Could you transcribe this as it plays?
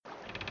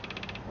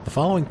The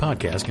following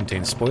podcast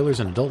contains spoilers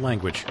and adult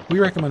language. We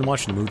recommend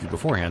watching the movie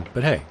beforehand,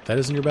 but hey, that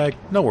isn't your bag?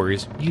 No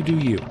worries, you do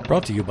you.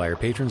 Brought to you by our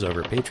patrons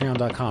over at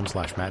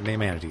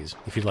patreon.com/matineemanatees.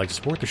 If you'd like to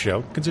support the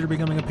show, consider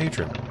becoming a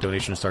patron.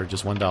 Donations start at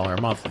just $1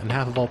 a month, and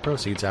half of all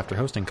proceeds after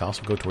hosting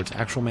costs will go towards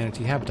actual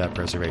manatee habitat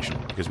preservation,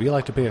 because we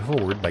like to pay it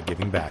forward by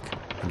giving back.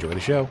 Enjoy the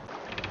show.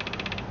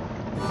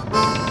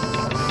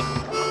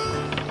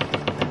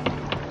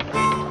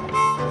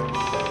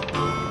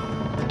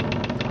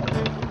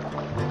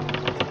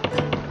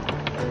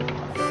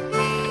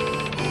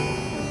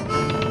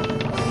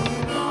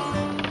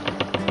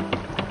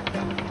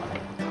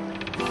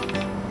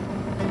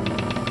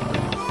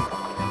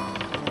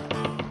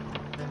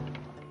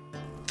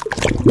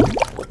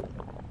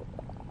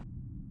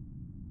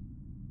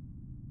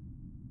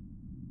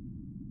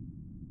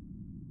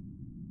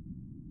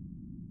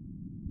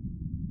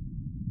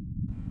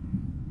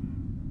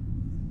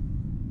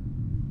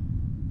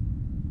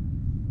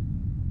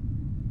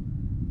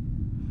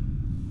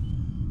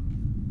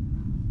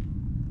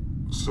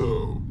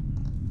 So,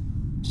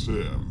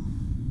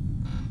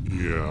 Sam.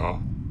 Yeah?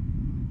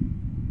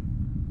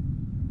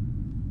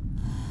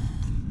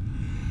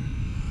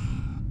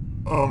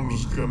 I'm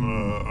just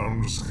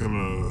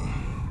gonna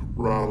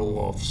rattle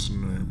off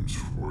some names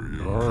for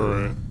you.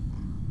 Alright.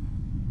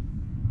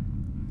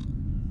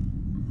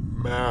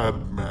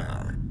 Mad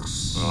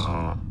Max.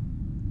 Uh-huh.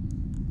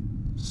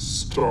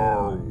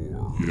 Star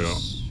Wars. Yeah.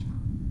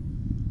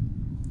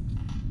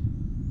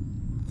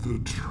 The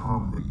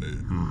Terminator.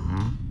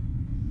 Mm-hmm.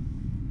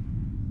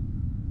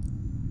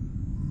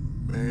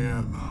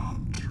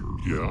 Manhunter.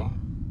 Yeah.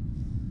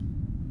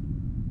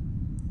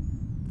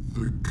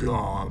 The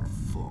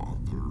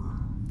Godfather.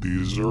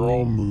 These are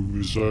all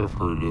movies I've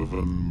heard of,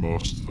 and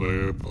most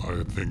I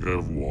think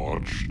I've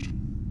watched.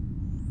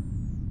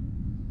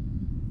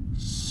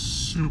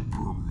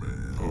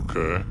 Superman.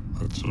 Okay,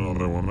 that's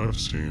another one I've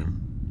seen.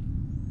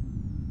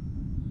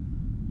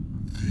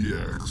 The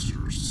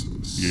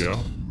Exorcist. Yeah,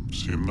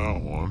 seen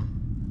that one.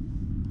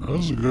 That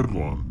was a good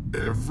one.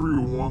 Every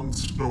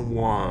once in a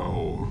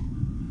while,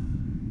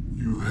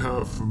 you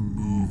have a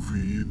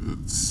movie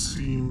that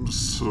seems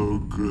so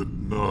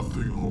good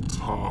nothing will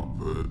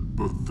top it,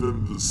 but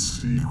then the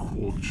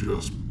sequel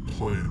just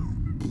plain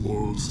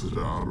blows it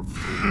out of the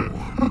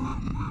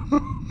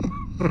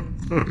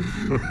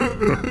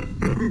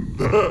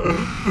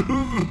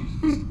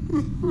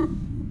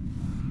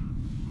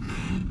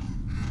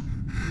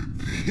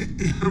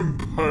The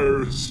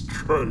Empire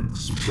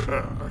Strikes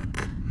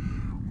Back.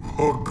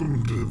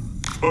 Welcome to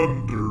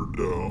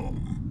Thunderdome.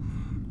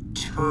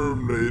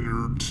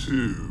 Terminator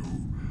 2,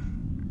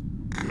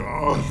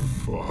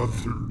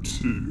 Godfather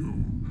 2,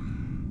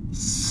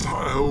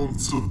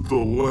 Silence of the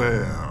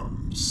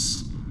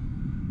Lambs,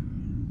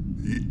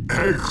 The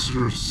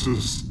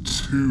Exorcist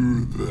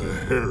 2, The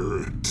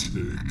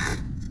Heretic.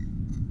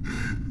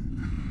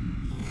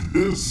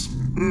 This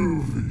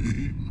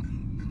movie.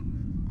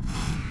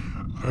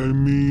 I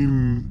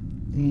mean,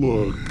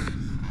 look,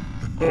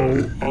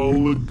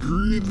 I'll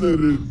agree that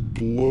it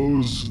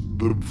blows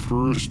the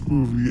first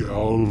movie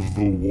out of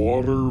the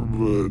water,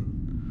 but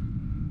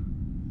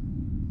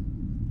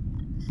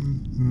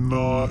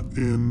not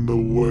in the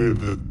way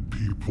that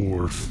people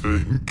are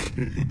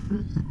thinking.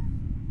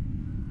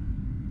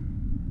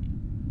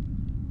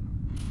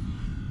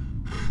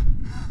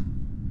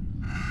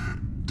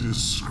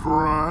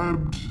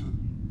 Described.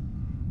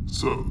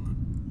 So,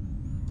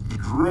 the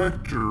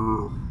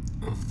director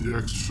of The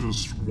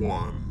Exorcist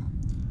 1,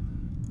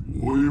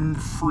 William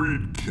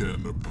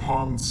Friedkin,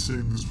 upon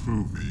seeing this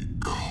movie,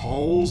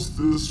 calls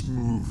this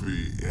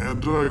movie,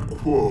 and I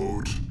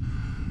quote,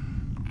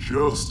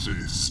 just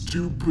a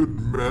stupid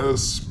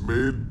mess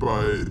made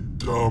by a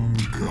dumb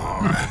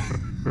guy.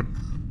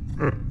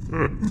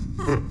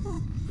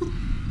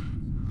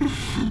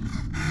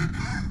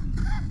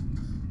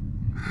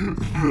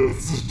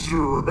 That's a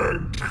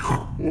direct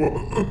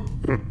quote.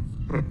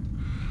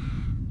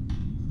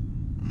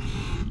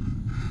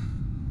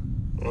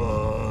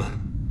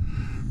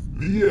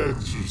 The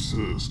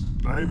Exorcist,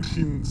 The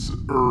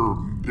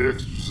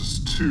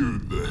Exorcist 2,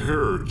 The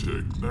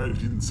Heretic,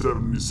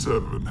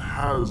 1977,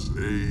 has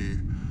a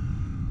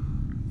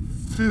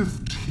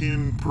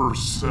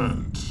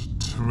 15%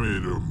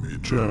 tomato meter.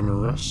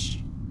 Generous.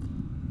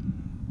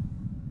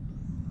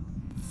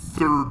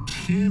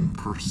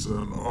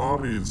 13%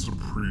 audience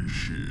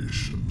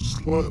appreciation.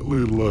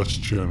 Slightly less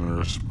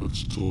generous, but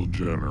still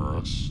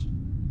generous.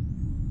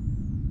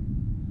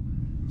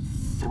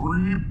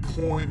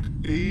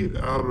 3.8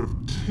 out of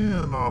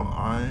 10 on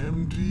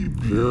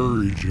IMDb.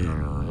 Very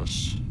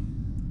generous.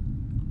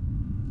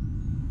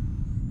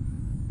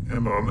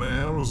 And on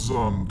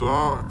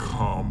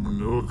Amazon.com, when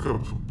you look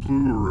up the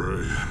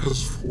Blu-ray, it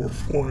has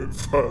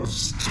 4.5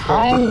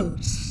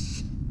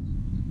 stars.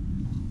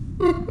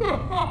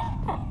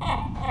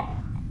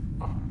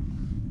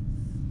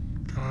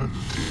 God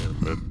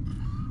damn it.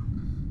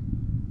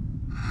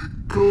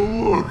 Go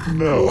look.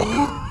 No.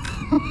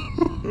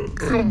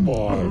 Come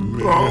on,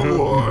 man. Not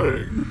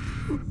lying.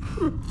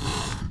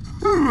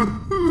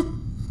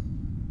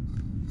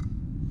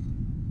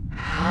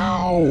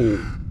 How?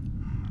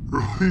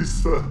 At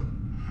least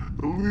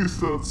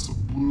that's the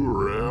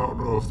Blu-ray. I don't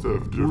know if they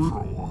have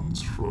different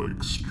ones for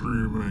like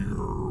streaming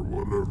or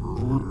whatever.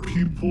 Were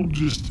people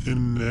just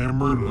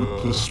enamored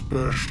with the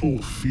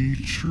special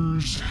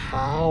features?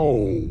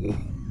 How?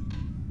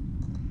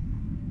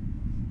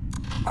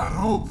 I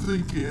don't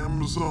think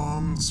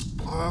Amazon's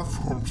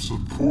platform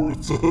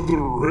supports other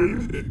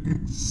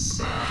ratings.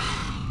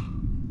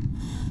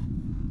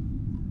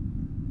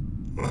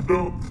 I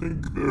don't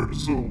think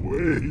there's a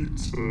way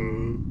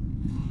to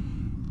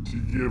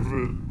give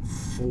it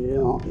 4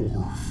 or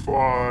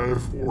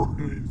 5 or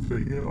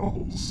anything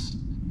else.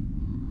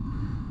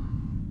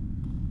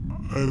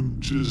 I'm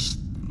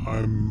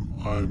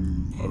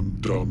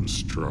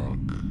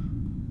dumbstruck.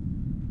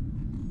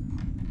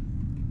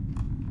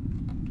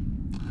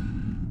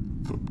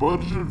 The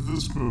budget of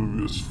this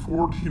movie is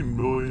 $14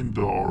 million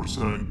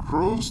and it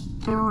grossed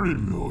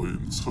 $30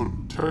 million, so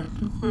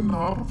technically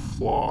not a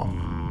flop.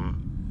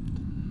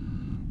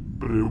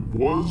 But it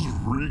was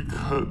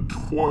recut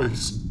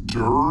twice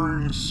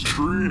during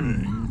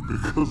screening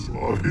because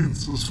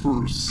audiences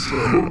were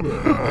so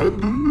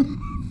mad.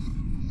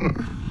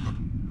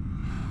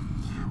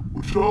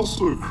 Which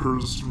also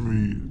occurs to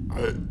me,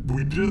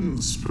 we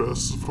didn't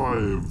specify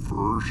a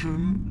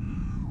version.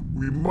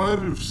 We might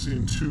have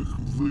seen 2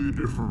 completely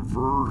different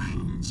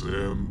versions,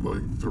 and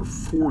like they're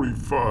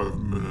 45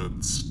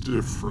 minutes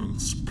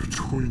difference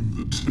between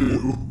the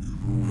 2.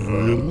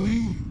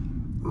 Really?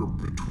 Or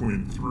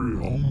between 3 of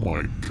them. Oh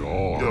my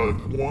god. Yeah,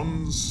 like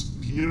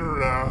the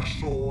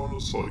international one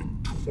is like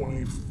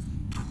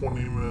 20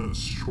 minutes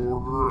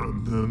shorter,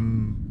 and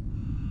then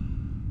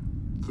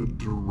the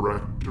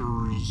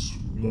director's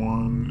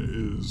one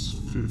is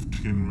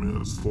 15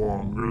 minutes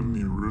longer than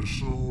the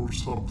original or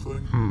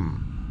something.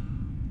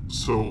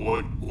 So,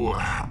 like,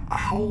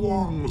 how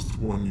long was the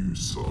one you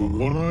saw? The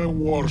one I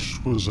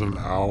watched was an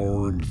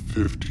hour and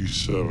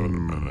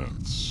 57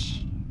 minutes.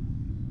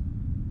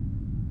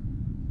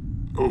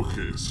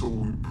 Okay, so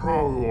we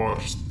probably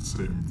watched the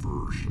same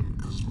version,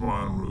 because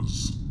mine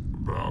was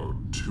about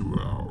 2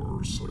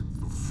 hours, like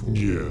the full.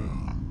 Yeah.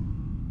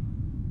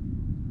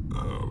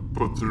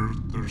 But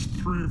there's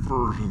 3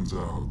 versions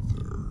out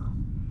there.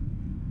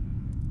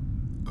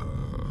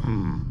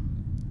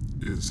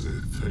 Is a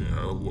thing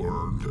I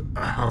learned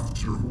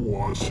after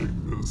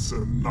watching this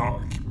and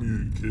not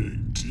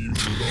communicating to you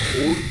the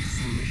whole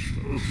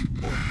version of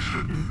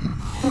watching.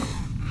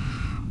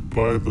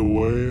 By the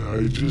way,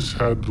 I just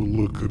had to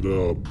look it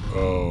up.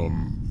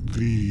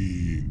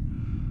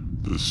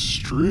 The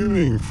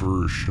streaming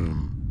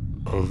version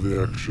of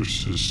The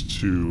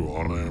Exorcist 2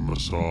 on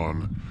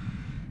Amazon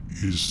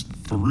is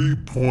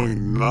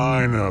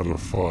 3.9 out of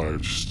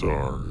 5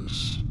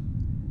 stars.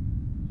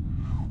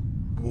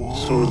 Whoa.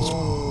 So it's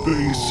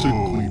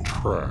basically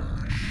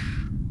trash.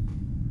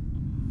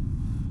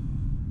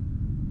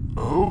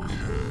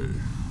 Okay.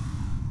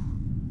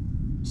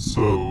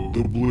 So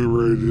the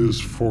Blu-ray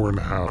is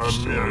 4.5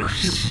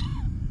 stars.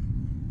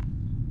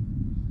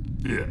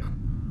 Yeah.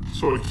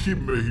 So I keep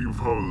making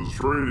fun of this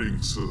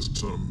rating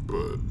system,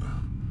 but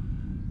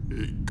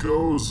it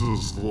goes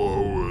as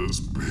low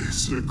as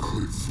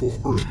basically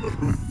 4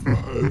 out of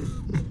 5.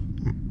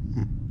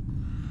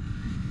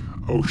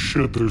 Oh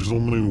shit, there's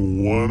only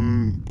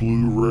one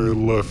Blu-ray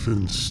left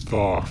in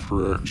stock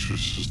for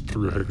Exorcist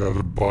 3. I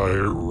gotta buy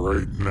it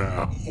right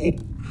now.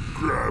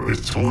 Grab it.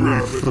 It's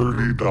only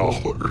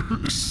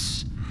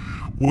 $30.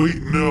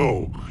 Wait,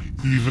 no.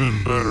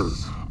 Even better.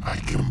 I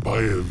can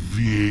buy a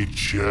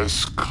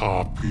VHS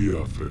copy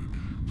of it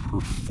for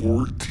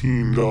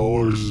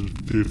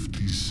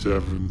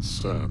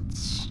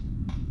 $14.57.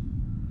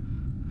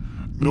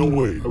 No,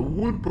 wait. I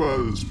would buy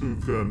this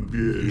movie on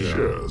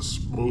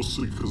VHS,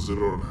 mostly because they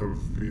don't have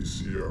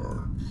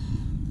VCR.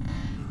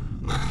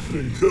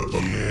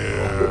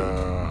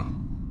 Yeah.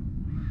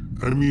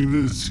 I mean,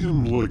 it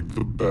seemed like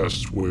the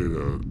best way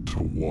to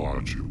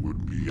watch it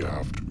would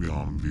have to be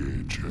on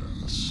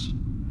VHS.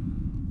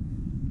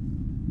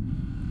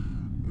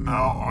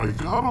 Now, I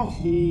got a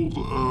hold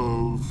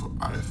of,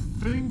 I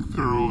think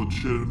they're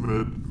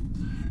legitimate.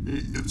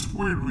 It's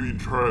weird when you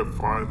try to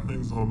find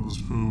things on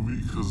this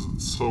movie because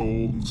it's so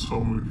old and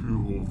so many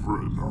people have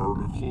written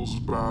articles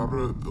about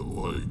it that,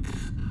 like,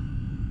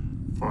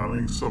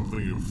 finding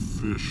something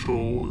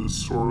official is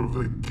sort of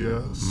a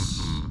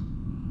guess.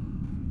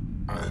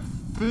 I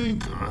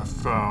think I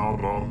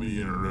found on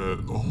the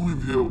internet only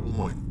available in,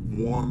 like,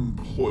 one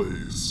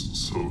place,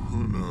 so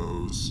who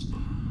knows.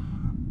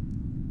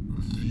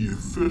 The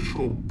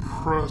official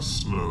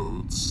press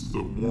notes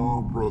that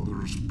Warner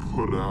Brothers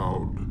put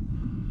out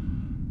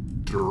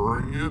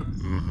during it.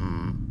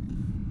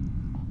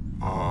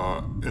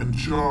 And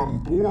John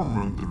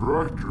Borman, the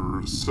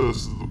director,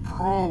 says that the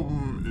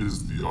problem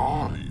is the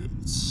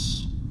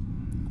audience.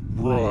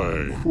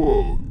 Right.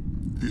 Quote,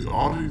 the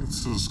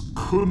audiences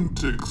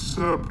couldn't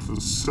accept the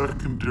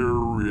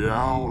secondary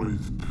reality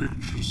the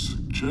picture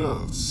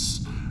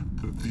suggests,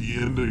 that the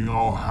ending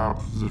all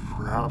happens in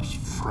perhaps a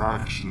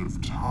fraction of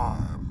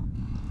time.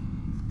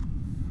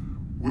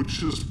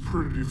 Which is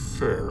pretty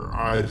fair.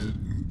 I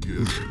didn't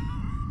get it.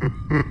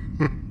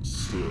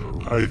 So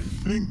I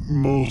think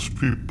most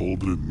people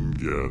didn't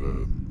get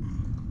it.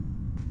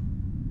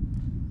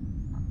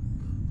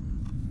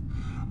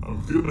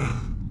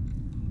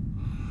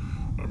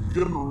 I'm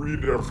gonna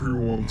read every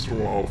once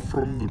in a while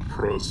from the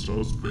press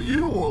notes, but you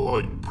know what,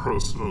 like,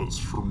 press notes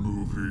for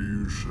movie are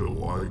usually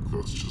like,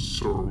 that's just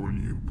sort of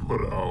when you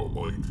put out,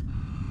 like,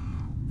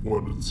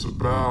 what it's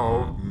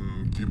about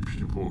and get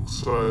people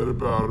excited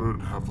about it,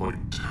 have, like,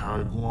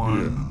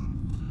 tagline.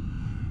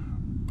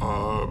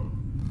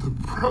 The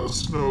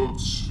press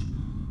notes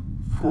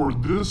for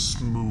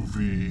this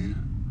movie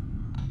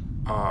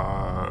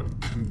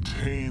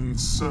contain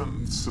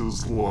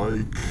sentences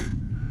like,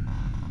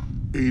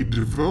 a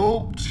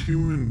developed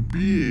human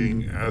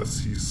being, as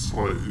he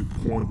slightly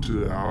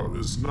pointed out,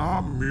 is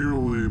not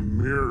merely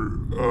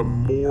a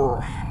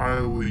more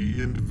highly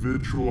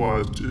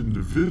individualized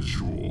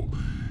individual.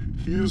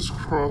 He has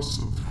crossed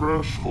the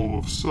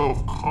threshold of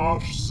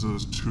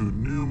self-consciousness to a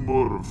new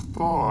mode of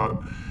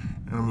thought,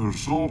 and the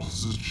result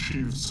has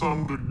achieved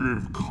some degree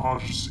of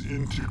conscious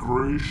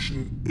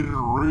iteration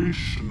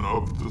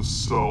of the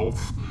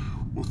self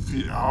with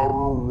the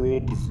outer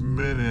world of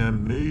men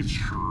and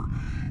nature,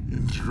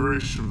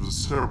 integration of the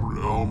separate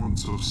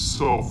elements of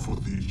self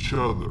with each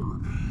other.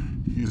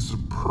 He is a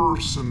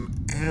person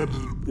and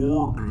an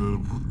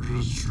organ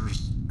which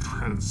has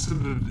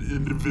transcended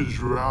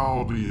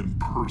individuality and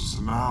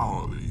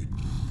personality.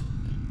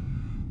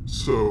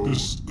 So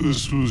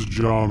This was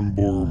John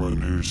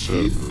Borman who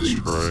said this,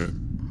 right?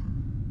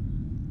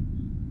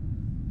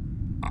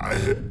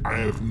 I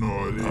have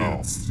no idea.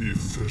 It's the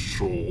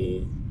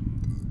official,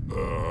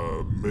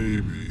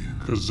 maybe.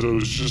 Because I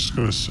was just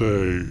gonna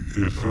say,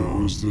 if it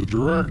was the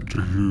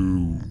director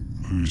who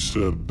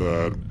said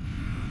that,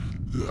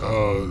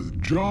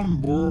 John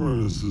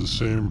Borman is the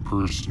same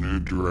person who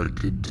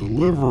directed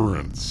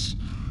Deliverance.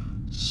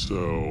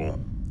 So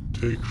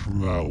take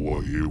from that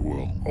what you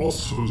will.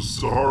 Also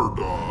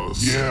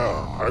Zardoz.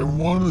 Yeah, I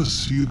want to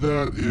see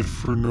that if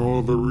for no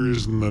other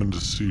reason than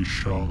to see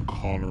Sean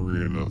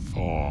Connery in a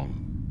thong.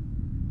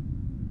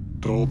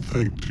 Don't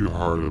think too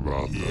hard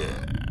about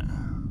that.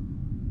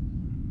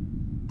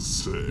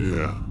 Same.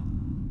 Yeah.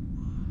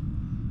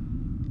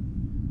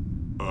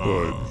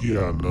 But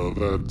yeah, no,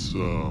 that's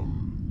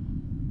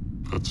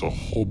a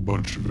whole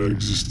bunch of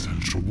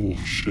existential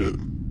bullshit.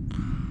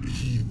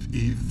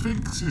 He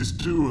thinks he's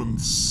doing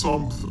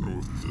something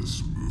with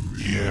this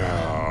movie.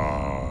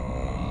 Yeah.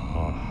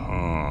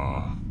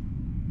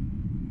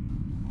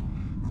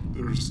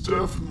 There's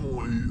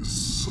definitely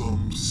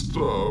some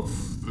stuff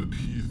that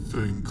he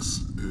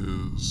thinks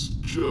is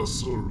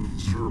just under the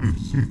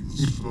surface of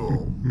this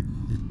film.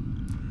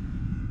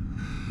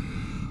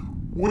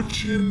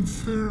 Which, in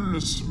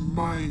fairness,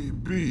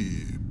 might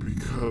be,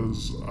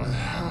 because I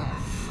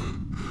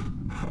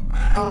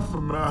have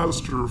a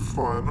Master of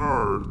Fine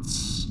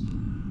Arts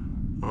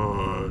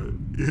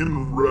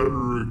in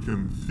rhetoric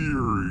and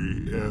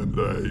theory, and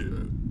I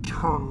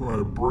turn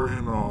my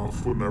brain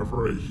off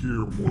whenever I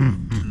hear more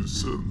than 2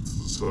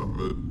 sentences of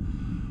it.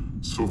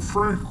 So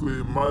frankly,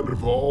 it might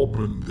have all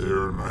been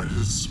there, and I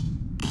just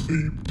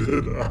bleeped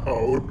it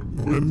out.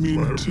 I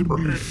mean, to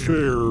be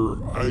fair,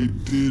 I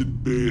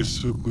did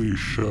basically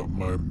shut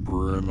my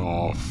brain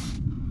off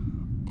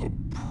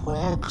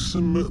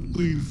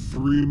approximately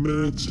 3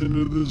 minutes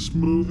into this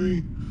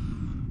movie.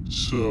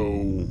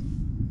 So,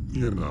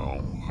 you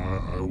know,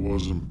 I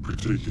wasn't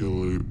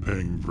particularly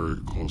paying very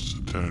close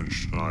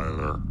attention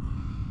either.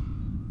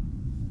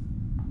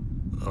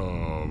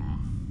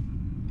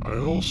 I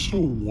also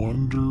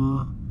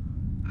wonder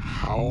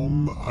how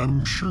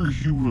I'm sure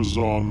he was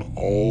on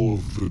all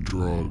of the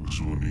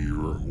drugs when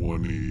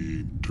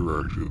he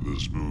directed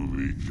this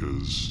movie,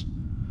 because,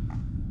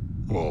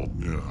 well,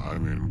 yeah, I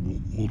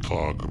mean, we'll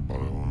talk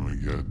about it when we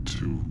get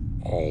to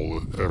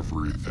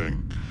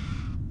everything,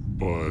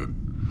 but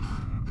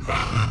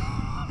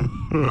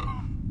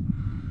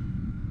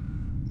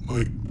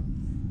like,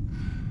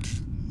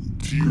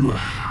 do you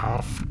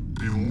have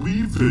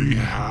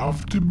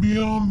to be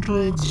on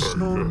drugs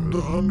in order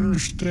to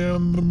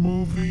understand the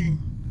movie?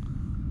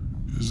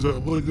 Is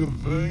that like a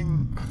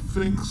thing? I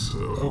think so.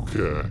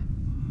 Okay.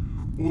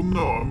 Well,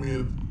 no, I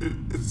mean,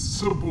 it's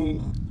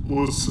simple.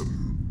 Listen,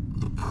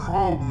 the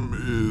problem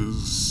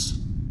is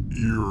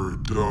you're a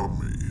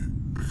dummy,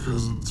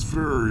 because it's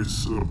very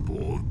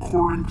simple.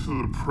 According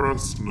to the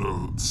press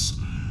notes,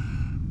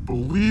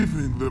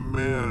 believing that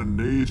man and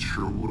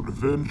nature would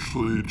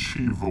eventually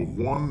achieve a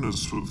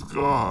oneness with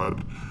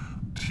God,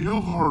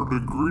 Teilhard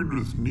agreed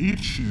with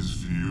Nietzsche's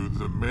view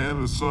that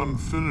man is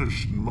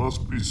unfinished and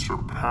must be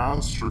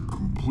surpassed or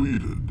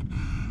completed.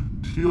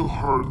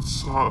 Teilhard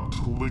sought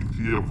to link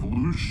the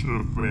evolution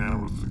of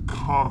man with the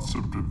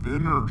concept of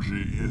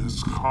energy, in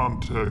his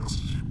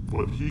context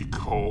what he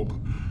called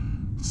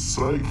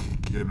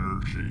psychic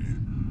energy.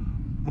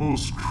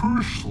 Most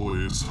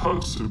crucially, as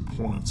Huxley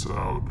points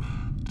out,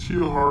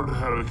 Teilhard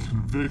had a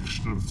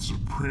conviction of the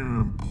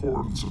supreme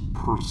importance of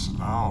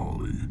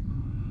personality.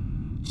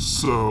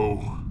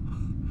 So,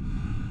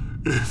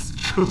 it's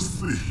just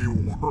that you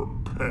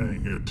weren't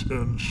paying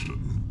attention.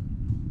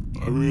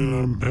 I mean,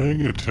 I'm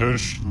paying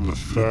attention to the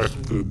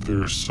fact that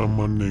there's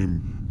someone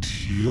named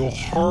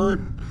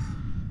Tealhart,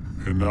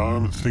 and now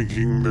I'm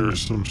thinking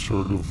there's some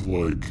sort of,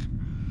 like,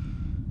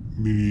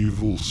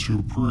 medieval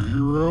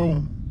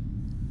superhero.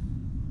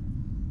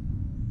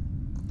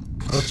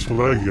 That's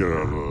what I get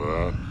out of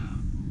that.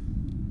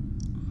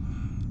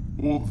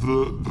 Well,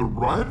 the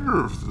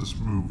writer of this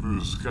movie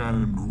was a guy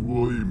named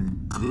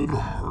William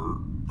Goodhart.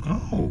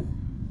 Oh.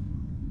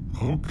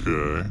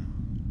 Okay.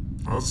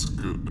 That's a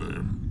good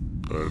name.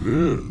 That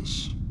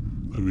is.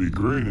 That'd be a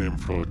great name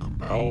for like a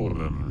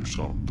paladin or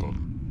something.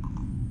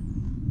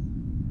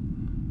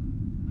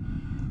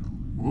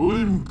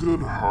 William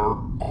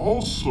Goodhart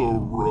also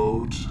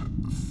wrote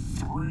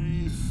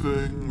Three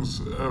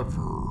Things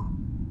Ever,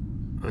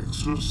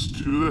 Exodus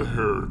to the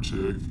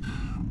Heretic,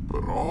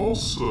 but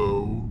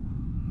also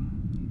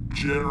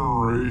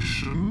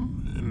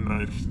Generation in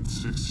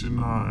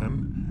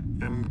 1969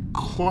 and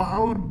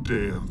Cloud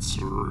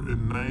Dancer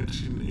in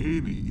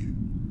 1980.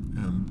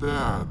 And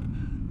that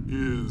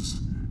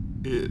is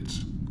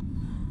it.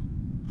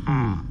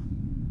 I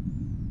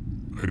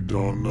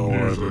don't know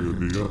either of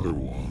the other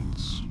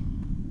ones.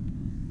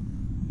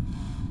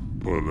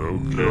 But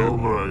okay. No,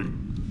 but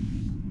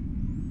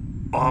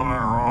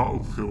I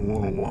want to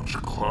watch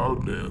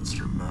Cloud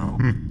Dancer now.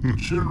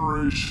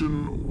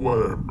 Generation,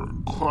 whatever.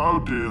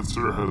 Cloud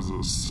Dancer has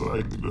a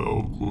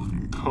psychedelic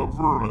looking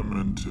cover and I'm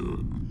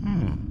into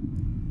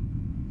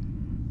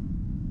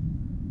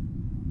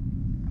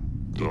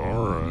it.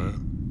 Alright.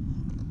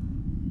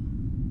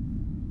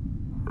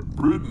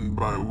 Written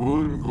by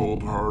William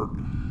Goldhart,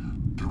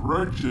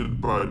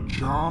 directed by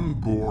John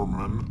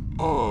Borman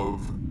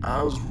of,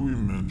 as we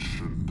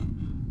mentioned,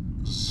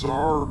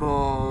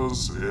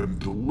 Zardoz and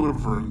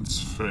Deliverance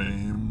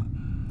fame.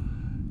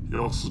 He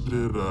also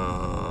did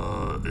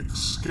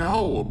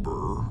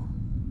Excalibur,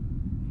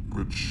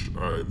 which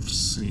I've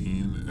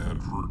seen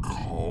and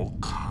recall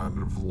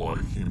kind of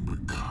liking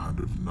but kind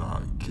of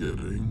not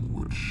getting,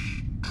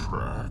 which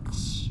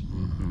tracks.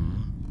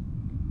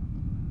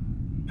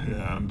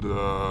 And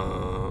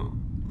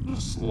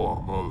just a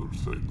lot of other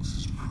things.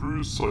 He's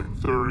produced like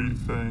 30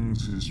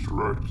 things, he's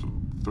directed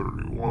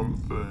 31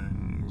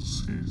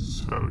 things,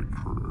 he's had a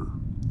career.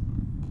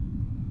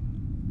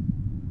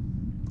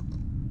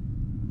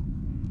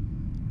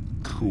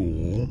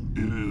 Cool.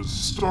 It is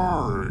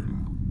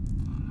starring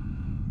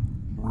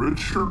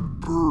Richard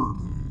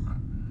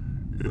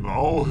Burton in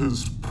all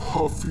his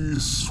puffy,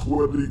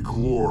 sweaty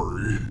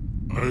glory.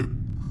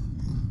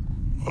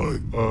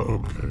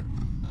 Okay.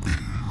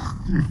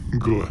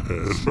 Go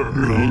ahead. Sorry.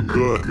 No,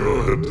 go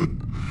ahead.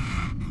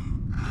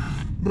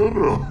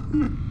 No.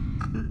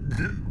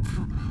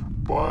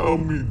 By all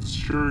means,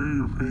 share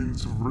your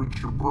opinions of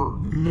Richard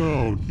Burton.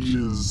 No, He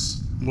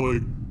is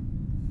like,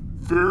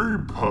 very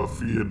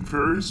puffy and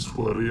very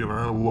sweaty, and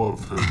I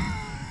love him.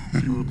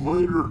 He would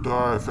later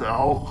die of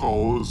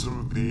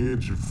alcoholism at the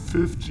age of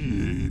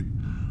 58.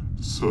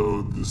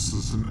 So this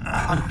is an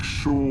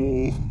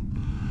actual,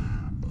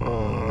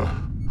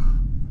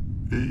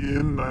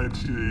 in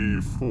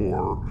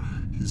 1984,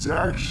 he's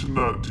actually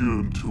not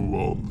doing too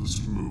well in this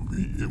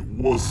movie. It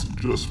wasn't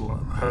just my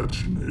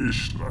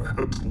imagination. I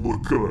had to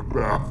look it up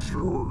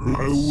afterwards.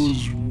 I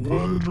was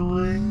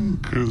wondering,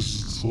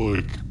 because it's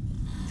like,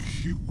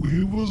 he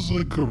was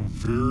like a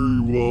very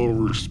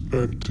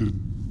well-respected,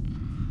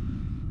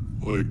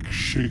 like,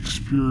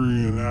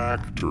 Shakespearean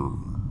actor,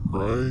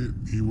 right?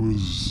 He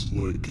was,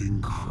 like,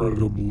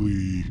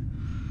 incredibly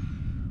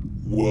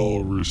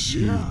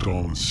well-received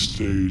on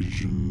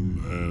stage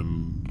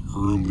and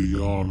early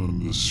on in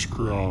the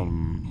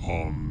on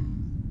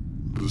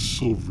the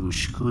silver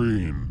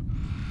screen.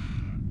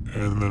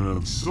 And then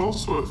He's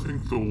also, I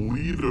think, the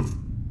lead of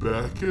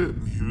Beckett,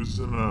 and he was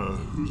in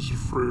Who's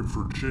Afraid of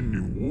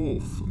Virginia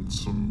Woolf and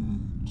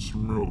some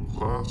real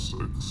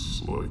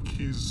classics. Like,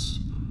 he's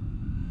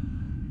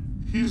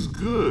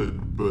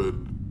good, but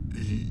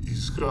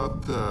he's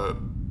got that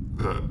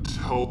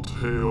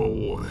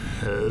telltale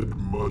head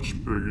much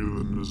bigger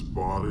than his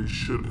body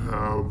should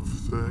have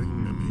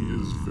thing, and he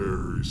is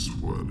very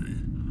sweaty.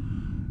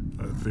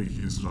 I think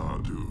he's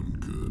not doing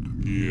good.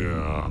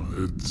 yeah,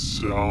 it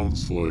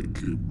sounds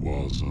like it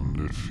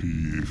wasn't. If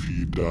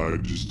he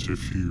died just a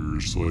few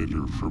years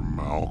later from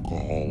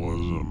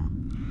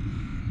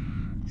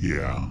alcoholism,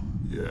 yeah.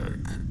 Yeah,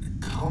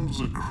 it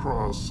comes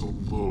across a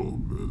little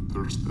bit.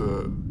 There's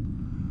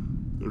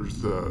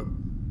that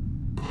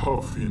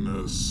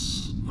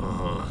puffiness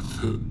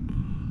that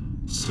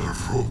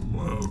several of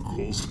my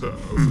uncles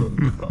have,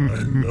 and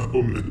I know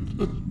it.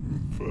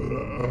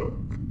 But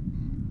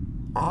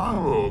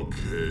I'm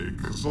okay,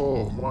 because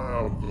all of my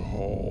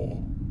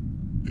alcohol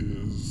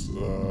is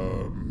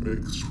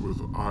mixed with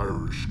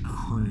Irish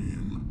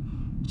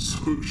cream,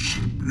 so it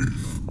should be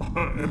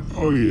fine.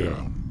 Oh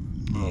yeah,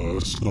 no,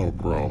 that's no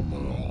problem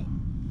at all.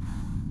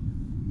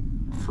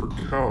 For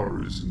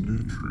calories and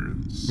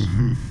nutrients.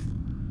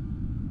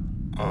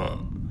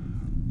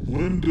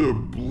 Linda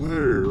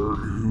Blair,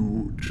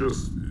 who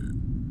just,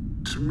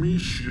 to me,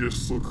 she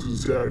just looks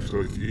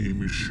exactly like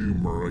Amy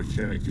Schumer. I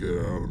can't get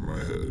it out of my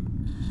head.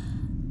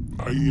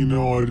 I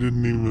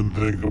didn't even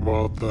think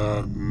about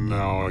that.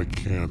 Now I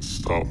can't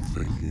stop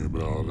thinking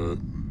about it.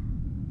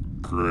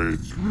 Great.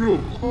 It's real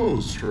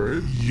close,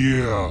 right?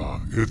 Yeah,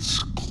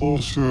 it's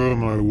closer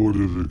than I would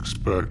have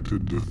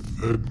expected.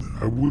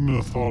 I wouldn't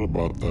have thought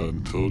about that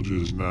until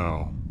just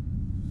now.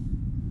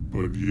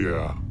 But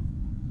yeah.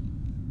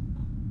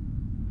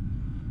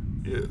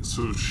 Yeah,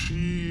 so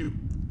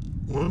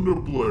Linda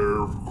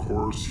Blair, of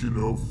course,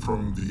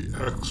 from The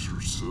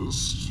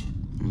Exorcist.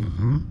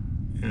 Mm-hmm.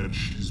 And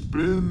she's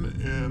been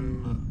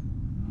in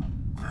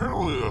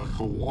apparently like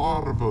a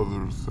lot of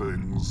other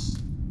things,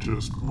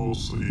 just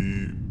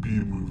mostly B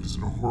movies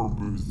and horror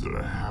movies that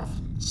I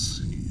haven't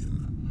seen.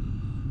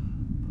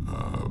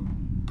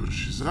 But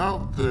she's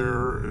out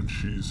there and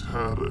she's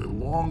had a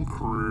long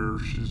career.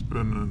 She's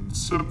been in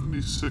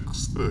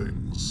 76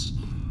 things.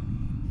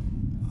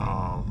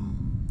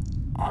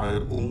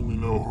 I only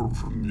know her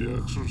from The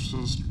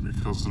Exorcist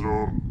because I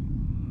don't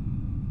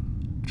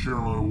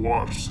generally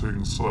watch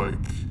things like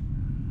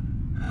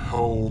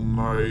Hell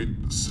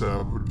Night,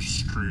 Savage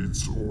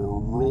Streets, or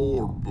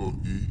Roller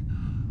Boogie,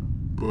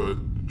 but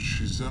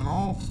she's in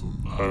all of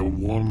them. I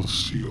want to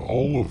see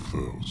all of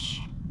those.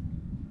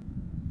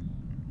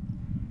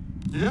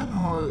 Yeah,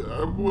 no,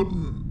 I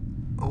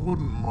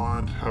wouldn't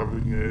mind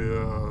having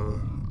a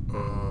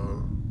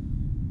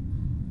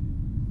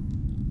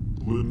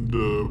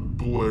Linda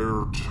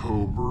Blair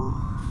Tober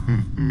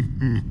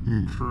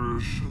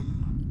tradition.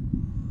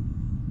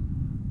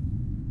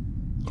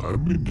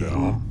 I'd be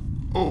down.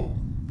 Oh,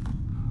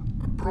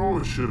 I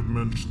probably should have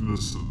mentioned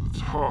this at the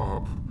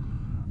top.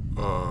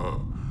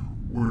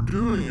 We're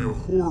doing a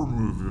horror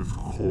movie, of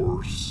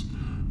course,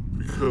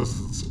 because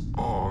it's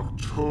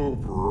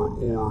October,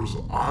 or as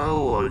I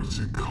like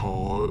to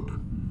call it,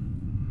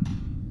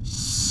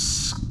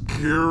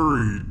 Scary-tober.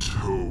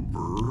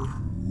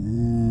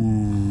 Ooh.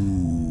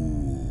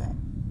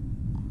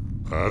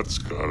 That's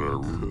got a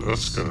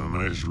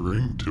nice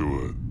ring to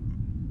it.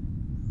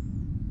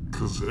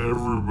 Because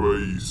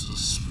everybody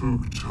uses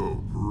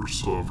Spooktober,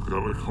 so I've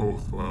got to come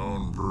with my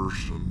own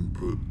version,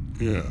 but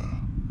Yeah.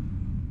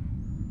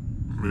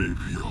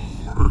 maybe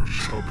I'll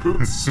workshop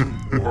it some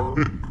more.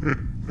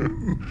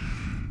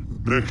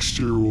 Next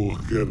year we'll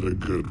get a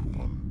good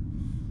one.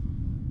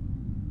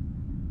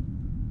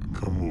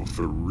 Come with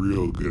a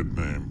real good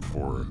name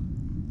for it.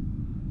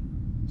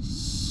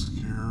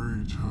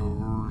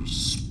 Scary-tober,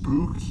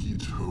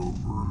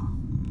 Spooky-tober,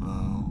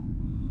 no.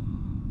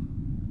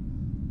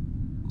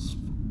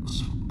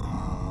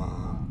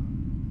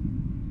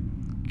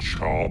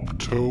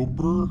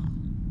 Choptober?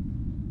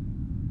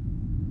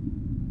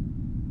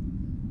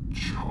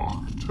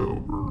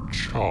 Chalktober?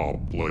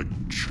 Chop, like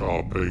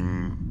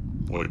chopping,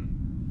 like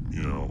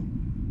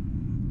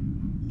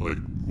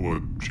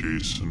what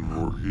Jason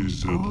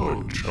Voorhees did,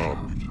 like chop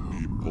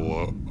people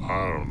up. I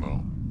don't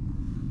know.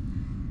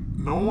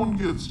 No one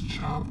gets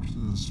chopped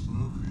in this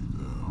movie,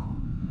 though.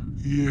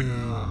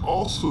 Yeah.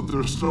 Also,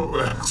 there's no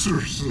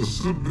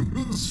exorcism in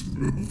this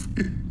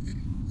movie.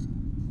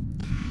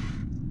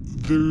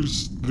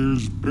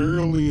 There's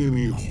barely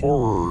any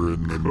horror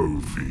in the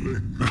movie.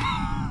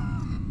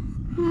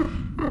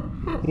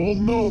 Well,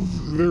 no,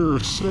 there are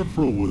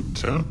several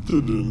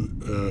attempted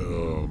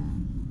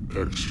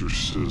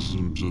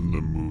exorcisms in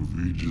the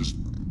movie, just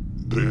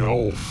they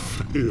all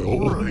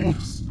fail. Right.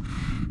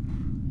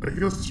 I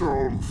guess they're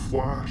all in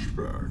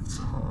flashbacks,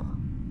 huh?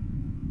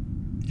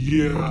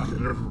 Yeah. Okay,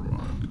 never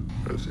mind.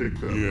 I take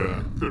that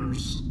back.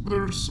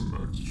 There's some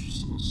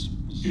exorcisms.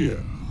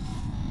 Yeah.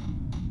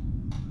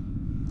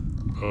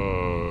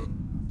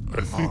 I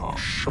think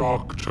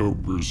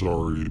Shocktober's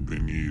already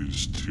been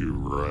used too,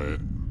 right?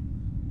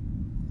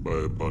 By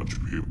a bunch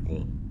of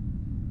people.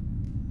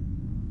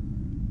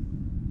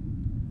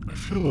 I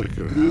feel like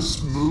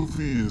This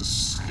movie is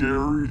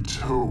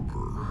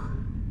Scary-tober.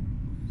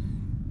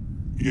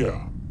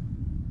 Yeah.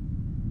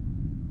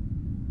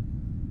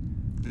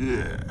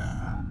 Yeah.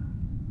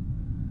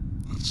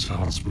 That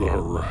sounds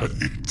about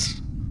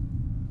right.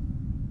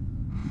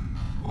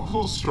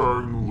 Also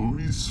starring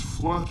Louise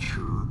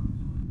Fletcher,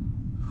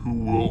 who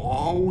will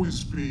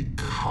always be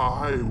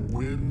Kai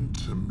Wynn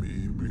to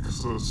me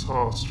because I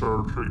saw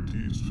Star Trek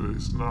Deep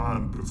Space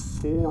Nine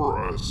before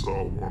I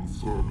saw One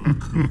Flew Over the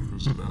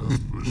Cuckoo's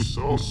Nest, but she's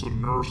also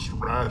Nurse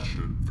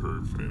Ratched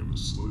very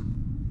famously.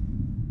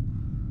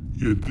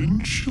 Yeah,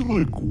 didn't she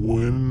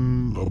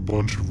win a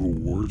bunch of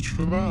awards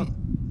for that?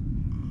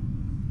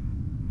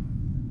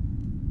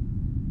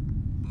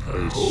 I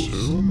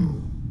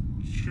assume.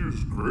 She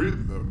was great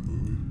in that movie.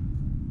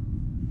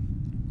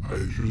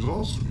 She was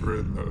also great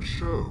in that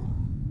show.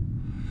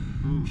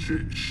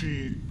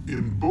 She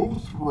in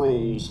both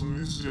roles, and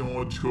these are the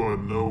only two I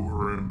know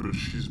her in, but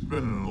she's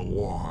been in a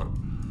lot.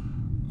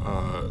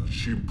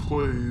 She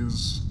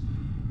plays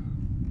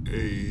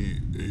a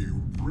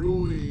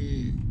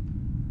really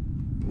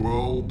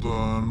well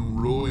done,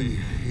 really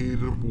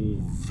hateable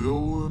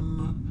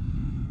villain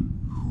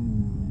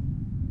who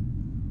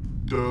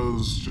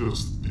does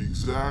just the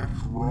exact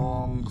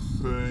wrong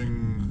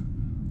thing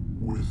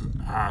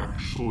with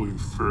actually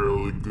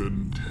fairly good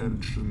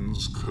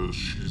intentions because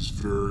she's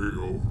very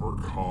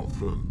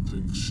overconfident,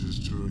 thinks she's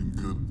doing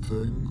good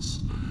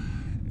things.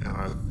 And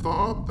I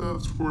thought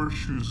that's where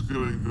she was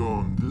going to go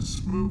in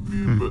this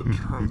movie, but it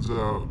turns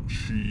out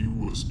she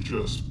was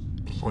just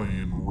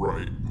plain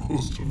right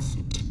most of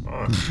the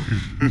time.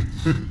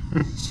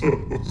 So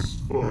it's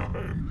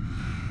fine.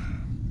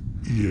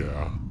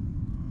 Yeah.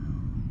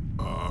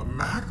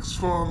 Max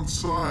von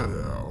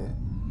Sydow.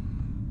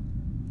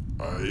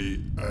 I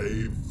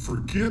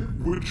forget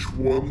which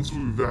ones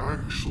we've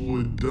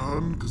actually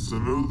done, because I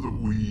know that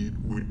we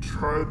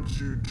tried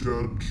to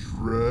Judge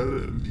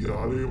Dredd and the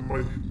audio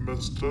might be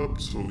messed up,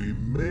 so he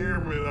may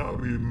or may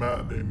not be a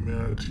Matinee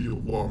Manatee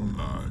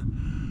alumni.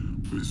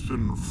 But he's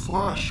been in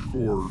Flash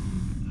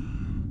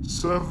Gordon,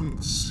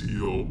 Seventh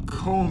Seal,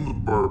 Conan the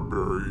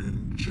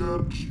Barbarian,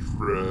 Judge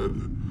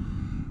Dredd,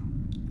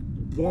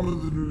 one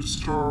of the new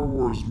Star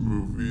Wars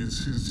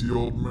movies. He's the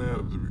old man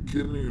at the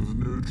beginning of the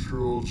new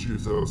trilogy,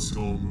 if that's the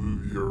only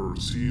movie you've ever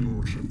seen,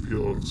 which I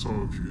feel like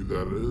some of you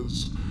that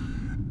is.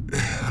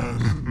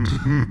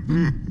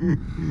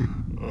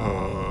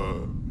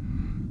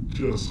 And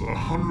just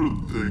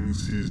 100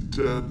 things. He's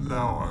dead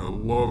now. I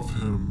love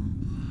him.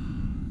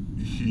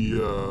 He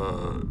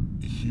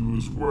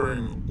was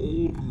wearing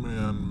old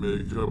man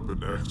makeup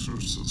in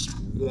Exorcist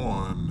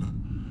 1.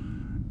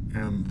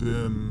 And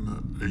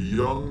then a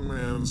young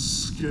man's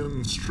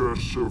skin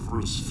stretched over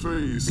his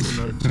face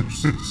in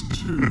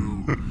Exorcist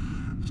 2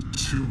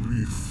 to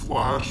be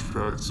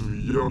flashbacks of a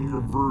younger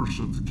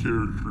version of the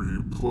character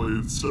he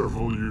played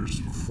several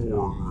years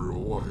before in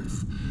real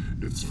life.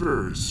 It's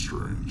very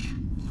strange.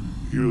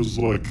 He was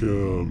like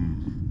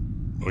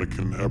an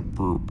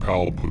Emperor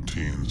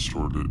Palpatine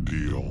sort of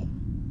deal.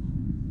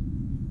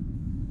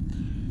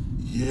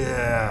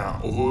 Yeah,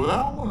 although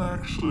that one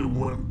actually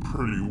went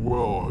pretty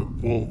well.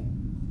 Well,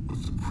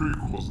 with the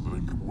prequels, I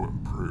think it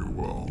went pretty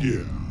well.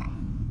 Yeah.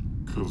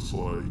 Because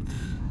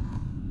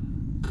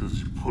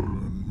you put him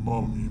in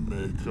mummy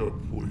makeup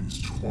when he's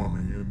 20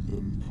 and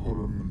then put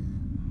him in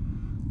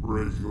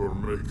regular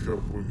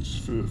makeup when he's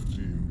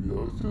 50 and be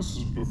like, this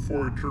is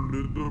before he turned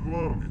into a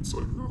mummy. It's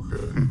like,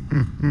 okay.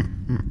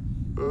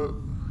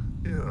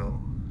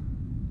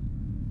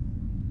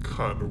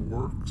 Kind of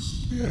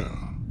works. Yeah.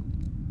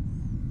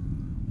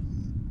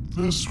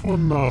 This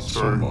one, not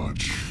so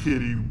much.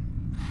 Kitty.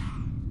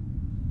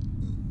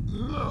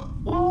 No,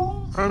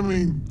 well, I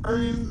mean,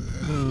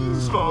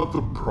 he's not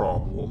the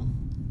problem.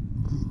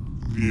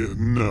 Yeah,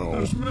 no.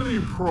 There's many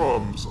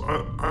problems.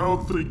 I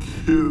don't think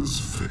his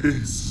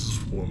face is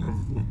one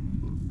of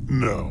them.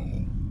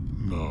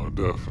 No,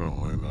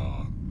 definitely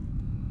not.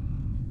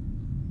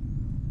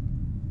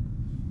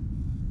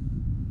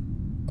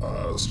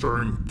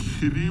 Starring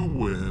Kitty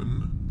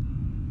Wynn.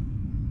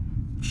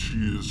 She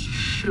is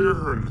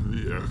Sharon in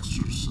The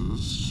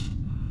Exorcist.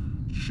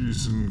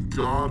 She's in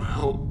God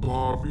Help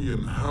Bobby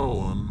and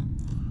Helen.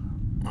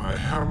 I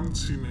haven't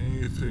seen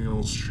anything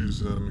else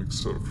she's in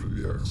except for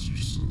The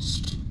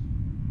Exorcist.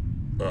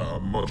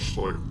 Much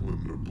like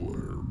Linda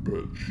Blair,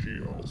 but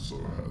she also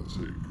has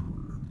a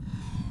career.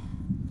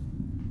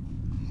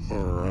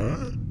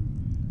 Alright.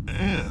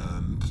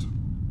 And...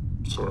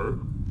 Sorry?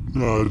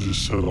 No, I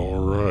just said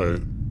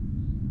alright.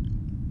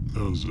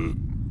 That was it.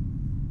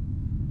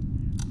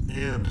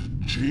 And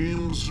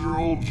James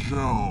Earl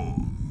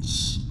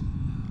Jones.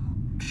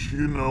 Do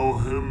you know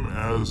him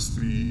as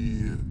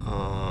the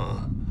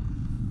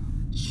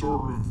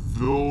sort of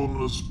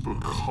villainous but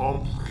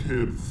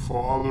complicated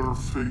father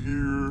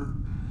figure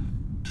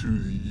to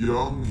the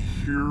young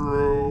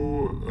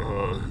hero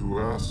who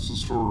has to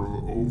sort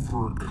of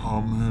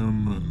overcome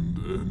him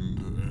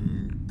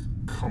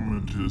and come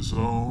into his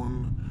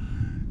own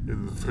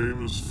in the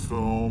famous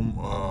film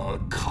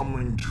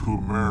Coming to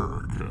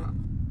America?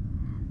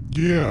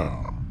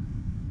 Yeah,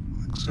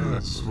 exactly.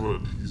 That's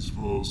what he's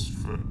most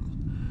famous.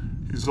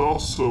 He's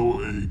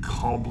also a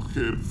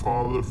complicated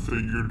father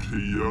figure to a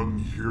young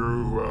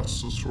hero who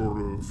has to sort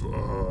of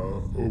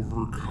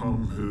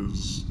overcome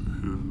his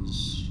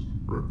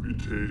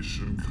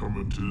reputation, come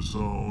into his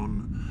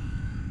own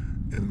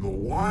in The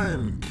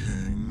Lion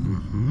King.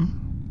 Mm-hmm.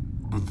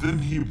 But then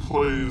he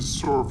plays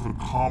sort of a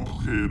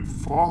complicated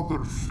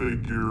father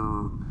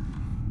figure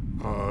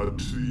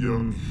to the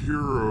young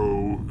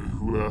hero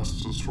who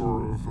has to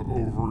sort of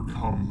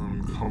overcome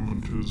and come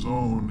into his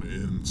own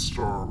in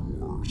Star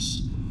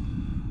Wars.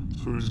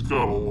 So he's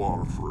got a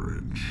lot of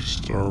range.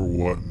 Star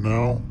what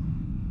now?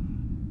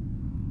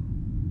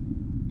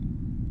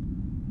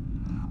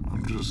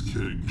 I'm just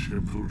kidding.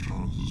 James Earl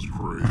Jones is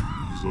great.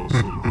 He's also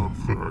in Hunt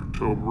for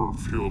October,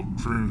 Field of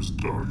Dreams,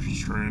 Doctor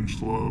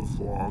Strangelove,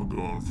 Long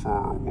Gone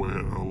Far Away,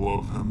 and I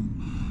love him.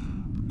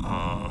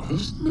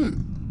 Isn't it?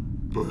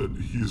 But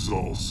he's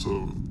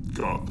also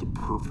got the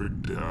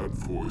perfect dad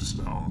voice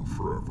now and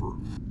forever.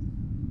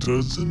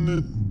 Doesn't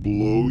it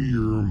blow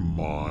your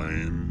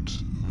mind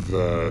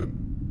that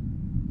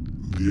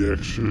The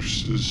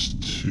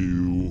Exorcist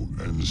 2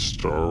 and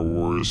Star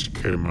Wars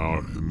came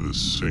out in the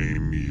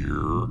same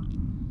year?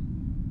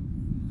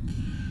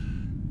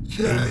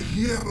 Yeah,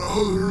 he had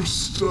other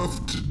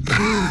stuff to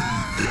do,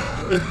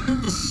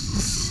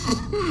 guys.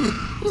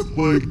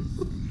 Like,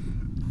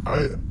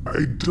 I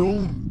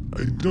don't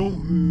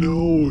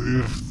know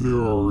if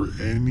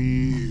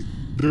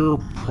there are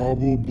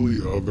probably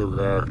other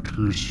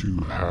actors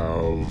who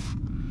have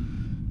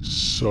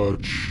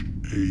such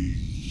a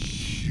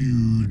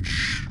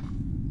huge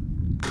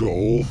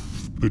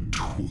gulf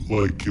between,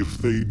 like, if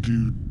they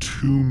do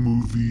two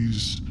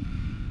movies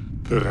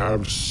that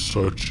have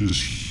such as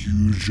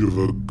huge of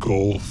a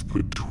gulf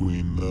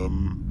between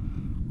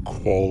them,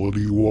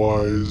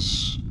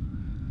 quality-wise,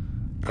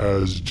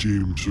 as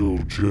James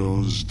Earl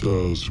Jones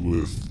does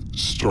with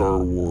Star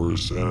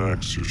Wars and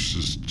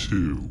Exorcist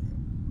 2.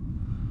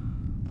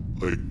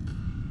 Like,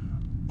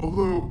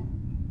 Although,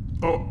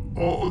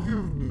 I'll give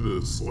him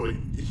this, like,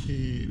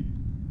 he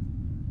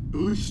at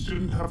least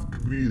didn't have to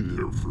be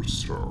there for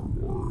Star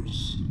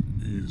Wars.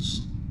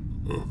 He's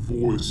a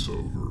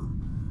voiceover.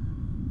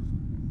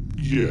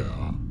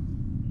 yeah.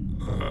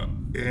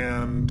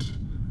 And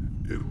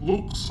it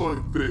looks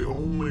like they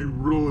only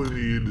really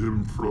need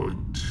him for like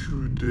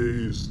 2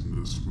 days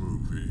in this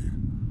movie.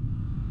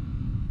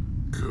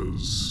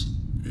 Because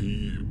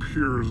he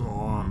appears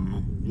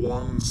on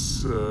one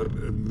set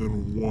and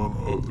then one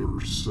other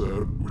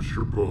set, which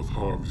are both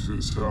obviously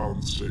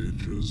sound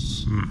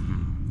stages,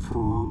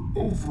 for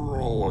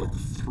overall like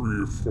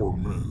 3 or 4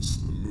 minutes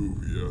of the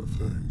movie, I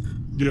think.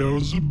 Yeah, I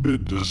was a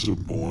bit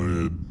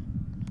disappointed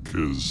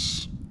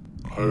because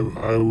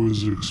I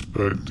was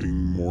expecting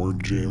more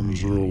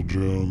James Earl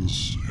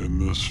Jones in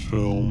this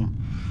film.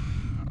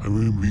 I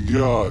mean, we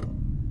got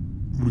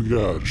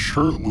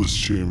shirtless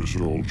James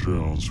Earl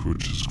Jones,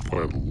 which is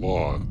quite a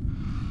lot,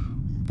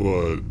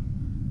 but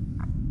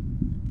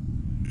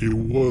it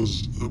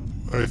was,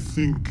 I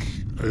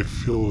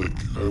feel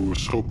like I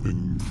was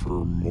hoping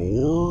for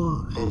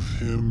more of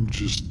him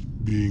just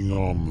being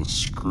on the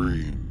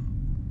screen.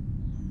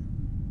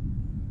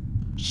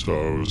 So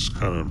I was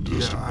kind of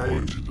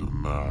disappointed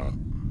in that.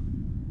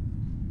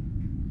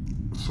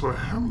 So I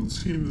haven't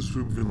seen this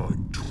movie in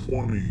like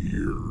 20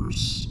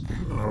 years.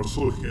 And I was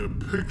looking at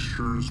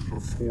pictures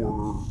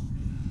before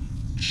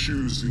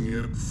choosing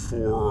it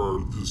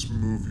for this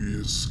movie,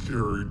 a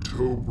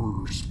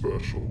Scary-tober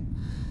special.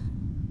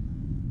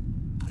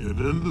 And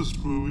in this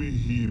movie,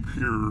 he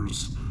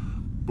appears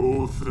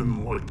both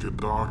in like a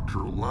Dr.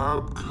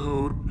 Lab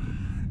coat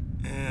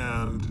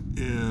and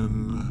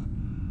in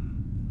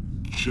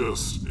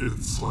just,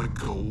 it's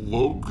like a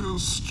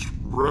locust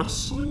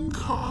wrestling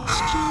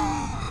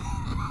costume.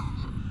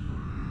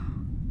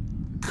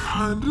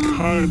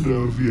 Kind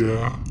of,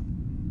 yeah.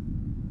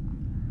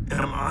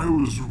 And I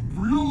was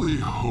really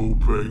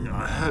hoping,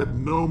 I had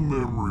no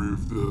memory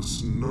of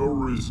this, no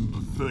reason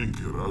to think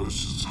it. I was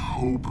just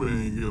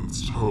hoping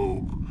against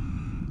hope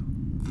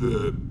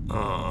that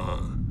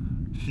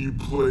he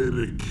played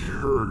a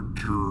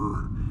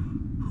character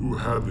who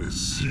had a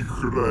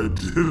secret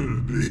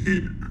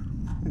identity,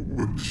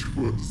 which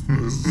was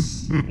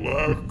this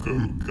lab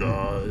coat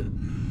guy,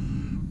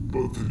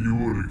 but that you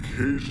would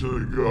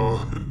occasionally go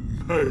at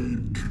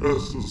night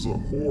dressed as a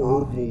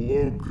horrible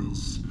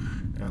locust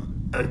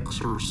and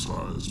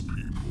exorcise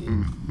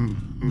people.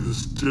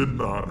 This did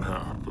not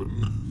happen.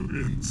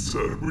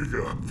 Instead, we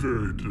got a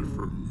very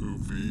different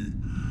movie,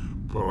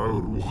 but I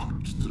would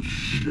watch the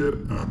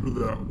shit out of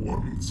that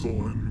one that's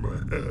only in my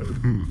head.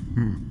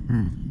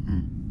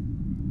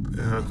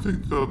 And I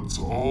think that's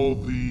all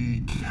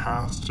the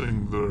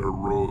casting that I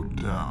wrote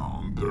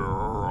down. There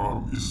are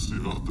obviously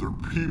other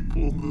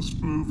people in this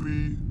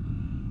movie.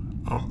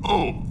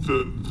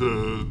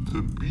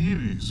 The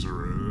Beatties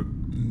are in it.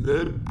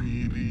 Ned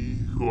Beatty,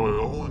 who I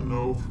only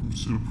know from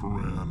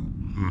Superman,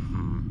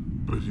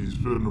 but he's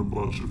been in a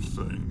bunch of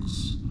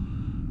things,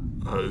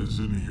 is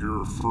in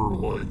here for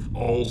like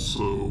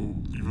also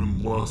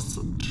even less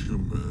than 2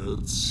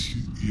 minutes.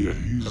 Yeah,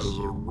 he's as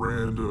a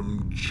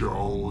random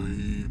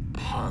jolly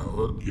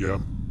pilot. Yeah.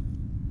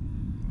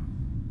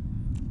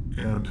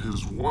 And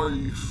his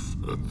wife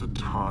at the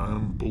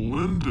time,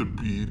 Belinda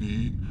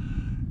Beatty,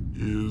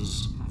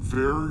 is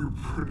very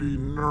pretty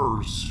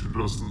nurse who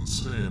doesn't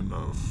say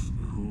enough,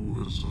 who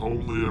has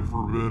only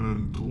ever been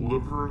in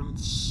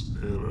Deliverance,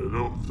 and I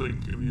don't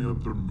think any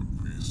other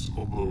movies,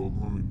 although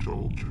let me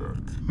double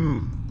check.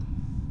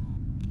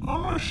 Oh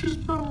no, she's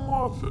been in a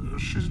lot of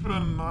things. She's been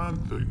in 9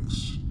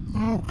 things.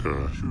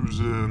 Okay. She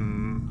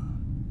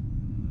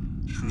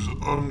was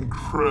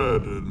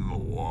uncredited in a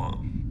lot,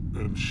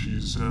 and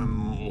she's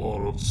in a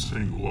lot of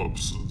single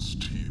episodes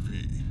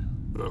TV.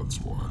 That's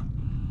why.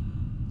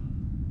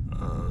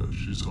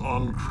 She's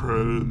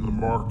uncredited in the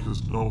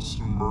Marcus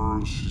Nelson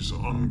Murders. She's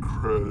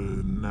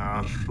uncredited in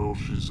Nashville.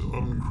 She's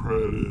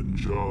uncredited in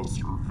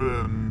Jaws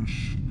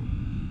Revenge.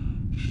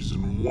 She's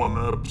in 1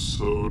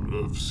 episode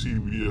of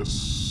CBS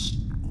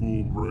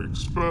School Break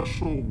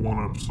Special,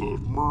 1 episode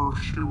of Murder,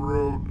 She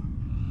Wrote,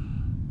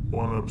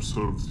 1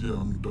 episode of The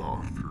Young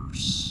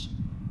Doctors,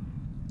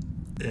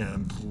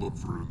 and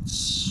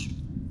Deliverance,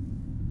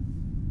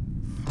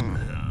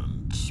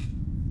 and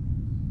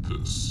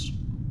this.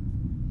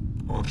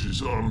 Oh,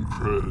 she's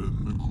uncredited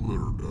in the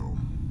Glitter Dome.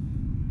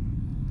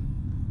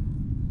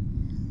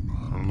 I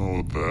don't know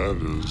what that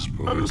is,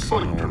 but I just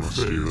kind liked of her want to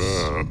see face.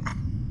 that.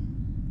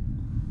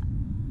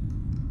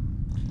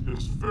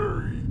 It's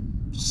very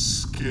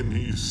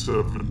skinny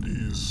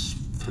 70s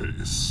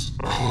face.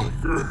 I like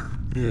her.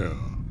 Yeah.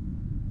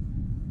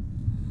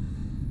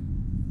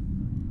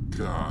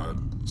 God.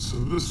 So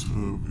this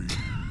movie.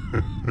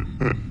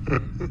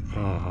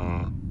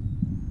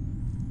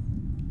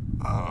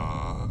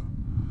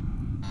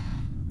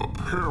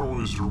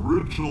 Apparently was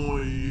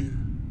originally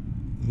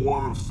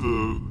one of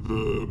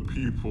the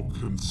people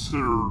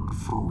considered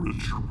for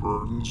Richard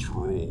Burton's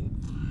role.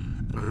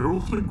 And I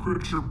don't think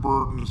Richard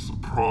Burton is the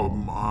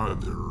problem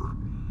either.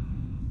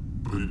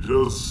 But he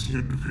does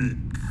seem to be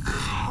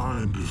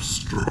kind of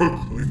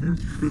struggling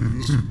through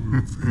this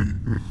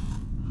movie.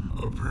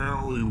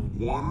 Apparently,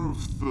 one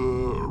of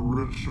the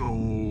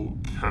original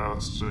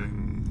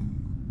casting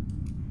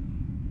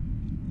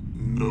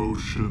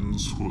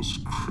notions was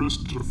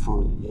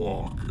Christopher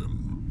Walken.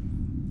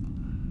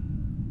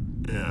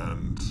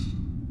 And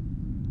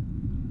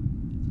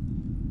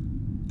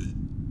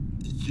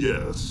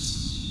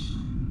yes,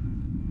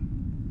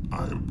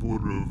 I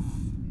would have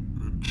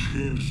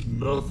changed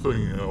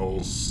nothing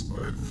else.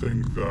 I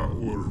think that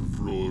would have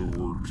really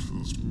worked for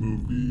this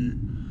movie.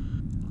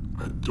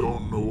 I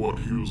don't know what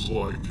he was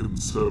like in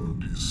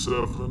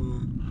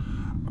 77.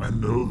 I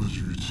know that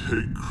you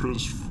take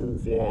Christopher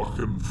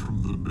Walken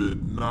from the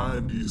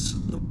mid-90s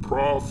in The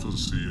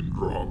Prophecy and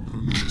drop him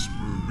in this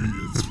movie.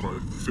 It's my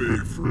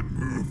favorite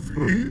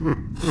movie.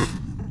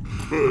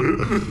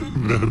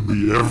 That'd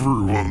be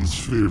everyone's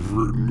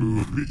favorite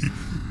movie.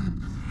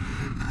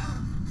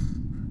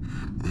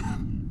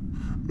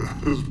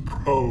 That is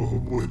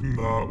probably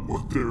not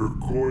what they were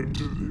going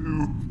to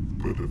do,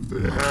 but if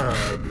they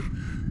had,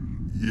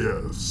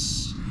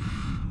 yes.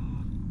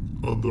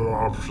 Other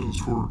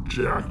options were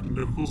Jack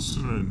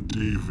Nicholson and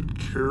David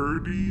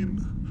Carradine.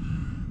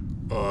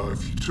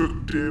 If you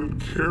took David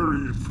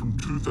Carradine from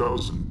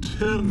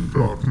 2010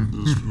 dropped in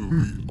this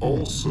movie,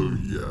 also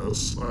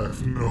yes. I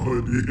have no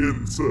idea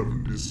in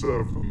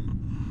 77.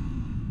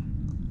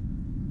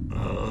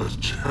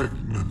 Jack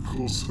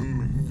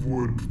Nicholson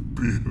would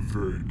be a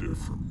very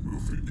different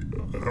movie.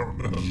 I don't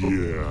know.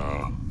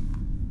 Yeah.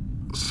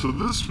 So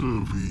this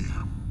movie,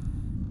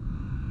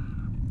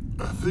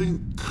 I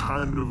think,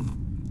 kind of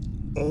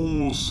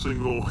almost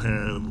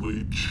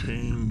single-handedly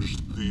changed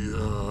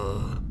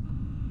the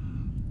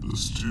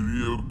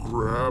studio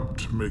grab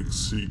to make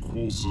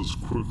sequels as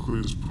quickly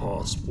as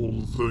possible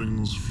to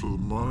things for the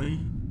money,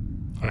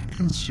 I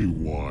can see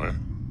why.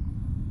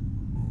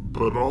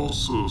 but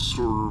also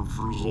sort of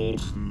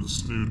resulted in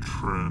this new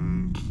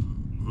trend,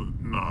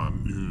 not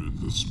new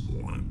at this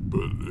point,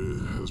 but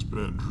it has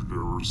been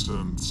ever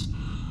since,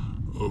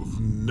 of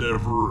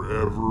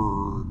never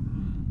ever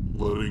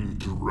letting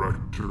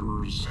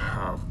directors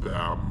have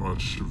that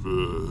much of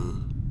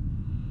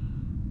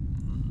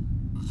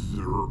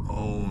their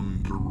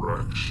own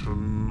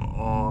direction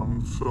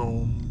on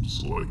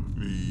films. Like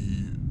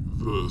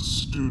the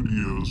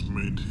studios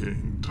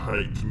maintaining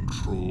tight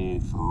control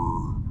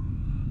over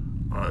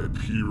IP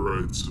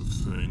rights of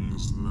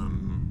things, and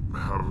then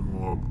having a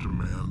lot of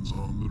demands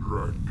on the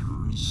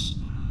directors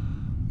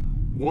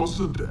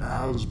wasn't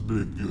as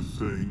big a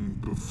thing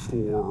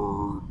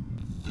before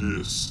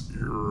this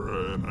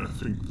era, and I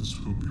think this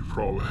movie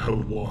probably had a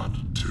lot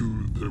to do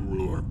with it. They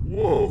were like,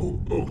 whoa,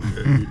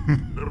 okay,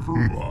 never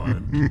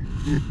mind.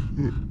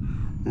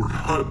 We're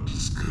not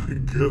just gonna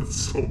get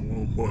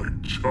someone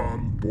like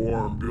John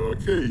Bourne and be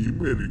like, hey, you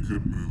made a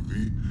good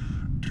movie.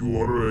 Do you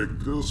want to make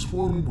this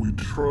one? We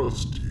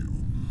trust you.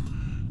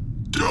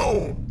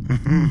 Don't!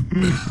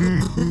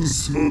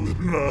 So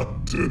they're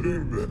not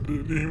doing that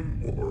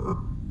anymore.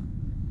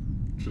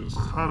 Which is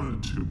kind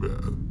of too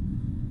bad.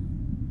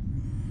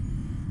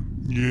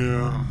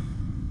 Yeah.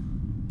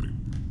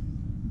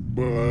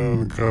 But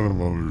I kind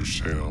of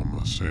understand I'm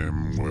the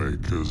same way,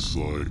 because,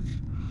 like,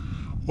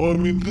 well, I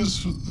mean,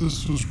 this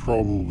was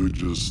probably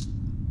just,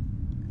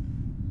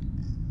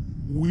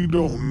 we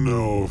don't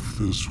know if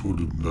this would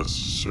have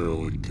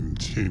necessarily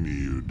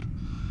continued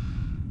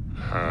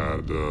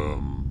had,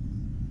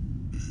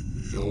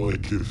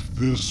 like, if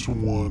this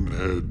one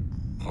had,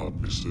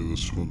 obviously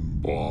this one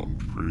bombed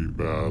pretty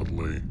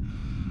badly,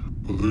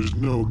 but there's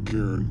no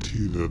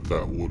guarantee that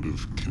that would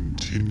have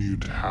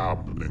continued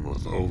happening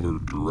with other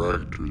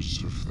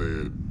directors if they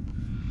had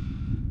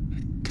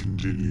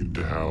continued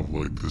to have,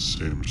 like, the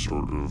same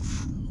sort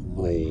of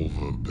role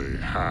that they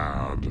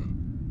had.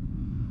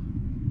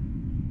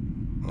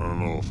 I don't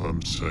know if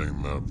I'm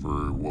saying that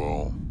very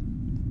well.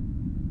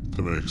 If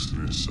that makes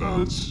any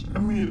sense.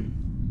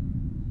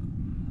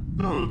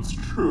 No, it's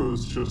true.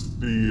 It's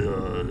just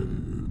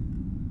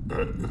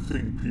I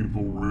think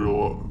people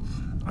realize.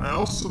 I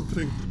also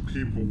think that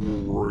people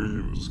were worried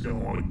it was going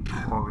to, like,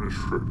 tarnish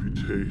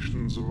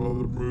reputations of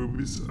other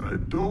movies. I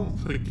don't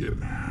think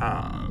it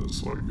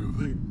has. Like, I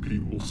think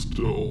people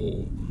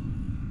still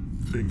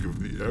think of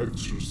The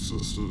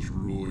Exorcist as a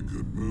really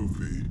good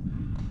movie.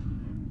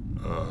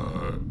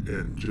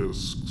 and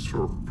just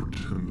sort of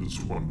pretend this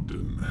one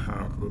didn't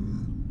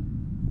happen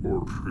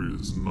or treat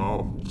it as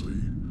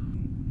novelty.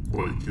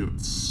 Like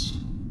it's,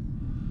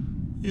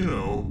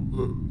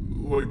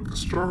 like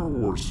Star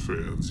Wars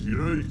fans, you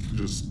can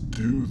just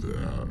do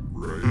that,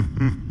 right?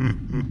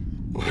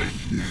 Like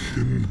you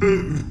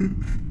can,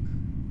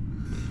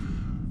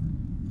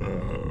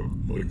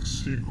 like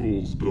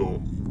sequels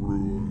don't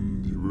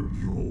ruin the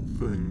original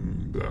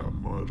thing that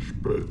much,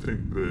 but I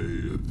think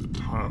they, at the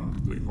time, were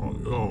thinking,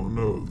 like, oh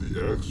no,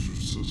 the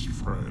Exorcist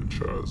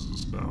franchise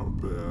is now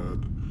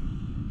bad.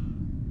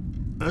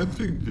 I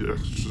think the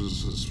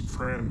Exorcist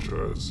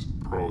franchise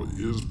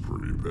probably is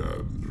pretty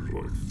bad. There's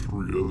like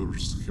 3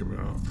 others that came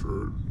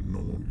after it. No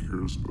one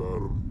cares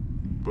about them.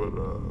 But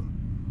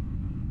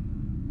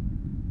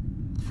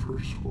the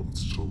first one's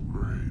still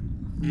great.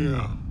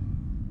 Yeah.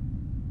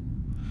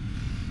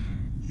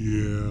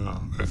 Yeah,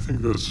 I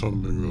think that's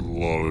something that a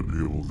lot of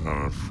people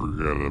kind of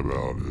forget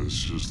about, is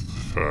just the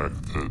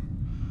fact that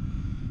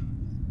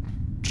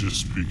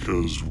just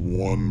because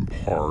one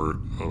part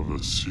of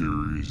a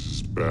series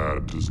is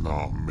bad does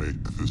not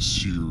make the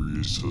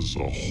series as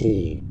a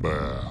whole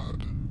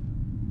bad.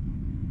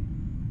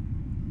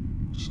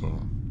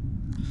 So,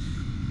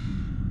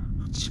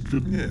 it's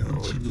good. Yeah,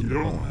 it's like good you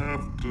don't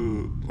have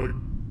to,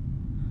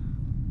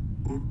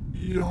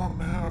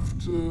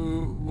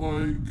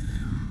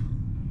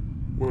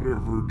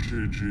 whatever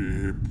J.J.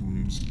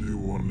 Abrams' new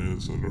one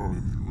is, I don't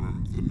even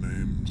remember the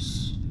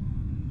names.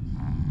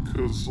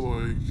 Because,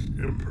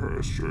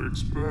 Empire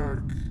Strikes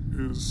Back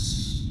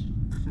is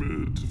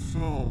committed to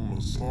film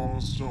as long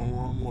as no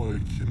one,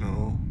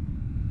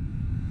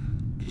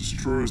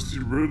 destroys the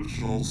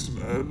originals and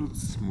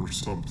edits them or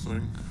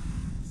something.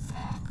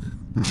 Fuck.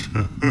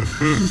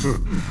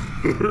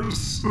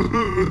 There's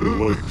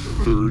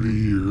 30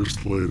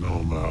 years late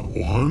on that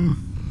one.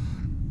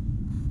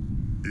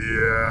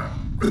 Yeah.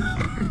 Well.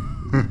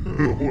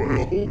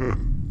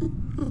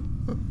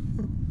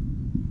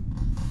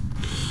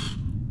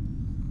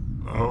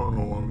 I don't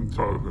know why I'm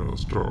talking about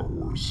Star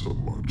Wars so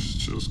much. It's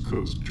just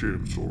because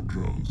James Earl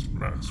Jones and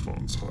Max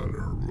von Sydow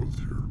are both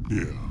here.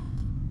 Yeah.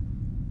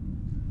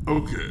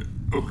 Okay.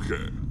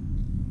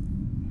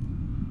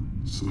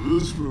 So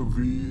this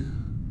movie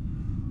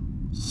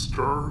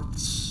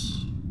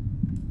starts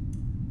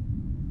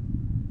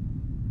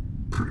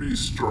pretty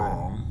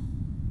strong.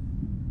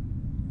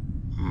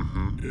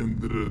 In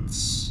that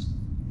it's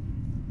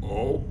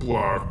all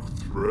black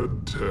with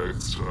red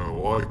text, and I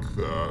like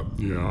that.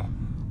 Yeah.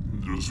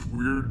 There's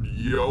weird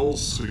yell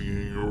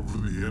singing over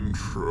the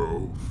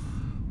intro,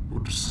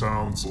 which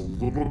sounds a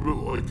little bit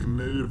like a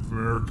Native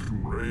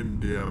American rain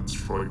dance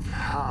for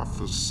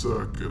half a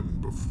second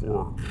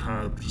before it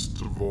kind of just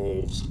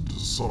devolves into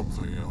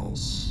something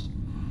else.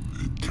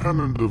 It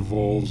kind of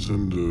devolves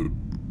into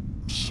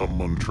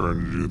someone trying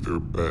to do their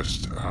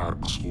best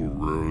Axl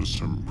Rose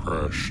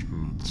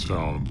impression, it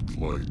sounded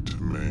like to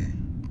me.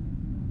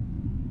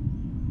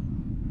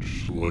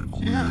 Just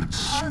weird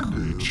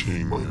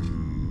screeching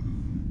and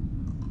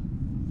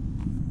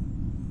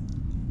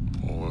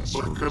all that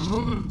sort of I know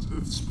stuff. that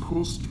it's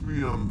supposed to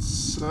be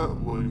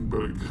unsettling,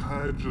 but it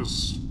kind of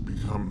just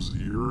becomes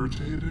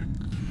irritating.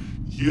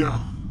 Yeah.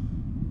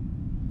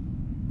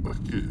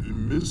 It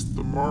missed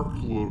the mark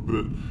a little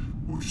bit,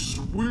 which is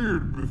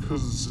weird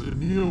because it's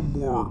Ennio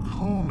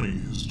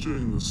Morricone who's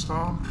doing the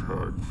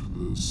soundtrack for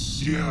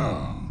this.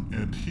 Yeah.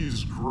 And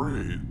he's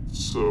great,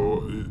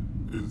 so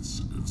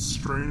it's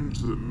strange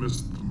that it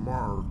missed the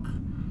mark.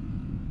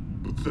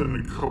 But then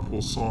a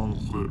couple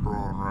songs later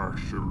on are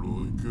actually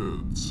really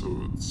good, so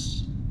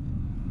it's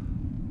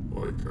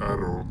I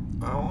don't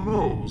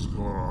know what was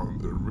going on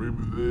there.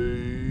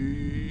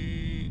 Maybe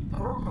I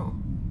don't know.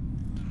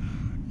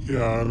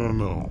 Yeah, I don't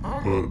know.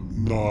 But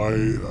no,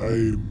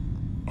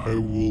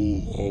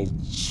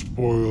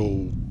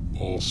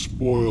 I'll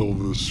spoil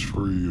this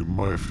for you.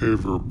 My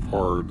favorite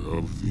part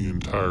of the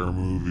entire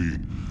movie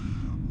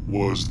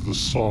was the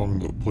song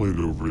that played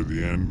over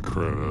the end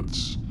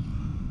credits.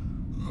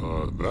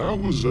 That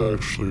was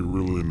actually a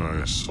really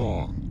nice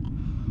song.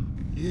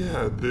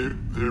 Yeah, they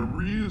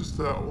reused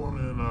that one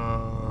in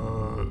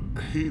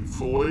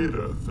Hateful Eight,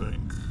 I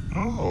think.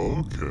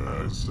 Oh, okay.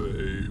 As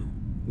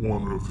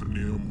one of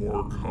Ennio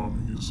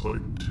Morricone's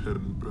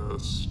 10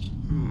 best.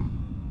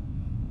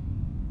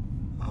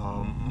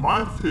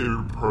 My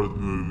favorite part of the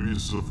movie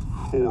is, of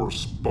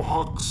course,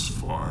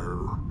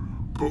 Boxfire,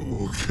 but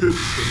we'll get to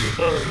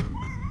that.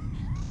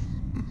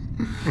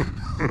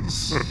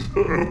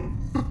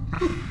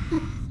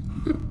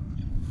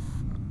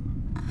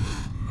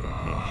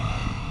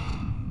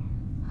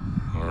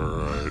 All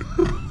right.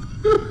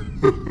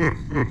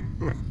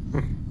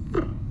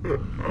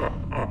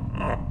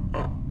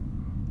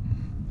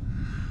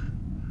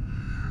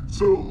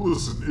 So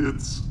listen,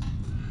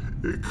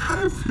 it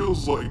kind of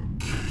feels like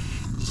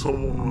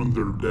someone when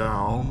they're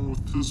down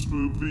with this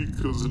movie,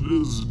 because it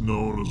is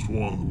known as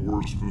one of the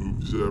worst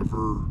movies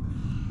ever.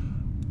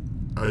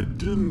 I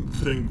didn't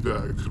think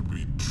that could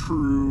be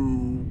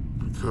true,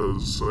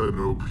 because I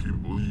know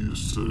people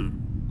used to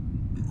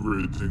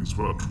great things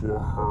about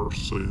Dwar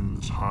saying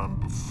the time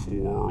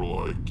before,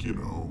 like, you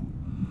know,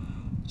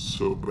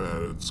 so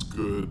bad it's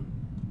good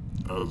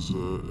as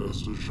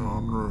a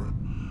genre.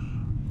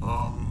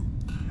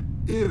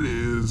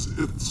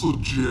 It's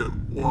legit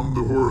one of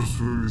the worst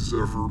movies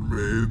ever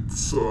made,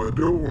 so I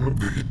don't want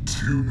to be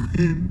too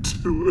mean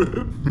to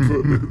it,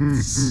 but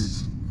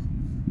it's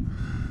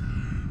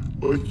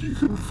like, you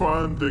can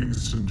find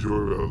things to enjoy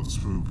about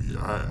this movie.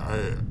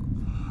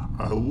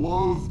 I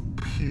love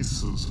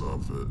pieces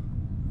of it.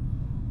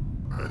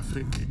 I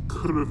think it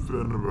could have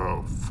been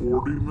about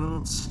 40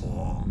 minutes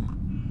long,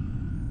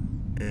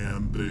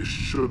 and they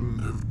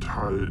shouldn't have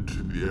tied it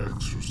to The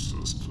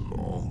Exorcist at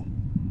all.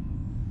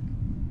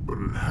 But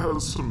it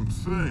has some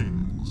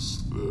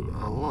things that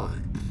I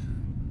like.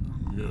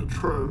 I'm gonna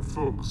try to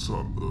focus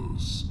on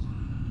those.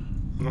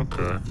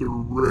 Okay. They're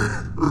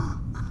rare.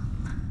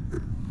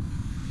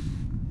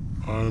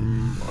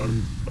 I'm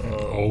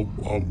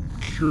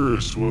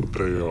curious what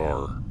they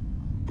are,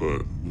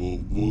 but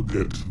we'll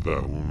get to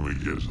that when we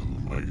get to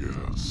them, I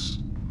guess.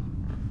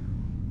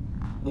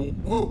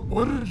 Well,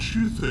 what did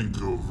you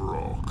think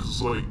overall?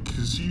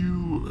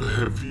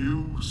 Have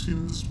you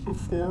seen this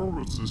before?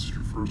 Was this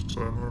your first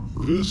time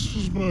ever? This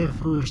was my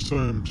first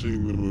time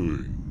seeing the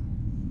movie,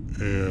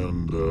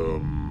 and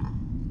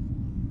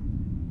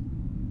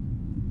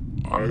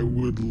I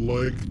would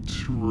like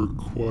to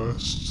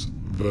request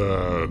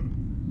that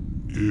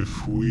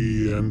if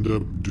we end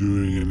up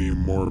doing any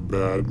more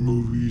bad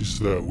movies,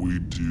 that we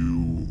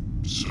do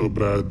so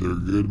bad they're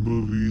good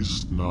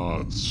movies,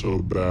 not so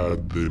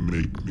bad they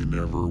make me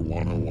never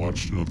want to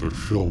watch another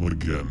film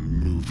again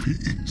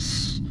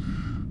movies.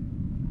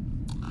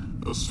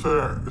 That's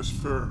fair. It's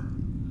fair.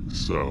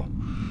 So,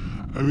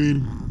 I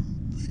mean,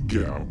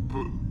 yeah.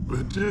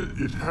 But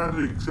it had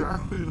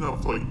exactly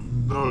enough, like,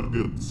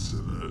 nuggets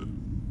in it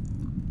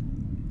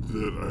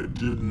that I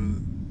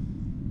didn't.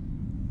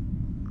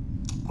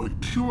 Like,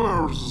 2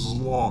 hours is a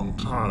long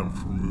time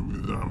for a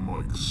movie that I'm,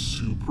 like,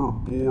 super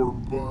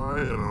bored by,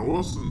 and I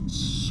wasn't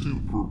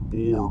super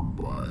bored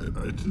by it.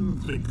 I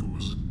didn't think it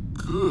was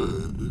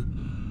good,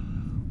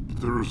 but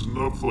there was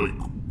enough, like,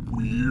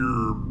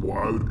 weird,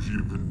 why would you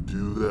even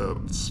do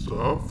that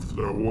stuff,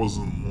 that I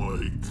wasn't,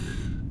 like,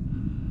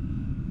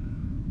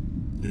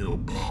 you know,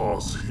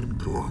 pausing and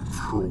going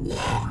for a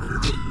walk or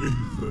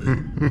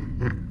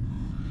anything.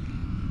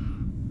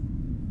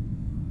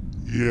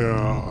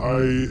 Yeah,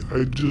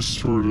 I just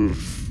sort of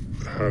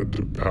had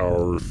to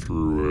power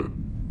through it.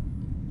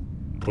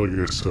 Like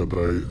I said,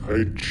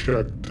 I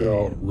checked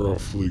out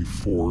roughly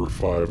 4 or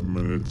 5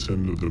 minutes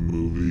into the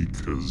movie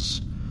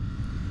because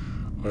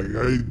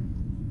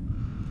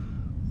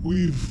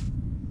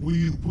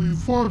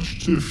we've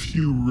watched a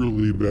few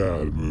really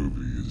bad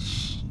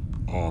movies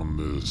on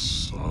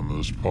this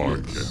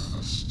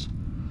podcast.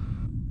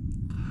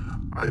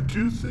 I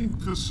do think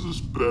this is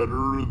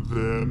better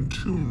than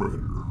Tomb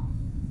Raider.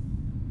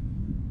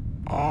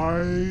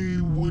 I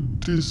would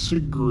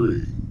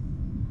disagree.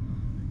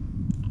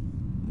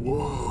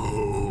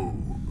 Whoa,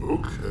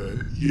 okay.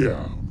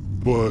 Yeah,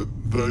 but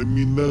I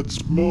mean,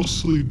 that's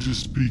mostly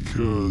just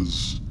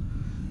because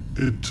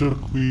it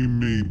took me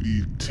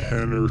maybe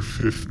 10 or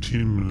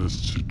 15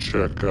 minutes to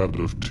check out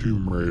of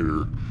Tomb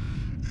Raider.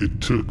 It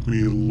took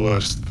me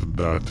less than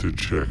that to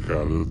check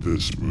out of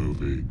this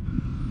movie.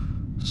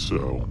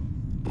 So,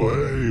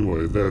 but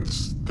anyway, that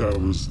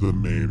was the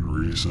main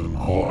reason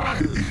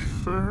why.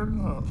 Fair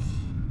enough.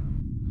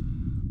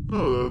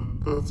 No,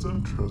 that's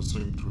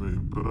interesting to me,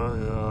 but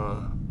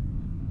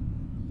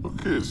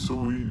okay, so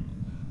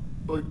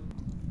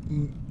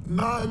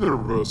neither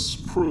of us,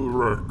 for the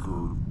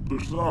record,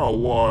 there's not a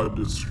lot of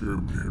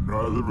disagreement here.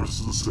 Neither of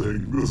us is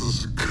saying this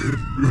is a good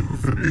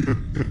movie,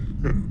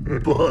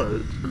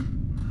 but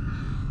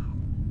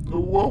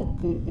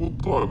we'll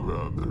talk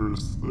about it.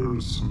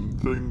 There's some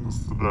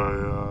things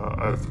that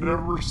I've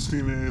never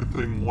seen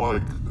anything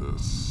like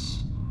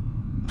this,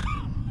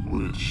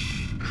 which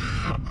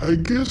I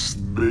guess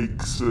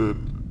makes it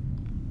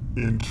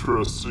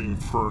interesting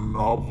for a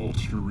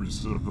novelty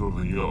reason, if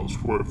nothing else,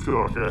 where I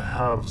feel like I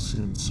have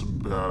seen some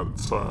bad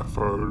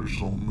sci-fi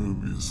original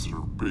movies that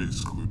are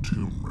basically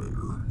Tomb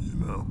Raider, you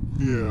know?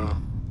 Yeah.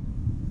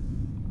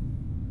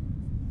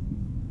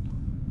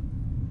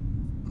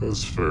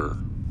 That's fair.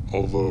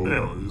 Although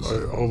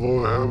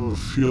I have a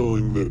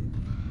feeling that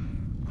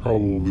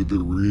probably the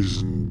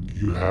reason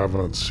you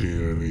haven't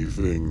seen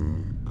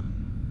anything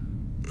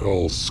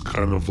else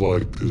kind of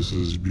like this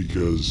is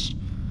because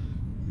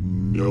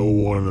no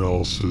one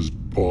else has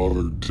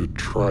bothered to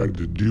try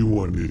to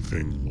do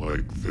anything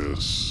like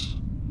this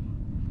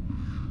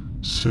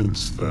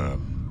since then.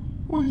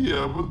 Well,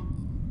 yeah,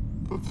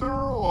 but there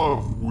are a lot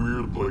of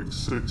weird, like,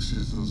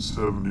 60s and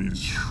 70s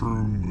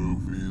shroom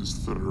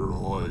movies that are,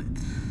 like,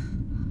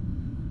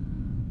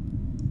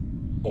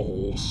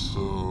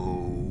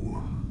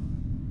 also...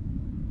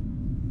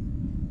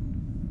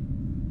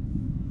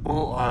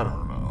 Well, I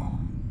don't know.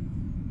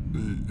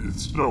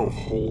 It's no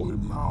holy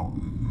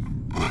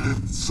mountain, but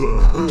it's,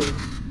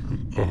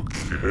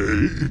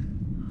 Okay.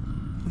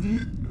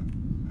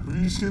 Have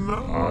you seen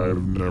that one?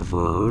 I've never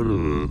heard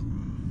of it.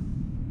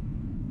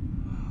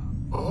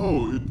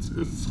 Oh, it's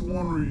the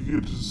one where you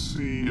get to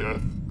see,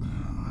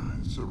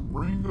 is it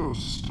Ringo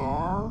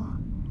Starr?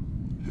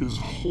 His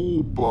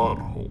whole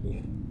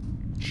butthole.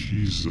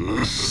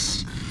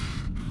 Jesus.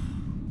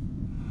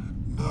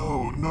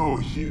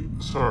 No,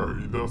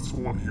 sorry, that's the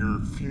one he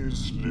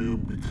refused to do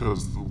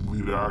because the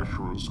lead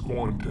actor was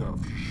going to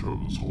have to show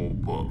his whole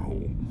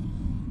butthole.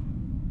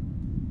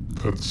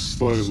 That's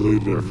slightly So he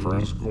different.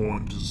 was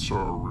going to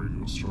star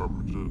Ringo Starr,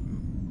 but didn't.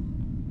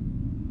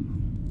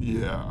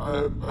 Yeah,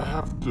 I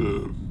have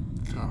to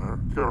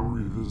gotta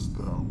revisit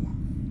that one.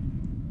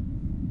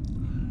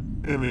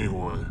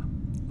 Anyway,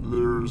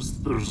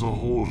 there's a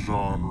whole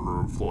genre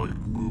of like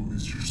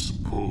movies you're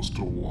supposed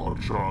to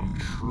watch on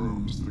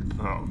shrooms that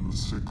came out in the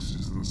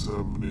 60s and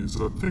 70s.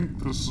 I think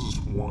this is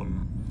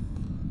one.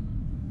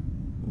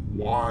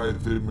 Why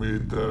they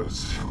made that a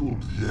sequel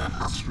to The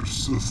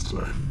Exorcist,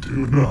 I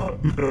do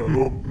not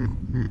know.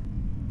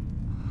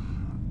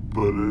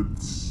 But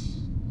it's,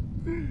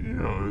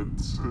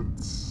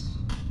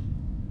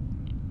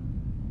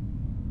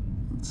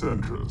 it's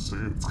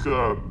interesting. It's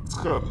got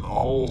an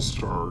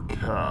all-star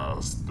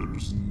cast.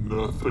 There's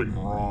nothing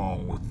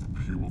wrong with the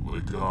people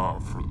they got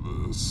for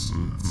this.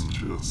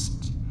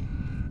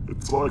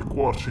 It's like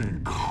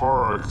watching a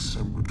car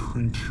accident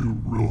between two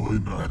really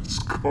nice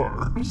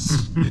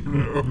cars,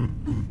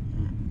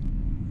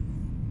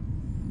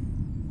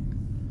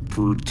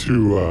 For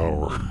 2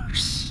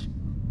 hours.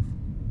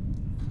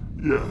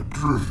 Yeah,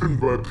 driven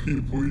by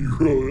people you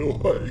really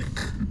like.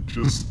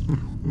 Just,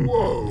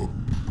 whoa.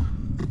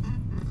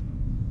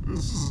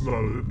 This is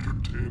not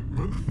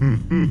entertainment.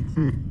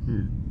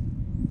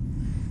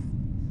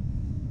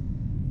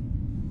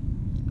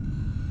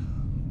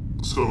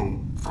 So,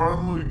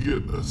 finally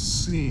get a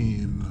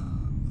scene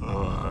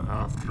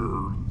after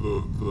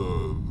the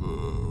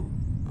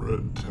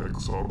red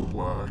text on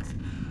black.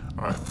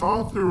 I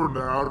thought they were in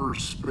outer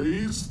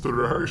space.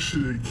 They're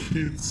actually in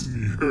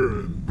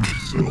Quinceanera in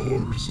Brazil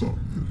or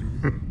something.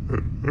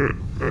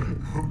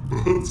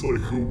 But it's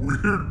like a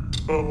weird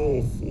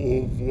tunnel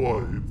full of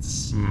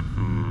lights,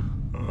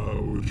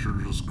 which are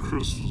just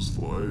Christmas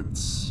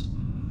lights.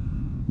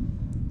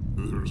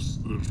 There's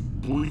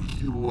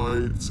blinky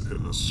lights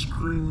and a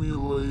screamy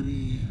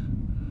lady,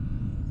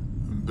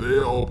 and they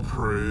all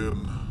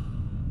praying,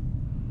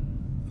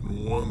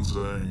 and one's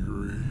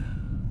angry.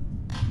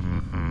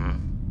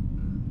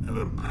 And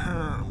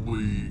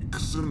apparently,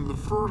 because in the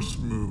first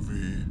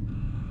movie,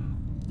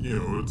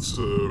 it's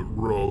a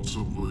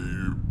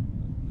relatively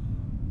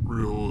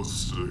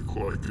realistic,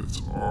 like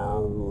it's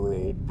our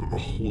world, but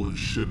holy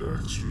shit,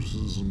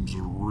 exorcisms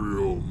are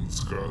real, and this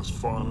guy's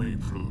finally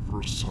for the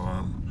first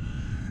time.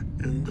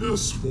 In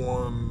this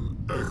one,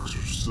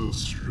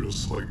 exorcists are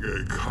just like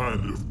a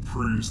kind of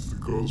priest that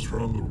goes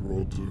around the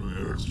world doing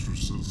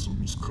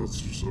exorcisms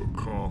because they're so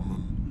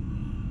common.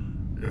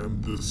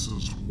 And this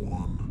is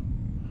one.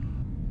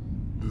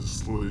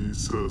 This lady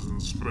says in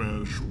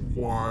Spanish,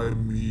 "Why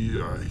me?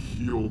 I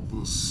healed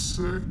the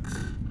sick."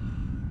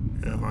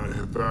 And I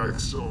have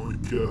accidentally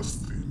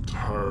guessed the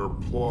entire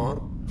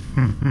plot.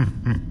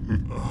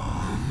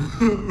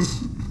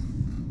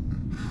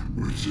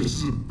 Which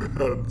is a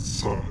bad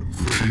sign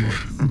for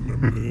like a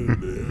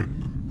minute in.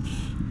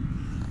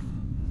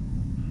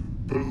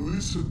 But at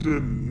least I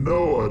didn't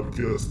know I'd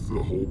guessed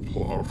the whole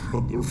plot for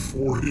another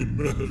 40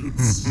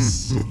 minutes.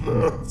 So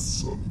that's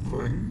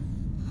something.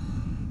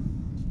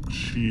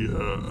 She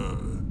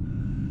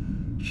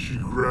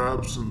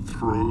grabs and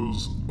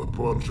throws a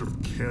bunch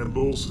of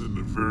candles in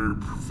a very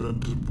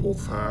preventable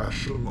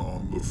fashion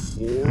on the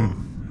floor.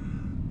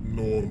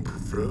 No one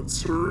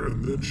prevents her,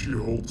 and then she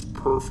holds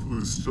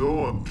perfectly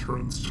still and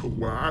turns to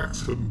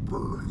wax and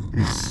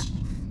burns.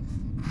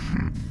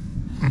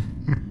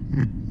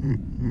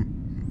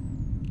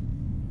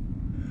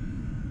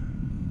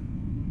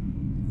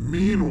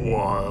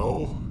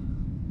 Meanwhile,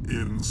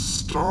 in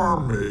Star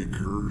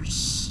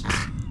Makers,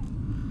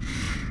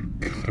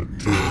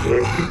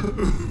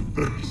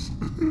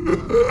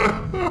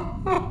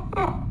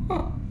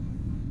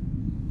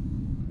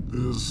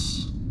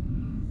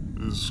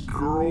 this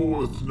girl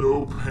with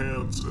no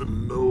pants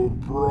and no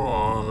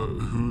bra,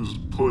 who's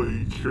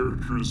playing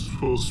character is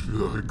supposed to be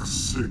like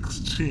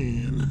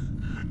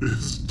 16,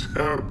 is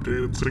tap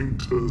dancing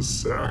to a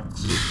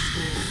saxophone.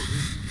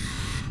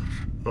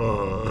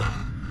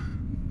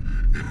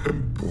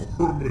 And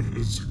Borman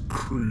is a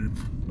creep.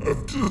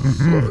 I've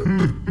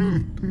decided.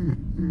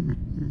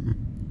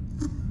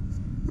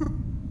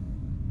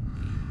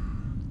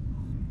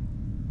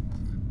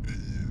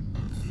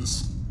 This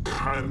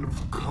kind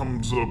of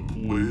comes up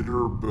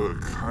later,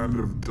 but kind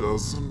of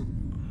doesn't.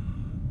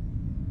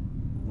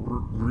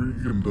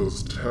 Regan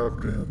does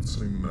tap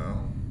dancing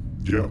now.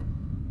 Yep.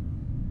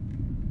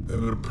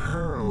 And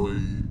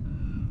apparently,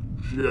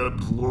 she had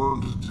to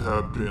learn to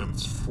tap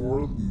dance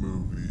for the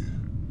movie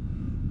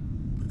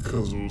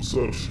because it was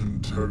such an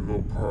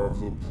integral part of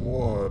the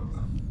plot.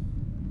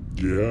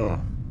 Yeah.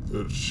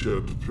 That she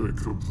had to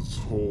pick up this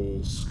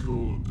whole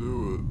skill to do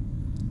it.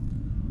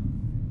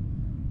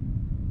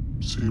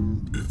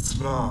 seem... It's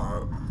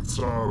not a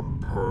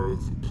part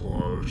of the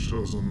plot. She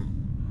doesn't,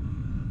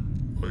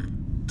 like,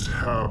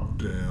 tap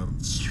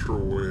dance her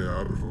way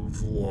out of a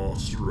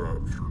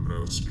velociraptor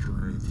nest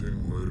or anything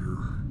later.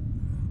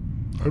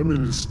 I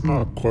mean, it's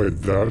not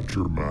quite that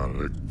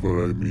dramatic,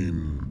 but I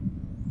mean...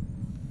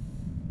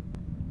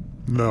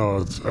 No,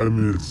 it's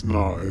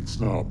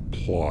not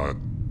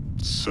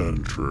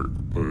plot-centric,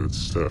 but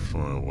it's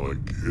definitely,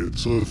 like,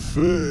 it's a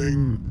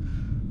thing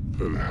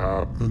that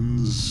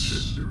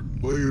happens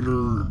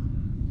later.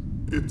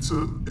 It's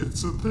a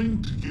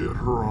thing to get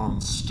her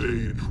on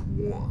stage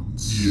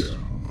once. Yeah.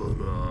 But,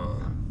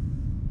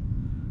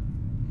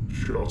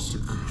 she also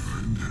could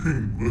have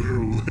been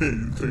doing literally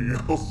anything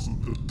else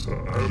at the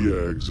time.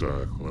 Yeah,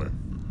 exactly.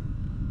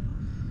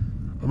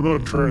 I'm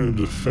not trying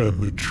to defend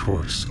the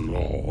choice at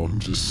all. I'm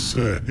just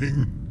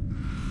saying.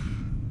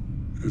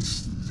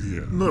 It's,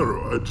 yeah.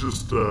 No, I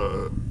just,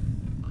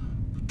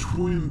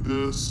 between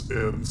this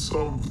and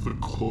some of the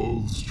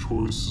clothes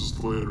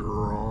choices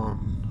later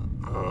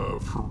on,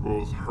 for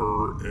both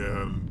her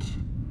and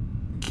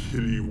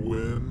Kitty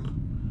Wynn,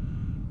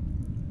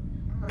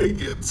 I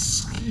get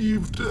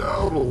skeeved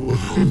out a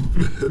little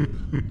bit.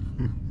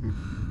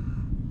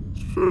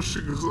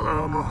 Especially because I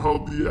don't know how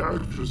the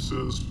actress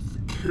is, but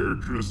the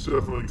character is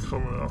definitely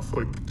coming off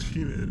like a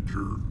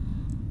teenager.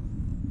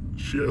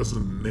 She has a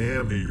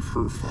nanny,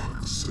 for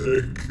fuck's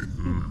sake.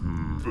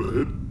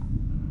 But,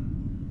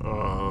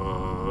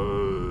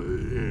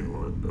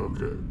 anyway,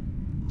 okay.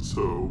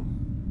 So,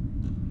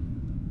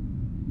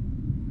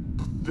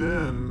 but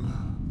then,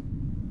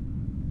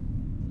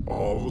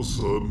 all of a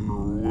sudden,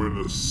 we're in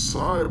a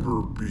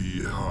cyber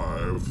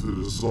beehive that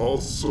is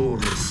also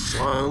an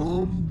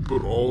asylum,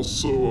 but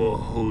also a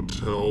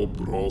hotel,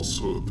 but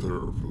also a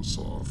therapist's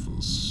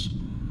office.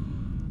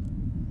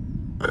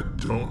 I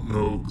don't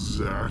know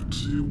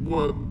exactly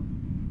what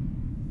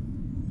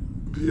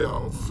the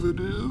outfit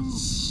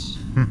is.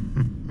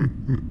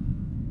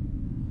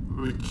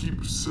 They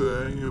keep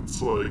saying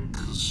it's like,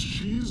 cause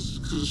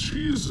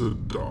she's a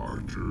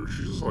doctor.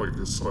 She's like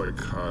a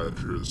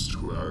psychiatrist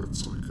who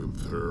acts like a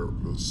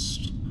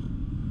therapist.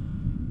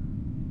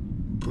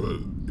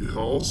 But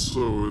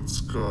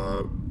it's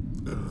got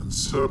an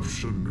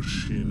Inception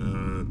machine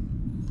in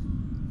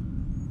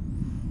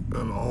it.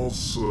 And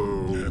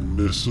also... And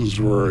this is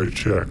where I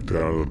checked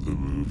out of the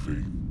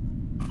movie.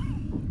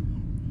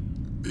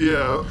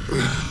 Yeah.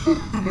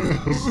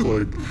 It's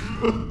like,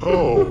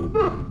 oh,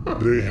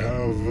 they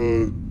have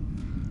a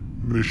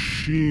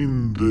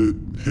machine that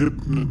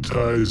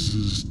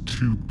hypnotizes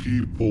two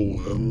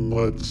people and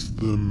lets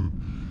them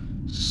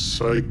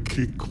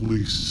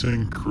psychically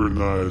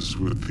synchronize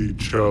with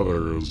each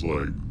other. It's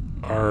like,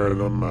 alright,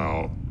 I'm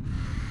out.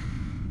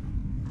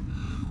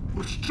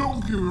 Which, don't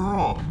get me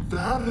wrong,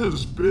 that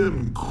has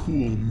been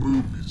cool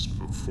movies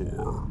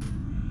before.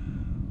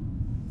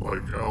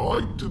 Like, I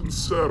liked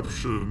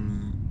Inception.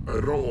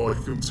 I don't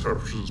like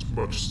Inception as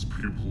much as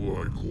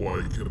people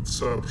like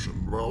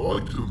Inception, but I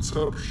liked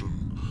Inception.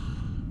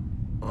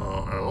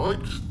 I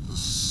liked The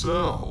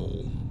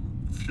Cell,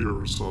 if you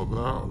ever saw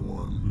that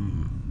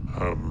one. I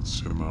haven't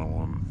seen that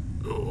one.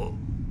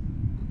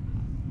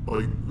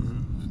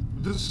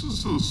 This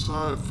is a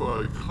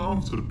sci-fi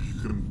concept you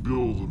can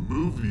build a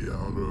movie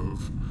out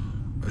of.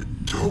 I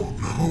don't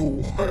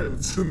know why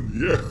it's in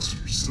The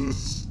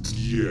Exorcist.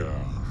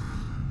 Yeah.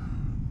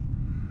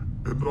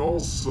 And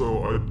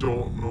also, I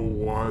don't know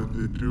why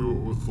they do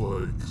it with,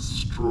 like,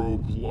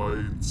 strobe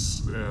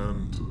lights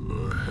and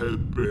a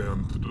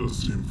headband that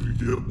doesn't even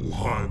get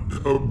lined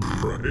up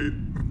right.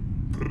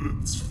 But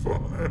it's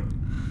fine.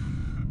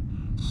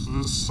 So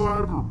this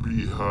cyber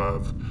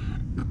beehive,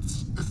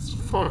 it's a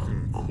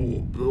fucking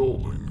cool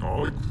building. I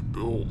like the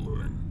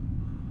building.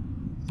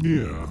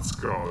 Yeah. It's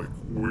got, like,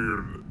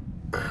 weird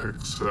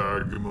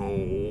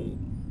hexagonal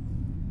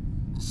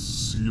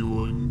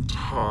ceiling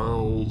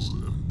tiles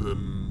and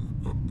then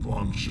a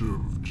bunch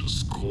of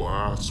just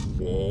glass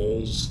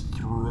walls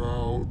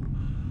throughout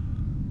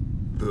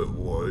that,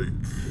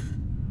 like,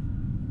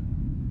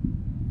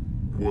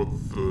 what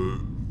the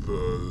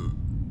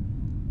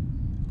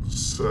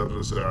set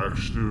is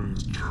actually doing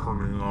is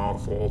turning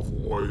off all the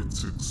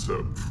lights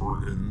except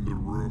for in the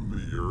room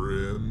that you're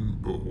in,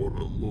 but what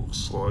it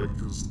looks like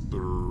is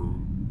there are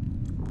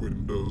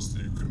windows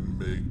that you can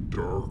make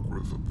dark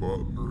with a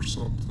button or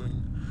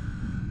something.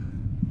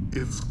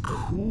 It's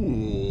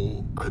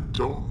cool. I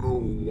don't know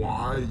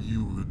why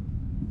you would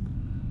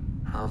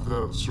have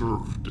that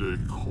sort of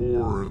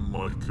decor in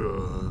like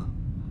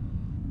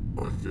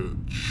a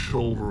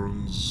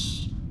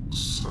children's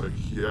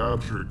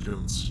psychiatric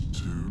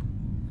institute.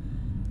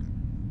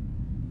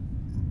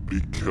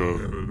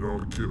 Because... And I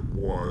don't get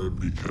why.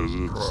 Because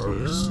it's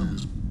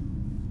privacy's...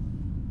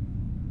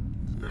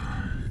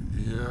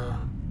 Yeah.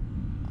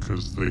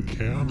 Because they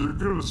can. They're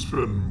gonna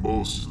spend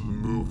most of the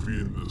movie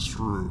in this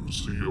room,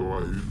 so you know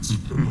why you'd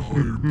spend all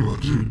your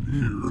budget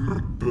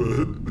here.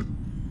 But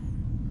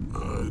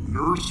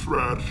Nurse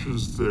Ratch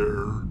is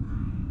there,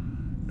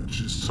 and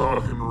she's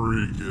talking to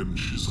Regan.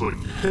 She's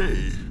like,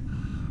 "Hey,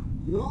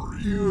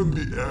 weren't you in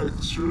The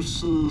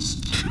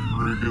Exorcist? And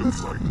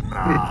Regan's like,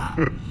 nah.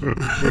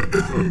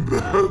 And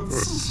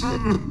that's...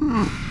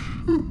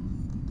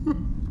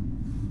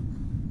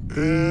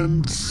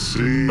 And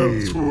scene.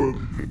 That's what...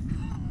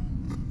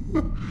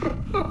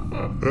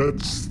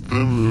 That's the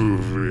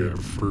movie,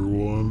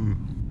 everyone.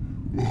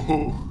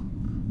 Well,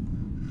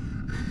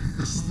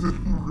 is then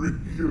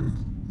Regan...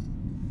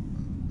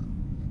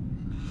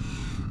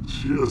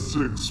 She has to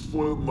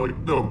explain, like,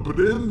 no, but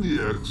in The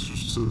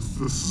Exorcist,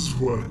 this is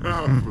what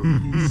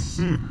happens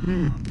to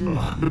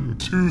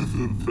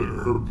the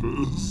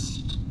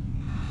therapist.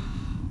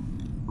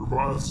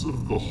 Reminds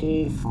of the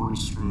whole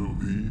first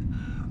movie,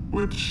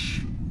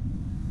 which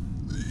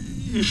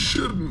you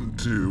shouldn't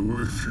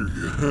do if you're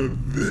gonna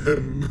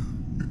then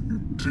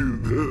do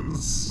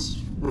this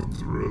with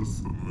the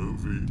rest of the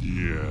movie.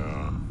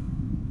 Yeah.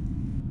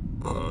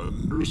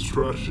 Nurse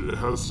Ratched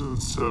has an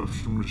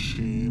inception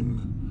machine.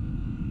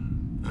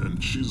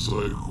 And she's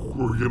like,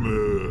 we're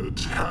gonna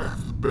attack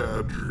the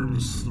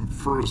bedrooms in the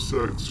first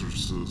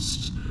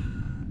Exorcist.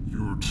 You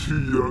were too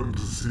young to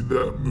see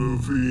that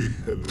movie,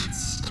 and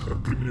it's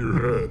stuck in your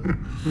head.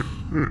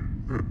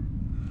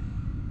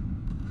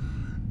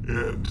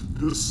 And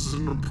this is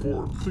an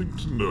important thing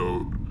to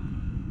note.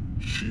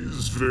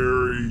 She's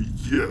very,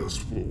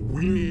 yes, what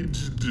we need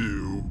to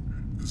do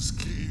is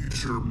get you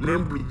to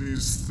remember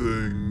these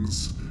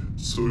things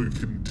so we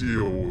can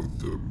deal with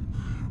them.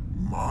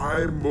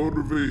 My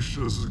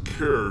motivation as a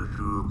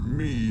character,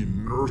 me,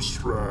 Nurse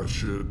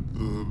Ratched,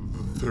 the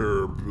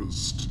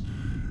therapist,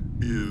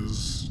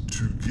 is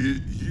to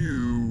get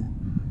you,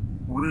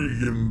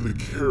 Regan, the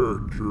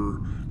character,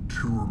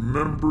 to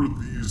remember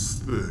these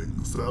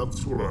things.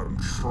 That's what I'm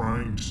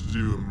trying to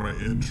do in my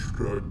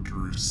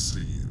introductory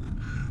scene.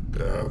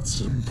 That's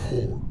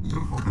important.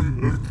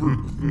 Remember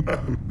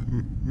that.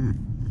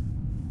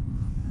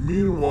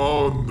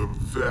 Meanwhile, in the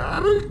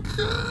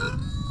Vatican...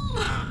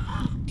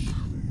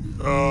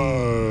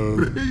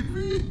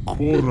 Maybe?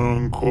 Quote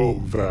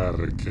unquote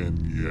Vatican,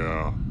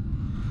 yeah.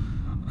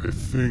 I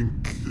think.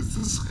 Is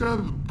this guy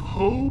the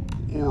Pope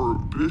or a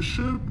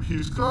bishop?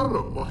 He's got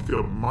like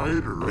a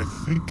mitre. I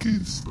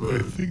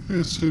think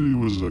they said he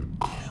was a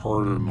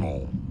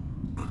cardinal.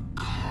 A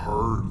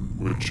cardinal?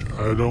 Which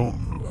I don't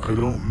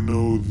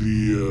know the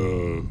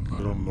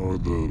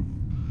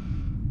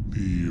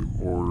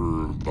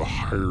order, the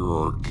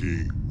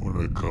hierarchy when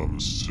it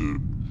comes to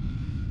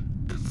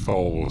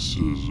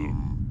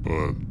Catholicism.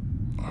 But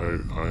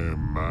I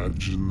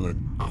imagine the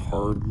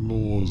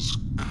cardinal is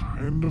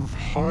kind of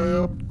high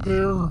up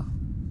there.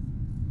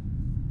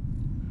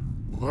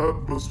 Well, that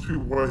must be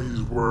why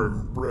he's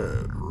wearing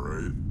red,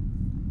 right?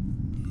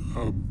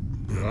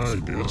 I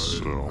guess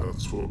so.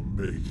 That's what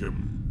made he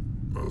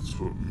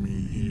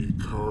a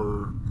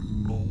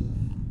cardinal.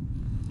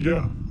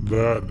 Yeah,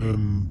 that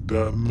and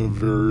the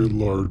very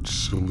large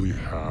silly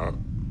hat,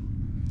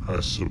 I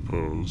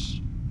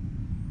suppose.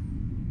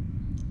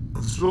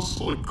 It's just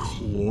like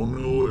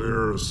colonial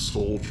era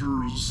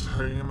soldiers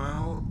hanging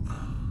out.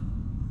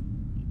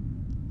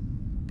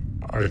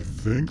 I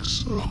think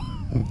so.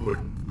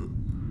 Like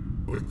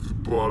the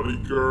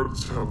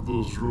bodyguards have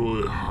those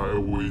really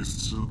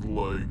high-waisted,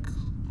 like,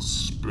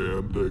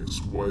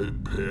 spandex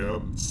white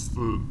pants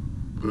that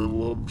they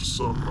loved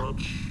so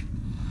much.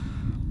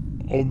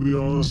 I'll be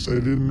honest, I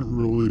didn't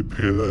really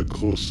pay that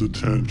close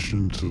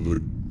attention to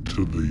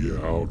the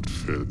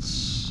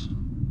outfits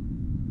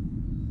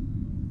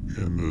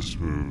in this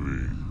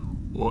movie.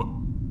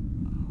 Well,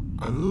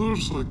 I know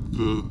there's like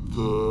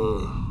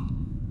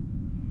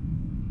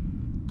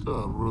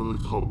God, what are they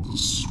called? The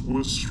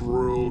Swiss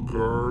Royal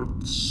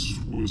Guard,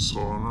 Swiss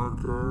Honor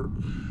Guard.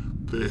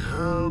 They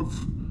have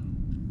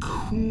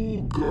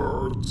cool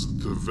guards at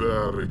the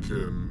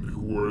Vatican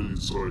who wear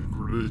these like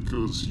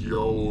ridiculous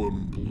yellow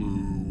and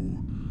blue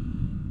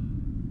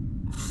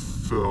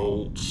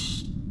felt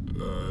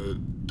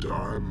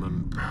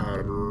diamond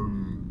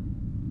pattern,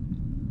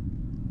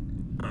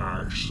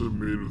 actually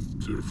made with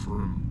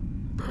different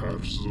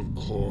patches of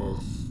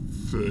cloth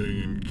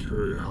thing, and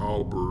carry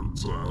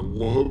halberds, and I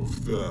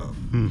love them.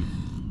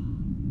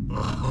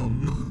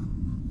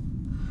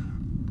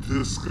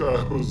 This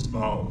guy was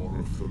not one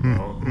of them. I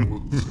don't know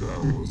what this guy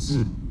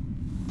was.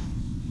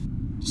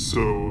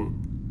 So,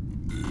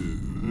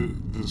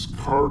 this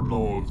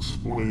cardinal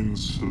explains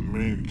to the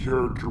main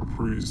character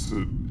priest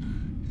that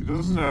he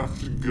doesn't have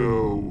to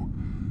go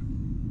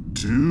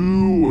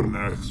do an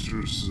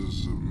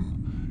exorcism.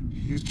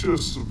 He's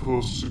just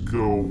supposed to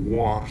go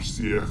watch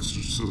The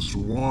Exorcist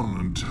 1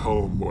 and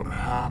tell him what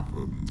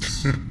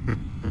happens.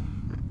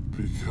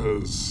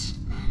 Because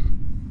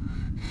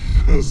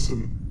he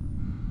doesn't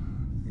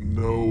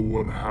know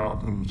what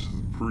happened to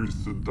the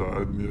priest that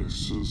died in The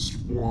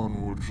Exorcist 1,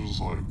 which was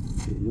like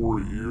 4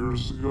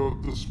 years ago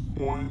at this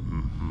point.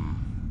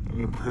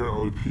 And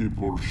apparently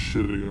people are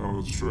shitting on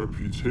its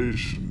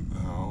reputation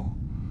now.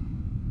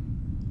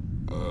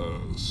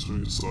 So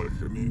he's like,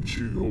 I need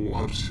you to go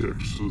watch The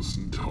Exorcist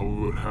and tell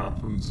me what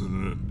happens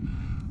in it.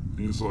 And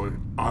he's like,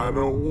 I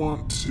don't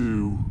want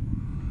to.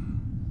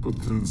 but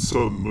then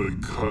suddenly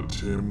cut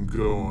to him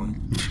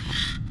going.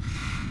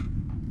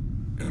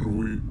 And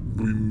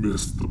we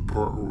missed the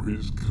part where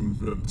he's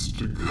convinced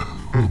to go.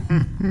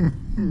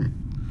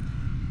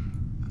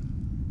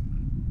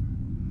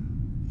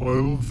 Well, I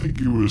don't think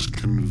he was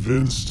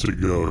convinced to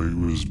go. He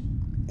was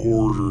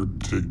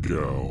ordered to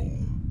go.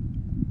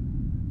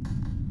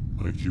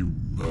 Like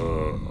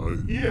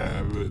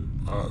Yeah, but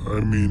I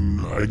mean,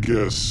 I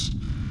guess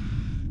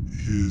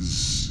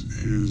his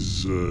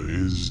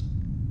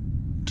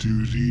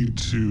duty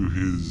to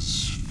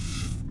his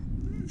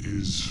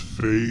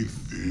faith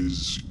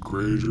is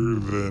greater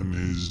than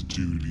his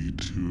duty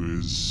to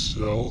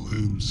himself.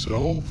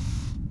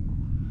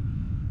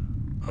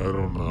 I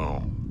don't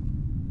know.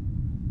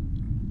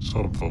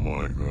 Something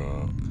like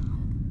that.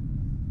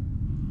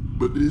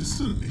 But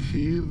isn't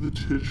he the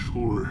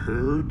titular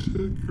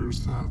heretic, or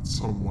is that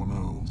someone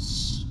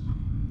else?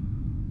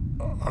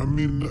 I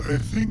mean, I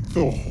think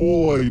the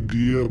whole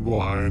idea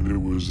behind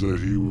it was that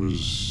he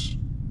was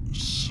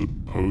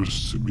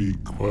supposed to be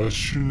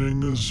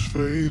questioning his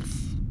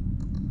faith.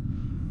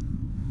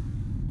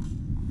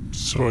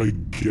 So I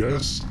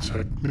guess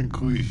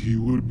technically he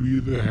would be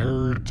the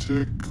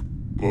heretic,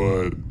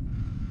 but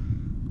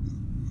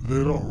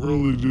they don't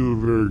really do a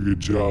very good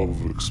job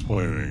of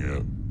explaining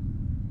it.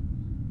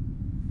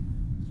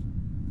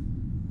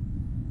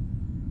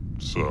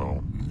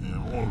 So, Yeah,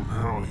 well,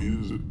 apparently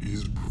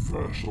he's a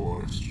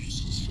professional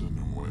exorcist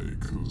anyway,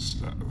 because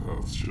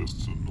that's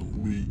just an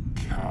elite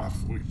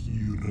Catholic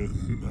unit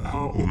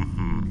now.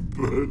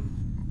 But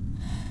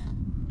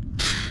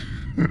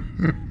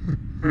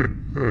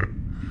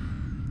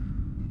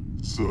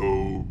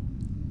so,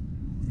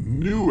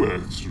 new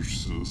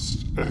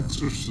Exorcist,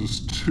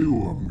 Exorcist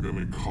 2, I'm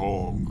gonna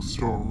call him, because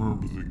I don't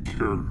remember the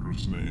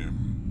character's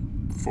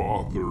name,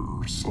 Father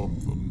or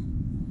something.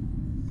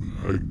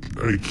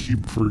 I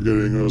keep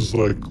forgetting it was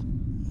like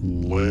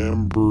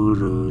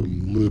Lambert or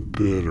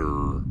Lippet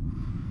or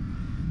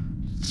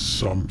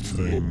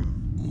something.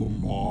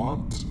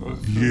 Lamont, I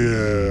think.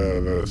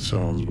 Yeah, that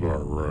sounds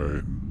about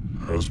right.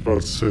 I was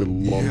about to say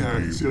Lumpy, Yeah,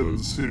 because he had the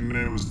but... same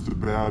name as the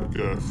bad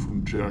guy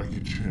from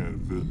Jackie Chan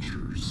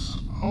Adventures.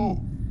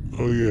 Oh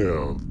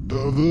yeah,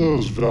 that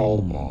was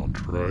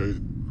Valmont, right?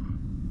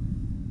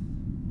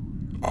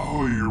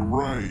 Oh, you're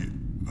right.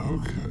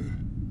 Okay.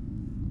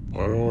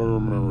 Why don't I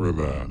remember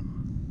that?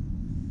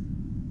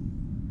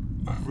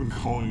 I've been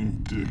calling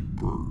him Dick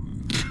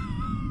Burton.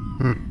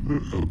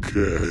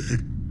 Okay.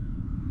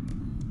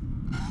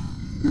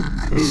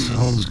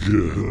 Sounds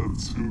good.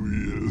 That's who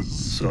he is.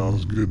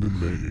 Sounds good to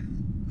me.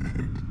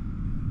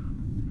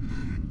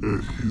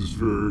 And he's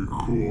very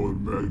cool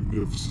and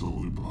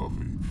magnificently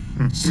puffy.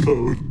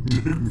 So,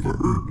 Dick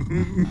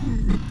Burton.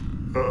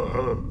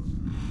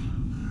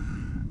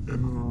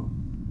 And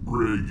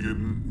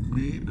Reagan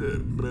meet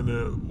at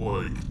minute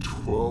like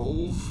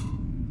 12.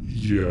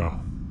 Yeah.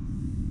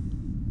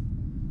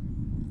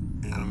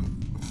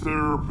 And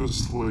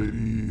therapist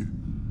lady,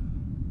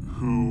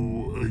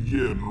 who,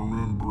 again,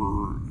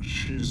 remember,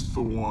 she's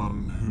the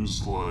one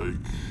who's like,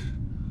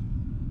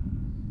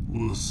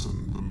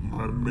 listen,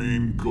 my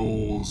main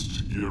goal is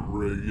to get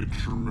Reagan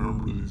to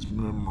remember these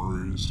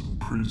memories. And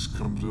Priest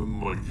comes in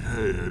like,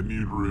 hey, I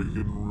need Reagan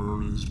to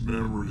remember these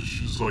memories.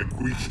 She's like,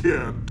 we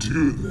can't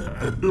do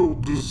that.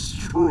 It'll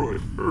destroy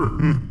her.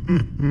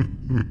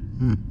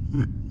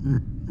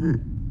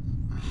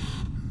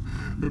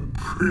 And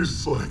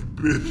Priest's like,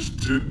 bitch,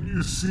 didn't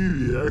you see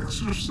The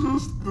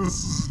Exorcist?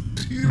 This is a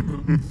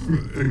demon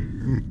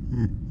thing.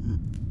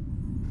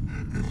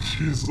 And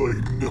she's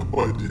like, no,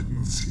 I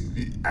didn't see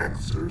The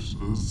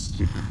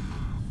Exorcist.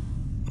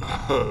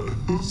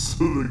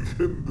 So they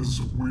get this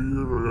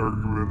weird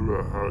argument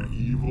about how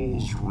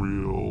evil's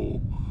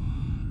real.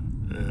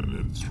 And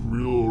it's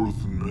real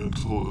with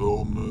mental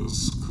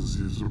illness because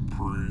he's a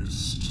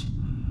priest.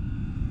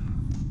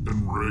 And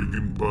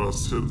Reagan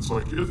busts in. It's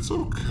like, it's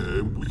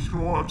okay. We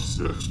can watch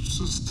The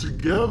Exorcist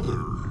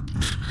together.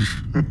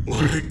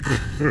 Like,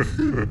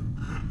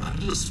 I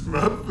just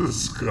met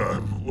this guy,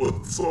 but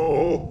let's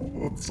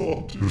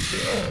all do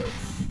that.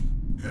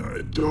 And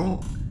I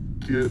don't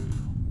get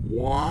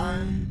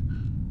why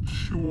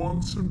she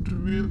wants him to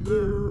be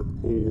there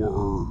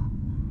or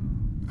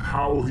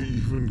how he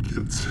even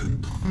gets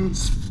into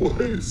this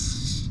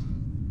place.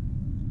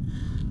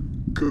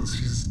 Because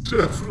he's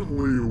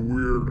definitely a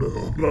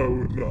weirdo, and I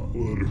would not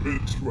let him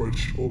into my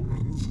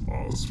children's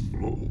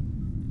hospital.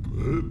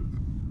 But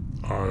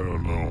I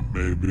don't know.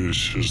 Maybe it's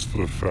just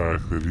the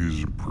fact that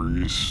he's a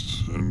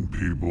priest and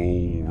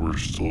people were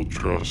still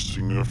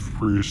trusting a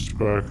priest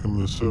back in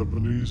the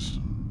 70s.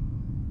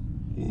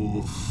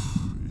 oof,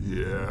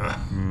 yeah.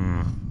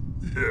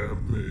 Yeah,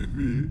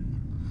 maybe.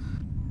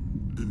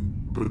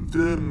 But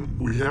then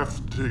we have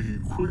to take a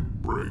quick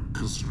break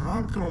because we're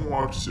not going to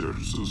watch The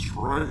Exorcist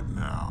right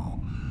now.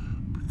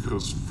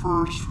 Because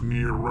first we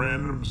need a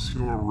random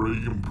scene where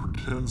Reagan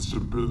pretends to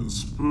bend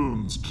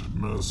spoons to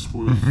mess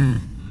with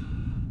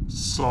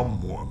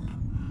someone.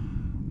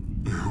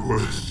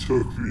 It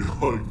took me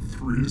like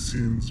 3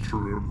 scenes to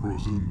remember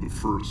was in the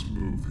first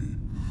movie.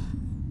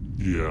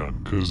 Yeah,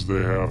 because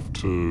they have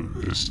to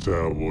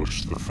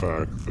establish the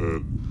fact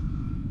that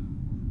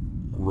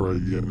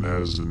Reagan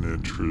has an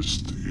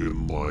interest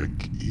in,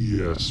 like,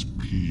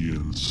 ESP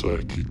and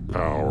psychic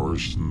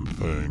powers and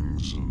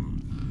things,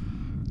 and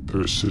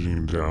they're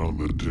sitting down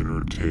at the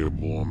dinner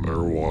table and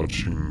they're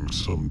watching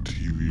some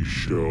TV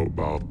show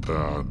about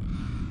that,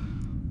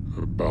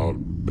 about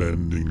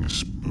bending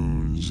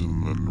spoons,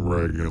 and then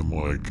Reagan,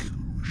 like,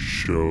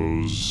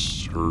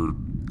 shows her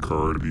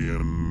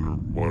guardian or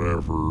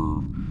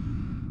whatever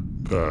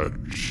that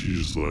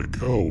she's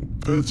like, oh,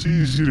 that's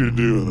easy to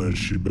do, and then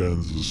she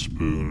bends the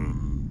spoon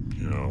and,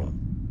 you know,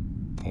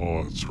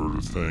 all that sort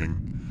of thing.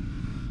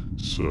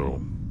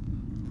 So,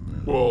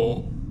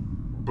 Well,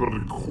 but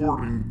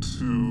according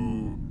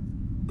to,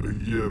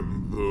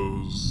 again,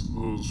 those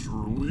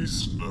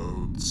release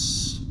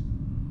notes,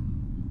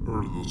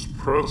 or those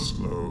press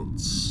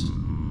notes,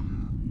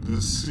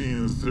 this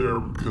scene is there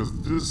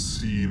because this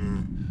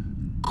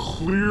scene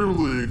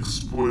clearly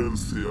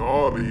explains to the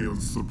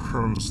audience the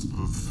premise of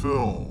the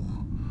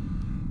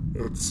film.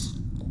 It's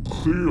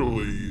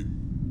clearly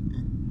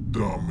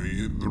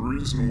dummy. The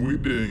reason we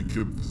didn't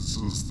get this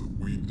is that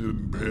we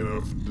didn't pay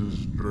enough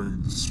attention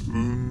during the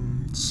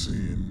spoon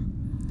scene.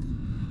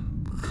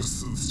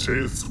 Because it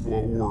states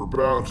what we're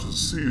about to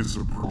see is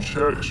a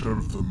projection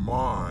of the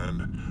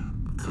mind.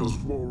 Because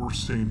what we're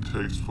seeing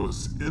takes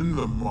place in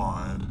the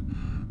mind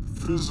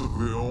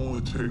physically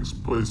only takes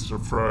place in a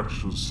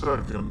fraction of a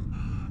second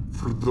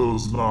for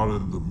those not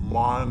in the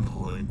mind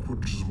link,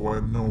 which is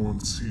why no one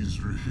sees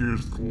or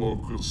hears the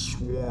locust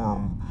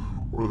swarm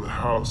or the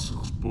house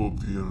explode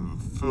at the end of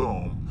the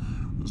film.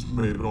 It's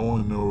made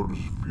only known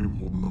to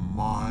people in the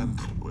mind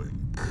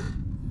link.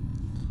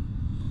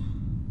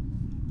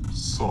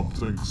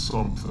 Something,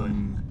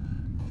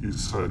 he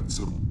cites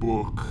a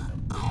book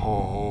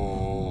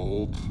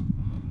called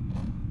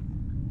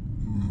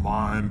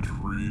Mind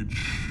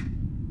Reach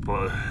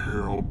by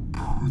Harold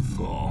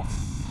Pruthoff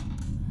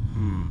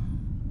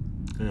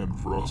and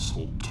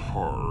Russell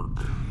Targ.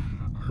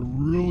 I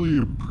really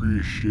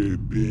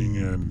appreciate being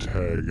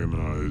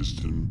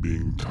antagonized and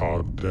being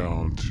talked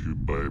down to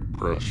by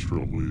press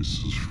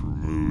releases for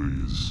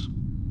movies.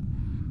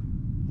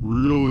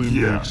 Really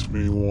makes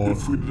me want...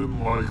 If we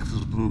didn't like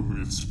this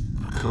movie, it's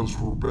because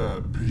we're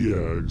bad people.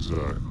 Yeah,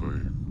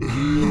 exactly.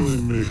 Really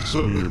makes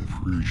me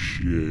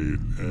appreciate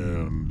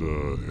and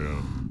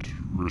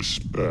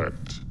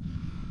respect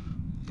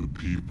the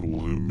people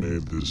who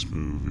made this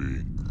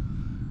movie.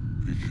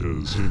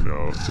 Because, you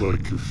know, it's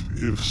like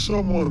if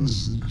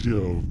someone's, you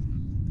know,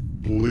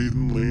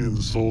 blatantly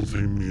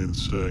insulting me and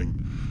saying,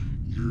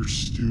 you're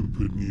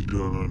stupid and you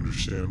don't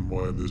understand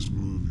why this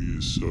movie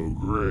is so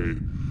great,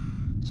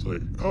 it's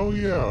like, oh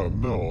yeah,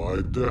 no,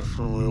 I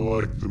definitely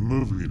like the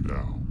movie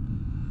now.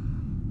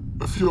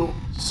 I feel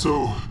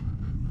so.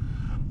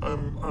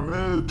 I'm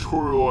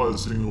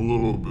editorializing a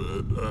little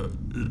bit.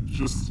 It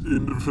just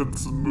in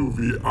defense of the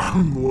movie,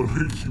 I'm the one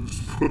who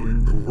keeps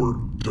putting the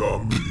word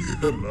dummy,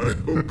 and I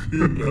hope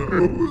you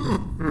know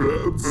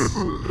that's.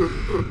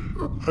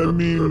 I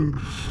mean,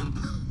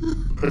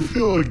 I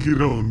feel like you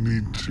don't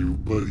need to,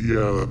 but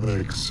yeah, that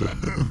makes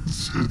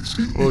sense. It's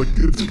like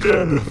it's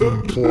kind of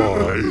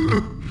implied,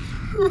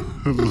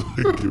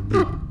 like a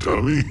big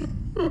dummy.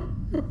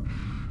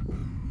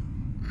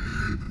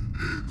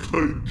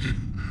 Like,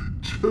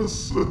 just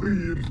so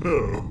you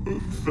know,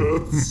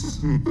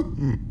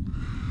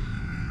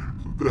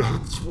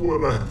 that's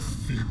what I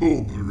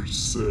feel they're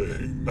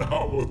saying,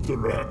 not what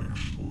they're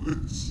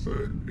actually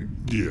saying.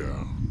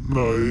 Yeah,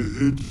 no,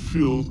 it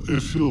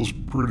feels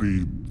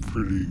pretty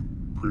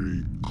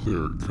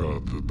clear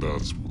cut that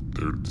that's what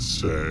they're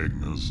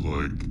saying. Is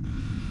like,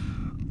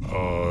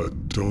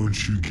 don't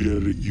you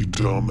get it, you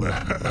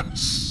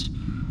dumbass?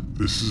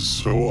 This is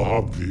so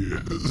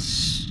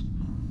obvious.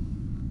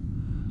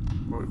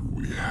 Like,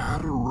 we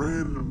had a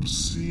random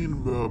scene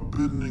about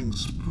bending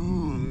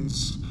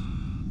spoons,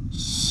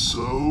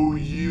 so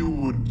you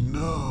would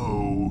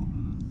know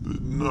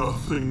that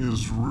nothing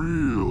is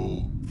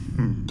real.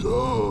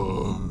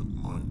 Duh.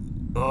 Like,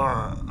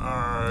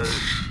 alright.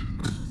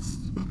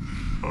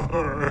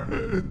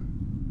 Alright.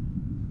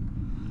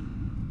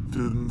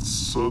 Then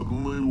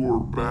suddenly we're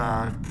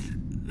back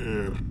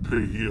and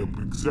picking up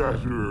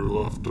exactly where we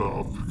left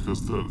off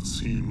because that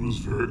scene was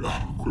very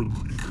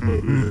awkwardly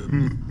cut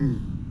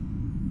in.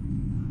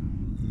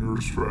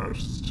 Nurse Ratched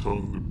is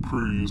telling the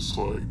priest,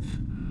 like,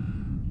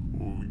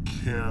 well, we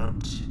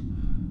can't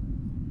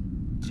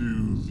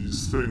do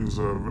these things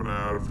I've been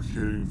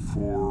advocating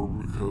for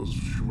because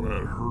she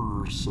might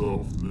hurt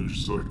herself. And then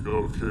she's like,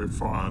 okay,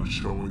 fine,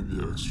 show me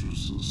The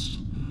Exorcist.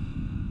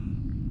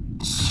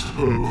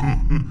 So,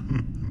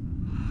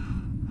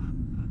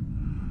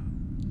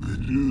 they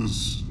do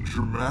this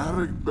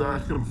dramatic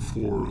back and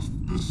forth.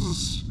 This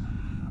is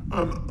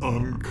an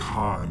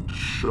unkind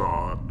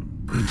shot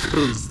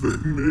because they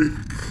make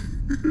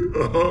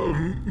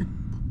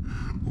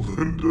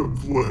Linda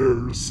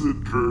Blair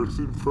sit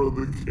directly in front of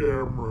the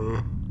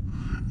camera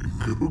and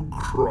go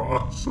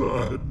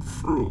cross-eyed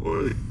for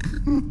like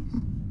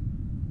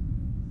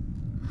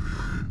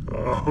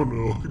I don't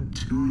know, like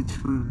 2 or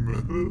 3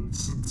 minutes.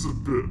 It's a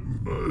bit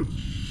much.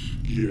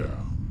 Yeah.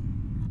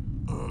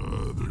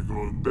 They're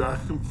going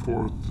back and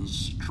forth,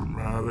 this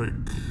dramatic,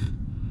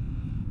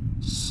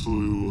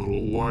 silly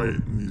little light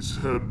in these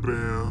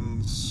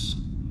headbands.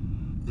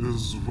 This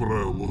is when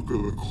I look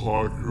at the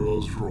clock, I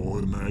realize we're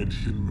only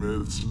 19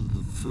 minutes into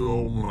the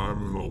film, and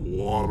I'm in a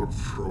lot of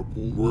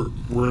trouble.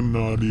 We're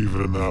not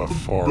even that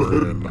far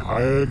in.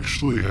 I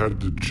actually had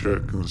to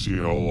check and see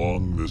how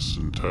long this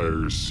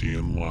entire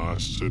scene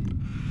lasted.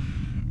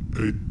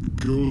 It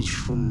goes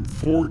from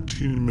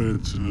 14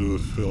 minutes into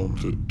the film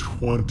to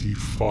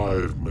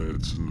 25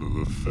 minutes into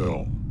the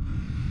film.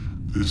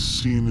 This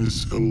scene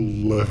is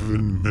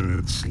 11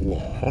 minutes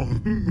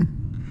long.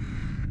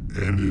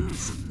 And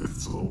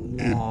it's a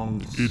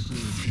long it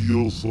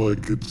feels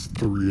like it's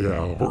 3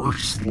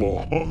 hours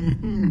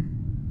long.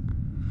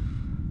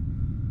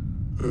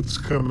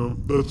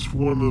 That's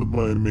one of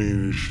my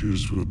main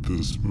issues with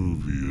this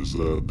movie, is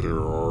that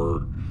there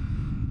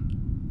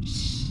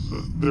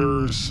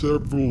are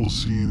several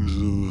scenes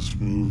in this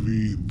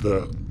movie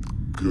that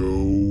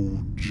go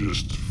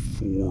just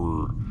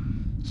for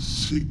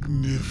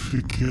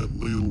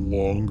significantly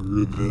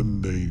longer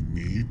than they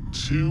need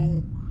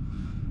to.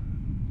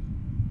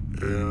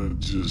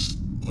 And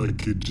they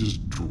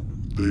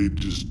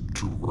just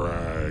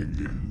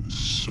drag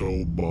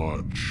so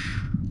much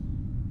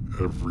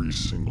every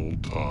single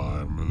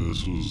time. And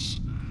this was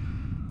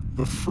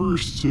the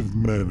first of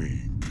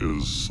many,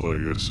 because,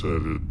 like I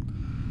said,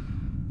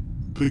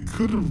 they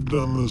could have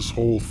done this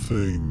whole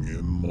thing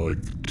in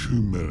like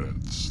 2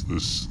 minutes,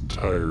 this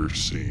entire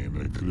scene.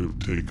 It could have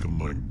taken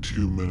like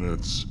 2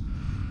 minutes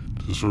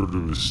to sort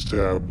of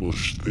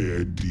establish the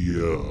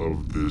idea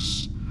of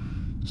this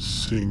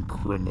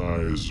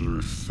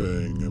synchronizer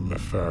thing and the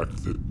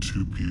fact that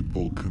 2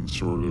 people can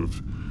sort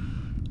of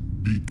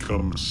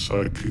become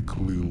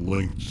psychically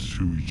linked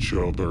to each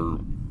other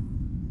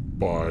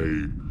by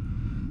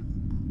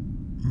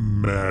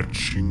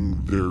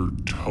matching their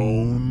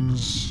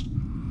tones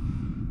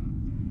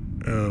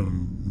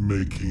and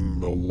making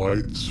the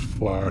lights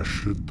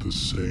flash at the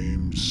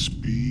same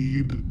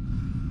speed.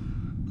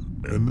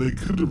 And they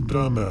could have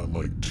done that in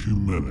like 2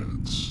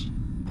 minutes,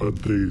 but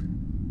they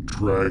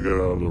drag it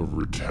out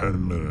over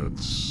 10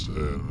 minutes,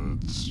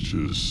 and it's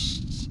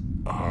just,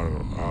 I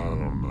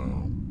don't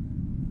know.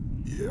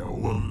 Yeah,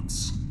 well,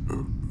 it's,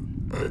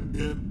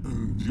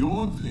 and the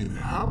only thing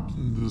that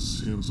happened in this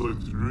scene is like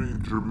they're doing a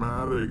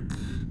dramatic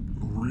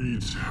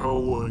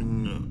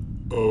retelling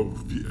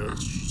of The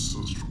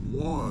Exorcist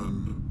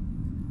 1,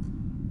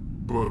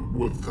 but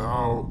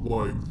without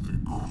like the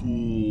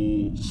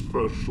cool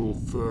special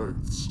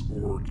effects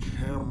or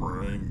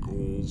camera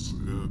angles.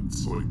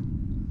 It's like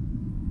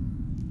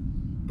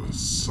a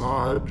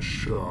side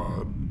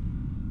shot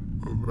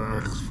of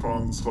Max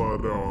von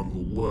Sydow on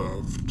the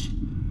left,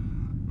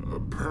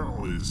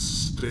 apparently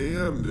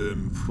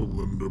stand-in for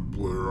Linda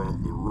Blair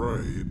on the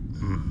right,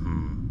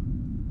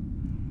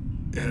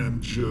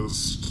 and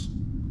just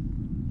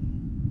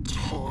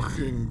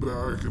talking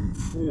back and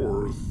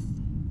forth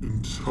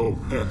until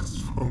Max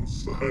von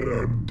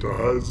Sydow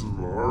dies of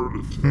a heart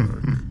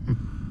attack.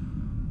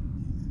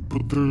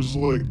 But there's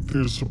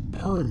a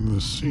part in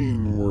the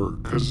scene where,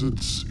 cause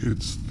it's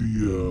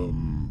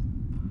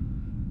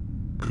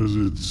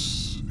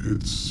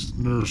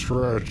Nurse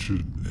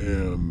Ratched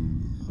and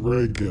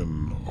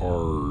Regan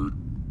are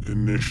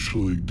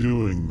initially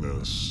doing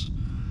this,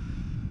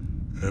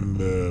 and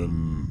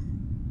then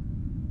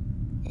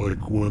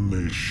like when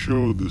they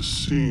show the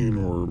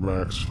scene where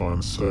Max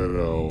von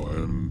Sydow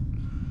and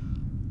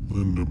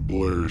Linda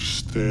Blair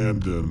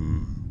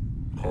stand-in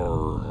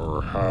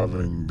are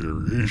having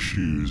their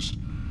issues,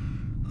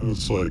 and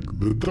it's like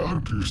the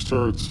doctor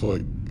starts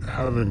like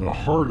having a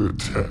heart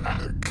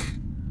attack.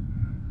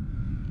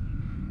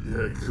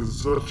 Yeah,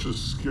 because such a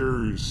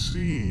scary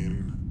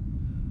scene,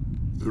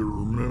 they're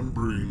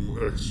remembering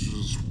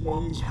Exorcist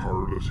 1's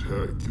heart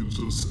attack gives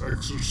us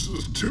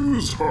Exorcist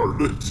 2's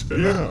heart attack.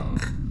 Yeah,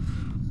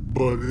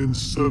 but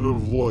instead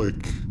of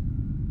like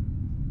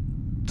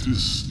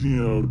just,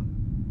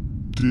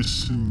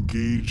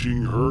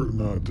 disengaging her,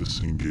 not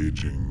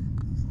disengaging,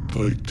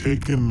 like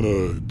taking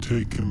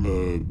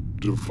the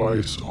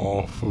device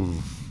off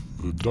of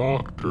the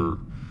doctor,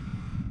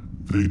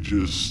 they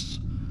just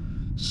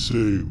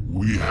say,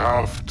 we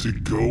have to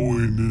go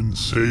in and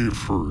save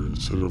her,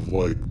 instead of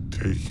like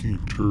taking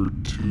her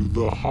to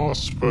the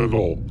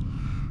hospital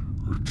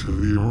or to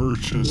the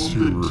emergency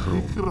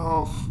room.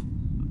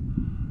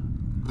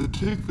 They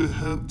take the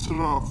headset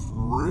off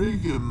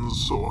Reagan,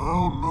 so I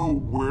don't know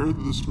where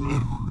this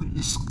memory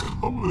is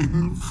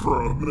coming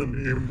from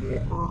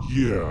anymore.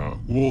 Yeah,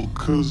 well,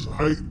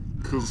 I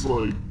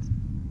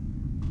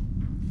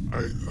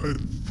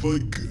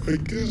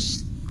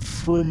guess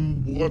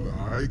from what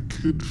I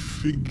could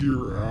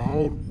figure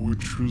out,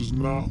 which was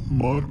not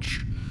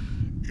much,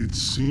 it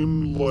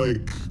seemed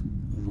like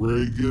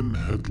Reagan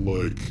had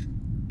like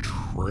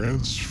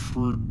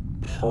transferred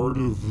part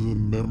of the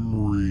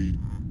memory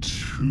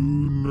to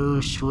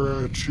Nurse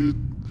Ratched,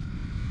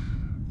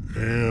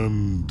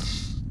 and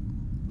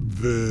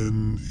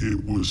then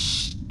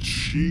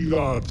she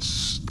got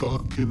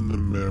stuck in the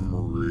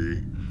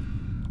memory,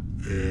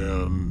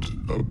 and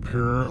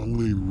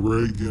apparently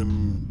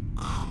Reagan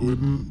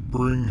couldn't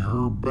bring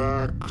her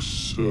back,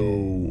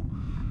 so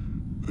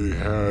they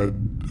had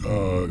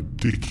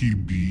Dickie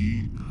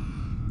B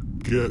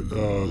get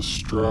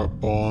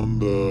strap on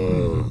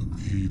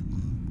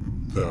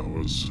that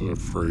was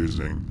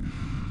phrasing.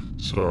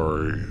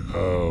 Sorry.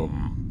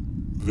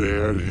 They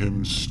had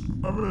him.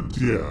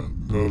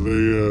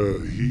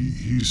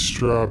 He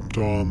strapped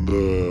on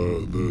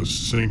the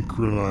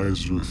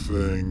synchronizer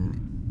thing.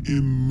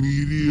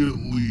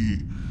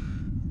 Immediately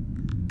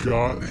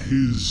got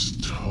his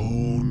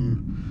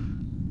tone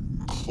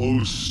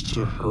close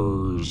to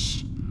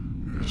hers,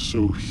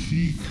 so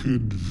he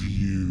could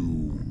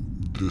view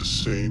the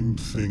same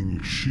thing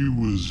she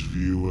was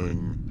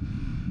viewing.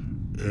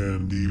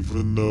 And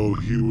even though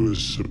he was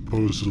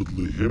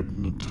supposedly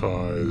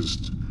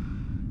hypnotized,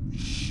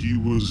 he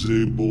was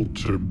able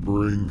to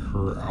bring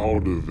her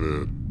out of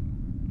it,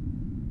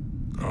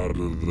 out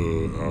of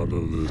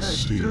the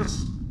scene.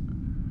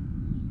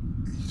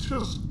 He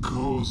just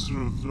goes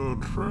through no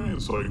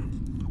trains like,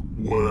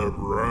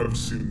 whatever, I've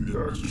seen The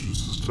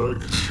Exorcist, I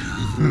can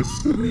do this,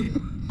 and he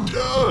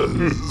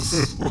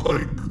does.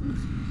 Like,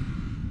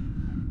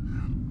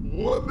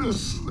 what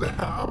is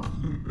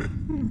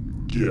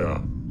happening? Yeah,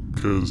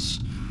 because,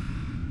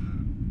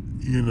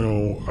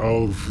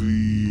 out of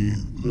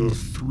the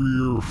 3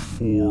 or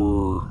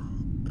 4,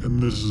 and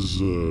this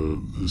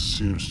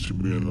seems to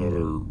be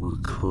another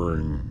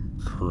recurring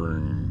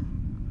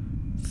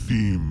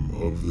theme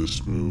of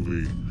this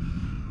movie,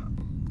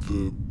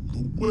 the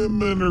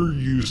women are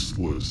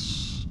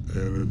useless,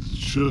 and it's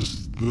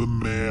just the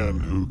man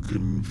who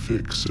can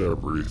fix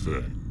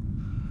everything.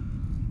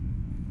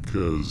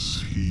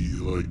 Because he,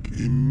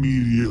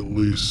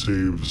 immediately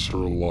saves her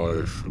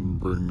life and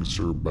brings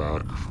her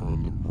back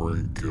from the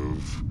brink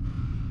of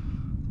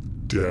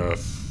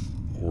death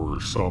or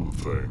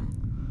something.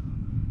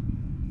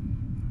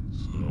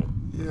 So.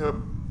 Yeah,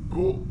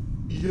 well,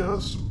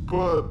 yes,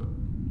 but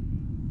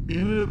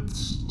in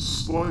its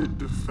slight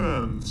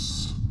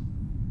defense,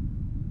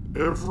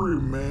 every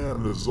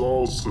man is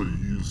also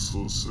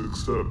useless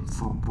except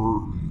for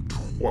Burton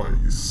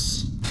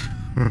twice.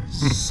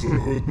 So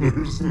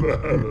there's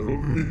that at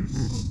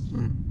least.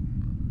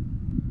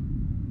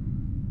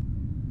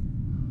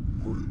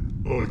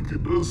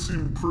 It does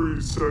seem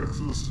pretty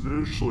sexist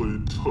initially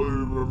until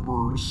you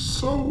remember,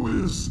 so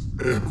is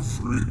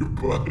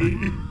everybody.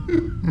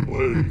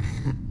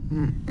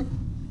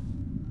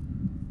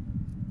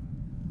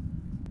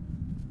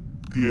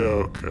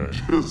 Yeah, okay.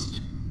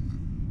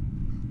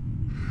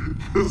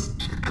 Just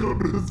to go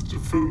to his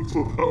defense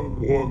on that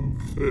one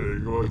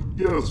thing.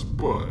 Yes,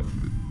 but.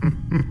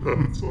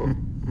 That's all.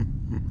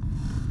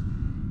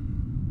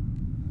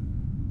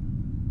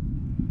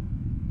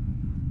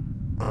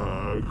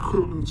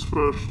 Equipment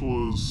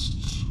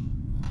specialist,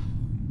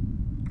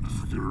 I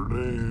forget her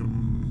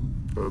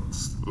name.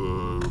 That's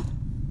the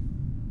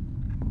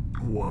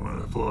one I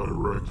thought I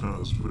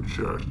recognized, but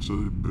she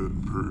actually been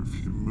in very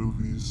few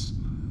movies.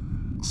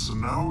 So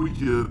now we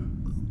get,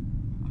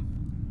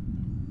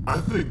 I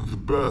think, the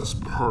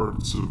best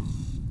parts of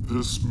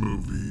this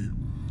movie,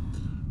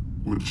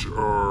 which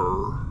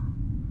are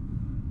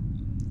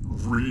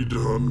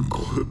redone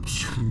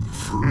clips from the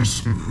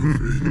first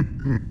movie.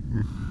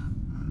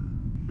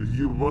 You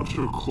get a bunch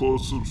of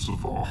close-ups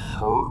of a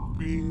heart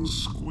being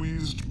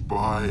squeezed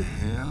by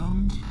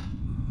hand.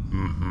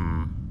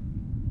 Mm-hmm.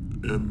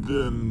 And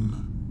then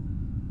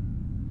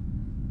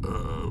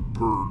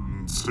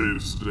Burton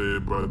saves the day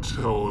by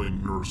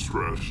telling Nurse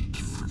Ratched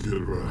to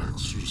forget about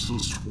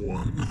Exorcist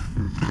 1.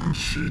 And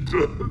she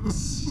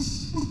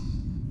does.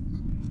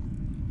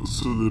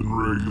 So then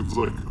Reagan's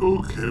like,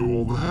 okay,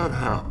 well that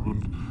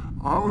happened.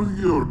 I'm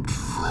gonna go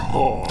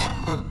draw.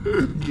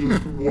 And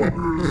just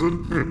wanders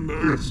into the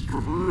next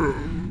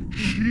room.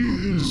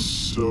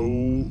 She's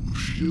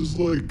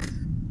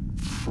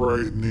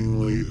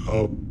frighteningly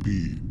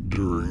upbeat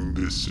during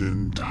this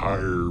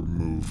entire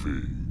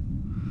movie.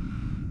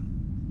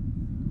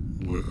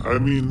 I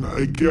mean,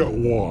 I get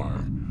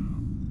why,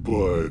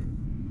 but...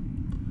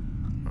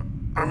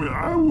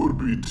 I would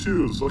be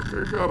too. It's like,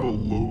 I got a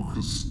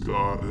locust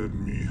god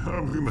in me.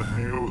 I'm gonna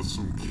hang out with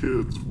some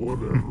kids,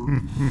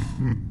 whatever.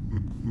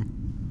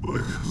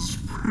 It's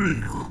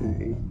pretty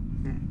cool.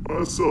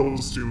 My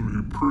self-esteem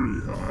would be pretty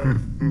high.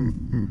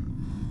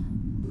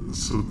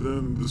 So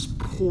then this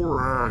poor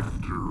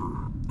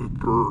actor,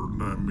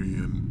 Burton,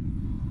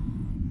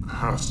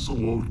 has to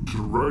look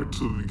direct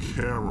to the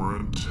camera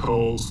and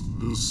tells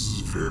this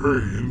is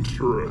very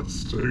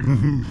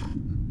interesting.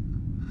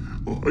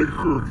 We're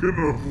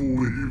gonna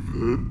believe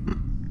it.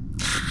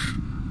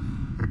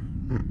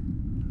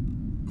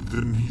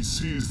 Then he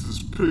sees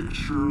this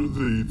picture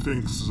that he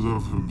thinks is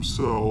of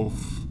himself,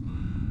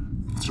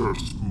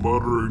 starts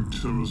muttering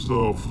to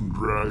himself and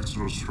drags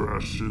Nurse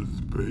Ratched into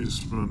the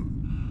basement.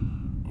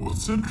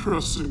 What's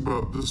interesting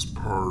about this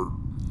part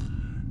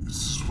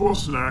is this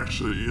wasn't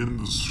actually in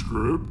the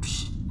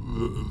script.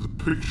 the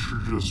picture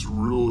just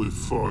really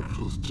fucked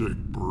with Dick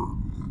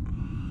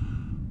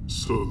Burton.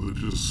 So they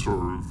just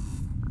sort of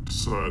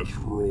decided to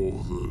roll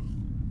with it.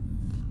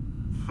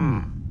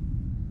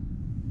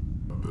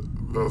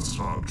 That's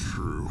not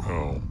true.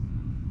 Oh.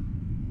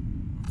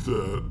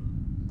 That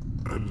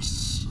I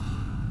just...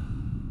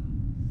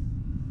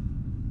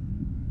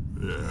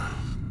 Yeah,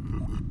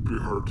 it'd be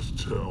hard to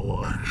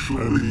tell,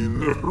 actually. I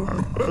mean,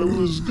 I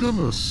was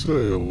gonna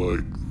say,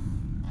 like,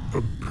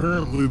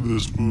 apparently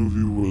this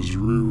movie was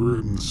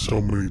rewritten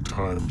so many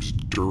times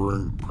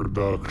during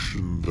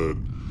production that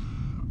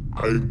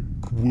I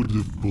would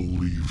have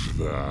believed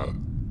that.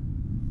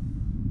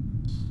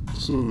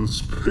 So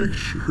this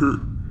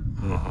picture,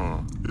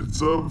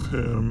 it's of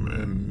him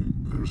and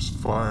there's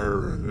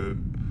fire in it.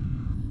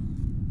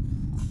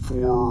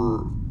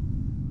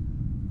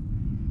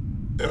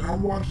 And I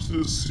watched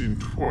this scene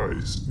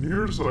twice.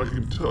 Near as I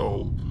can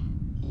tell,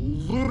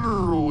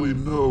 literally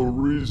no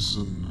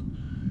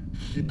reason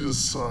he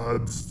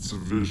decides it's a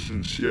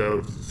vision she had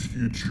of the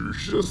future.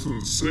 She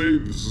doesn't say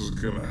this is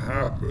gonna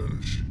happen.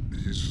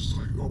 He's just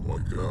like, oh my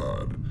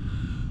god,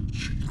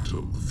 she can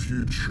tell the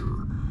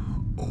future.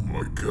 Oh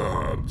my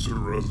god. So he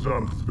runs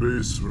down to the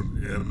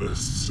basement and a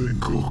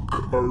single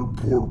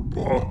cardboard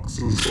box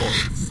is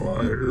on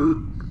fire.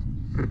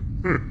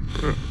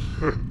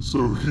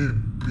 So he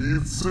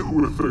beats it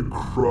with a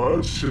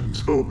crutch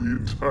until the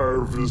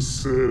entire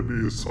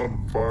vicinity is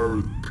on fire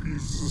with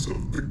pieces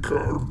of the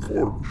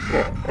cardboard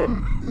box.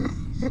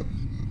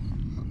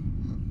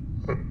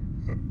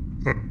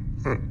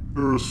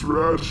 Nurse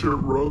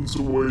Ratchet runs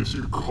away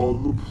to call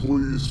the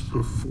police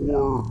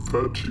before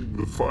fetching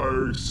the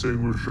fire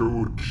extinguisher,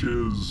 which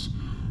is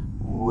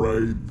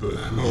right the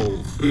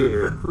hell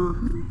there.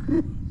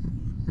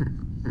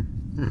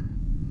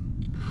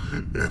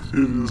 And it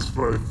is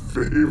my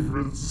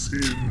favorite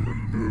scene in the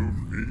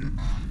movie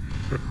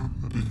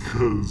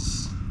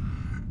because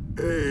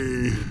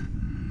A,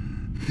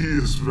 he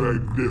is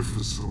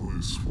magnificently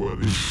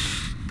sweaty.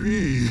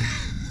 B,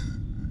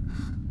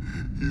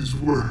 he's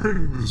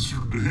wearing this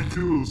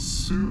ridiculous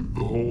suit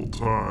the whole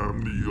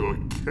time that you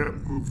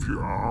can't move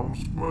your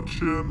arms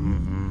much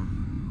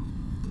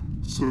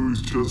in. So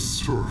he's just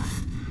sort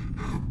of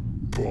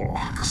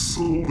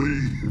boxily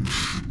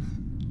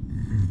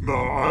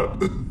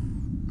not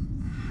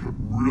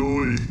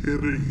really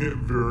hitting it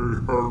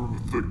very hard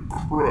with the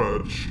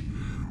crutch,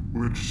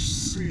 which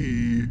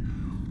C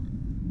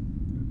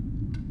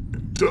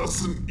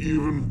doesn't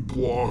even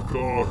block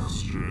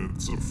oxygen.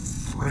 It's a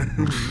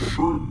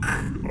framework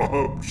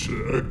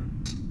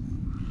object.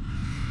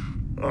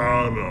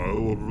 I don't know, I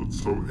love it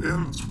so.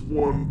 And it's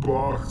one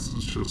box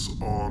that's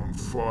just on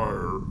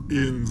fire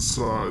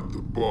inside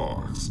the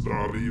box,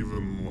 not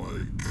even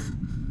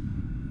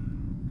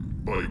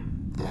like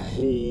the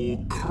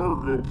whole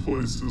cargo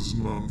place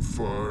isn't on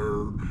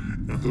fire,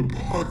 and the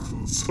box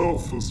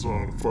itself is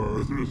on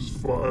fire. There's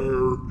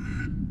fire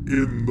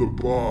in the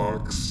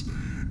box.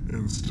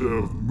 Instead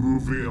of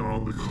moving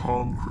on the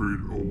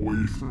concrete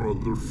away from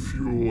other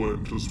fuel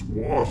and just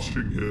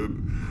washing it,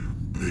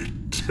 they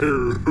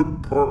tear it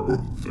apart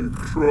with the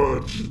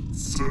crutch and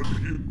set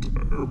the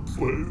entire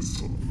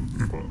place on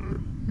fire.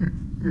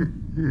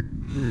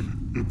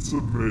 It's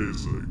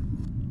amazing.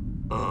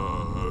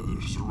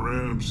 There's a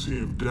random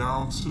scene of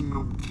Down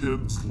syndrome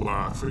kids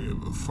laughing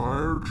at the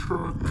fire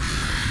truck.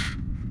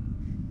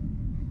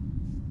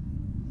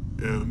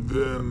 And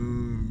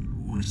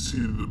then we see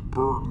that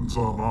Burton's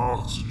on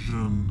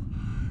oxygen.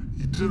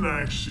 He didn't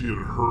actually get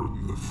hurt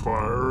in the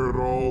fire at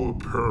all.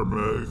 The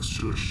paramedics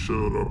just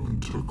showed up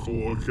and took a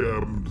look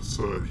at him and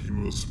decided he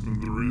must have been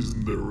the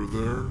reason they were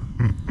there.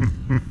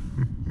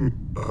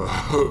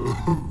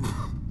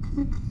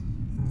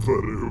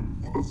 But it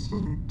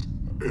wasn't.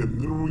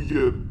 And then we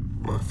get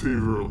my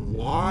favorite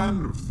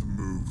line of the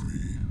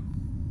movie,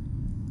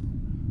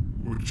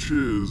 which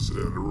is,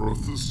 and I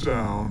wrote this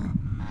down,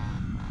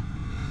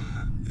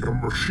 your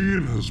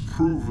machine has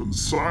proven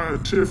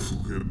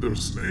scientifically that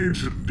there's an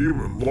ancient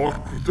demon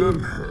locked within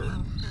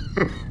her.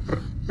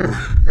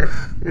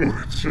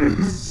 Which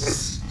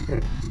is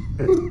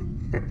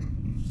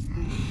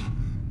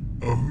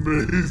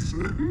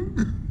amazing.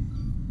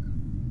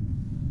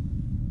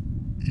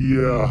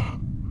 Yeah.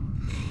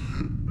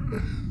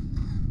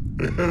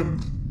 And,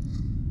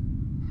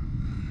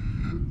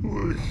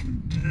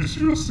 do you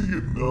seriously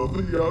get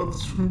nothing out of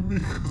this movie?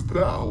 Because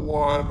that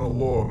line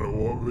alone, I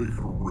want to make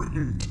a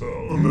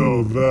ringtone.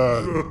 No,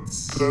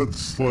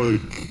 that's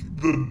like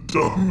the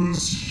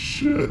dumbest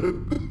shit.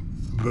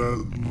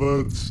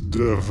 That's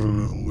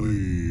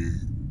definitely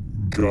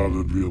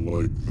gotta be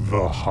like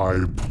the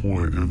high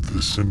point of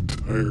this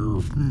entire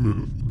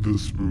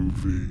this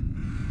movie.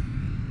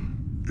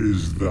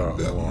 Is that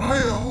That line.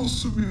 might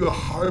also be the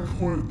high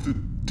point of the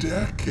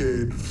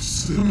decade of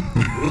cinema,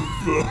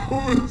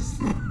 though, is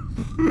the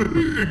thing.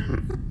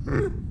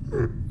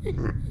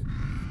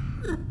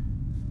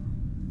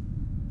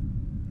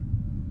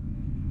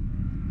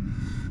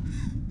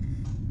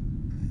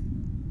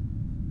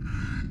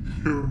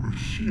 Your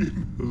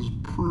machine has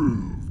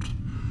proved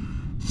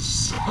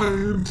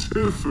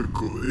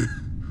scientifically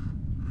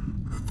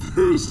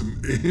there's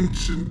an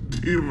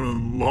ancient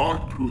demon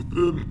locked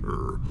within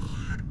her.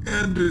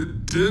 And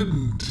it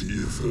didn't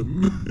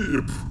even.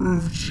 It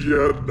proved she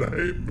had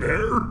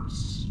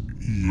nightmares.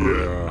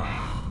 Yeah.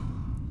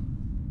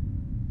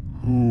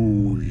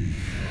 Hooey.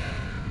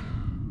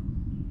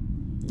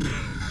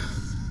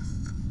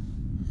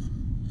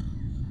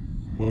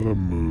 What a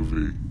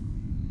movie.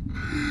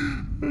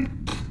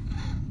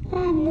 I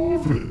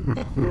love it.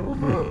 I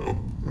don't know.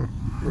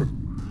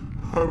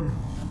 I'm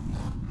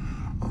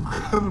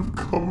kind of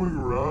coming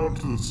around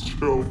to this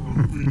show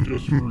movie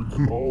just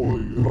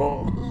recalling it,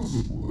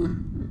 honestly.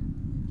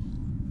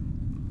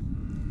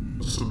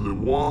 So they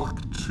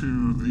walk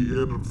to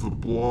the end of the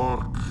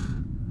block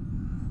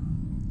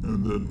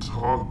and then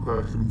talk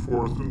back and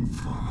forth in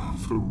front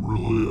of a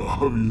really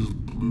obvious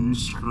blue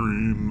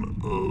screen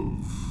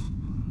of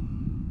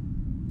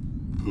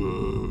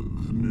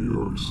the New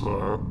York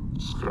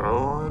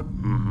skyline.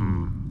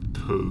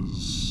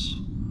 Because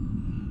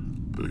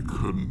they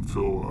couldn't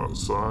film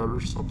outside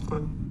or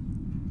something.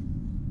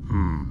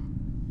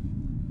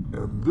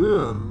 And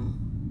then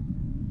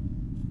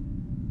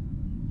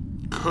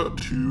cut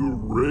to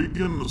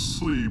Reagan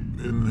asleep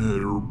in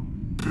her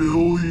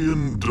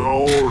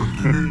billion-dollar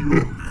New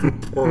York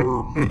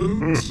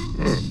apartment,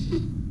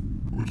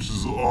 which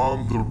is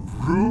on the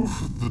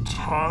roof of the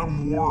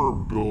Time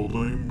Warner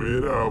building,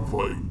 made out of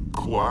like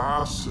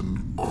glass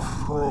and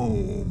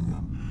chrome,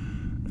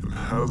 and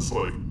has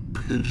like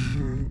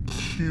pigeon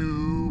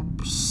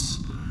cubes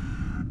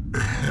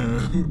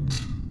and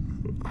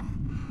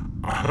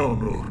I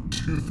don't know,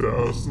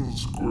 2,000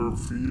 square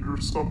feet or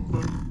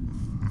something.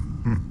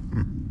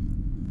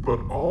 But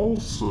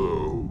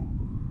also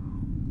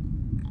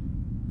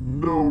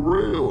no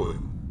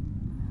railing.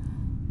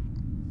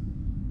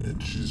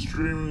 And she's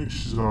dreaming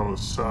she's on a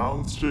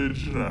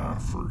soundstage in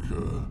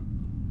Africa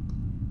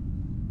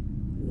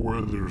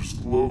where there's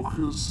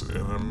locusts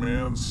and a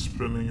man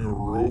spinning a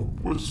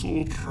rope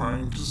whistle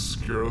trying to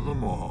scare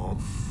them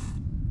off.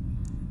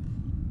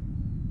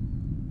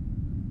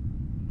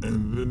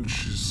 And then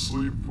she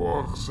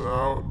sleepwalks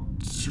out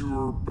to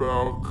her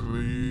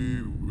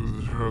balcony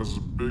that has a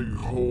big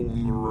hole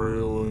in the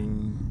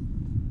railing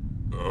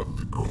at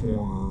the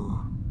corner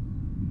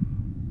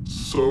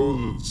so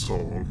that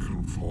someone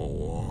can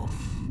fall off.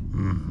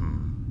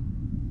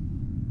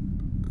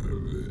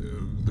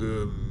 And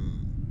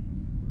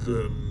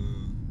then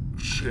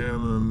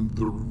Shannon,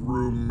 the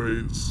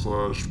roommate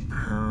slash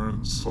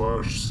parent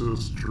slash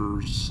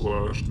sister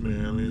slash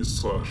nanny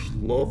slash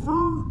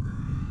lover,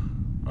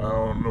 I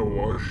don't know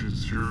why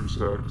she's here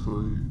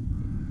exactly,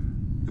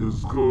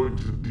 is going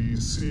to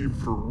DC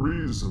for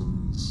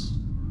reasons.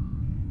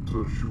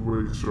 So she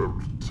wakes her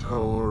up to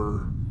tell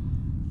her,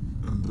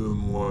 and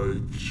then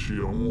like she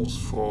almost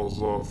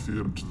falls off the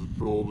edge of the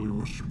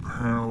building, which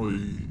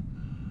apparently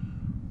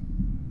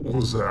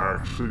was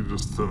actually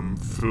just them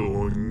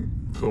filming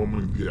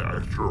the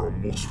actor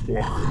almost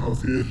walk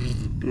off the edge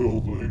of the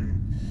building.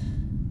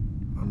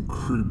 I'm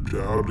creeped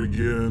out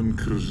again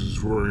because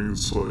he's wearing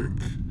this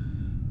like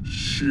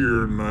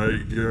sheer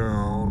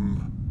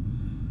nightgown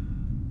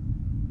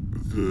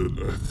that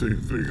I think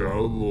they got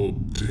a little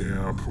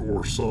damp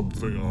or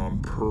something on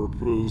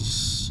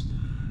purpose.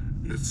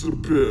 It's a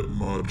bit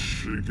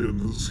much. Again,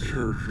 this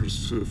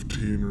character's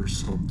 15 or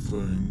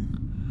something.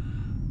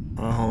 I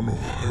don't know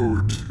why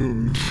we're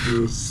doing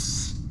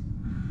this.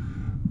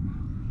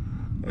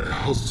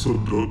 I also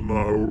don't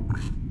know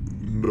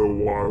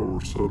why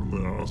we're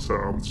suddenly on a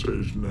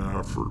soundstage in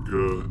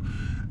Africa.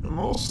 And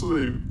also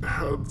they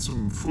had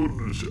some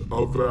footage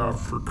of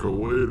Africa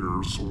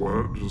later, so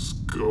why not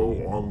just go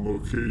on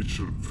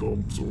location and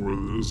film somewhere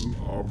that isn't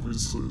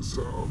obviously a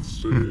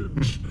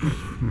soundstage?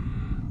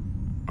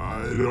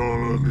 I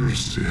don't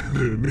understand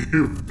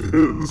any of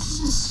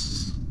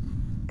this.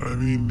 I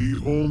mean,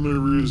 the only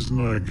reason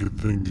I could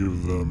think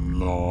of them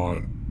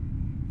not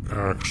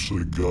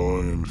actually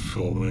going and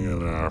filming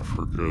in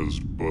Africa is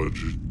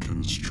budget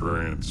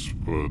constraints,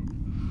 but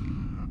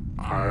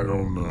I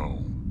don't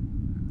know.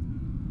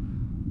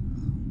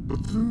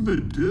 But then they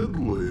did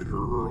later,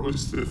 or at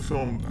least they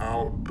filmed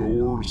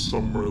outdoors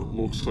somewhere that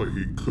looks like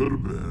it could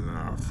have been in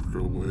Africa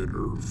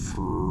later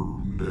for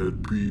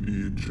Ned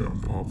Beatty to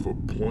jump off a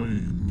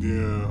plane.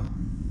 Yeah.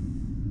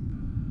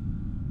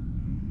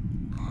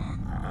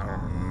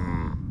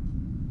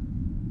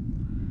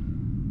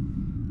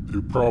 They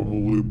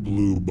probably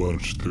blew a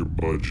bunch of their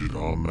budget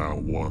on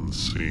that one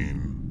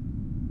scene.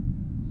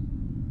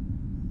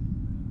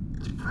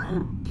 They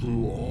probably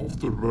blew all of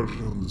their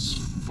budget on this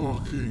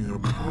fucking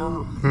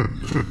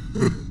apartment.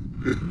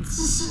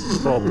 It's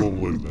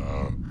Probably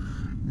that.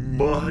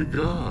 my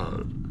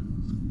god.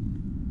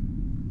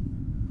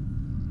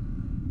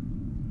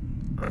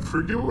 I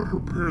forget what her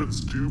parents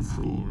do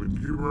for a living.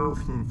 Do you remember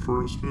from the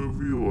first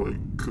movie?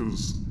 Like,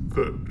 cause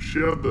she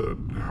had that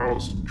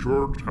house in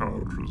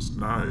Georgetown, which was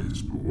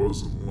nice, but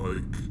wasn't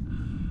like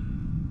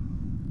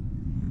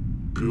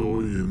 $1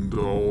 billion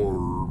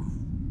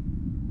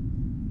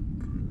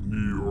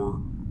New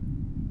York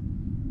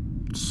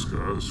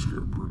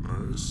skyscraper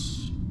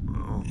nice.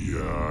 No.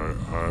 Yeah,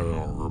 I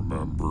don't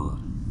remember.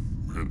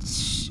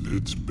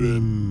 It's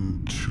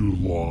been too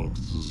long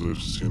since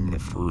I've seen the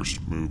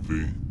first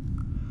movie,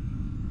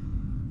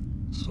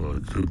 so I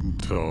couldn't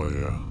tell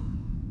ya.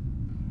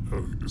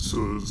 Okay,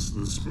 so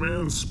this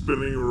man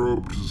spinning a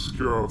rope to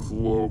scare off the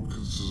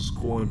locusts is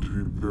going to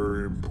be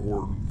very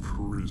important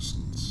for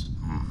reasons.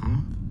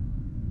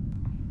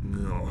 You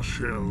know,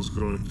 Shannon's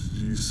going to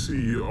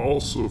DC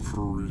also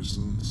for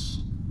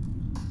reasons,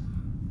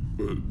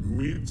 but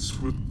meets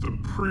with the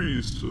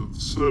priest at the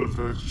set of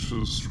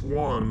Exorcist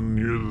 1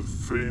 near the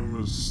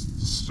famous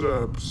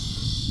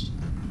steps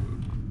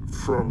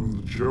from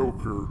the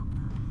Joker.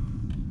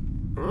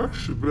 I've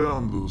actually been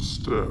on those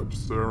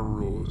steps. They're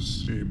really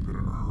steep and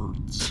it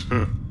hurts.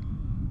 The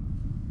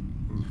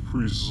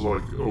priest is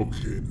like,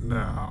 okay,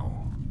 now,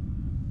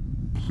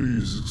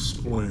 please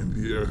explain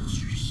The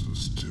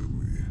Exorcist to me.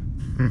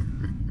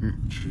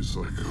 She's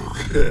like,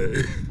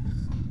 okay.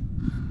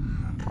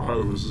 I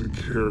was a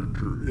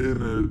character in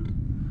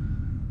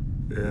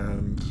it,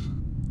 and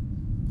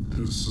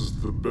this is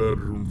the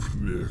bedroom from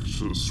The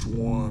Exorcist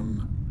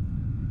 1.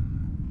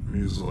 And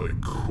he's like,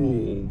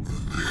 cool,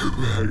 then they go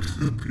back to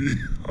the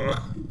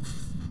beehive.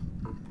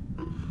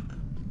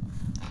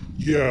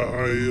 Yeah,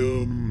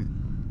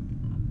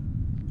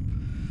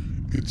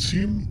 it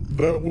seemed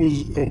that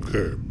was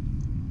okay.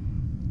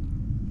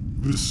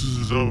 This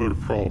is another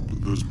problem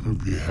that this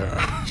movie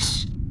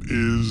has.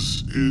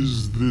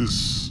 Is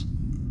this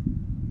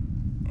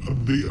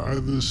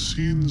the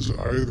scenes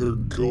either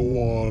go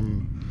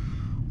on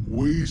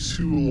way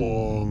too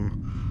long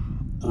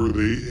or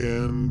they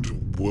end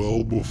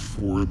well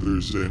before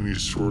there's any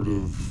sort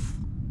of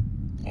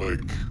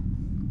like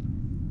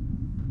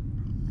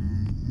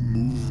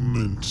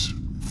movement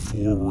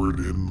forward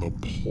in the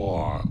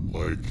plot.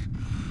 Like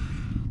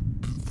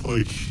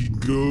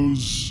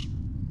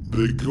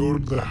they go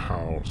to the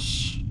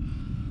house,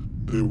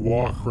 they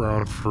walk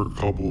around for a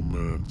couple of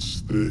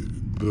minutes,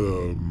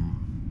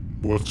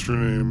 what's her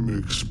name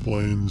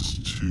explains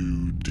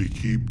to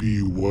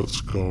Dicky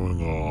what's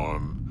going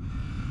on,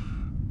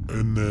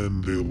 and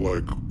then they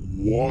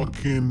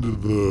walk into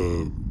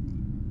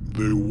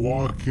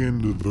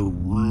the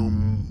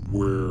room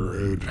where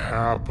it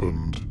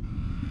happened,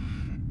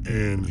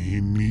 and he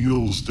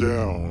kneels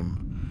down,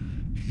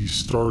 he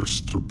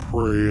starts to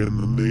pray, and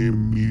then they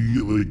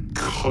immediately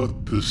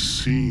cut the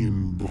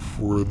scene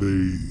before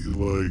they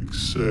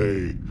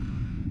say,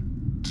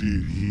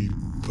 did he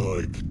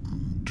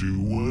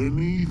do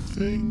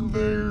anything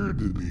there?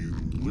 Did he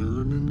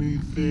learn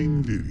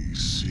anything? Did he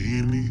see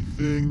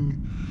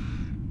anything?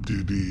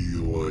 Did he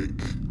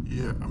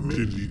Yeah, I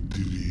mean,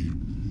 did he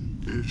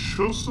it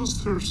shows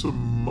us there's a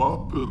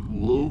Muppet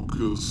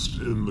locust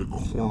in the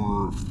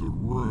corner of the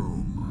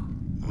room.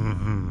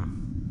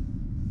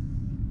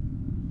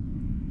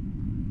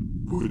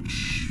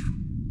 Which,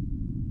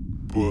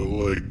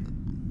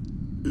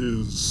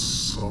 is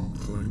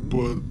something.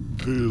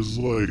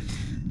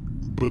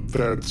 but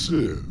that's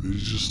it.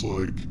 It's just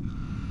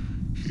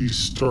he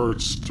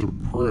starts to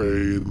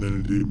pray and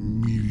then it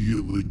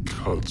immediately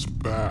cuts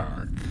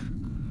back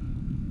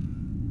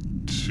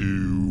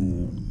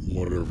to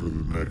whatever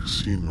the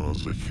next scene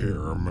was. I can't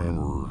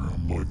remember.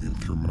 I'm looking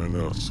through my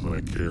notes and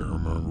I can't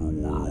remember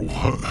where it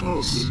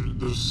was.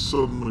 They're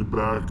suddenly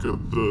back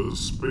at the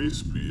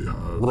space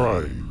beehive.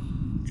 Right.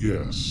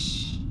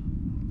 Yes.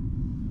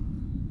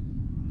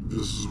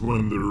 This is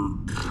when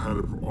they're kind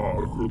of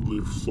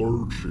awkwardly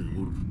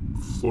flirting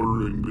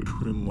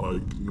between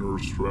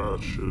Nurse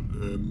Ratched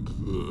and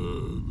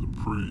the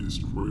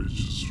priest, where he's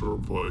just sort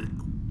of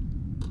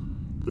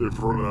they've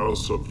run out of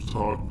stuff to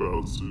talk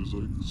about, so he's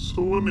like,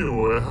 so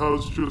anyway,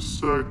 how's your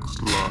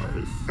sex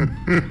life?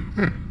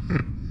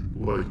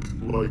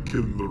 like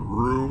in The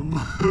Room.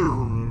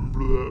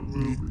 Remember that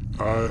movie?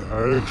 I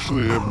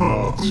actually have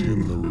not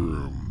seen The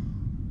Room.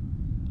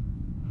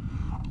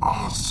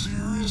 Oh,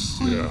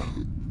 seriously? Yeah.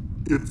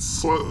 It's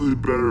slightly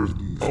better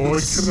than this. Oh, I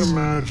can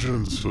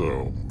imagine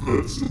so.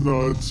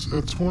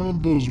 It's one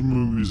of those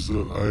movies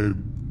that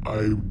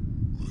I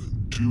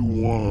do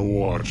want to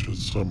watch at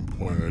some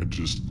point. I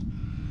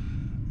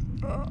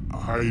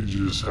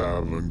just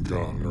haven't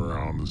gotten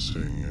around to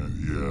seeing it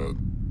yet.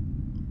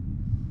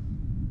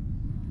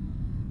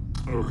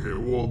 Okay,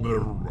 well,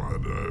 never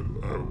mind.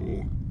 I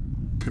will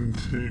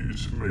continue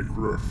to make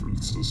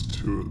references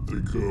to it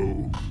that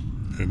go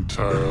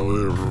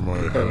Entirely over my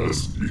head.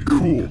 past you.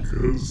 Cool.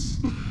 Because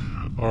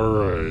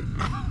Alright.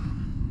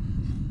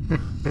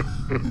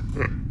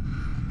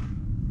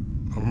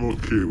 I'm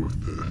okay with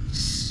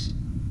this.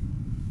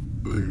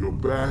 they go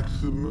back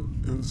to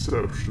the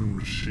Inception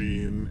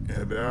machine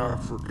and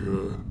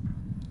Africa,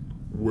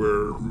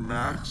 where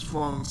Max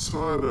von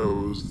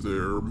Sydow is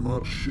there,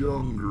 much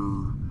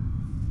younger,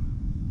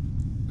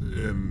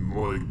 and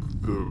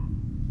the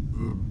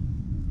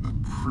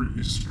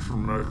priest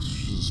from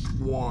Exorcist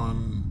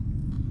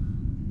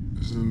 1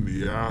 is in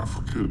the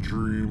Africa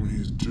dream.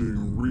 He's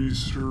doing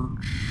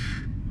research,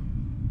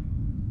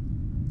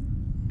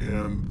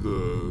 and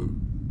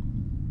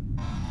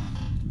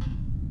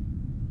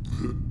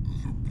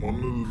one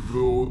of the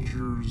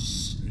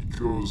villagers,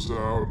 goes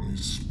out and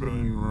he's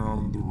spinning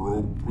around the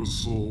rope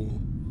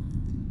whistle.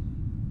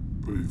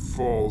 But he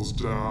falls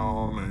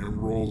down and he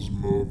rolls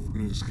him over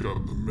and he's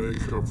got the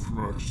makeup from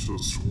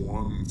Exorcist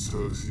 1 and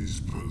says he's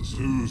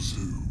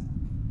Pazuzu.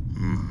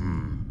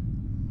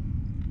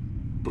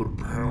 But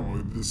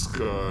apparently this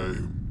guy,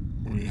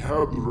 when he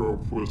had the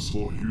rope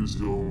whistle, he was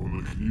the only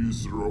one that could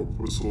use the rope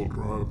whistle to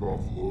drive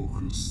off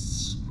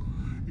locusts.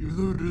 Even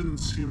though it didn't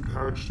seem to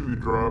actually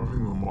be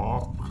driving them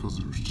off because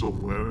they were still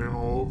landing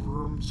all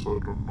over him, so I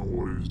don't know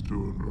what he was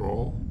doing at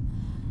all.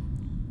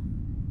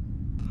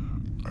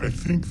 I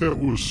think that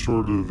was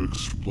sort of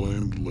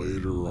explained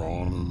later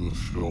on in the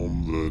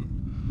film,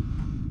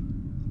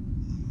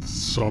 that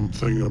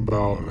something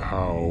about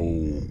how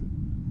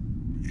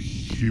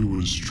he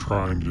was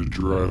trying to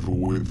drive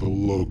away the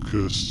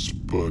locusts,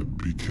 but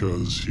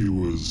because he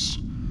was,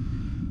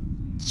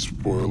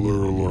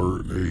 spoiler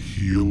alert, a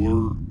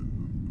healer,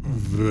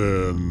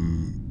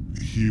 then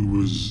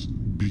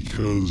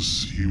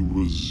because he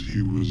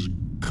was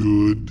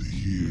good,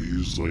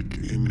 he's like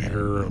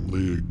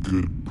inherently a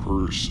good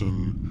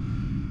person,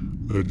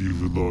 that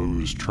even though he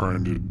was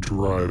trying to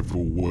drive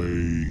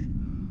away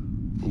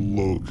the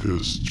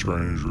locusts,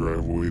 trying to drive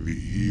away the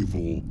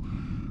evil,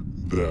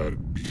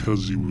 that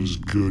because he was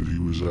good, he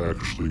was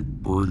actually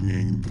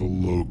bringing the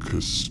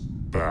locusts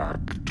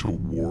back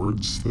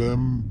towards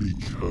them,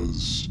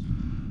 because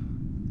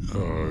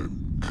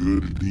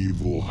good and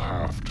evil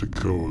have to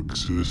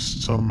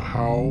coexist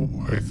somehow,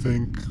 I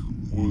think,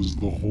 was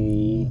the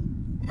whole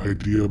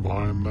idea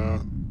behind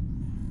that.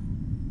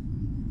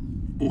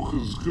 Well,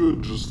 because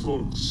good just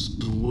looks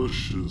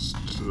delicious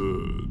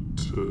to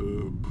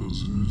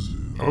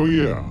Pazuzu. Oh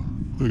yeah,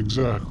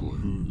 exactly.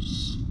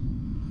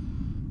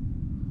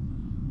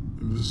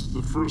 And this is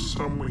the first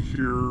time we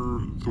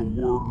hear the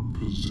word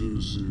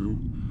Pazuzu.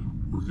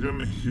 We're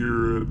gonna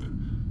hear it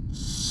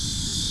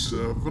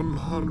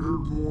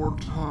 700 more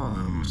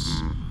times.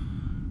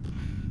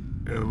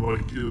 And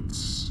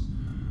it's...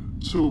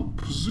 So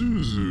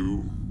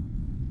Pazuzu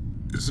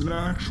is an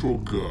actual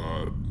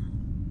god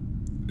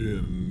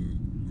in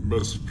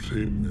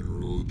Mesopotamian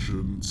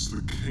religion. It's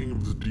the king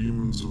of the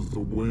demons of the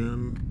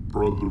wind,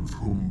 brother of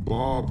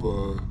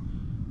Humbaba,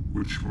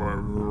 which you might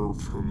remember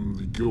from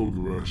the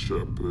Gilgamesh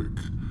epic,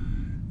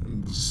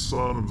 and the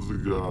son of the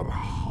god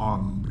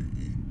Hanbi.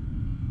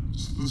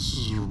 So this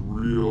is a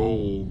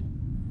real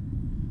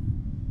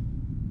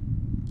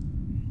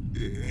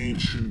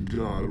ancient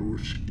god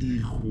which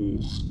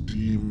equals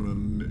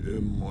demon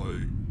in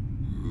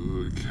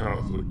the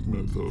Catholic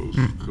mythos,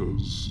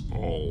 because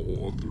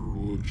all other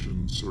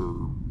religions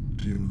are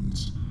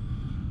demons.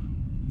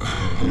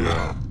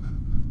 Yeah.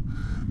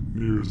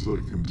 Near as I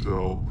can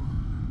tell.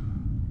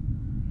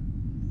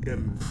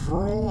 And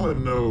for all I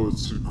know,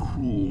 it's a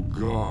cool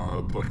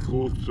god. I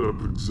looked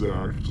up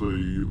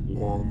exactly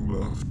long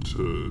enough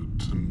to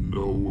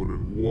know what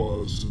it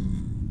was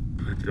and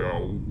pick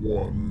out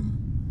one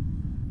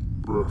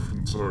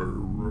reference I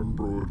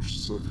remember, which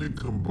is I think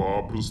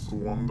Humbaba is the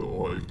one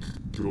that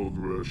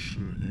Gilgamesh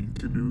and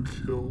Enkidu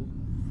kill.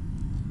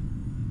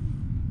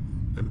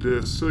 And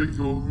did I say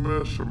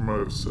Gilgamesh? I might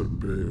have said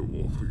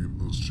Beowulf. I get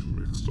those two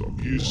mixed up.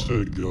 You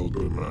said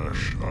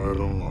Gilgamesh. I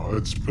don't know.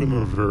 It's been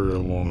a very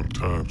long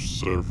time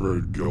since I've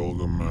read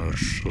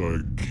Gilgamesh, so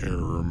I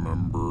can't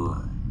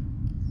remember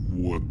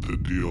what the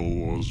deal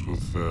was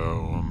with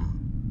that one.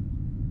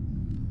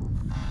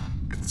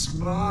 It's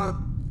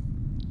not...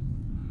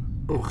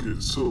 Okay,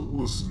 so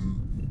listen.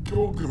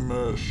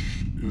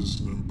 Gilgamesh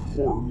is an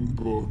important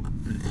book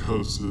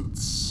because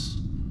it's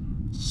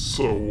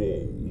so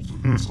old.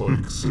 It's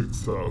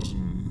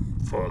 6,000,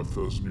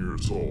 5,000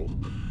 years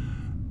old.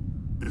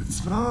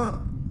 It's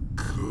not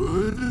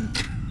good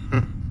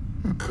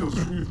because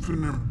we've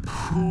been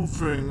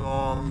improving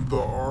on the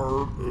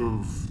art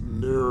of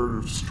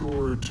narrative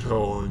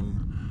storytelling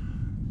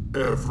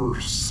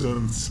ever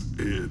since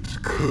it,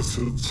 because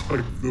it's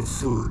the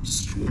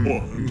first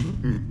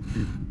one.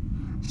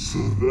 So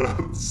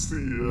that's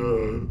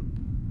the,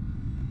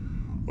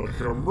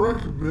 I'm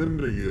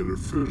recommending it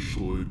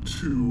officially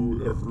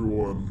to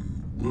everyone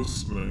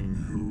listening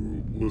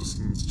who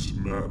listens to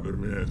Matt and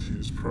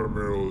Mantis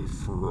primarily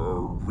for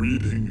our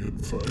reading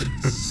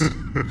advice.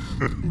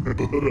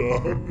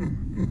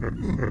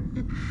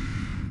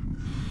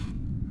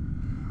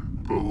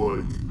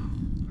 But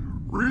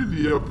read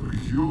the Epic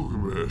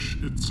Gilgamesh.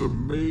 It's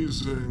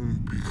amazing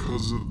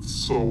because it's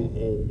so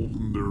old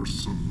and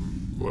there's some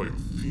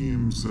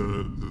themes in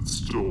it that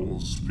still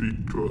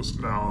speak to us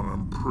now, and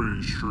I'm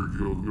pretty sure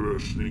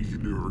Gilgamesh and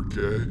Enkidu are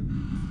gay.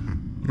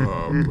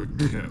 But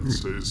can't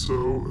say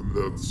so, and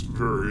that's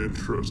very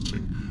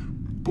interesting.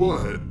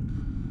 But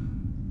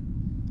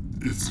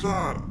it's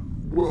not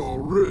well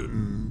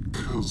written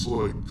because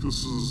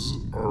this is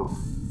our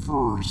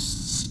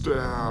first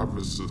stab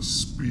as a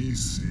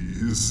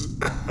species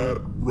at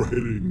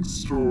writing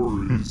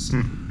stories.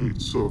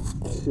 So of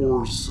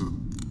course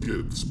it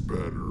gets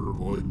better.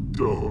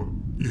 Don't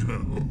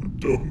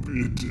be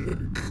a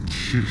dick.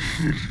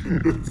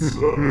 It's,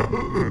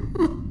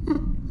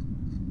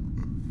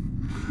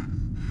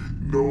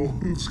 no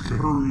one's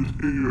gonna read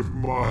any of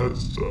my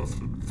stuff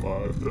in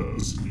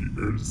 5,000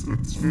 years.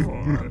 It's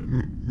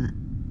fine.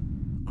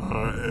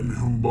 And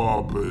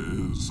Humbaba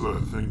is, I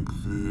think,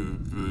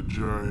 the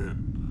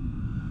giant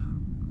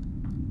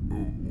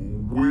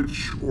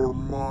witch or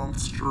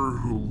monster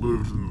who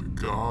lived in the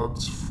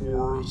gods'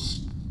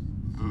 forest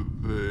that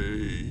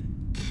they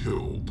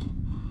killed.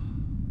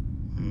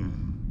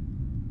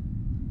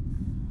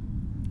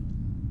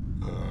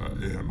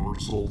 And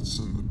results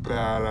in the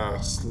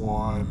badass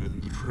line in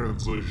the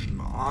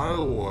translation I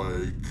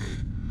like,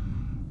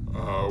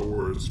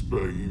 where it's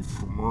begging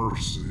for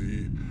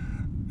mercy,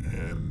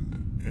 and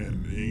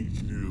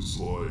Enkidu's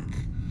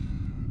like,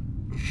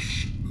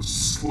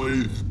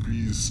 slay the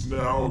beast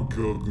now,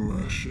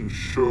 Gilgamesh, and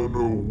show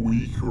no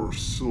weak or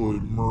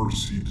silly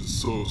mercy to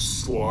so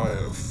sly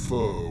a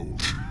foe.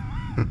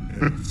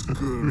 And it's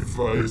good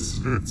advice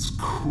and it's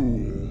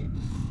cool,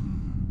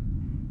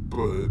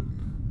 but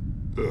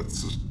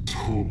that's a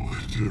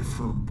totally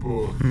different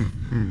book.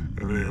 And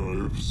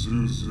anyway,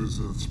 Pazuzu's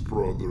its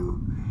brother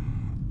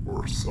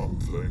or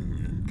something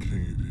in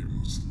King of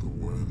Demons of the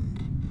Wind.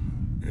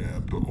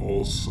 And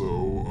also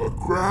a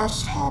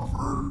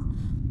grasshopper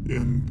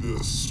in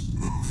this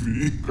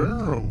movie.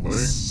 Apparently.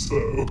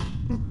 So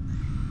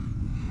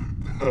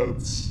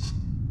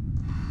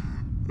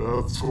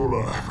that's what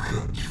I've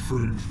got to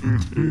bring to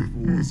the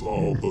table is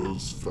all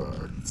those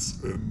facts.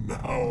 And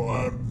now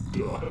I'm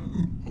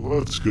done. Well,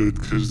 that's good,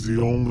 because the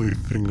only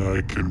thing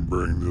I can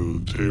bring to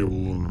the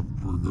table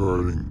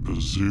regarding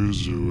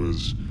Pazuzu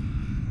is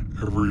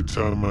every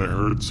time I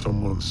heard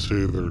someone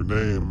say their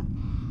name,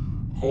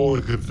 all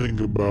I could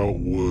think about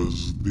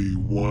was the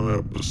one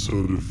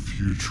episode of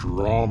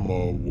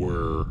Futurama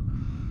where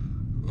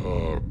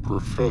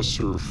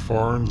Professor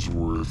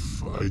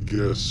Farnsworth, I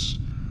guess,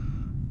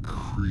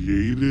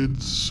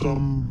 created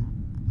some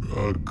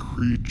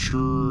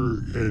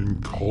creature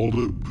and called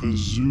it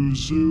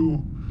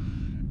Pazuzu,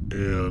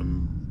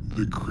 and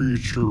the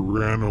creature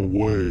ran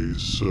away,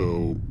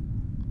 so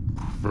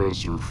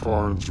Professor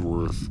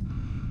Farnsworth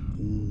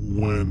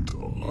went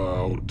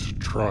out to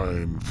try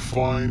and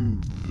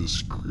find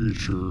this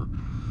creature.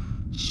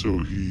 So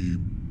he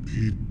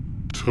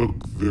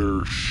took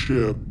their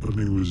ship, and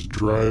he was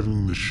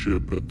driving the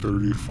ship at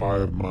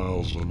 35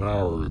 miles an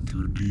hour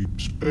through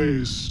deep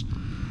space,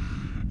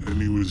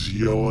 and he was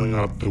yelling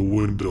out the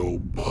window,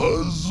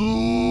 Pazuzu,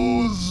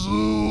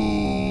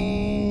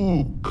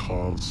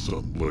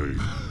 constantly.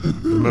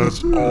 And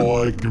that's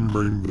all I can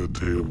bring to the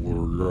table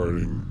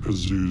regarding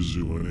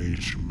Pazuzu in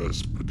ancient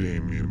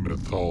Mesopotamian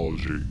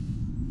mythology.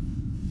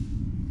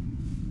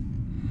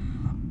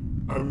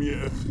 I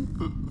mean, I think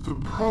the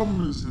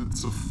problem is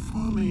it's a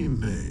funny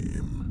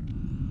name.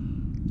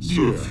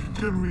 So if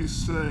you're going to be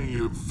saying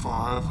it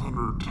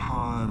 500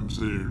 times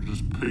and you're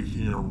just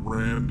picking a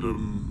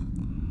random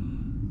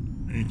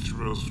ancient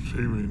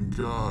Mesopotamian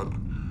god,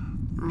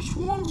 there's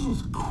ones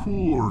with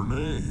cooler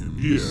names.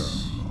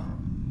 Yeah.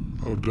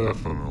 Oh,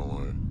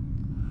 definitely.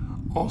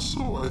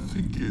 Also, I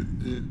think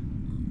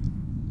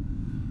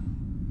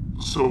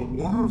so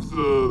one of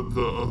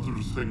the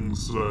other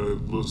things that I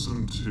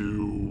listen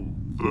to,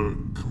 the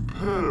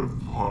competitive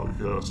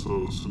podcasts I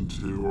listen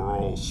to are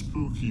all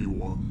spooky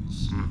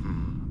ones. Mm-hmm.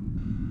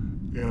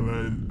 And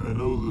I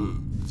know that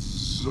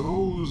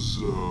Zozo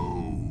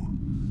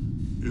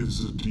is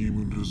a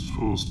demon who's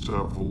supposed to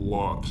have a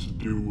lot to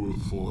do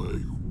with,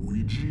 like,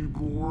 Ouija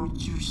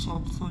boards or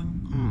something.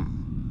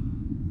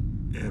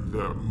 And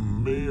that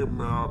may or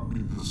may not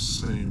be the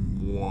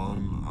same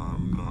one,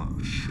 I'm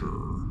not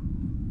sure.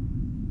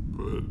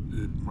 But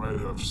it might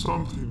have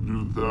something to do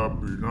with that,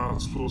 but you're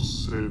not supposed to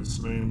say its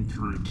name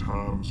 3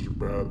 times or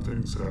bad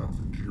things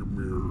happen to your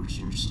mirrors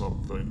or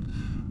something.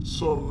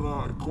 So I'm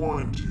not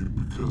going to,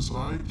 because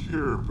I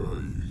care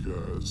about you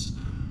guys.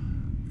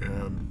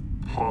 And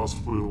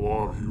possibly a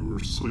lot of you are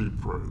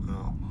asleep right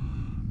now.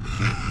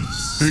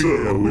 So,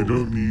 yeah, we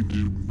don't need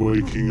you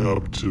waking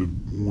up to,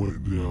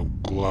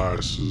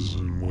 glasses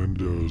and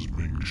windows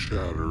being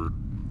shattered.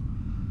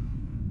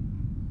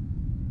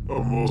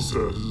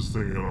 Mostly I was just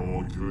thinking I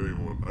won't give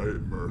anyone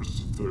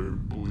nightmares if they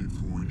believe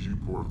in Ouija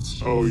board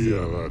stuff. Oh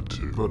yeah, that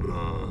too.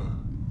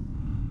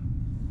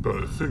 But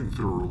I think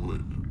they're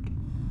related.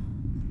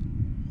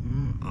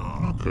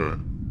 Okay.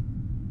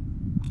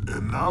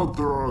 And now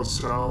they're on a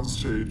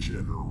soundstage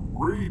in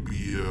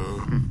Arabia.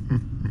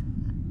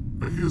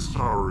 I guess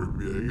not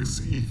Arabia, I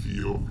guess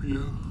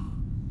Ethiopia.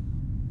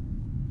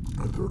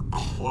 And they're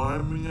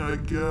climbing, I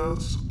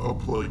guess,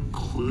 up like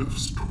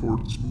cliffs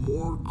towards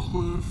more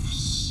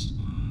cliffs.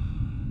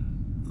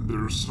 And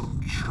there's some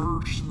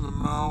church in the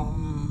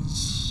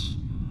mountains.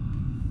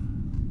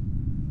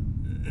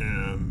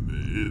 And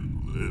it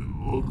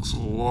looks a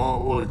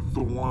lot like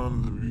the one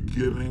in the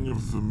beginning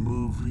of the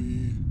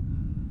movie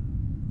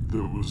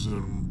that was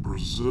in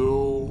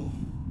Brazil,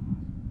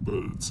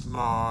 but it's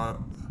not.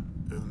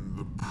 And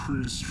the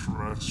priest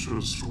from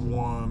Exorcist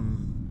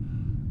 1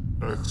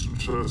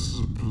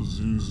 exorcises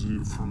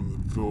Pazuzu from the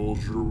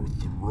villager with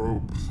the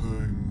rope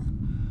thing,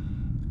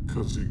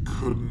 because he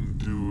couldn't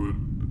do it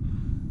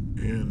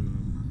in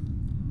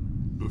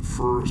the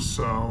first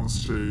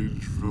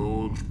soundstage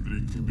village, but he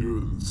can do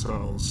it in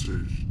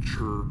soundstage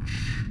church.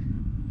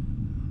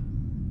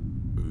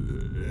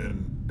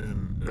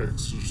 And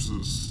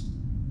Exorcist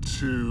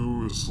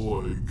 2 is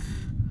like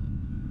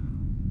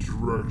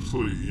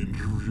directly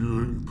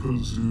interviewing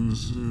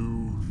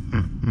Pazuzu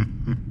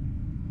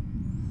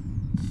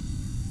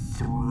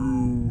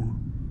through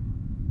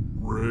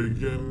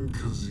Reagan,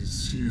 because he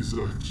sees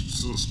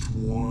Exorcist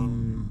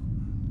 1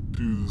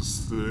 do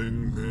this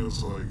thing, and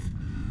it's like,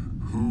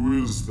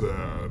 who is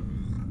that?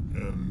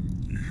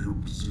 And you hear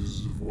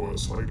Pazuzu's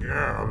voice like,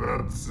 yeah,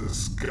 that's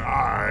this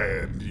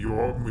guy, and do you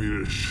want me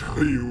to show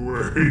you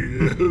where he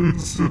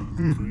is?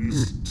 And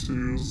Priest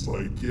 2's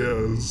like,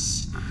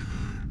 yes.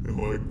 And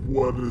like,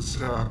 what is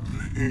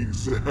happening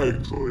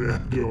exactly? I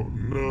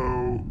don't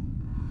know.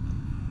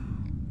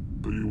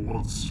 But he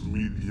wants to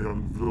meet a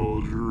young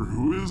villager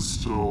who is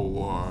still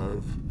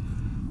alive.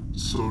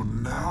 So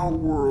now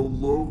we're a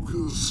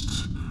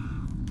locust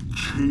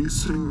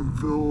chasing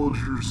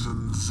villagers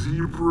and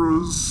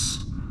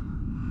zebras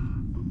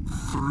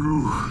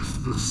through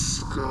the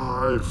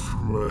sky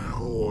from a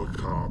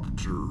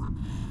helicopter.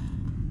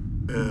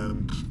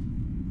 And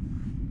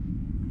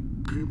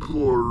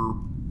people are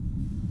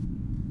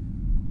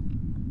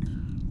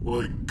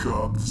like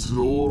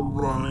Godzilla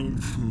running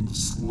from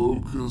this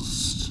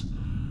locust.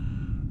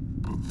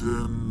 But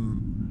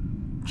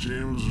then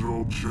James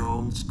Earl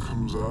Jones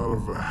comes out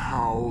of a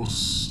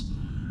house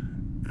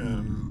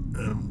and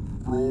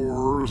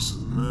roars,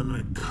 and then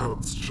it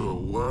cuts to a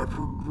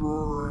leopard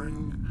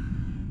roaring,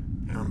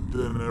 and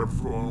then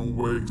everyone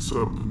wakes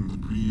up in the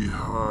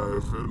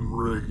beehive, and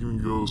Reagan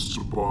goes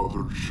to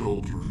bother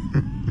children.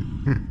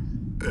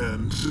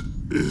 And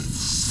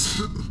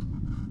it's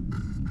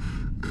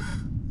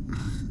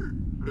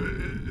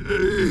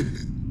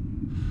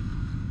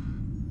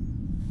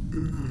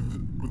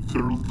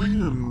they're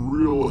leaning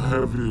real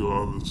heavy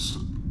on this,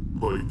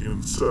 like,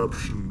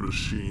 Inception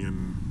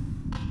machine,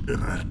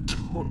 and I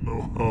don't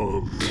know how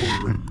it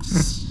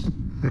works.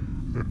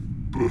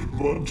 But a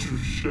bunch of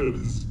shit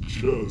is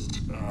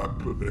just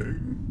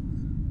happening.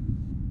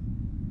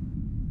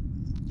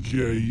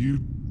 Yeah,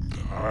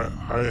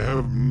 I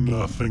have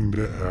nothing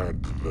to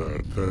add to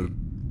that.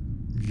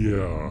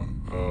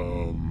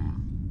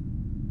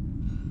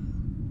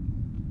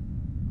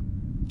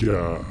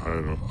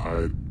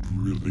 I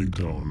really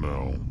don't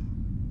know.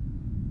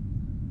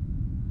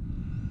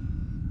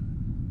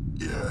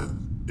 Yeah,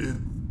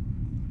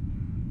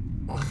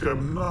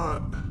 I'm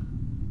not,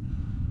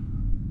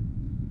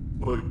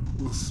 like,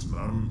 listen,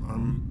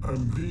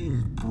 I'm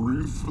being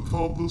brief with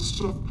all this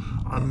stuff.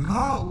 I'm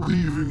not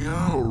leaving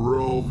out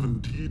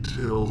relevant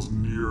details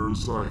near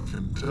as I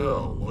can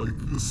tell. Like,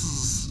 this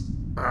is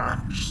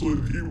actually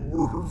the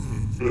order of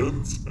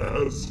events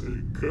as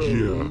it goes.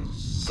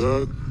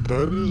 Yeah,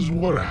 that is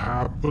what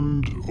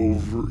happened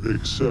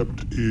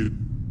except it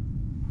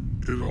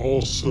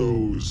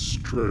also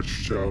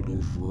stretched out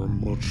over a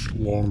much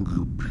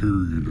longer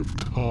period of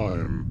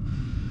time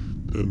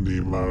than the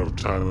amount of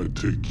time it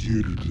took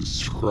you to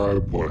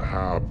describe what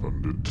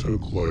happened. It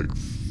took like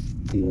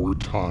 4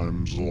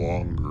 times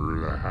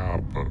longer to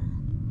happen.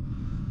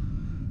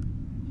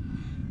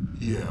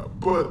 Yeah,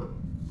 but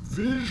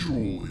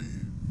visually,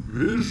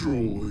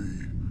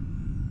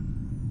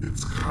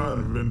 it's kind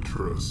of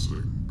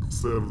interesting.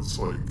 Because they have this,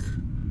 like,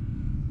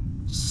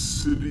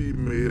 city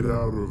made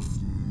out of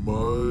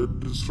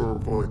mud, sort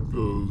of like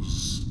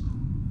those...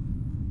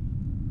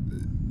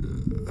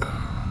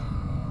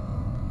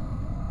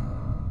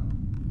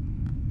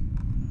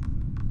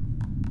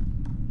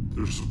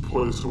 There's a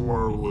place I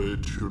want to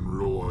relate to in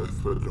real life,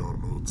 but I don't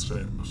know its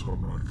name, so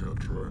I'm not gonna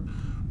try.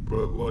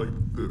 But like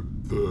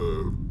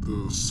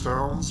the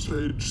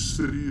soundstage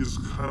city is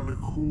kind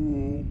of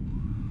cool.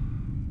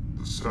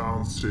 The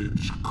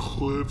soundstage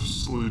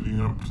cliffs leading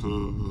up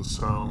to the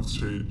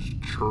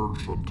soundstage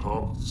church on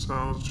top of the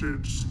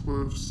soundstage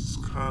cliffs is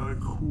kind of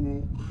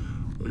cool.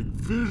 Like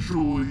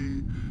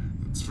visually,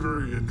 it's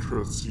very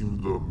interesting,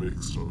 though it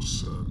makes no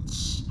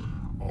sense.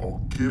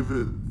 I'll give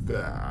it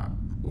that.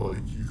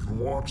 Like, you can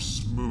watch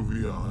this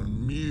movie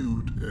on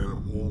mute and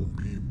it won't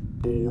be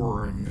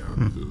boring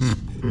at this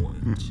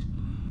point.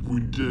 We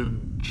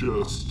did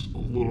just a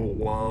little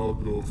while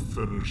ago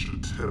finish a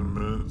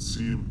 10-minute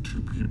scene of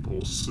 2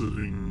 people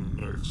sitting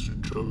next to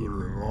each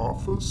other in an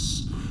office.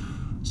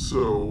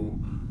 So,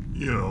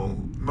 you know,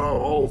 not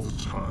all the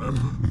time,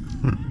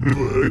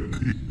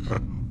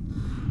 but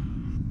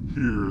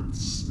here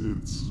it's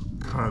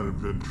kind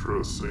of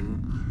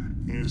interesting.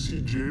 You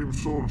see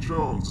James Earl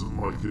Jones in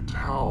like a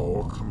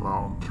towel come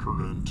out and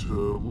turn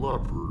into a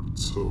leopard,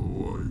 so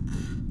like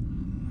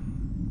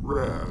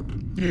rad.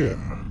 Yeah.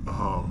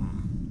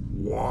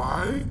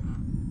 Why?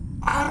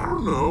 I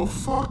don't know,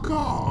 fuck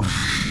off.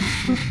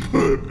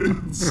 But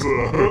it's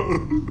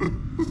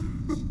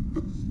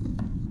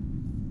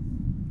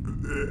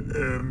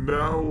and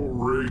now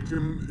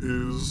Reagan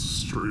is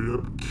straight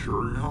up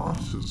curing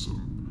autism.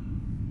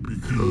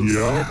 Because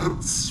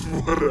that's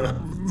what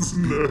happens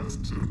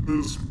next in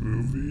this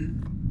movie.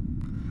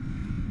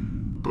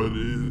 But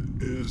it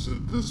is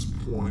at this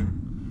point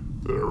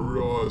that I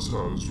realized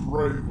I was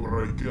right when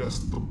I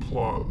guessed the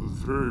plot at the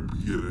very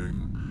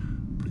beginning,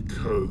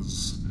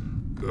 because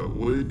that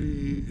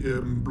lady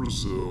in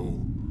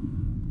Brazil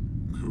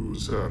who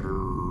was at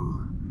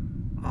her,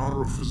 I don't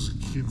know if it was a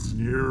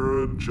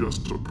quinceanera,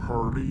 just a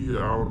party, I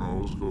don't know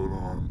what was going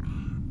on,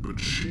 but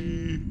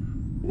she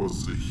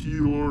was the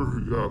healer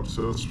who got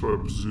obsessed by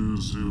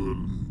Pazuzu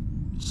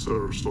and set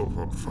herself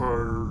on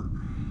fire.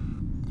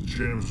 The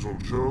James Earl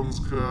Jones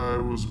guy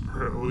was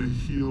apparently a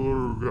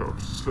healer who got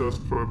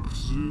possessed by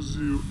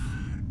Pazuzu.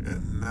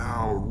 And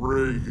now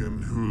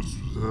Reagan, who is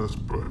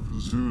possessed by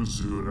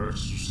Pazuzu in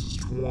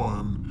Exorcist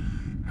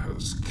 1,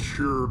 has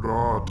cured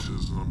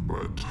autism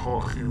by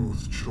talking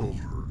with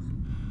children.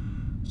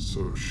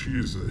 So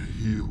she's a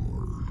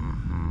healer.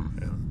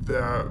 And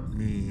that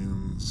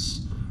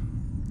means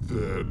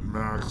that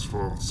Max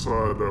von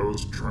Sydow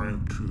was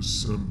trying to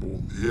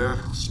assemble the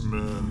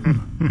X-Men,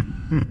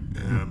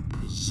 and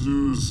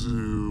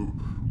Pazuzu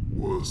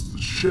was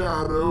the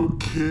Shadow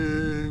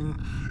King,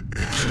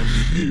 and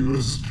he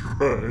was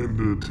trying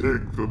to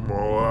take them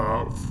all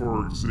out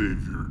before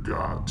Xavier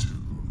got to them.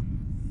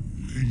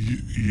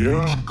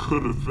 Yeah. Which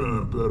could have been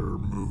a better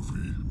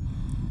movie.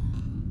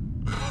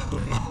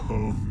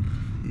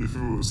 If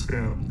it was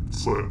handled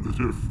slightly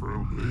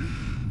differently.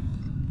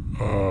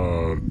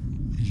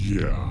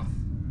 Yeah.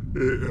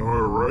 Am I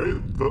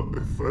right?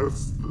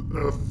 That's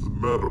the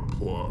meta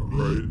plot,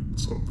 right?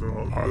 Something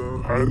like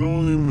that? I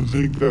don't even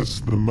think that's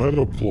the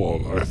meta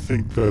plot. I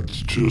think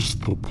that's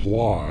just the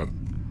plot.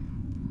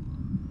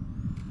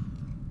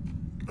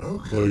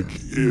 Okay. Like,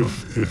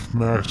 if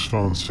Max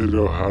von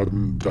Sydow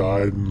hadn't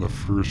died in the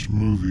first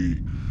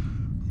movie,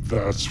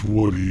 that's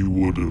what he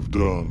would have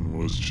done,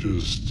 was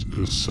just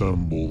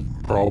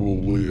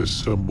probably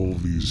assemble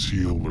these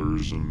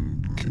healers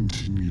and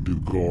continue to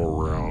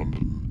go around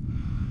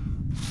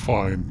and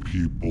find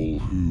people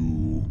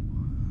who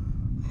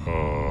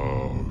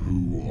are,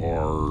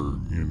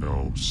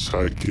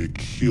 psychic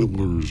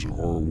healers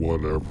or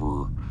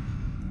whatever,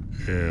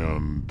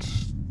 and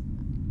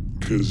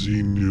because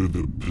he knew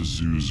that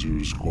Pazuzu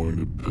was going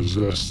to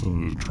possess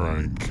them to try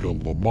and kill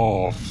them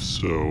off,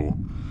 so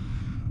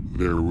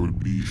there would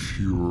be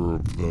fewer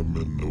of them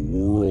in the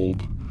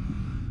world,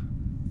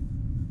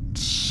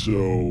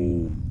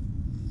 so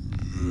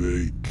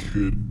they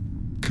could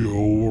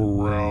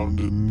go around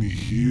and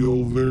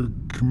heal their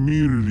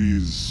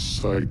communities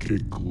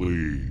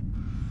psychically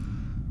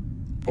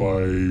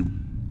by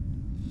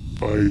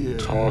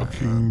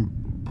talking,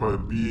 by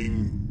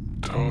being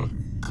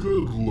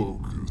good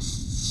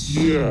locusts.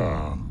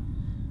 Yeah,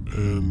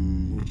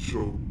 and which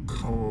will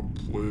come up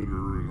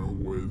later in a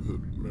way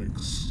that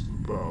makes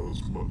about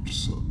as much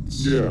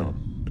sense. Yeah,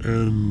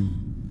 and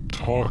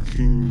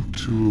talking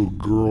to a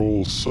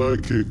girl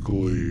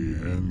psychically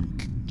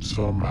and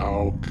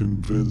somehow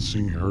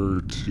convincing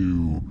her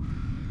to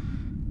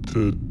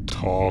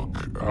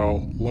talk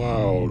out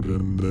loud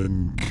and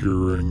then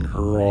curing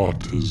her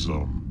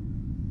autism.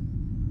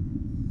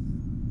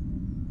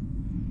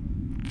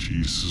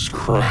 Jesus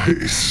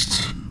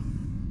Christ.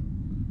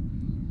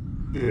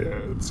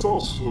 Yeah, it's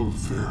also a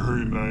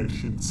very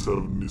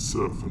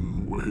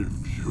 1977 way of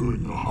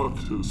viewing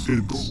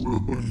autism, but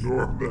we'll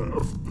ignore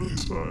that for the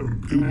time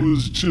being. It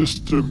was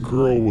just a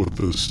girl with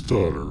a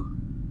stutter.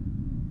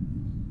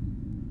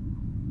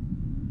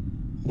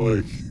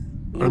 Like,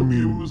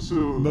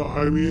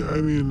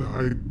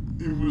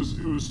 It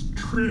was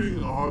treating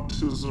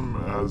autism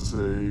as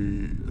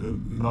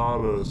not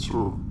a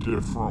sort of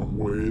different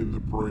way the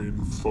brain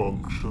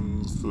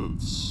functions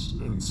that's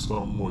in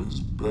some ways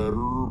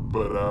better,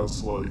 but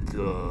as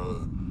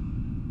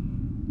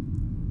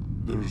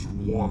there's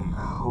one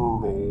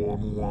hurdle,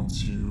 and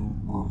once you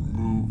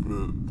remove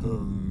it,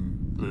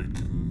 then they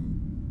can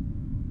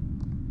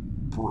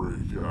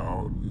break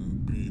out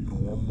and be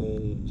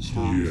normal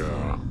sort of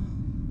thing.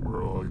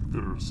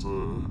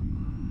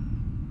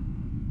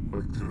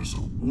 Where there's a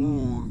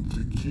wound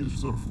that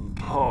keeps them from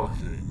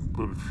talking,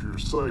 but if you're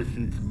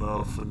psychic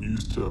enough and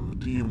used to have a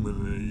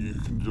demon in it, you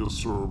can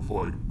just sort of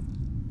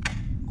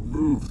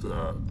remove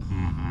that.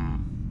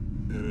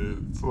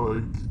 And it's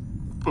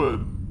but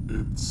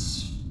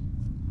it's,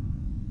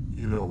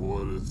 you know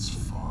what, it's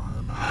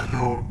fine.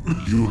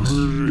 You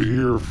heard it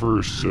here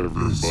first,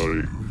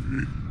 everybody.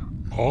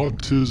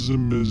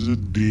 Autism is a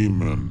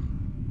demon.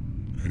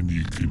 And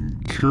you can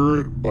cure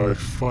it by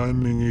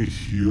finding a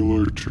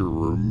healer to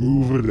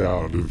remove it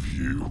out of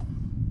you.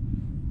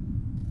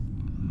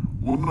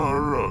 Well,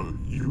 no.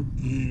 You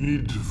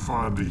need to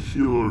find a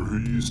healer who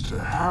used to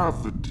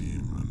have the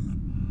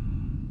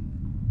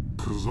demon.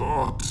 Because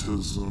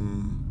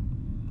autism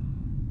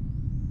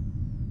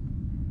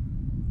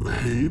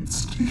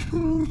hates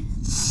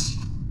demons?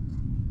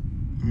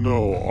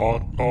 No,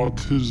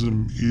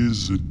 autism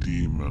is a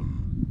demon.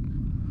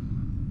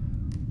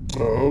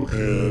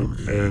 Okay.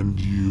 And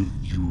you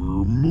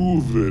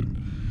remove it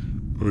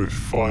by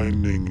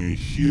finding a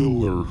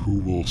healer who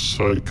will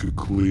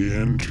psychically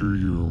enter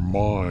your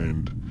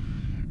mind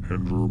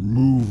and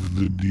remove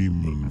the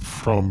demon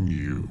from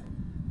you.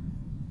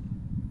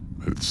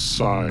 It's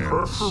science.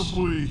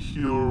 Preferably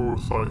healer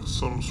with like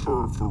some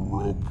sort of a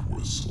rope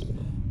whistle.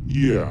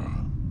 Yeah.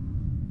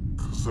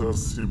 Because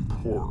that's the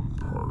important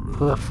part of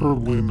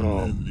Preferably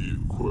not. in the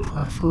equipment.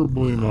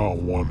 Preferably not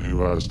one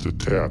who has to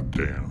tap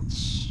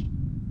dance.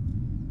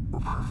 Or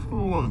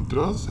preferably one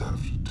does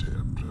have to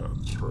tap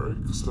dance, right?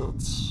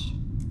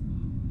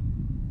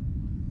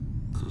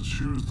 Because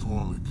she was the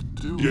one that could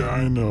do it. Yeah,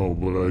 I know,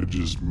 but I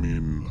just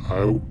mean,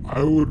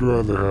 I would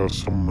rather have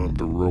someone with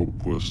the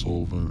rope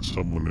whistle than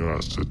someone who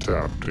has to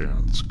tap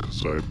dance,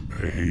 because I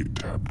hate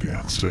tap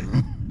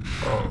dancing.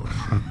 Oh,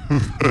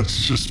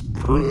 That's just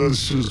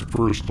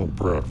personal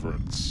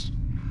preference.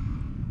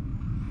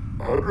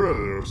 I'd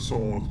rather have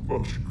someone with a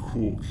bunch of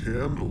cool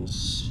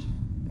candles.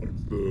 Like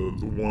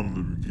the one in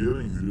the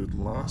beginning who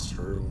didn't last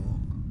very long.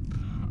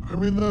 I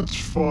mean, that's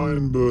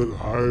fine, but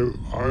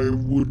I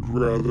would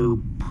rather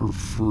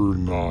prefer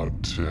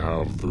not to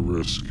have the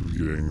risk of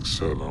getting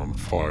set on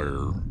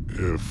fire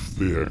if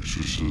the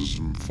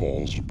exorcism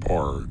falls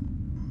apart.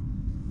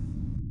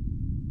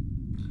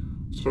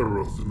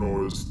 Sorry about the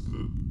noise.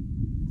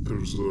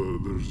 There's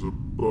a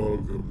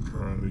bug I'm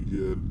trying to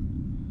get.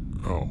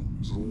 Oh.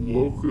 There's a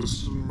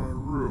locust in my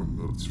room.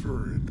 That's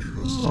very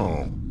interesting.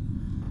 Oh.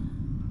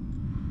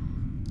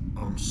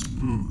 I'm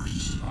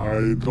spooked.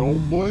 I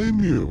don't blame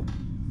you.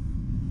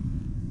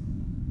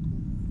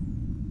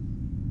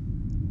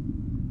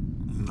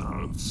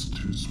 No, it's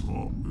too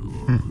small to be a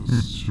locust.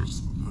 It's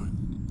just the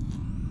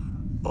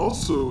thing.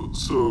 Also,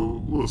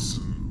 so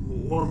listen,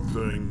 one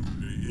thing.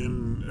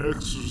 In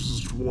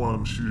Exorcist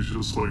 1, she was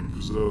just like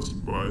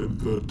possessed by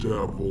the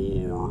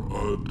devil or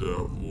a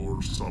devil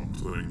or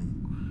something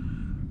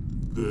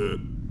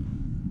that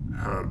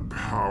had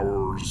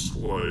powers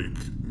like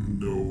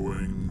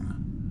knowing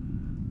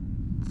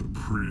the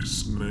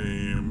priest's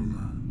name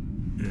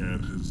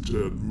and his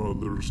dead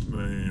mother's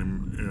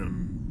name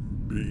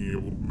and being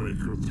able to make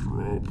her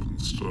throw up and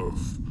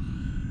stuff.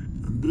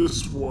 And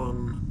this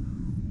one,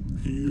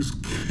 he's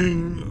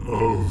king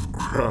of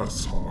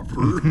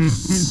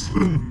grasshoppers.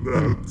 And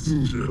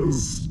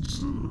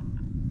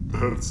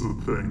that's the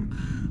thing.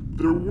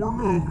 There were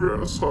no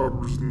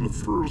grasshoppers in the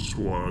first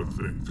one, I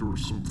think. There were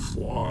some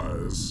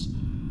flies.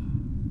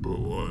 But,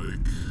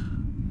 like,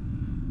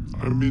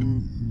 I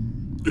mean,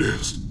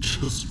 it's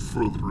just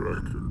for the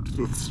record.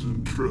 That's an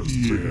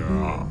interesting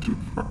Yeah.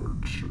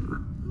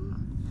 departure.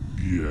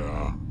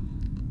 yeah.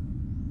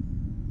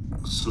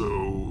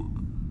 So,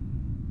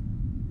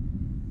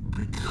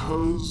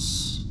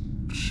 because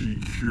she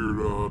cured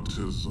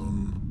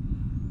autism,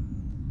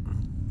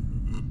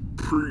 the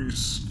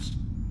priest,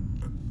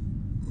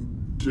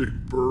 Dick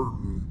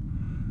Burton,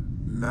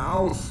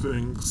 now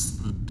thinks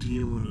the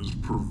demon is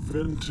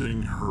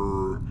preventing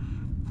her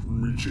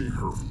from reaching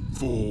her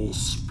full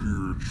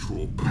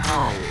spiritual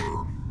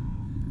power,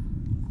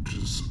 which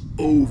is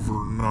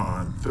over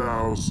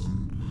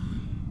 9,000,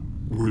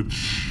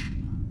 which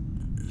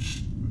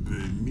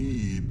they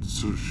need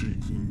so she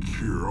can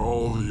cure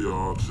all the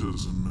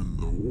autism in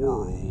the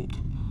world.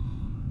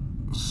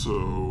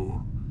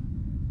 So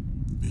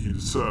he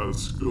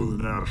decides to go to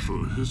the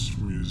Natural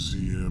History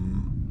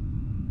Museum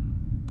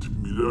to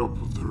meet up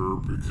with her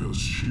because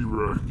she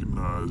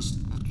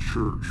recognized the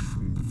church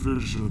from the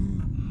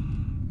vision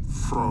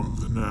from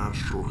the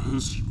Natural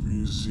History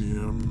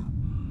Museum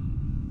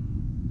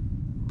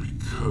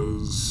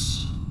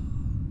because,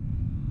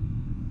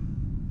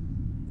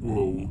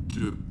 well, we'll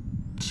get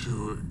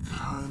to it,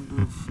 kind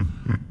of.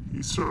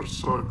 He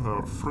starts talking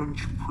about a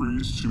French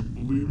priest who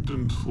believed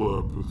in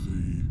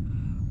telepathy,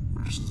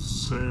 which is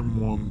the same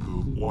one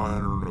the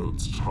liner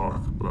notes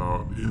talk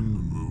about in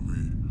the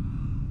movie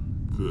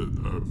that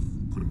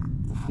I've been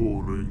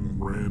quoting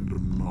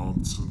random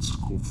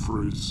nonsensical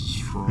phrases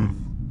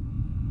from.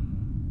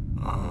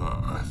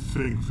 I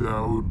think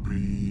that would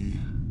be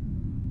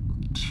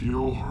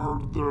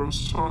Teilhard that I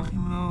was talking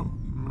about,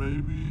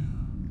 maybe?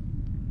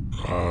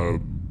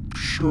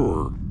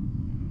 Sure.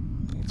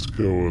 Let's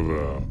go with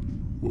that.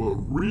 Well,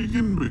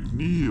 Regan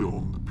McNeil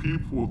and the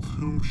people with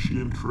whom she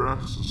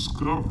interacts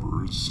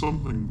discover is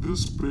something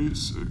this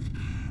basic,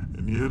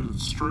 and yet it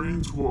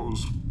strains what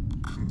was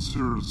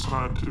considered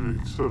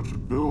scientific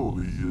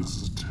acceptability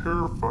is as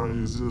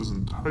terrifying as it is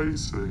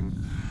enticing,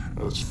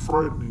 as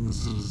frightening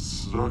as it is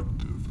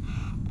seductive.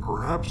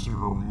 Perhaps in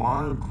her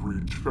mind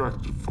reach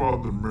back to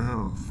Father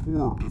Marin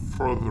Ford to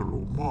Father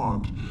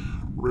Lamont,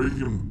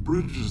 Regan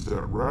bridges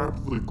that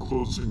rapidly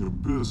closing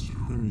abyss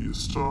between the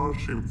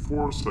astonishing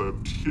foresight of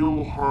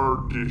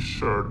Teilhard de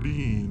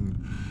Chardin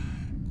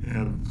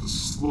and the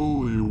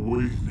slowly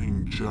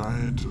awakening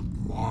giant of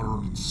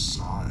modern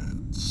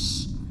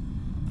science,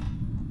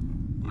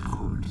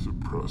 according to the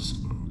press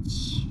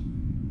notes.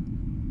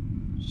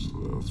 So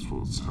that's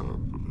what's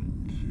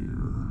happening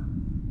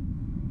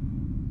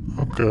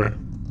here. Okay.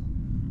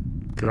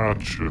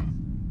 Gotcha.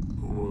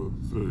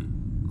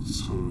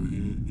 So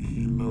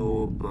you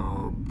know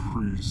about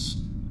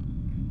priests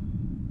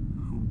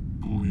who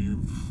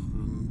believe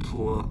in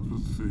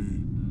telepathy,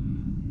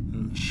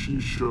 and she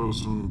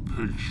shows him a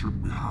picture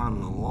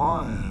behind a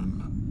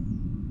lion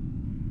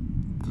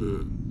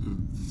that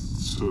it's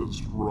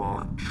says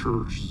Rock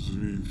Churches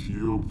of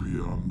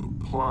Ethiopia on the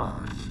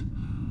plaque.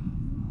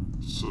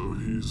 So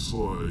he's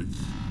like,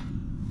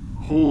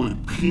 holy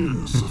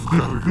penis, I've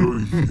gotta go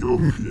to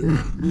Ethiopia.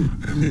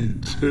 And he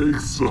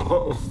takes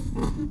off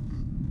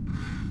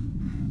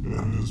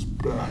and is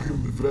back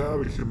in the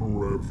Vatican or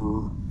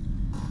whatever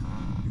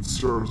and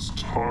starts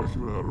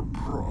talking about a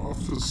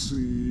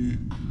prophecy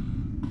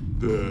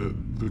that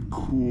the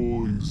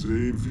cool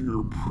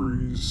Xavier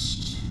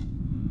priest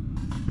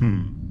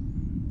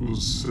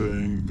was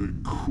saying that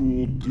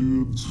cool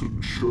dudes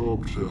would show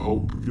up to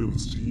help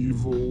against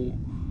evil.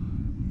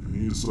 And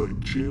he's like,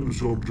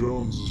 James Earl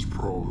Jones is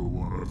probably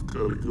one. I've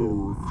got to go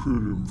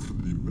recruit him for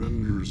the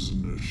Avengers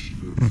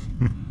Initiative.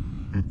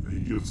 And he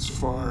gets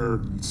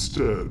fired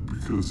instead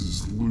because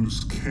he's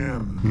loose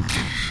cannon.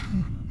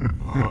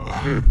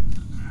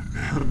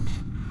 And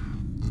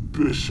the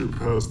bishop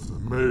has the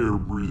mayor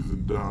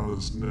breathing down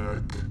his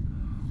neck.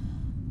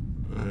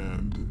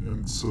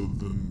 And so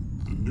then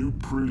the new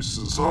priest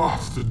is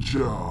off the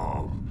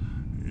job.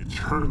 He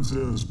turns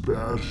in his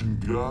badge and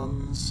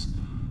guns,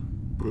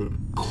 but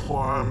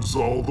climbs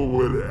all the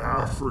way to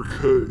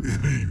Africa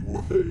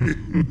anyway.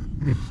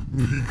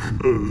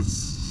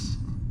 Because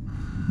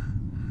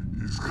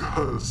he's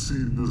gotta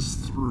see this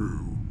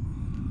through.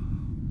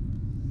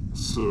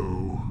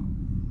 So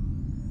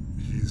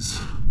he's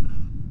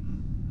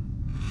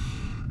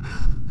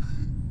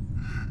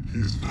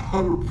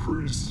not a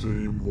priest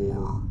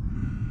anymore.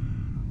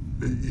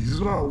 He's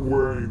not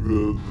wearing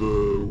the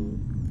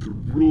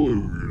really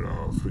weird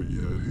outfit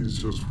yet. He's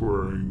just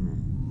wearing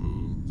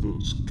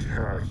those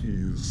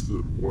khakis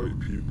that white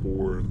people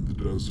wear in the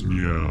desert.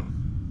 Yeah.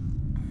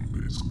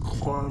 He's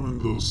climbing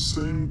those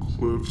same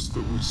cliffs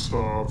that we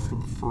saw for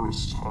the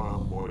first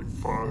time like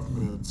 5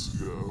 minutes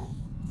ago.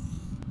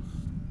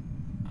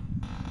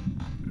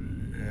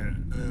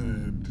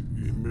 And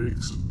he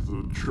makes it to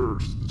the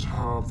church at the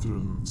top. They're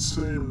in the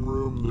same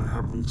room. They're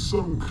having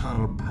some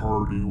kind of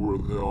party where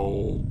they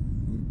all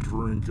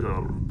drink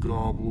out of a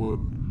goblet.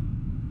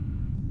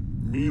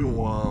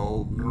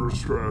 Meanwhile,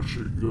 Nurse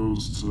Ratched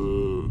goes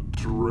to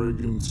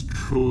Reagan's $1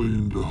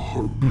 trillion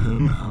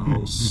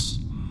penthouse,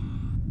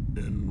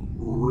 and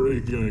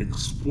Reagan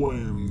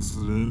explains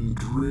that in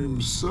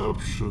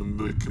Dreamception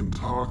they can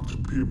talk to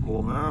people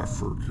in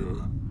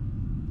Africa.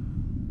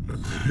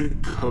 And then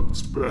it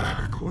cuts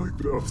back like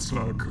that's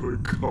not gonna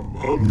come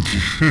up.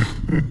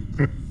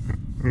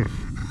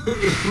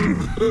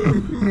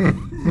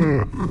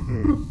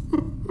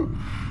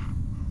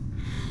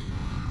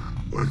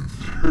 Like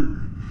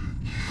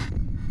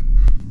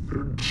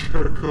their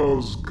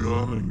Chekhov's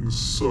gunning's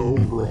so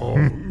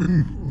wrong,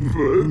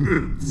 but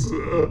it's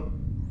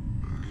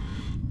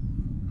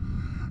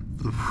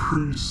the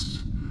priest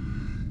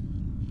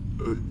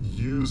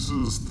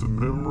uses the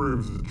memory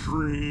of the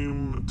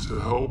dream to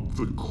help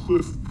the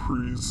cliff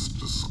priest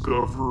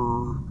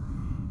discover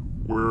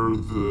where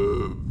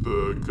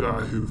the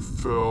guy who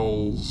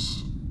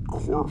fells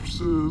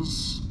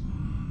corpses,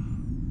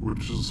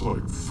 which is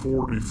like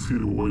 40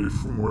 feet away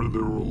from where they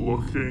were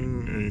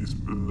looking, and he's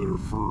been there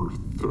for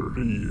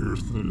 30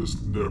 years and they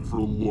just never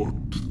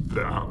looked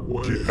that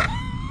way.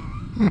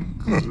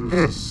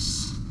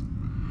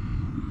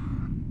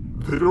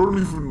 They don't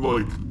even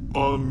like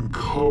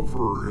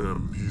uncover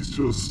him. He's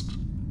just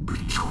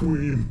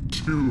between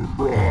two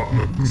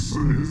rocks.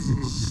 He's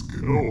a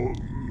skeleton.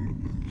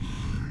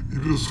 He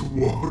just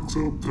walks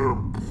up there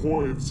and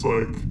points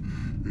like,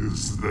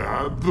 is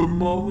that the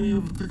mummy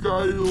of the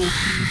guy you're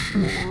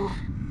looking for?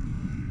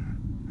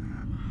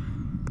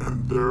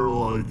 And they're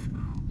like,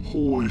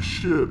 holy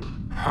shit,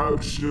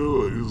 how'd you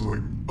know that? He's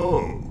like,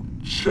 oh,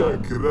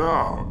 check it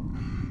out.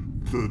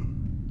 The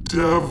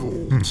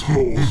devil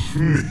told me.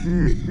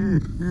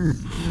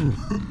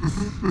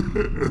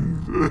 And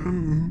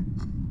then,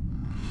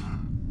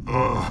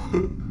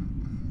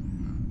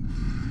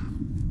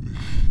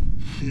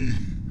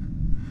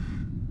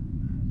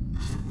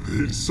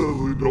 they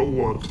suddenly don't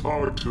want to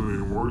talk to me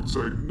anymore. It's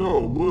like, no,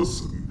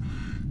 listen,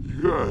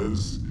 you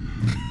guys,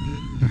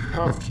 you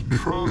have to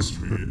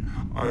trust me.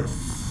 I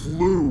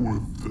flew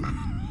with the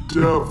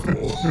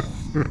devil.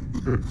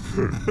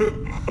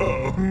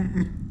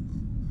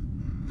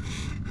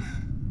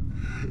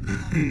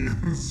 He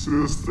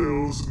insists they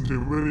listen to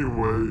him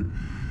anyway,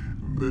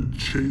 and they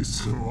chase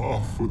him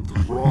off with the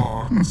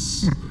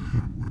rocks,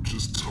 which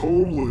is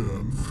totally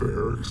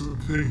unfair, because I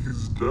think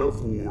he's a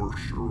devil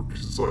worshiper.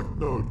 He's like,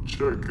 no,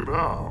 check it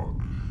out.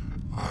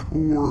 I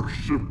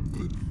worship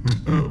the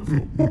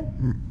devil.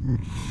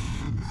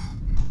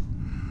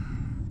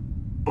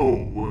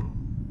 Oh,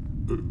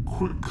 a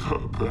quick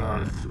cut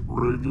back.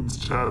 Reagan's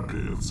tap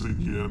dancing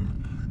again.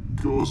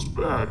 Goes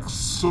back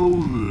so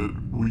that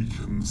we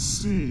can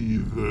see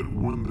that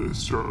when they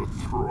start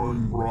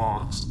throwing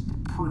rocks at the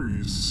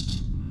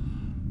priest,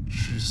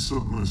 she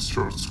suddenly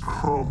starts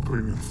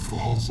crumping and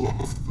falls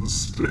off the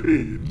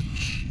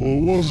stage. Well,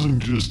 it wasn't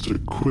just a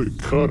quick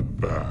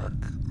cutback.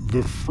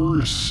 The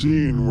first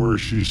scene where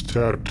she's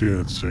tap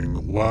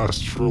dancing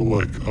lasts for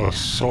like a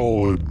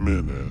solid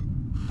minute.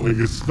 Like,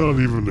 it's not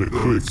even a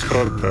quick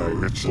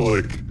cutback. It's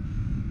like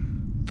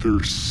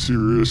they're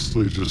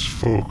seriously just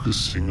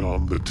focusing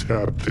on the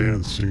tap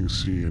dancing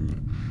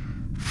scene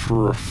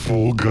for a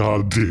full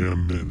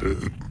goddamn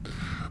minute.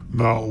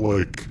 Not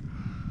like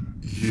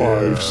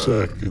 5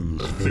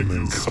 seconds and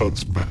then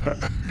cuts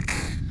back.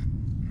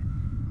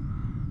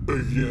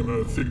 Again,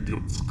 I think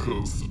it's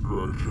because the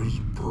director's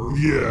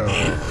perfect. Yeah.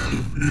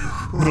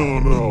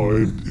 No,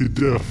 it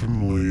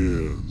definitely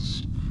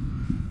is.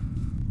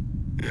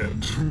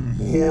 And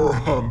more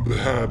on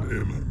that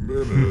in a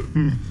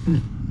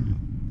minute.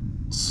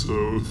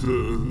 So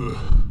the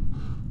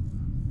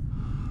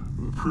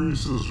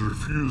priest is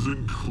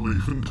refusing to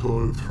leave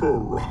until I throw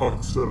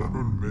rocks at him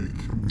and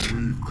make him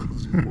leave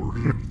because he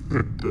worships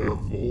the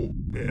devil.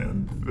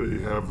 And they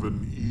have an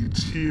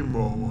E.T.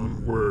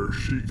 moment where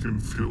she can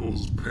feel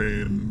his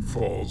pain and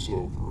falls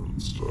over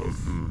and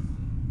stuff.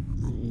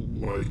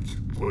 Like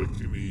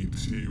an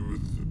E.T.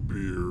 with the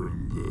beer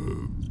and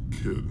the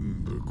kid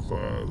in the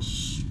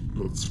class.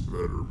 That's a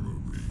better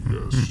movie. You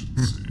guys should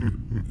see it.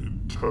 It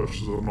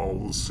touches on all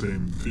the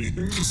same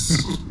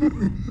themes.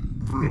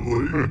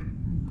 Really.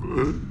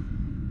 But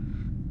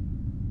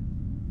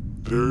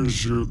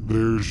there's your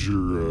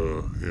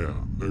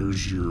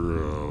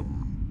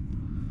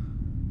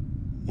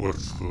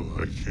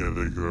I can't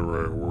think of the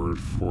right word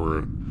for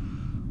it.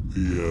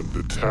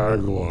 The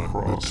tagline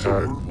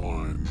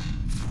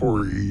for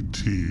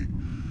E.T.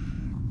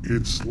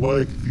 It's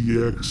like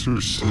The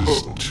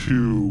Exorcist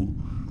 2,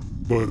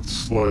 but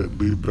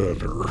slightly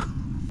better.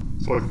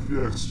 It's like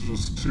The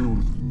Exorcist 2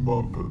 with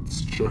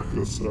Muppets. Check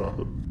us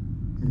out.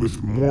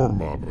 With more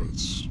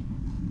Muppets.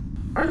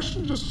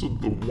 Actually, just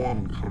the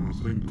one, come to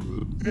think of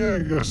it. Yeah, I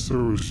guess there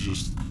was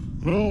just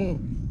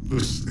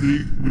with the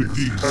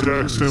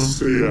exact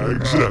same. Yeah,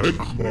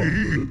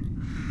 exactly.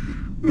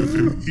 With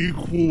an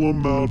equal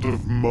amount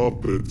of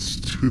Muppets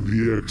to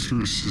The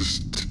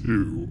Exorcist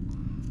 2.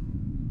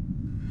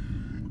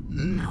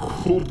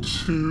 Equal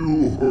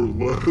to or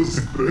less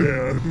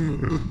than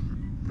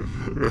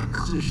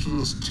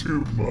Exorcist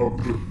 2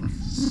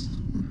 Muppets.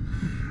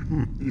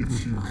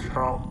 If you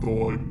count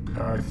the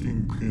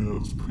packing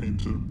peanuts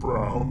painted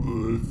brown that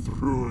they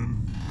threw in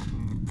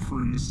the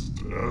priest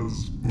as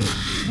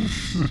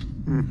Muppets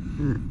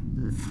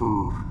for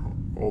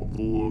all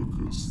the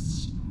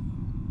locusts.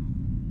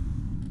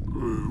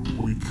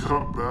 We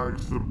cut back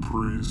to the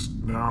priest.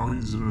 Now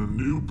he's in a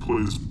new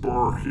place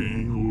barking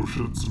English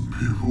that some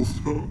people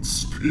don't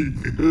speak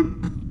it.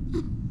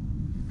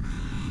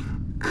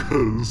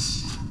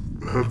 Because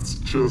that's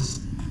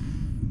just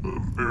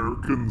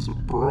Americans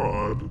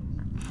abroad.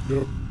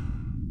 Yep.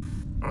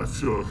 I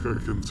feel like I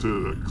can say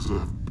that because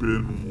I've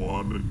been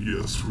one, and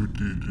yes, we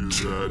do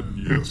that, and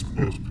yes,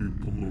 most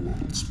people in the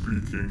world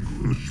speak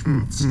English,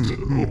 but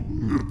still,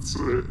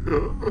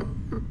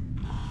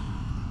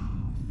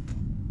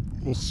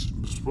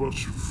 there's a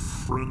bunch of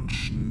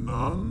French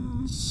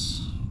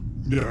nuns.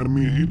 Yeah, I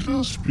mean, he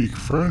does speak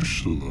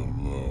French to them,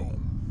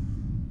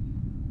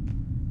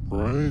 though.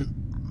 Right?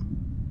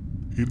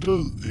 He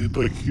does.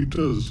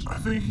 I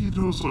think he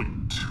knows 2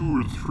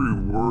 or 3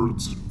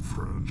 words in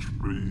French,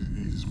 but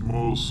he's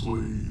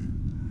mostly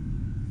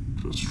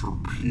just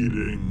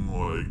repeating,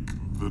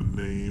 the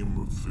name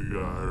of the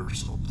guy or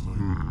something.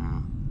 Mm-hmm.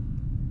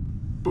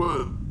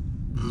 But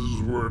this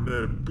is where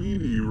Ned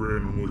Beatty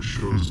randomly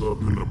shows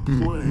up in a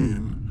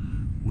plane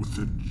with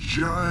a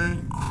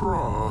giant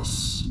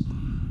cross,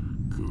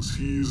 because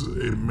he's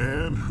a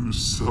man who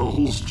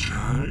sells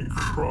giant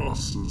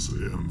crosses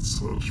and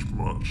such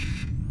much.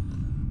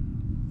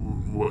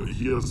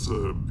 He has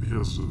a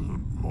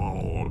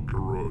monologue to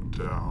wrote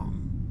down,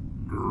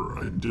 or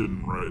I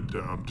didn't write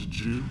down. Did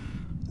you?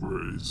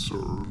 Where he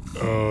sort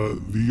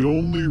of the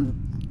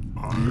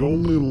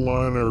only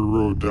line I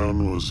wrote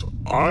down was,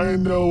 "I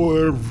know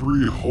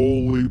every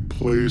holy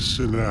place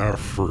in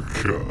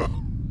Africa,"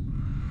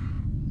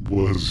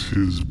 was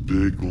his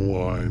big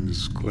line,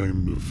 his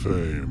claim to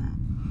fame.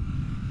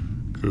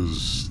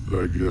 Because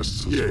I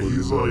guess that's what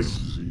he's he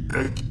was.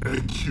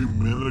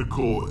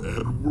 Ecumenical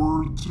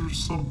Edwards or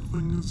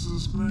something is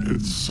his name?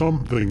 It's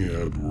something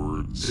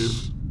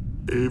Edwards.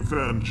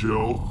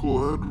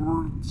 Evangelical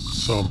Edwards?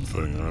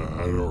 Something.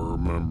 I don't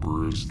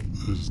remember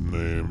his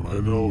name.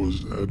 I know it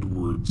was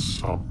Edwards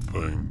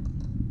something.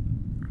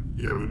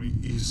 Yeah, but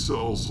he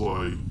sells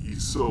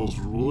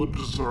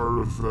religious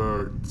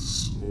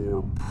artifacts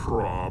or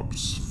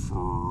props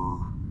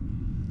for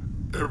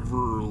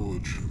every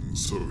religion.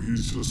 So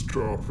he's just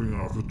dropping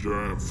off a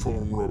giant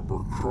foam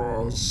rubber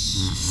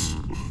cross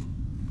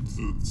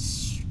that's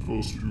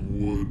supposed to be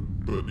wood,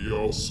 but he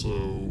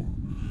also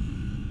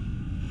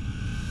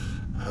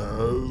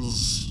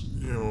has,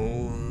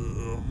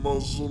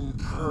 Muslim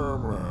prayer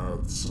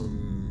mats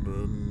and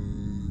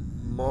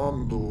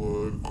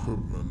mandala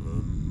equipment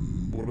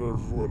and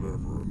whatever.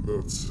 And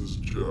that's his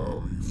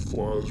job. He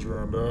flies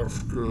around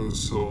Africa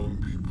selling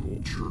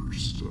people church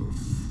stuff.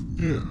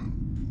 Yeah.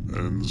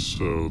 And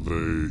so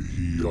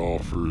he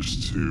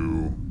offers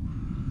to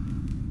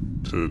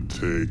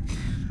take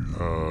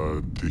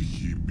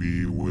Dickie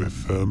B with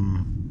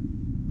him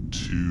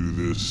to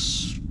this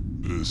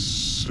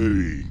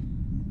city.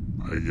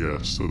 I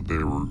guess, that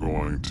they were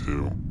going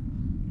to.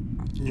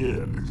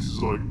 Yeah, he's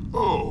like,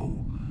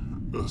 oh,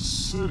 a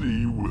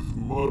city with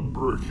mud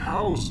brick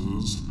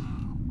houses?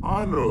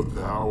 I know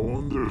that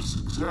one. There's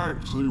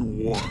exactly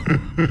one.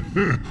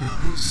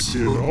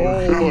 In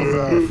all of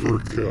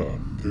Africa,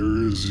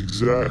 there is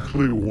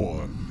exactly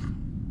one.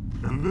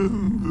 And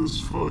then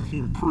this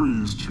fucking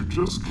priest who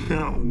just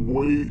can't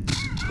wait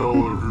to tell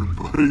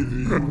everybody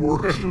that he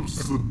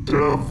worships the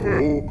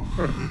devil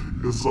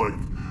is like,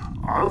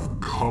 I've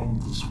come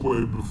this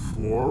way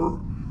before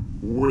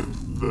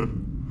with the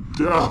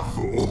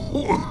devil.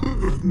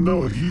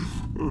 No,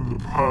 And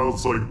the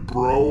pilot's like,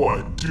 bro,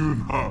 I do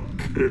not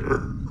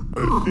care.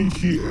 I think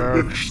he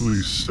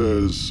actually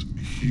says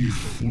he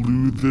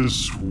flew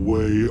this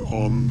way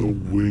on the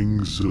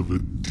wings of a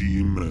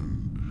demon.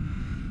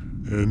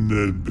 And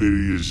Ned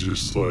Beatty is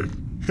just like,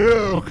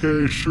 yeah,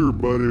 okay, sure,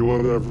 buddy,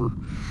 whatever.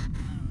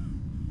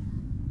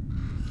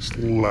 Just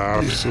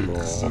laughs it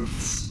off.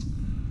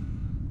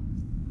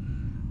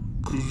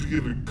 Because we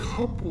get a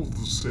couple of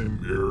the same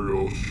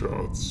aerial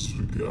shots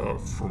we got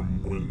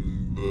from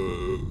when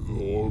the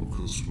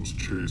locust was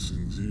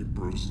chasing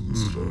zebras and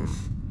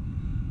stuff.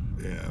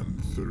 And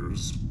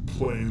there's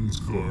planes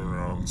going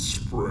around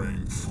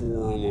spraying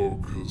 4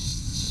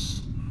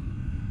 locusts.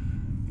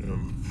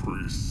 And the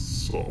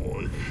priest's all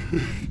like,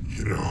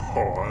 you know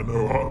how I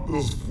know how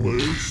this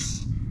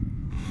place?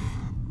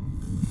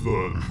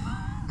 The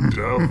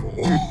devil.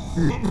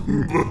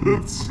 But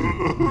it's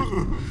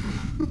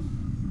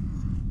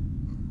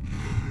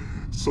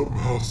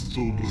somehow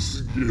still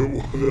doesn't get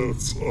why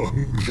that's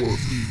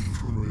unpleasant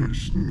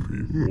information,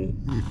 people.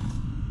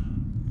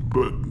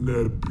 But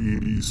Ned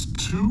Beatty's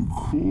too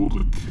cool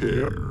to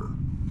care.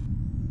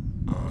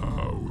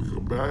 We go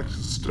back to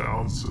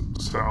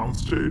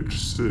Soundstage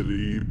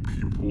City.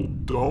 People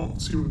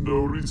don't seem to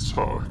know what he's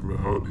talking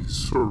about. He's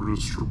sort of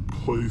just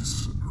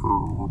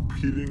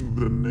repeating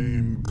the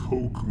name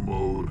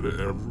Kokomo to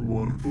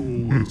everyone who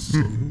will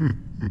listen.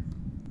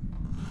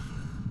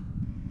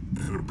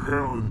 And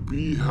apparently the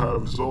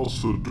Beehive is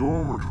also a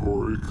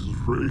dormitory because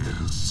Reagan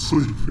is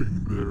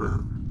sleeping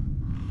there.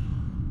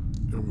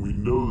 And we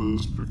know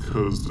this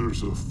because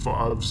there's a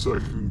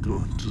 5-second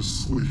going to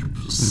sleep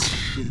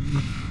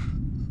scene.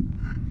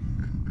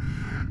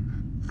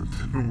 And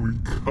then we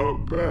cut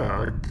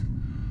back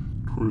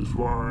to he's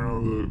walking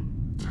around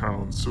the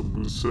town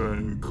simply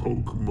saying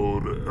Kokomo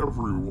to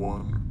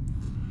everyone.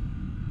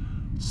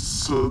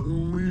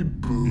 Suddenly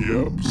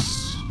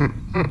boobs.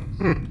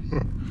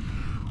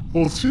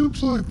 Well, it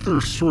seems like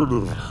they're sort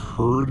of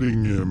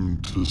herding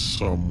him to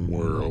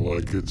somewhere.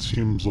 Like, it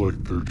seems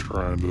like they're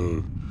trying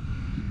to...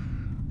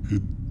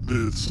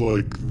 It's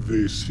like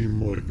they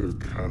seem like they're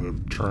kind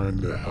of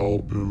trying to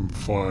help him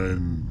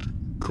find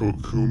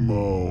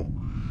Kokomo,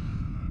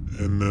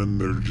 and then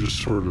they're just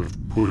sort of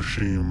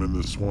pushing him in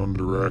this one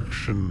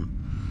direction,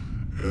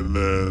 and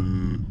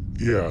then,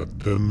 yeah,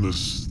 then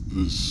this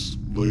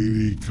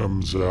lady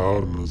comes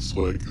out and it's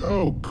like,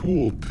 oh,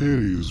 cool,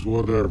 titties,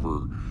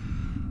 whatever.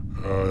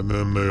 And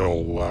then they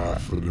all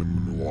laugh at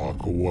him and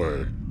walk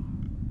away.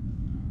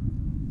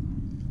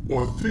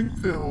 Well, I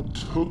think they all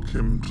took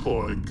him to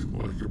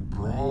like a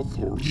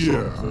brothel or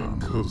something,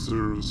 because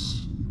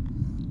there's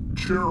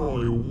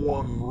generally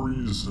one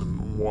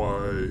reason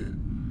why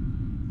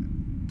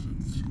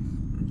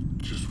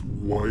just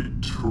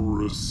white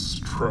tourists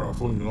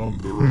traveling on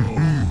their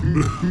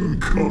own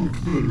come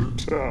to their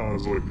town.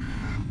 It's like,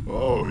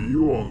 oh,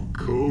 you want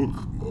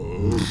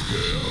Kokomo?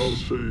 Okay, I'll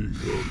show you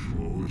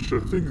Kokomo, which I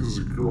think is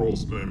a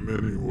girl's name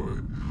anyway.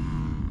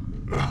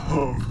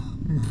 But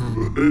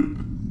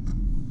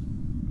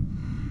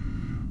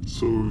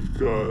so we've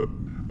got,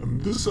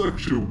 and this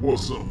actually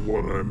wasn't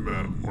what I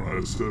meant when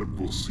I said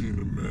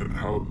Bocina meant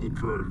how the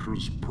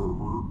director's a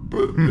pervert,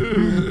 but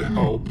it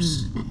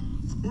helps.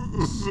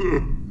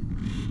 So,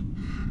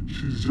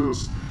 she's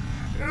just,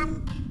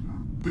 and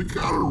they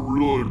got her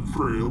really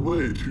pretty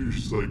late too.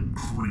 She's like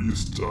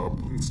greased up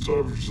and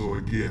stuff. She's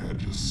like, yeah,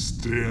 just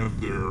stand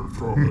there in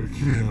front of the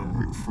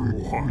camera for a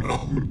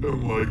while.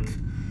 And like,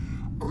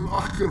 I'm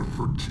not gonna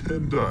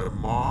pretend I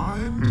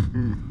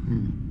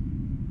mind.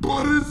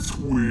 But it's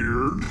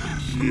weird.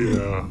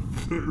 Yeah.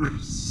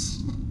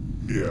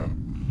 Yeah.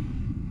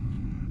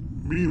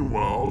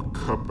 Meanwhile,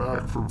 cut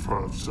back for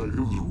 5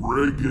 seconds,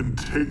 Reagan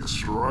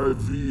takes her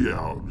IV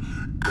out.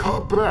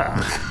 Cut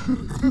back.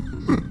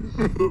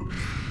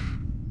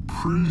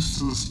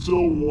 Priest is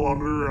still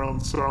wandering around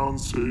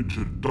Soundstage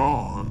at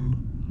dawn.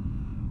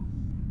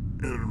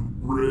 And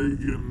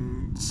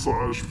Reagan /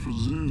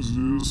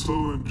 Pazuzu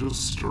suddenly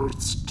just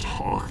starts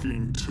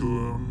talking to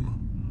him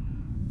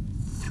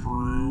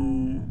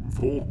through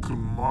Vulcan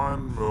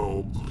mind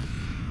meld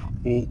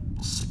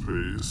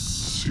space.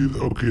 See,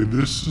 okay,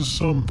 this is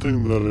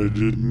something that I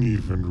didn't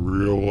even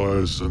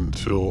realize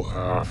until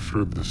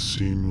after the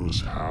scene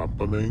was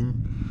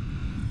happening.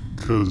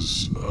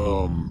 Because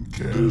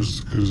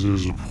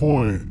there's a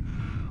point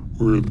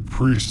where the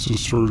priest is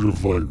sort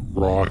of like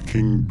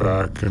rocking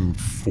back and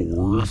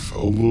forth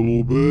a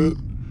little bit.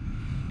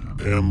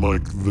 and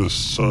like the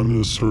sun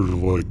is sort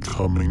of like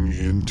coming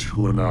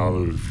into and out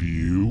of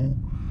view,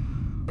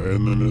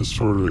 and then it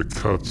sort of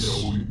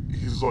cuts. Yeah,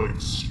 he's like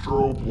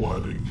strobe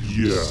lighting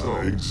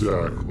himself. Yeah,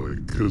 exactly.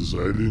 Because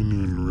I didn't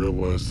even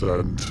realize that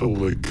until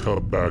they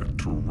cut back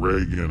to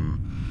Reagan,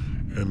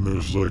 and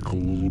there's like a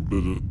little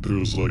bit of,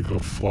 there's like a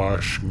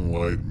flashing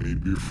light,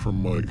 maybe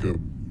from like a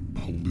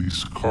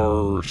police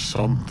car or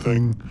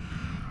something.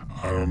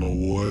 I don't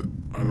know what,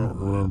 I don't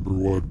remember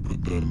what,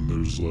 but then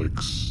there's like,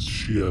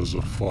 she has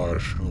a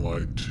flashing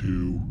light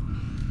too,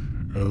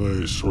 and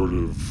they sort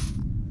of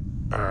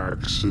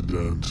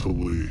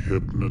accidentally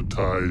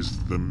hypnotize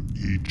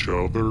each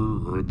other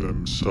or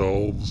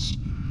themselves,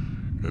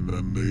 and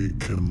then they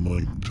can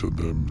link to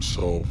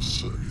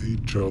themselves,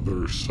 each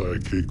other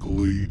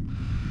psychically,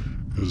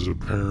 because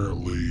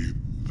apparently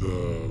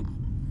the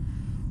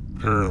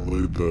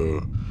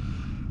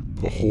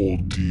whole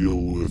deal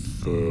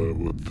with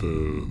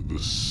the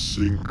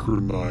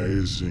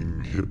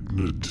synchronizing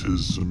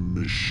hypnotism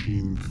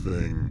machine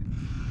thing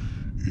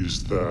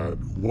is that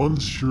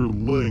once you're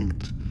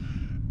linked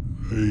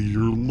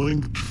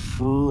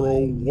for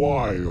a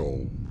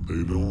while.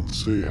 They don't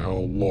say how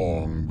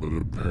long, but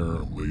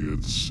apparently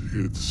it's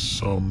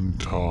some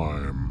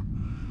time.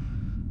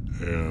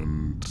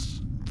 And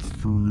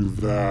through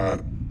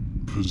that,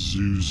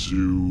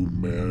 Pazuzu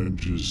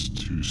manages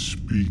to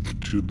speak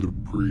to the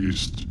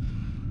priest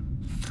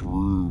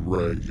through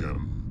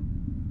Reagan.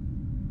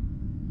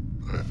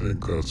 I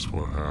think that's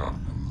what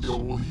happens. Yeah,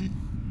 well, he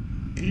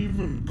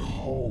even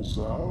calls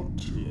out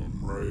to him,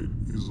 right?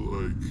 He's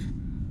like,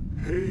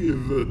 "Hey,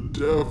 the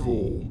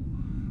devil,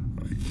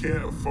 I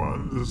can't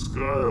find this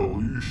guy.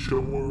 Will you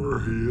show me where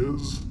he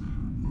is?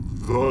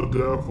 The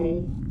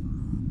devil?"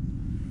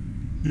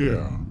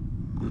 Yeah.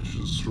 Which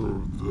is sort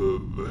of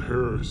the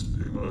Harris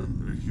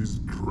thing. He's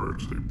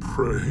directly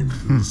praying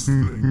to this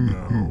thing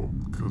now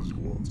because he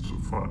wants to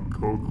find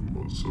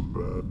Kokomo so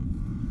bad.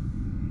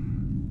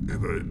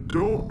 And I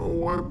don't know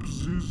why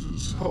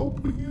Pazuzu's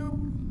helping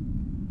him,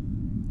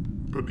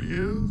 but he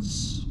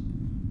is.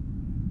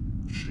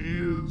 She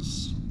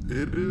is.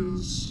 It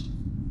is.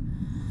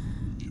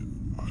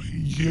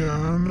 Yeah,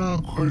 I'm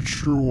not quite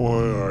sure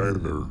why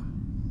either.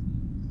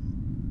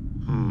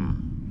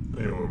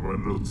 Anyway, my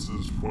notes at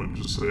this point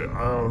just say, I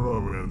don't know,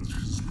 man,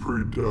 she's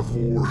pretty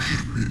devil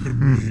worshipy to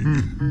me.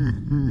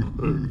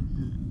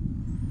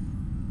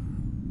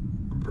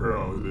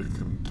 Apparently they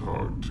can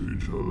talk to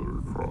each other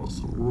across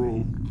the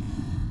world.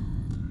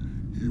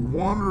 He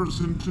wanders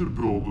into a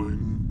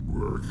building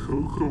where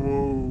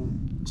Kokomo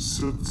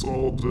sits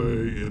all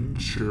day in a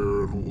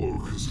chair in a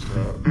locust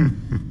hat.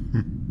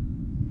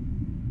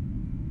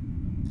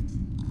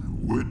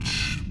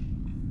 Which,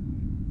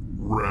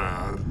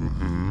 rad.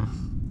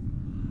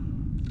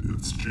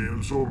 It's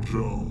James Earl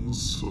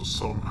Jones, so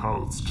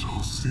somehow it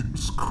still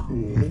seems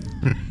cool.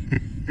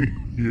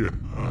 Yeah.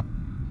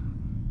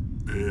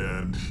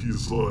 And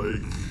he's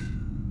like,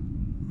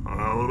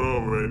 I don't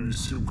know, man, you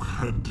seem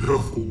kind of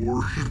devil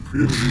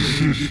worshiping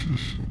to me.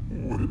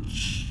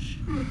 Which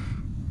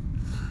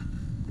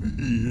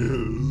he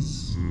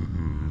is.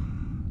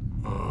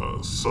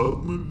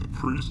 Suddenly the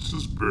priest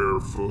is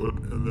barefoot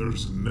and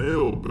there's a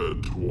nail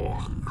bed to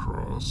walk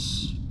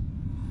across.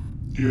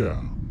 Yeah.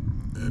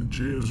 And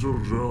James Earl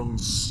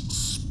Jones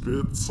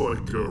spits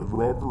like a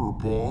rubber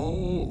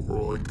ball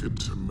or like a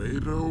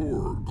tomato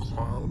or a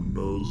clown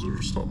nose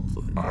or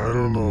something. I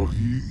don't know.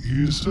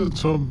 He said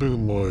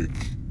something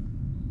like,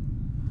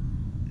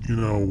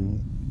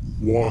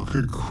 walk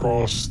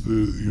across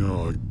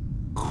like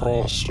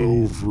cross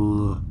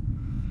over.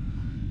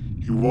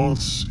 He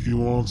wants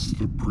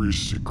the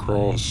priest to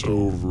cross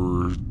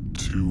over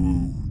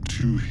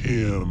to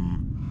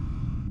him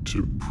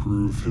to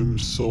prove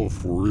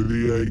himself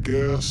worthy, I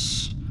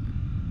guess.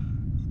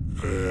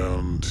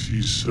 And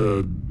he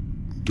said,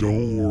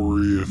 don't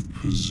worry, if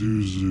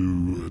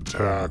Pazuzu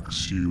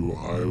attacks you,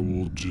 I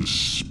will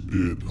just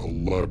spit a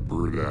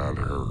leopard at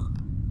her.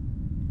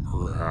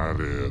 Or at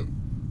it.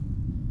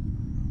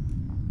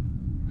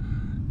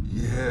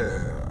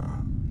 Yeah.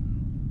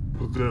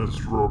 But then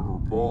it's rubber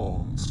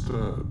ball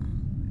instead.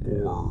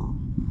 Or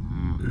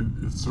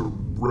it's a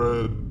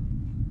red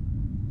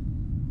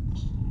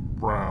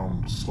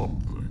round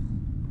something.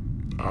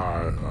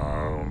 I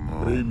don't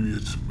know. Maybe a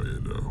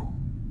tomato.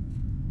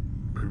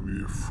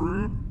 Maybe a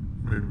fruit.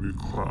 Maybe a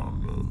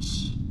clown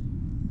nose.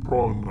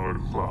 Probably not a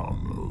clown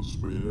nose,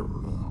 but you never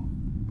know.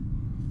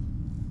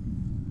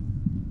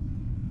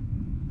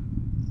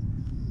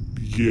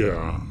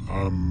 Yeah,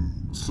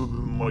 So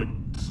then, like,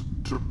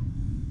 to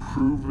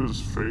prove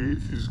his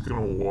faith, he's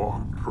gonna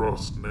walk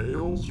across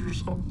nails or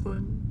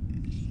something?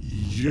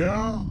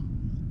 Yeah.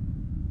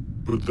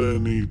 But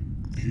then he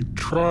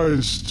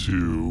tries to,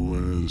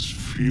 and his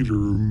feet are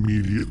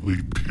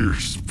immediately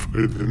pierced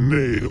by the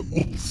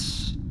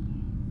nails.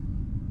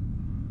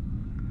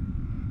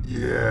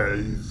 Yeah,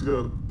 he's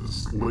got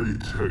this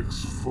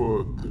latex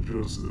foot that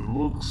it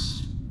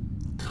looks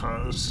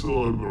kind of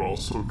silly, but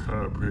also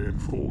kind of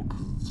painful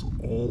because it's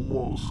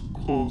almost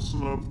close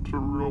enough to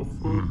real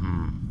foot.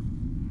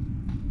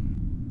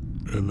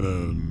 And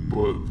then...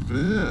 But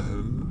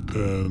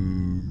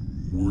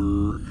then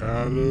we're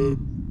at a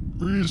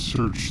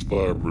research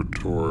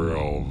laboratory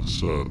all of a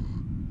sudden.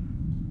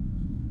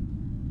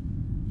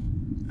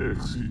 Yeah,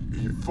 'cause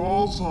he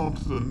falls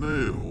onto the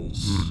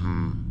nails.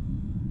 Mm-hmm.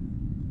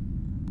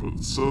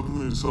 But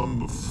suddenly he's on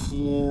the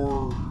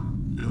floor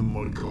in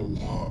like a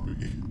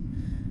lobby.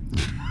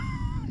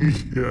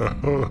 Yeah.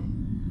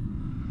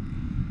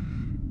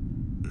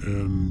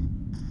 And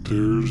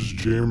there's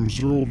James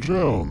Earl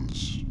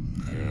Jones.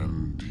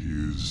 And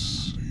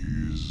he's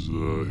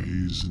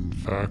in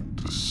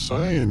fact a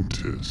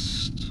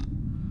scientist.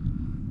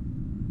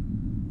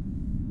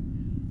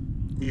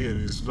 Yeah,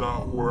 and he's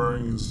not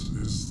wearing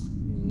his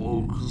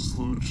Locust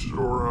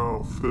Luchador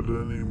outfit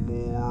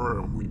anymore,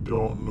 and we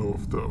don't know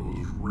if that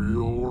was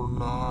real or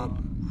not.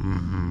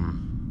 Mm-hmm.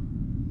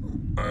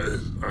 I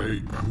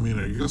mean,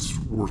 I guess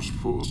we're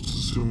supposed to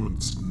assume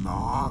it's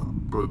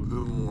not, but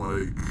then,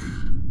 like,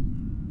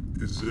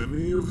 is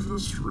any of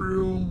this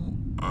real?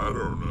 I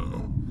don't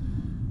know.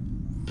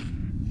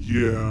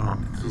 Yeah.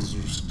 Because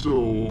they're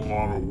still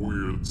on a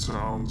weird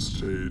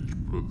soundstage,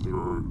 but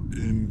they're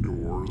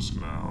indoors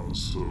now,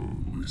 so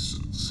at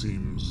least it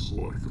seems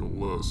like a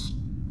less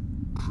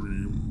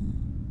dream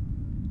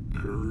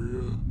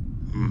area.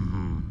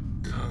 Mm-hmm.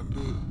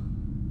 Kinda.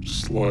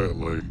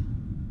 Slightly.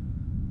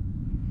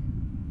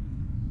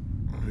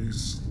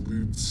 He's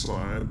lead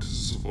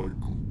scientist of like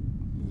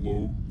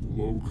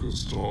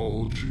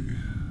locustology.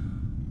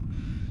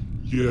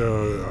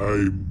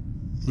 Yeah,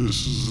 this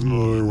is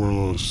another one of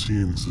those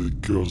scenes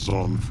that goes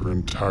on for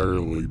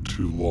entirely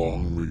too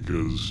long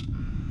because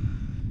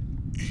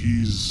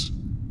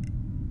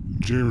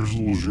James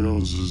Earl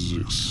Jones is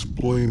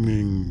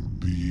explaining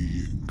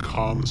the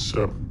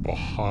concept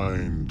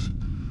behind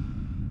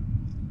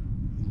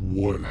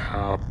what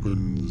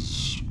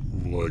happens,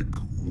 like,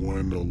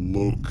 when a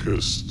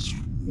locust's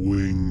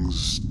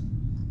wings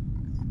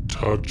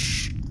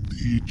touch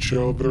each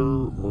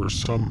other or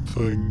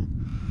something,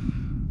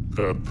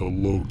 that the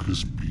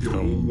locust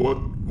become...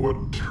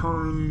 What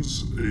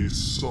turns a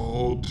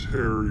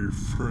solitary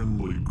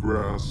friendly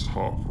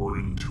grasshopper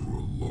into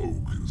a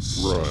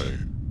locust? Right.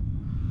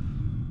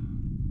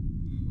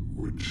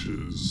 Which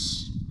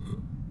is...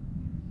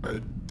 I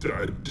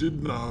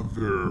did not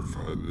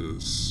verify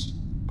this.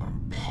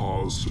 I'm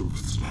positive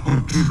it's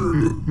not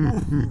true,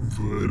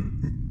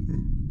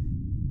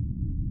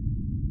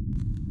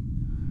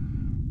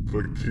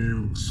 but can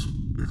you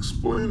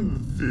explain the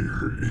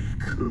theory?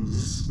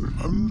 Because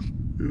I'm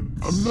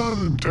not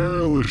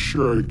entirely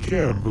sure I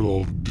can, but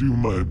I'll do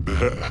my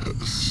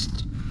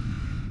best.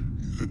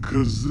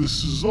 Because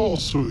this is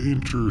also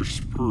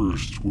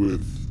interspersed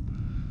with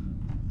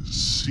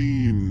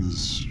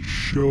scenes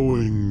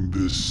showing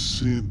this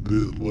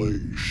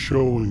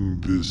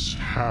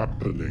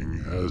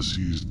happening as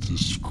he's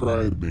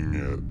describing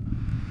it.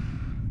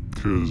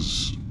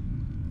 Because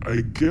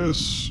I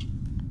guess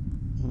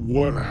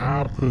what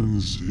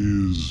happens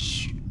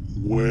is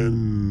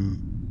when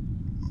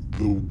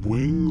the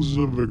wings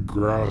of a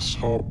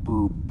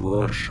grasshopper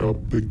brush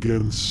up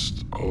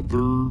against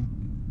other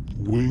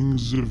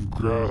wings of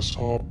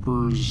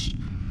grasshoppers,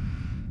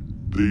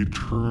 they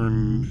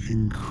turn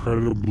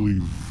incredibly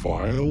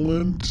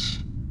violent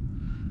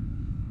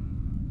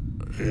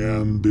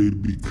and they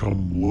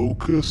become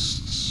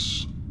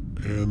locusts,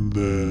 and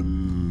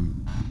then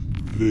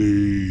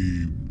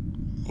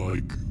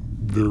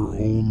their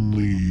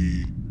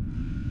only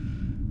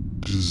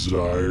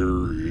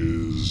desire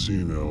is,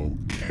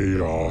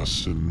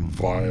 chaos and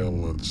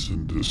violence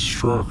and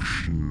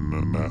destruction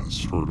and that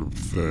sort of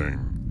thing.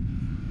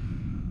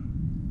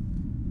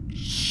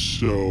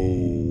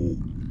 So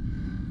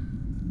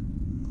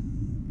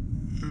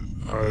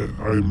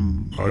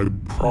I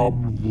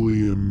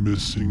probably am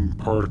missing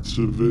parts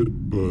of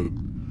it, but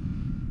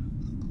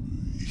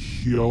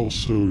he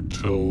also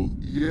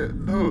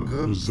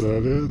was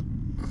that it?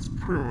 That's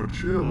pretty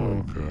much it.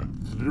 Okay.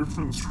 The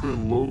difference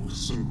between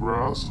locusts and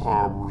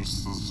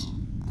grasshoppers is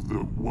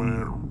that when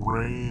it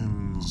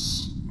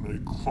rains, they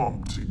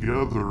clump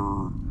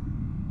together.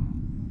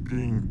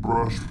 Being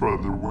brushed by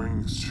their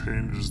wings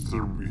changes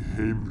their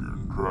behavior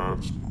and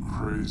drives them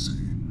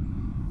crazy.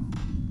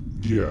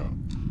 Yeah.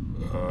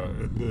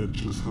 And then it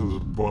just has a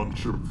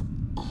bunch of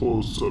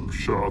close-up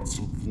shots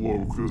of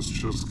locusts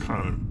just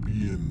kind of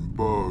being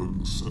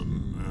bugs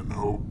and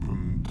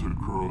hoping to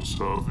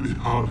gross out the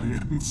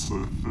audience,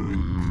 I think.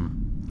 Mm-hmm.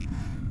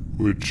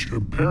 Which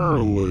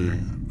apparently,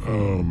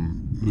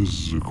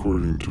 this is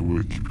according to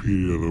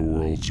Wikipedia, the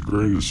world's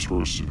greatest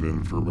source of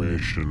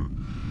information,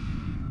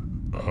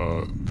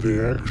 they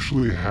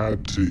actually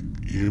had to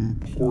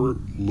import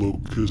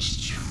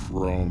locusts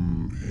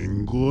from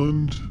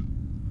England.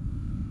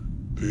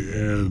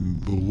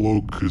 And the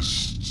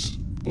locusts,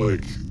 they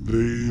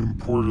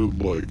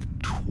imported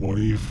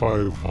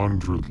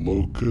 2,500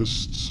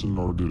 locusts in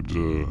order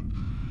to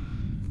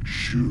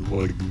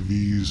shoot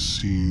these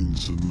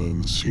scenes and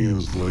then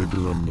scenes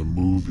later in the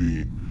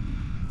movie.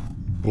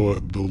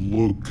 But the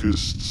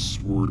locusts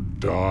were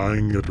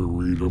dying at a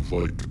rate of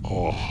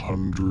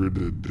 100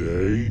 a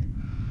day.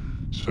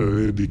 So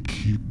they had to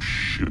keep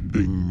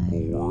shipping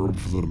more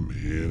of them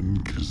in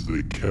because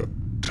they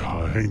kept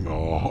dying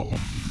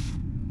off.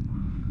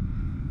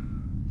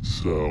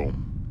 So,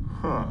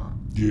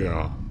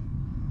 yeah.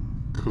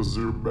 Because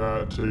they're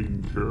bad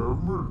taking care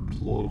of them, or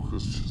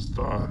locusts just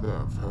die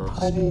that fast?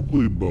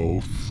 Probably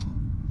both.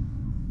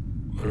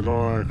 I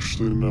don't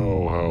actually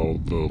know how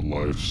the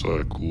life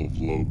cycle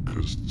of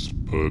locusts,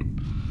 but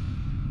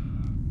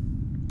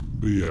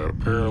yeah,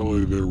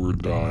 apparently they were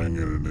dying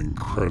at an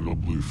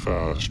incredibly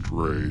fast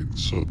rate,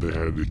 so they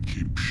had to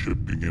keep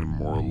shipping in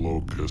more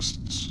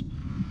locusts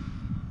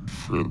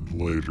for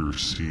later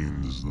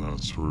scenes and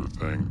that sort of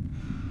thing.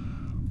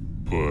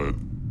 But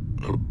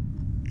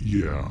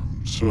yeah,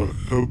 so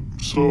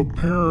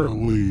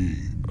apparently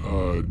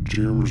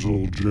James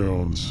Earl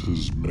Jones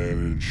has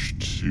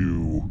managed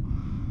to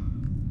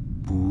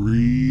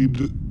breed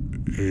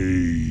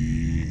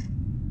a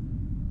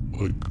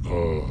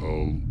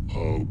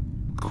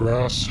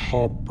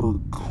grasshopper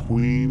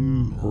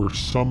queen or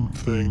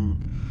something.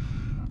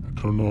 I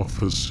don't know if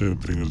that's the same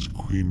thing as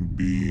queen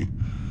bee,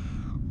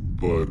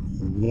 but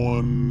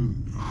one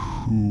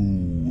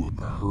who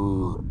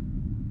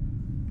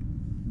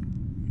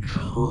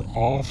her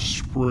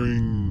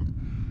offspring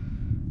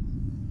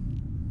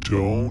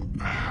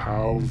don't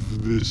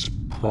have this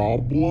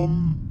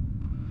problem.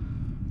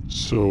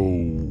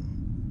 So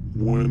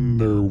when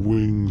their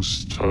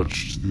wings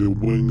touch the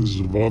wings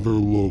of other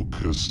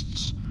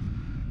locusts,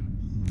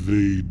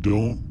 they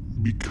don't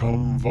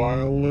become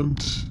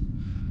violent,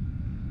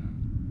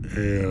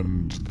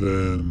 and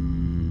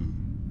then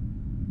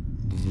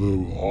the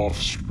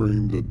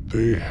offspring that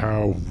they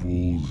have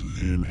will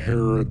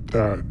inherit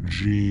that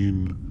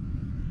gene,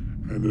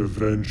 and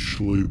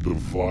eventually the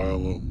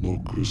violent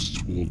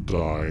locusts will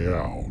die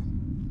out.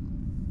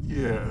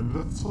 Yeah, and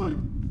that's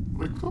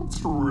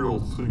that's a real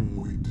thing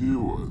we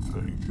do, I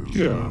think.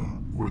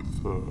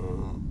 With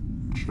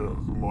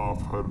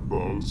modified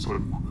bugs, I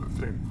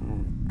think we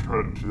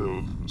try to deal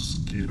with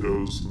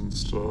mosquitoes and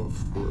stuff,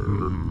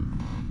 where,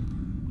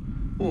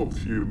 well,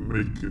 if you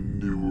make a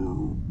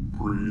newer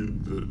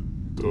breed that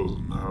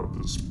doesn't have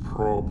this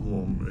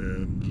problem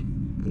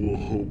and will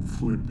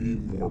hopefully be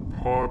more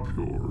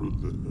popular,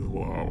 then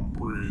it'll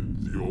outbreed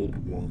the old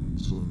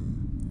ones, and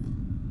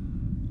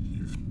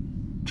you've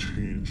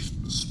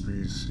changed the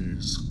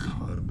species,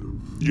 kind of.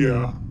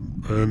 Yeah,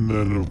 and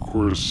then of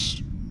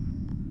course,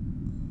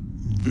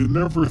 they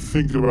never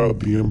think about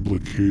the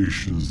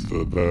implications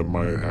that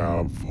might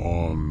have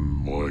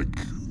on,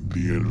 like,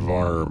 the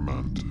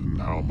environment and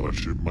how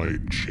much it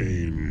might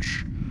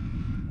change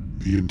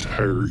the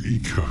entire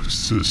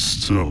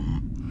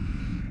ecosystem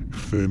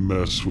if they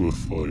mess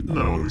with, like,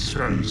 No, one we species.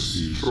 kind of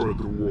destroy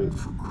the world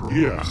for crops.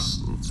 Yeah.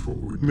 That's what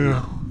we do.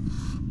 Yeah.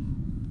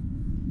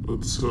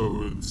 But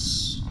so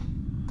it's...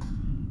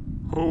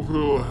 hopefully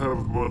we'll have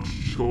a bunch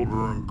of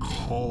children,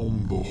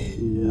 calm the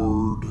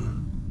horde,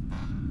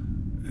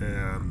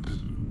 and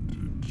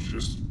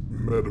just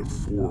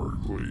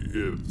metaphorically,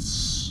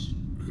 it's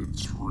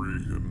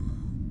Regan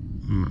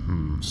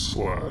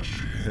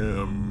slash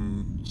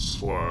him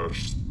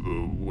slash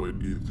the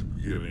lady at the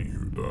beginning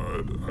who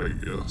died, I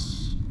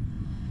guess.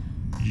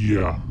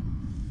 Yeah.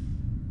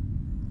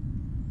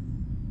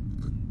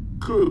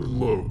 Good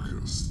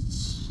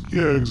locusts.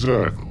 Yeah,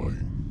 exactly.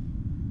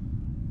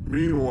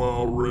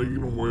 Meanwhile,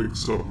 Reagan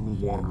wakes up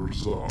and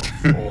wanders off.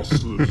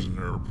 Also, there's an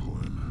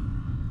airplane.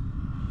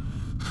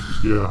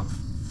 Yeah.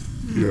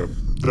 Yeah.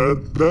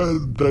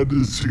 That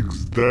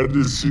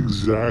is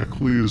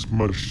exactly as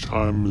much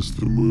time as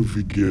the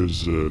movie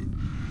gives it.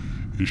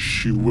 Is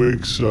she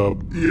wakes up,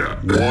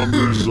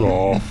 wanders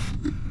off,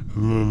 and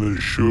then it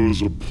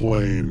shows a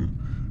plane,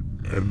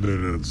 and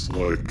then it's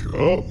like,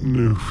 oh,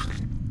 new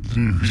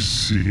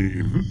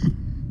scene.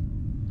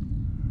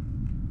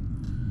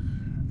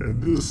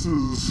 And this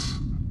is,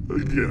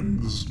 again,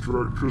 this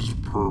director's a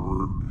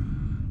pervert.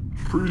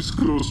 Priest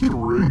goes to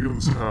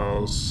Reagan's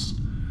house.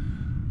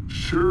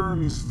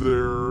 Sharon's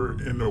there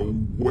in a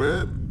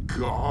wet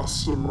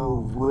gossamer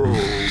robe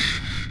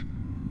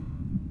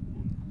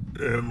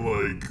and,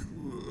 like,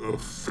 a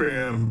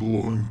fan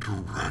blowing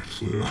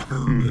directly on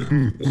her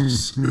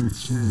nipples.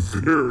 It's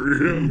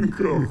very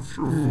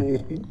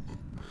uncomfortable.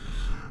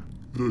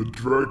 The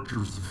director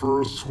of the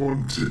first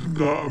one did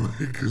not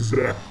make his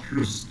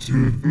actors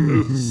do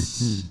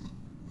this.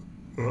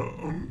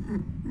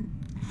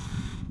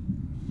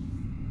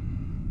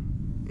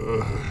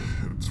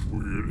 It's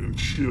weird, and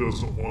she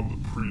doesn't want the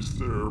priest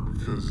there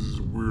because he's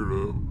a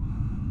weirdo.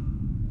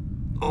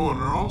 Oh, and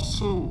it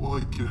also,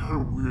 like, it had a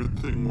weird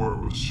thing where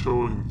it was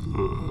showing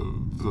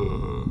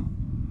the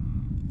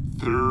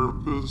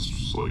therapist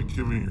was, like,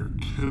 giving her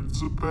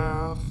kids a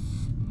bath,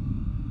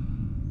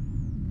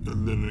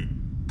 and then it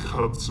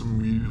cuts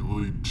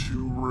immediately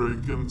to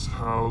Reagan's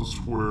house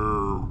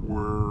where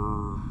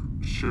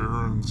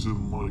Sharon's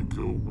in, like,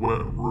 a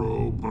wet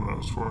robe, and I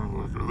was wondering,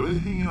 like, are they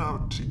hanging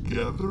out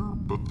together?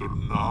 But they're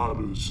not.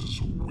 It was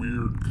just a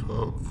weird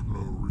cut for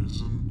no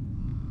reason.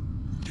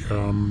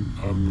 Yeah,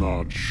 I'm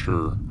not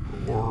sure.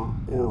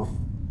 Or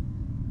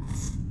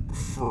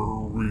for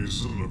a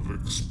reason of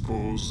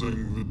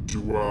exposing the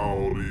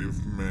duality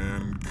of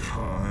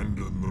mankind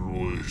and the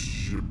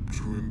relationship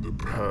between the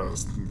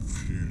past and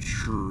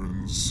future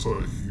and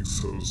psychic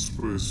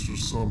subspace or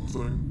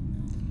something.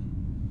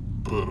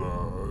 But,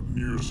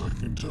 near as I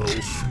can tell,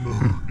 for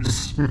no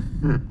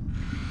reason.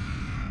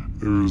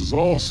 There's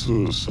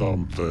also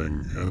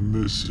something, and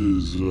this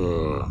is,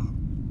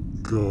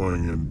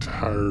 going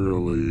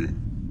entirely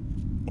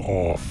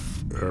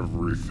off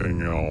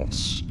everything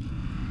else.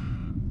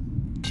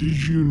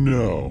 Did you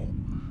know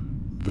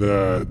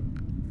that,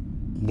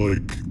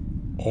 like,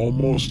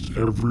 almost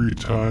every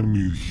time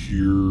you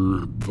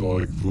hear,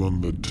 like,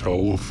 when the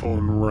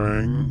telephone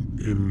rang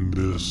in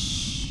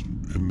this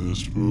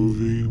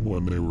movie,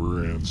 when they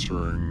were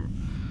answering,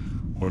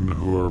 when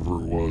whoever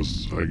it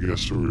was, I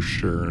guess it was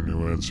Sharon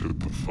who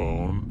answered the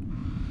phone,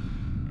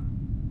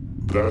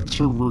 that's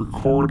a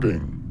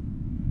recording.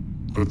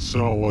 It's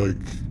not like,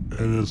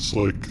 and it's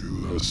like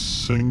a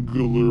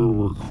singular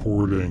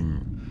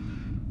recording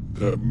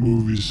that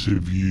movies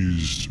have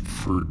used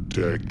for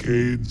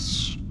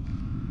decades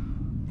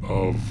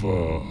of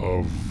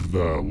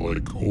that,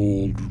 like,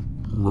 old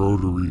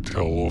rotary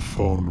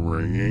telephone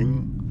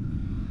ringing.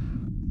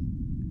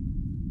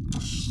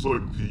 It's just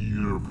like the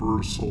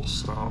universal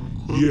sound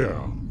clip.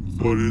 Yeah,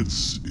 but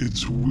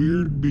it's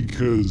weird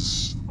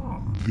because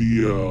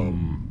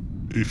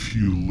if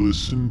you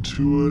listen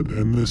to it,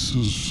 and this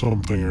is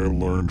something I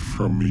learned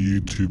from a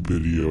YouTube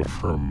video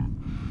from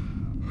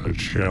a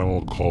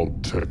channel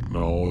called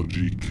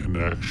Technology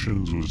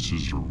Connections, which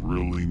is a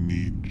really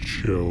neat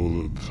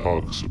show that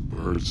talks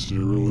about, it's a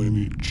really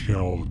neat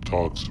channel that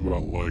talks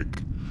about,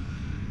 like,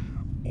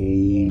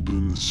 old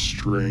and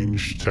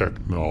strange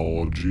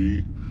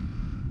technology.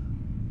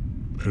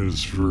 And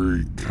it's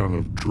very kind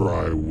of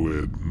dry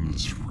wit, and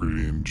it's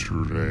pretty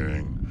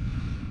entertaining.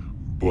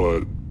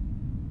 But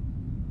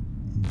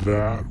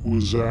that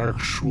was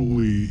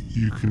actually,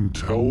 you can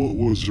tell it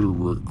was a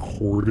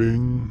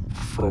recording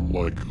from,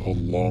 like, a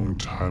long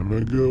time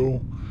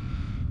ago,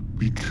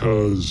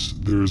 because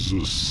there's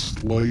a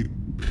slight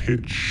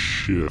pitch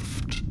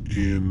shift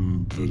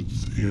in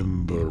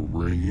the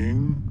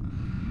ringing.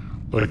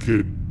 Like,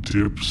 it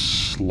dips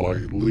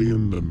slightly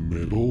in the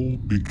middle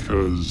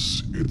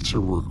because it's a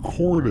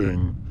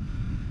recording,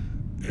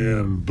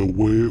 and the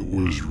way it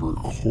was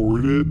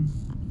recorded,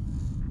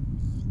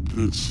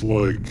 it's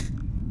like,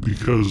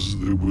 because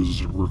it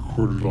was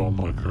recorded on,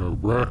 like, a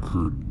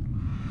record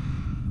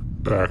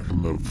back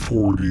in the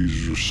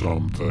 40s or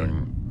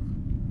something,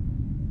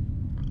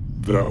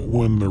 that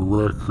when the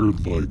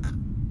record, like,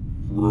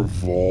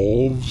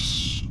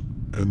 revolves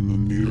and the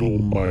needle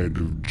might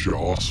have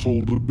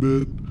jostled a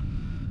bit,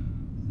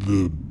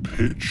 the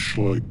pitch,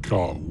 like,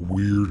 got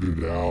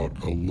weirded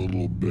out a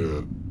little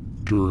bit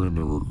during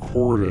the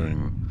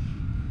recording.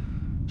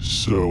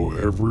 So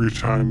every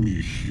time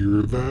you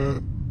hear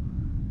that,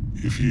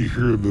 if you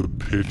hear the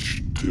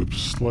pitch dip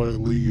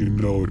slightly, you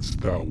know it's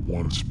that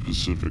one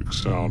specific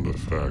sound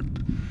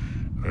effect.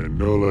 I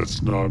know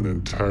that's not an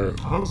entire...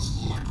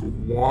 That's like a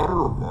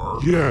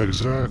watermark. Yeah,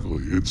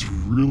 exactly. It's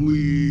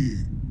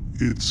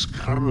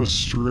kind of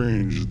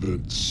strange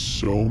that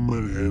so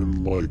many,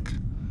 and, like,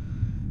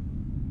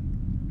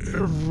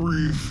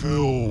 every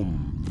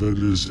film that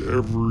is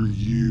ever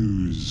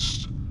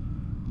used,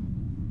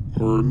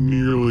 or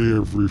nearly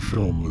every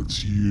film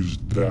that's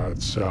used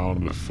that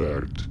sound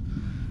effect,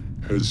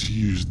 has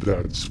used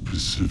that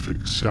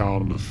specific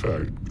sound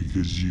effect,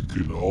 because you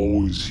can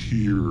always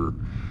hear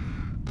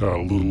that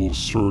little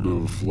sort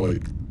of,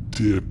 like,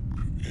 dip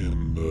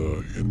in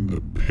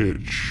the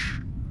pitch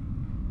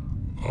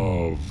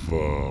of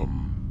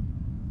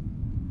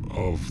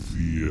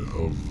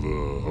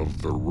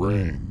the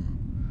ring.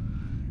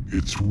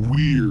 It's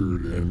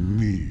weird and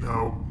neat.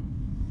 Now,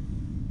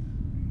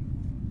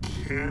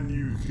 can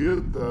you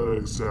get that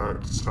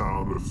exact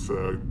sound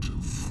effect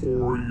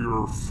for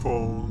your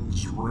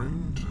phone's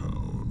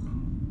ringtone?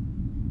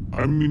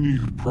 I mean,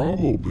 you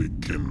probably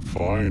can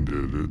find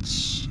it.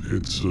 It's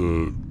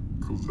a...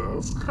 Cause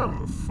that's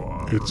kind of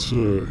fun. It's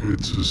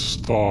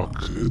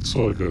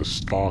like a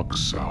stock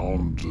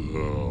sound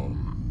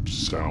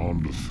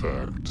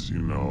effect, you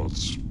know.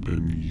 It's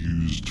been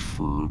used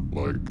for,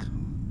 like,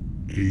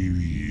 80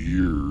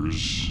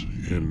 years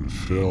in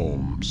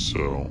film,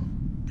 so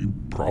you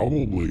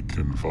probably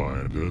can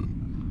find it.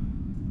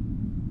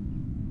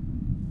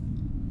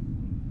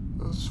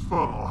 That's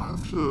fun. I'll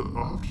have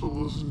to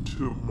listen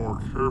to it more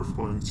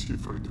carefully and see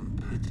if I can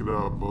pick it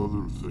out of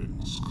other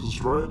things.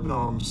 Cause right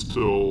now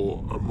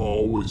I'm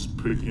always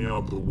picking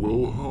out the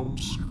Wilhelm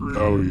scream.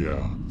 Oh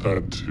yeah,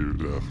 that too,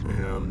 definitely.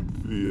 And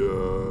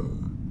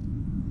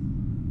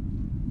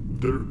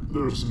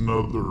there's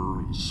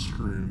another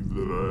scream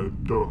that I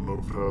don't know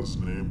if it has a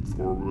name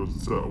for, but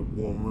it's that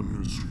woman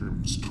who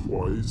screams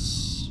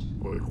twice,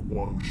 like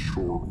one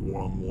short,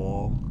 one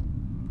long.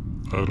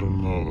 I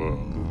don't know that.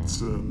 It's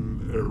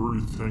in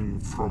everything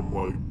from,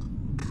 like,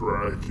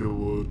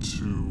 Dracula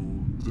to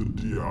the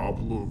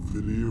Diablo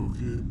video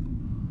game.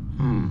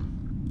 Hmm.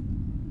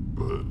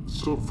 But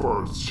so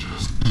far it's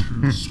just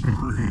two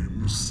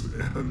screams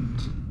and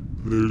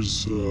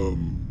there's,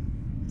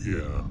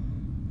 yeah.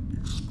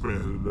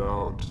 expanded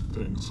out to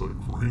things like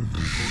Ringo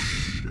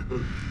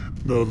shit.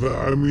 No,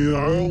 I mean,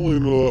 I only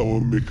know that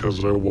one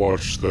because I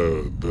watched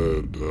that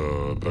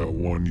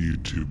one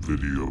YouTube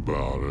video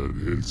about it.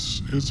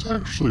 It's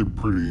actually a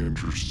pretty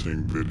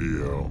interesting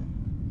video.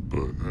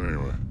 But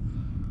anyway.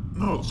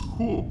 No, it's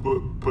cool,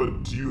 but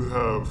can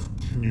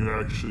you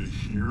actually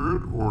hear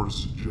it, or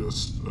is it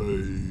just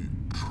a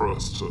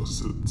trust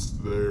us, it's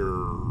there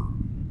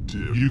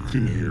dip? You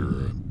can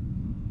hear it.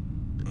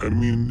 I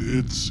mean,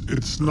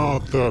 it's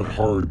not that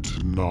hard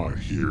to not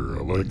hear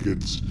it. Like it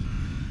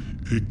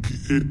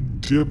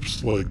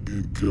dips, like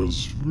it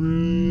goes.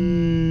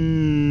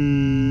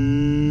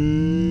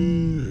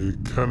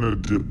 It kind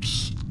of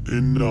dips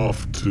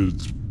enough to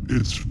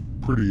it's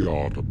pretty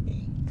audible.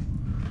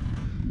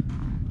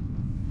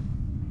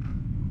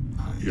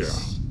 Nice. Yeah.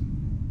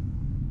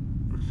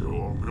 Okay,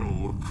 well, I'm gonna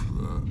look for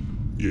that.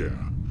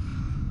 Yeah.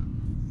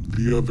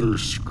 The other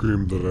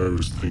scream that I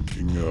was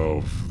thinking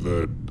of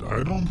that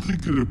I don't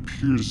think it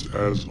appears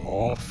as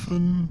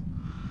often,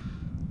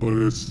 but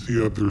it's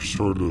the other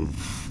sort of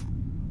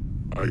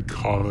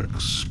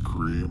iconic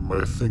scream,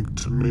 I think,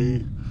 to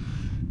me,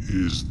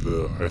 is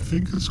I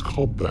think it's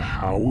called the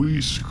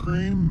Howie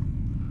scream.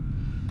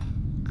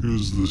 It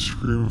was the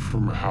scream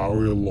from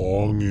Howie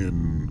Long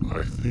in,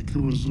 I think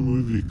it was the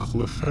movie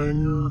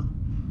Cliffhanger.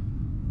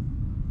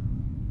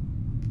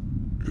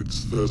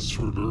 It's that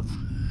sort of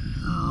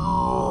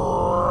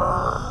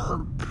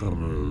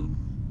kind of,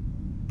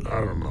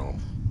 I don't know.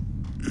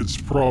 It's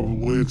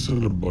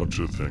in a bunch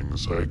of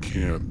things. I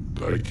can't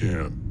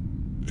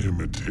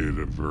imitate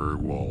it very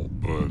well,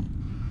 but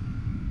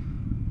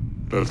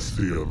that's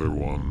the other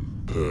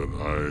one that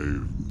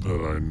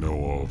I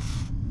know of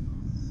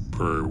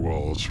very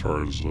well as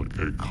far as like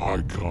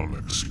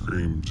iconic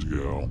screams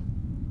go.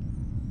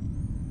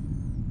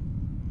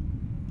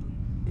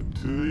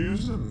 Do they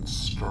use it in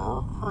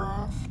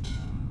StarCraft?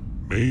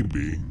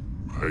 Maybe.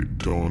 I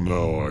don't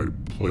know. I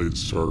played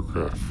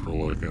StarCraft for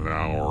like an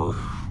hour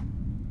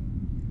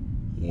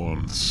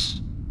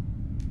once.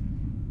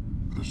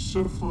 There's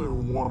definitely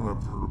one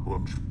I've heard a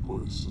bunch of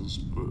places,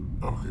 but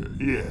okay,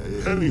 yeah.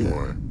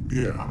 Anyway,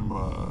 yeah.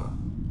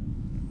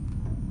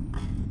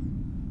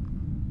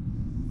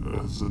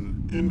 It's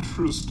an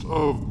interest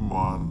of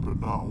mine, but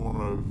not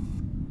one I've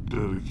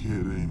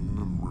dedicated any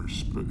memory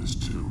space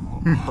to.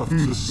 I'll have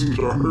to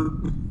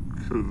start,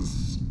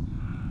 because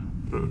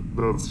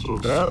that's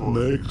just That fun.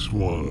 makes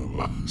one of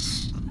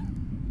us.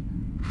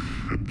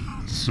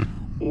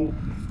 Well,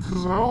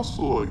 because I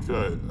also,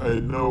 I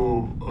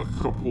know a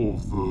couple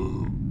of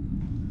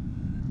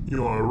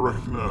I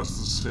recognize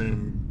the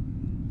same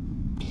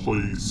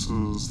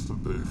places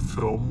that they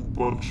film a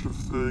bunch of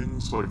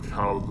things, like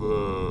how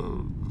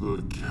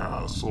the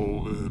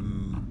castle in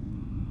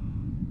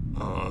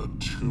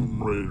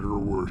Tomb Raider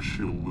where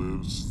she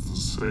lives is the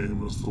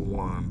same as the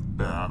one in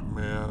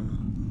Batman.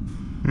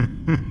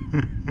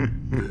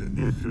 And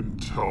you can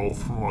tell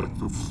from like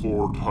the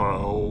floor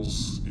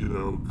tiles,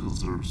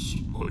 because there's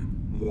like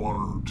one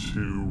or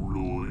two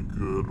really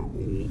good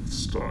old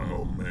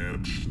style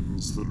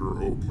mansions that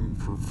are open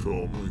for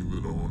filming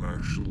that no one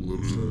actually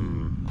lives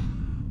in,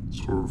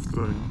 sort of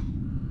thing.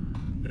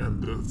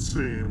 And that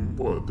same,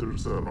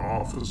 there's that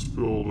office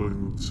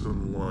building that's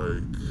in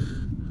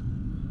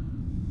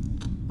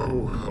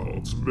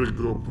it's a big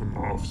open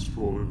office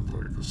building with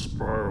like a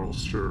spiral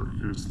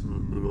staircase in the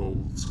middle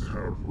that's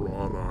kind of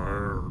wrought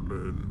iron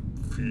and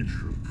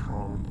features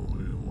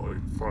prominently in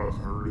like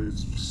 500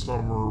 Days of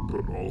Summer,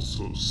 but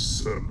also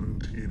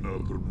 17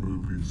 other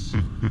movies.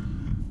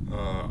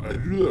 I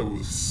do that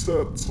with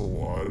sets a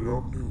lot. I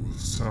don't do it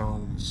with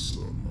sounds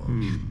so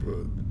much,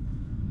 but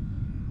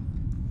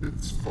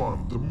it's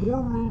fun. The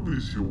more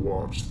movies you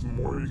watch, the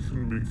more you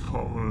can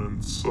become an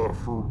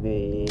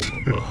insufferable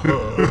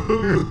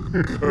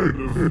kind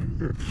of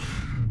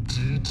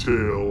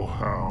detail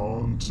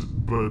hound,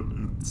 but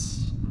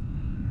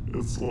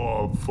it's a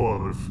lot of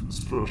fun,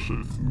 especially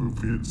if the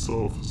movie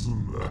itself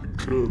isn't that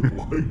good.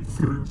 Like,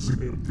 for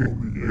example,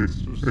 The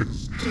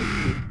Exorcist,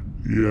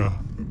 Yeah.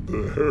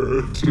 The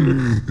Heretic.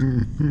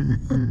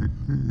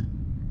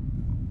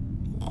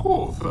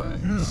 Cool,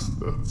 thanks.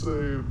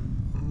 Yeah.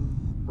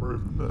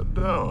 Writing that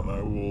down.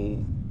 I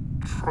will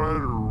try to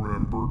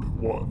remember to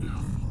watch.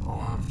 I'll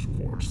have to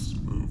watch this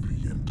movie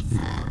again to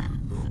find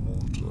it, though,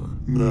 won't I?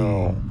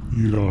 No,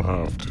 you don't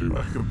have to.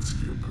 I can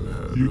skip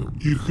ahead.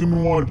 You can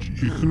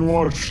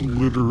watch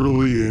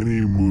literally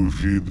any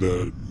movie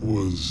that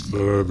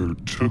either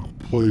took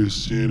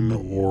place in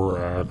or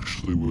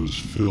actually was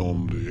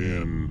filmed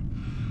in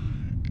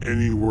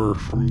anywhere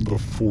from the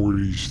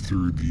 40s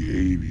through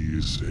the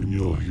 80s, and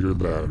you'll hear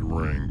that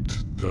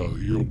ringed.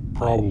 You'll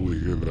probably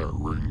hear that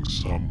ring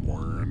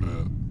somewhere in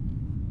it.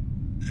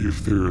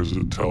 If there is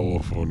a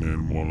telephone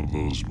in one of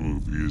those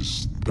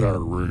movies, that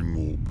ring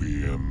will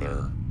be in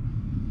there.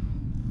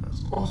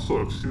 Also,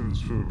 I've seen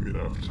this movie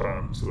enough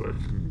times that I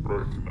can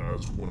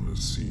recognize when a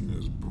scene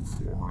is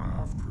before and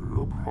after.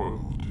 It'll probably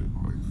only take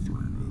like 3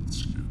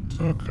 minutes to get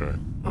Okay.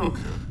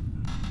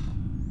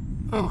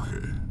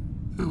 Okay.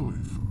 It'll be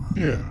fine.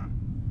 Yeah.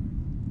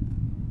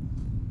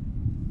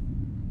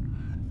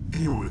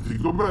 Anyway, they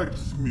go back to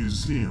the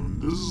museum.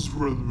 This is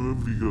where the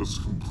movie goes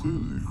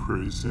completely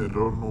crazy. I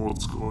don't know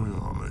what's going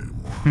on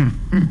anymore.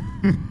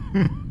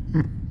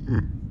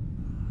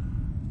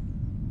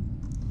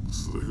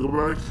 So they go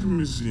back to the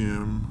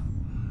museum,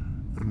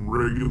 and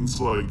Reagan's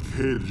like,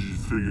 hey, did you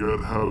figure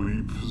out how to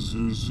eat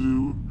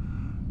Pazuzu?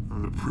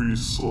 And the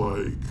priest's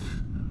like,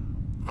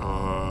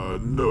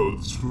 no,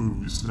 this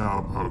movie's now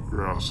about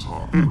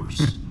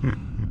grasshoppers.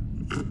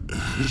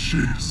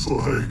 She's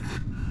like,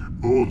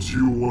 well, do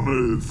you want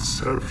an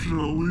Inception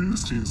at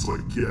least? He's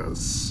like,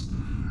 yes.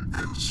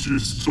 Because she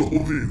stole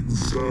the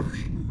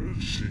Inception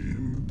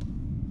machine.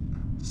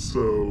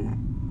 So,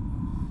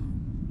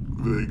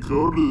 they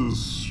go to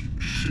this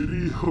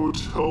shitty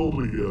hotel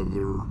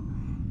together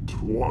to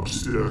watch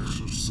The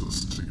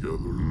Exorcist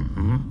together.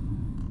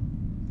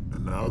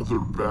 And now they're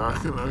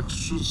back in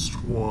Exorcist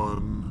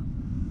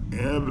 1,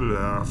 and in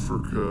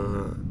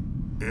Africa,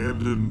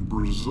 and in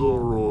Brazil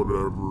or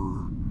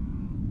whatever,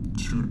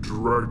 to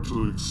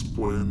directly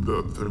explain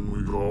that thing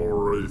we've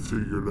already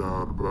figured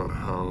out about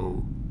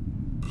how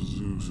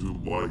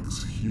Pazuzu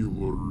likes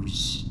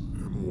healers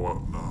and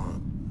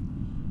whatnot.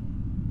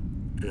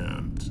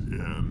 And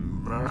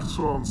Max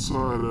von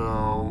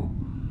Sydow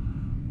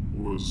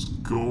was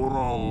going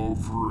all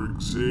over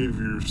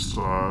Xavier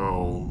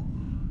style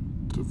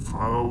to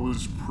find all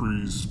these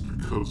priests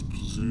because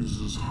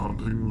Pazuzu's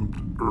hunting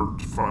them, or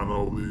to find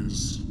all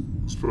these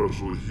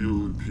special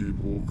healing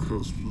people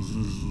because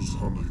Pazuzu's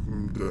hunting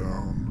them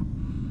down.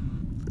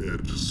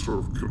 It just sort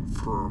of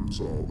confirms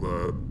all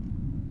that.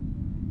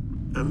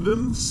 And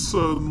then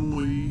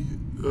suddenly,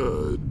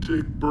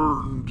 Dick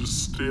Burton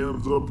just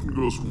stands up and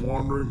goes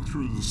wandering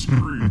through the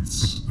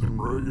streets, and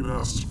Reagan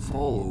has to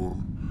follow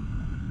him.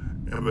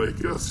 And I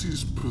guess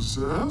he's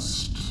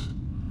possessed,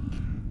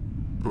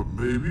 but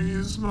maybe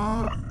he's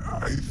not.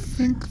 I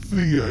think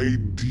the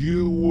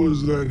idea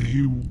was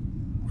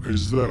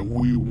that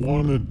we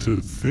wanted to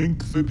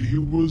think that he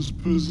was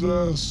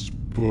possessed,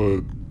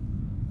 but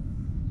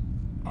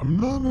I'm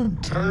not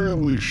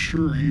entirely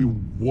sure he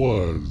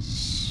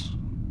was.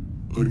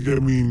 Like, I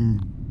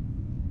mean,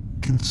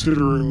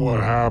 considering what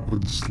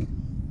happens,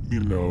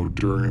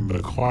 during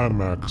the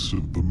climax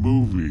of the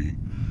movie,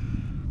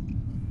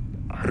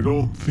 I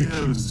don't think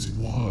he was.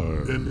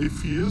 And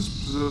if he is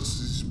possessed,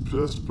 he's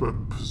possessed by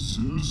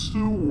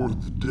Pazuzu or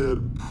the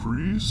dead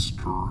priest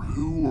or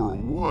who or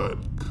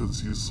what? Because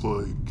he's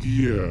like...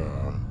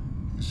 Yeah.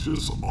 He's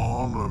just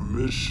on a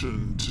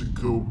mission to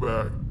go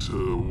back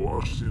to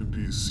Washington,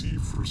 D.C.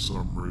 for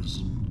some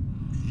reason.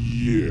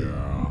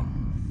 Yeah.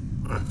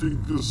 I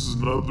think this is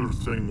another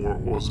thing where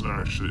it wasn't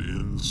actually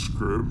in the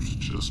script,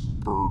 just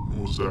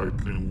Burton was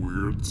acting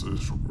weird, so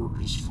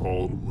just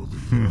followed him with the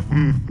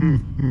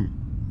camera.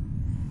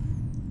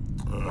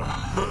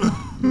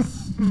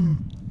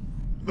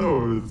 No,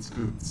 it's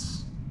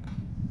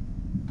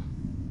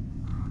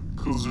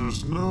because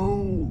there's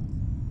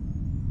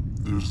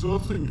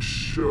nothing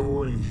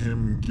showing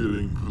him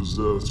getting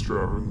possessed or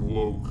having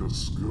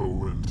locusts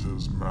go into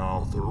his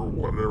mouth or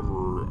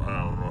whatever.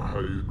 I don't know how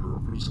you'd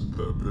represent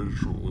that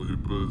visually,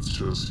 but it's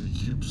just he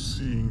keeps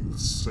seeing the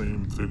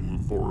same thing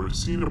we've already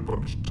seen a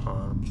bunch of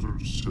times, or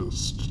it's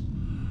just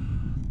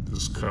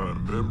this kind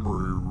of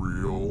memory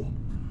reel.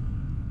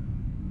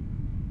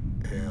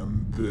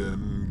 And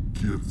then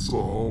gets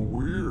all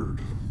weird.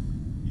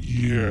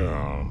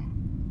 Yeah.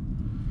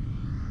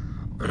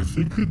 I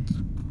think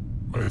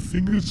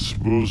it's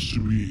supposed to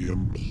be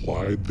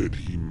implied that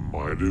he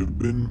might have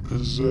been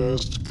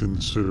possessed,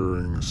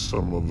 considering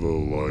some of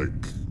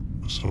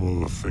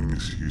the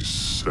things he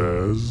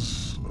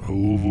says a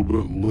little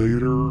bit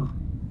later,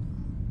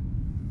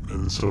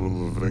 and some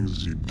of the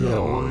things he does.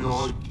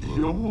 Yeah,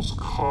 he almost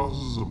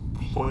causes a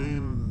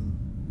plane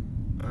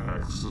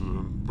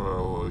accident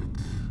by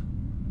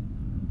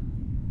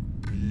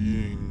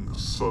being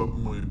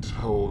suddenly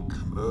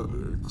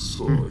telekinetic,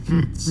 so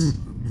it's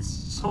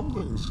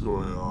something's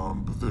going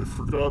on, but they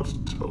forgot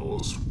to tell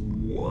us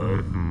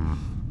what.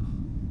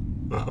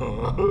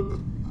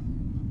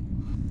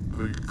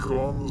 They go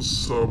on the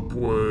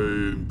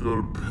subway and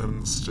go to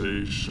Penn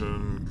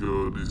Station,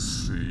 go to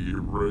DC.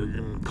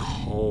 Reagan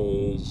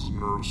calls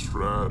Nurse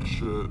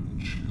Ratched,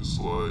 and she's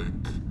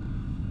like,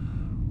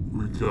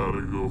 we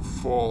gotta go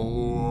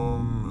follow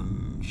him,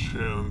 and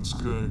Shannon's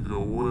gonna go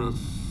with.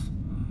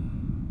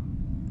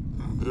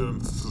 Then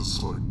it's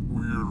this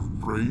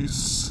weird race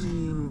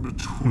scene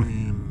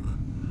between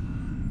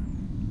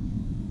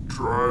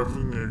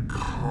driving a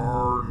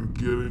car and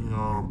getting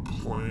on a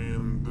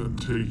plane, then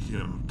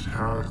taking a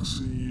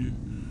taxi,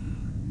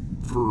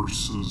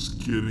 versus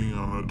getting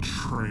on a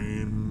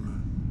train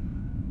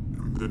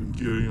and then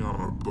getting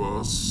on a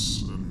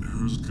bus, and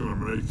who's gonna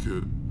make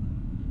it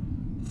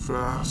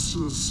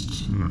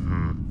fastest.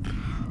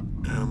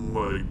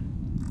 And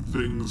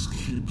things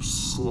keep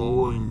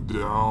slowing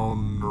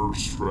down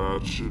Nurse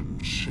Ratched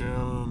and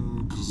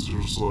Shannon, because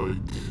there's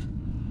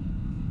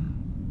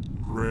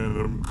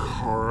random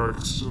car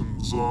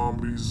accident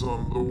zombies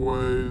on the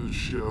way that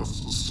she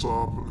has to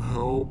stop and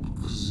help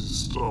because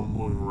he's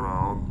stumbling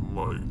around and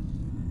like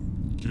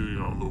getting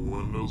on the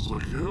windows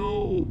like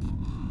help.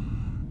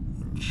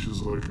 And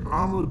she's like,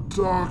 I'm a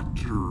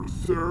doctor.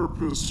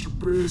 Therapists are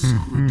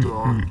basically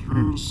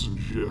doctors, and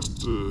she has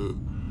to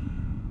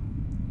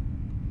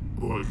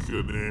like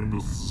an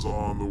ambulance is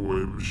on the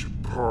way, but she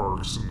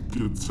parks and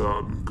gets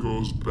out and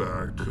goes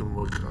back and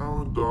like,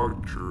 I'm a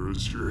doctor.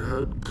 Is your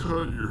head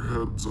cut? Your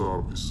head's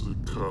obviously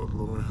cut.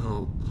 Let me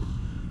help.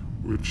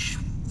 Which,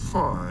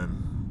 fine.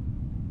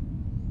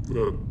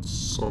 That's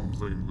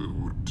something that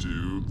would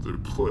do. They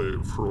play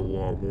it for a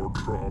lot more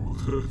trauma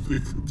than I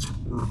think it's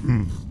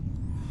worth.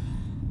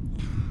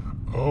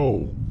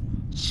 Oh,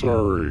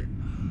 sorry.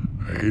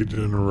 I hate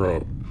to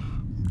interrupt,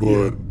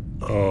 but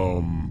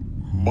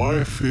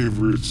my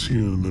favorite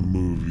scene in the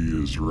movie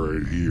is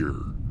right here.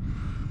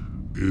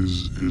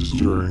 Is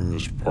during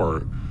this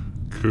part,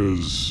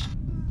 because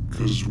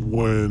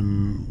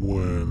when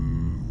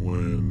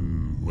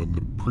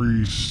the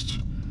priest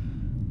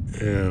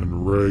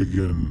and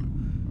Reagan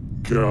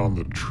get on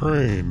the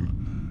train,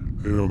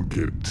 they don't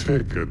get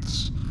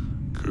tickets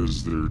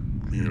because they're,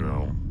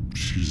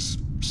 she's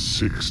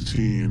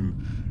 16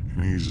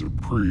 and he's a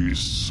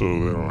priest, so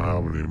they don't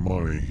have any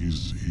money.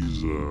 He's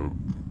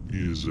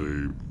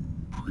a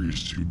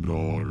priest who no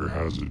longer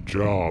has a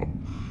job,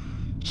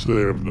 so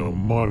they have no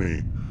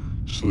money.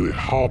 So they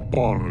hop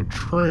on a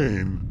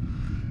train,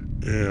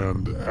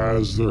 and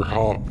as they're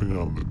hopping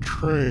on the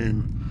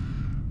train,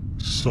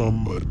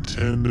 some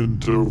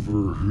attendant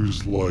over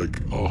who's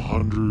like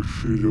 100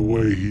 feet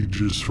away, he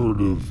just sort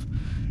of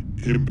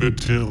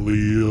impotently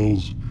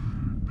yells,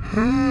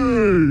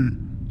 "Hey,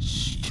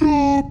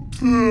 stop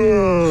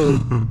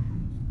that!"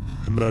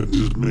 And that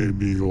just made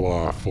me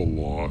laugh a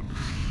lot.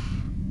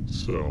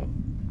 So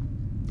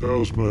that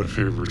was my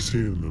favorite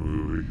scene in the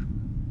movie.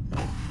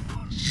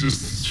 It's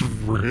just this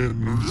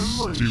random,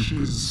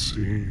 stupid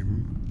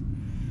scene.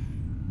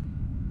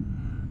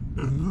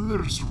 And then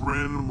there's a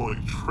random,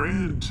 like,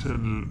 train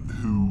attendant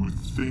who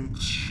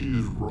thinks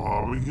she's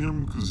robbing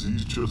him because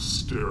he's just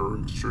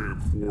staring straight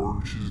forward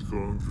and she's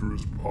going through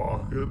his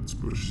pockets,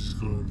 but she's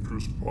going through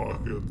his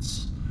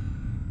pockets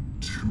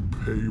to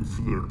pay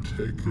for their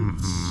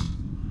tickets.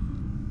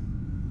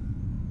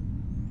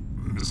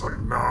 And it's like,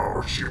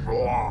 no, she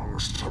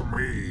belongs to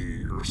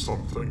me, or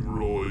something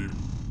really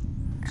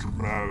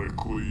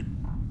dramatically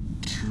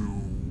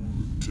to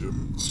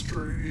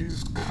demonstrate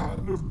he's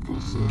kind of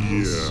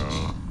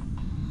possessed.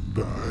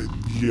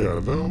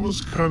 Yeah, that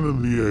was kind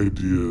of the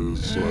idea.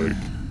 It's like,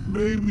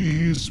 maybe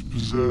he's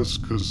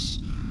possessed because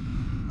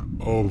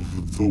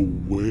of the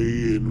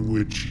way in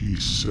which he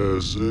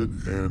says it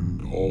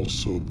and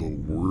also the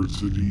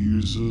words that he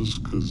uses.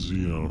 Because,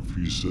 if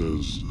he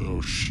says,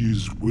 oh,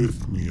 she's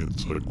with me,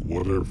 it's like,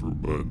 whatever.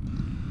 But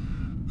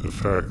the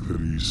fact that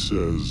he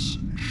says,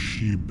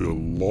 she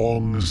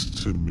belongs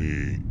to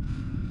me,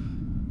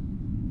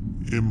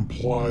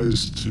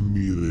 implies to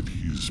me that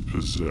he's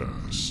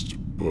possessed.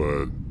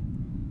 But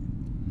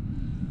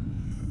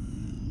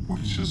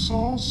which is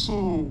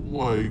also,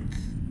 like,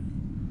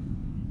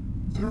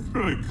 there have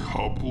been a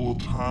couple of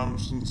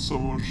times when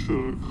someone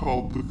should have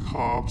called the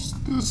cops.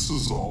 This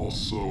is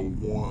also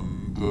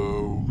one,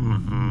 though.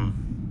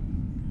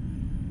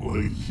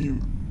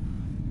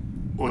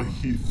 Like,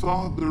 he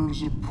thought there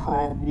was a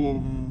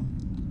problem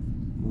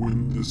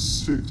when this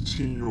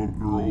 16-year-old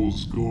girl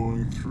was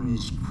going through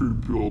this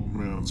creepy old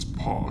man's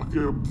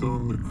pocket, but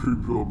then the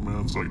creepy old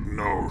man's like,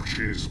 no,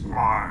 she's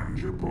mine,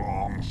 she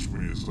belongs to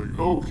me. It's like,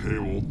 okay,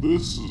 well,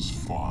 this is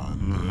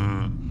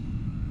fine.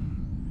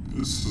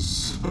 This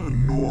is a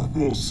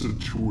normal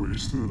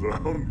situation that I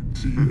don't need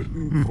to get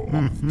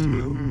involved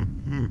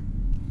in.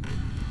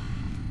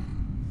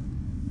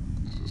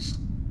 Just,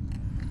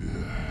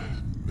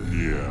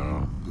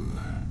 yeah.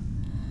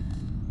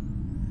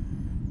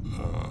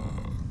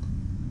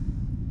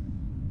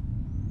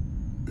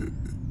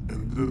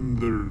 And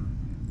then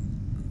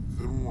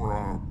we're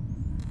on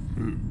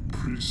the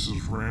priest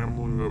is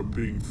rambling about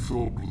being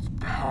filled with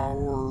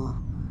power.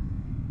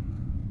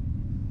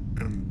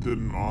 And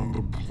then on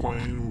the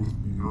plane with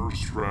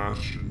Nurse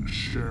Ratched and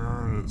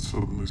Sharon, it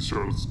suddenly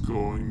starts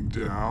going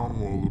down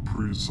while the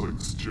priest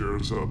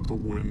stares out the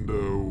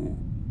window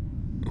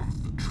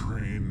of the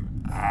train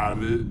at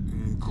it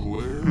and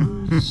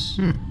glares.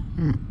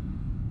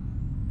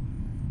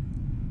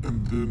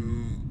 And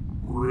then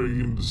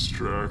Reagan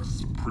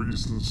distracts the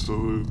priest and said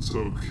that it's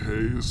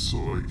okay, so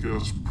I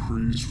guess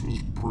priest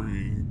was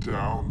bringing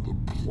down the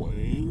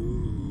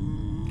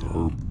plane?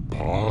 Or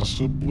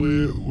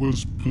possibly it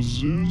was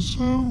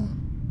Pazuzu?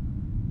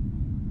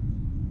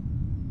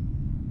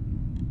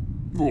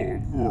 Or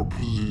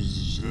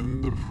Pazuzu's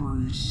in the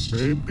priest?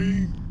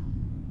 Maybe?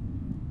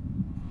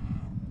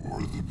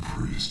 Or the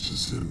priest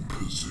is in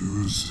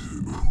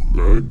Pazuzu?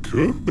 That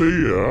could be,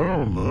 I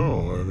don't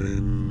know, I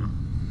mean...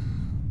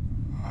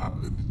 I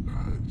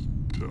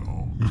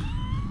don't.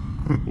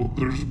 Well,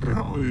 there's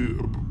apparently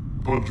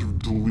bunch of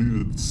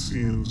deleted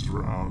scenes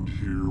around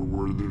here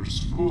where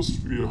there's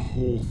supposed to be a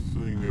whole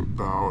thing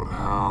about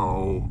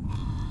how,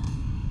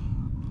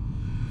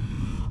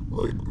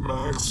 like,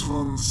 Max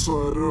von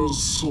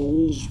Sydow's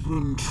soul's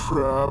been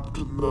trapped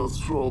and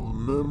that's what all the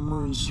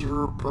memories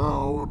are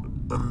about,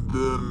 and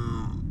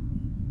then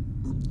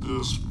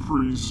this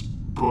priest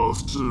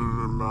busted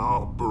him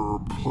out but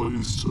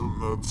replaced him.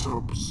 That's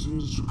how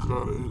Pazuzu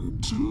got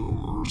into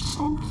him or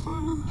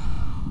something.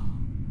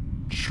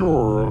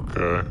 Sure,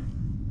 okay.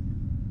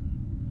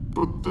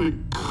 But they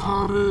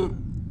cut it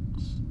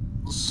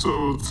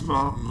so it's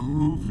not in the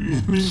movie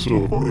anymore. So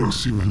it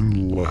makes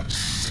even less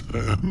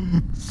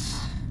sense.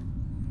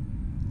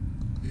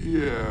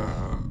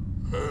 Yeah.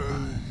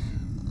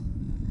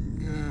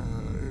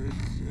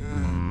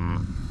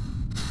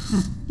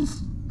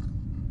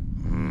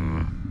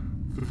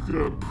 They've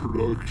got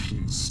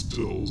production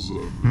stills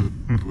of it,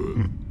 but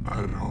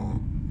I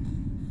don't.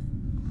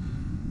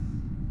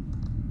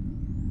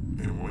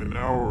 Anyway,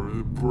 now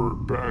we're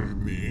back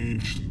in the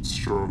ancient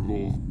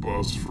struggle,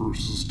 bus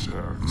versus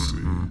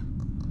taxi.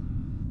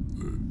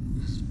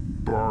 He's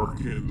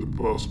barking at the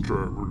bus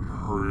driver to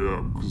hurry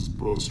up because the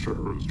bus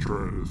driver is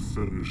trying to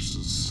finish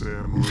his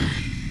sandwich.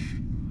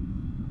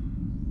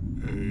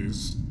 And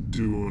he's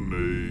doing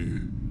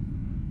a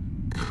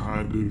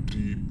kind of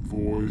deep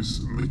voice,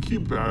 and they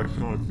keep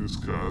acting like this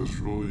guy's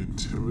really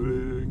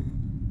intimidating,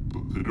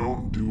 but they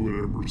don't do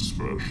whatever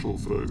special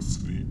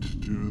effects need to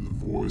do to the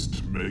voice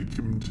to make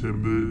him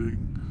intimidating.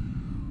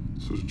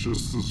 So it's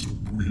just this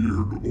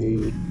weird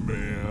old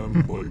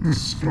man, like,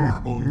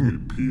 snarling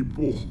at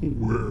people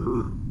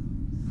where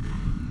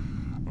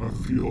I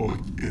feel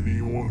like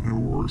anyone who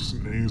works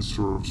in any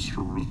sort of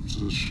service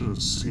position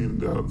has seen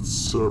that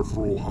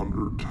several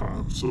hundred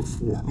times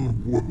before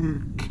and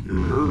wouldn't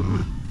care.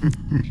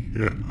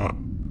 Yeah.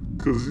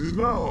 Because he's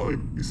not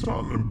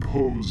an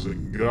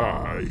imposing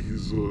guy.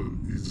 He's a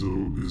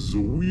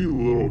wee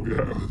little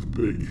guy with a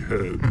big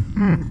head.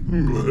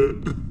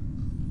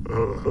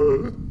 But,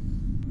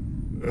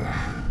 I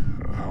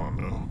don't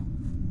know.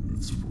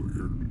 It's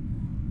weird.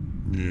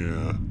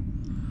 Yeah.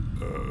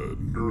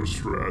 Nurse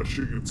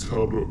Ratchet gets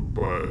held up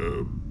by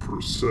a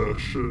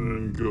procession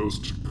and goes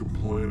to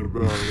complain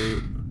about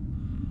it.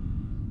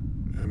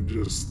 And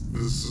this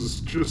is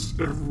just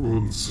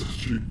everyone's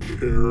such a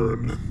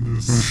Karen in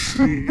this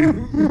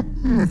scene.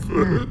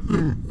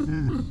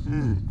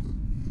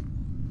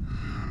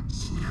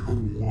 So they're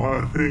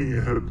whining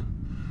at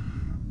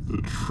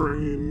the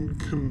train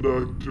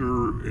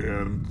conductor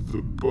and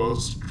the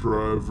bus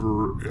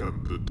driver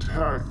and the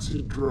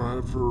taxi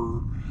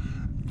driver.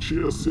 She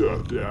has the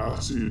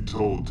audacity to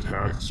tell the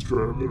taxi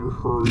driver to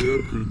hurry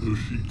up because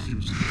she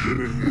keeps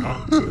getting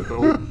out to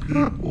help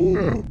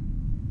people.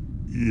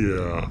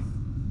 Yeah.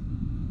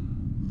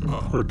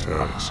 Poor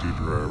taxi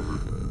driver.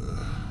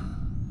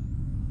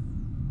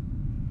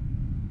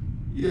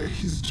 Yeah,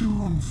 he's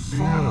doing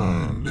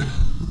fine.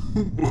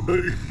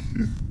 Like,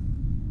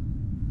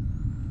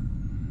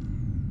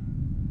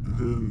 and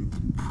then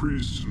the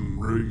priest and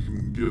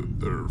Reagan get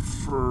there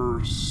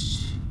first.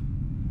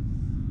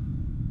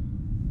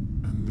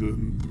 And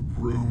then the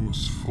room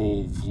is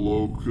full of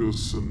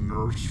locusts and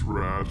Nurse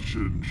Ratchet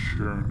and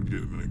Sharon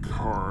get in a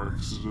car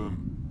accident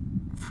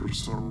for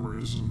some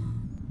reason.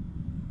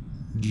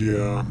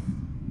 Yeah.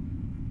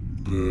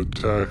 The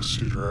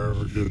taxi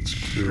driver gets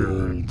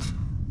killed.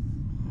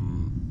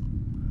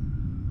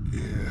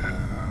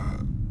 Yeah.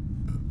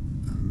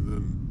 And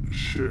then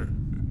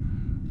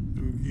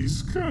and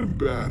he's kind of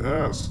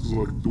badass because,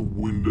 like, the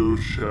window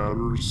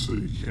shatters so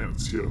you can't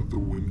see out the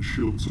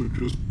windshield, so he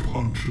just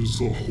punches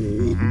a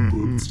hole,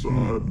 but it's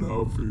not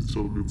enough. He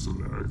still gets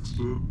an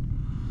accident.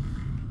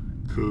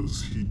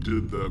 Because he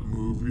did that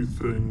movie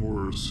thing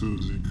where as soon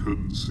as he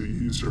couldn't see,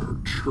 he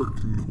started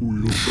jerking the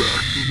wheel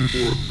back and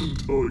forth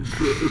until he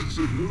crashed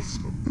into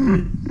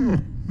something.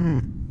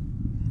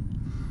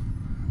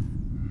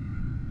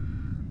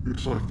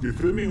 It's like,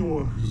 if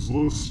anyone who's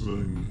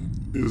listening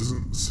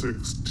isn't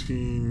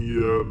 16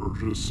 yet or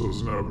just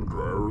doesn't have a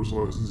driver's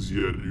license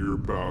yet, you're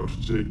about to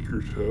take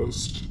your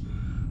test.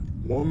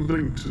 One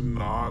thing to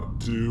not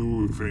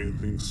do if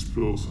anything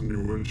spills on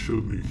your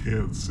windshield and you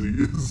can't see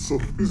is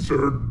somebody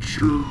start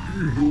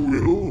jerking the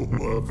wheel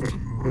left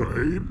and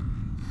right.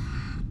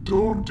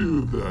 Don't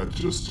do that.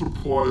 Just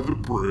apply the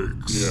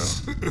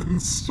brakes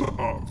and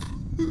stop.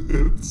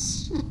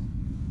 It's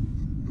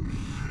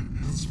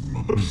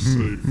much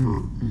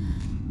safer.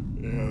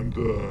 And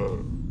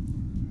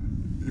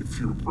if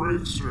your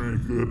brakes are any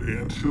good,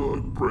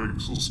 anti-lock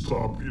brakes will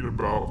stop you at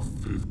about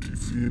 50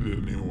 feet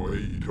anyway.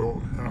 You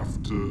don't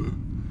have to.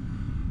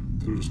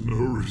 There's no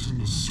reason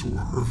to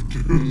swerve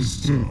to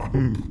stop.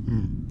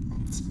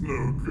 It's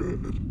no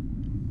good.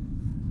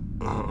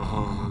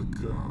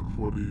 God,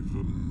 what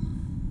even?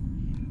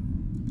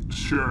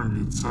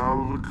 Sharon gets out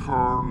of the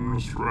car and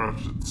Nurse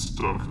Ratchet's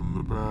stuck in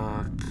the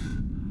back.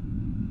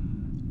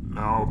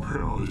 Now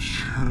apparently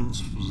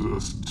Sharon's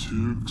possessed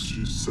too because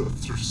she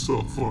sets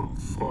herself on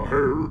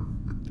fire.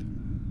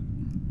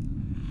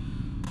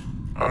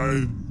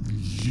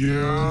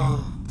 Yeah.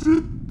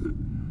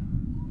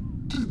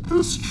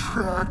 this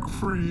track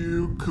for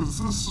you, because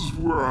this is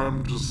where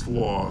I'm just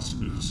lost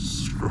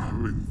just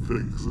describing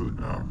things that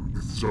happen.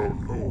 I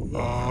don't know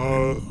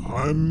why.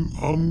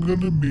 I'm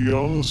gonna be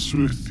honest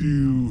with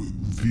you,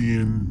 the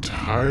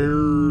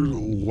entire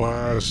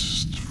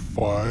last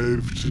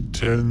 5 to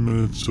 10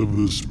 minutes of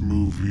this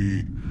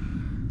movie,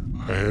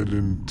 I had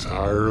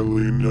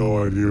entirely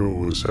no idea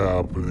what was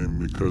happening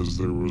because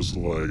there was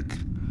like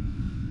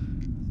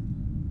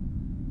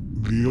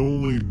the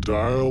only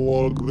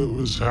dialogue that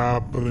was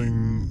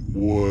happening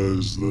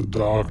was the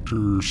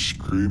doctor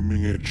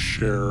screaming at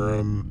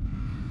Sharon,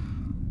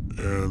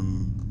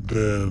 and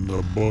then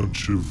a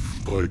bunch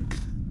of like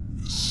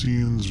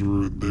scenes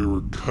where they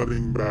were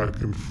cutting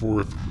back and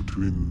forth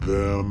between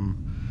them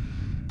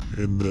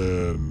and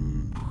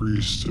then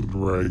Priest and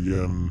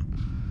Reagan,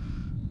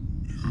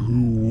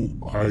 who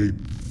I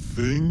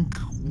think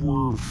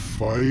were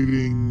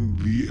fighting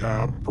the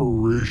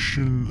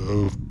apparition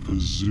of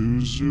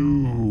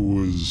Pazuzu, who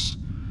was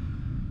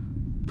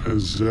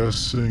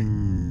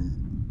possessing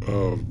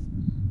a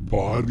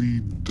body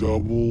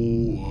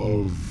double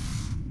of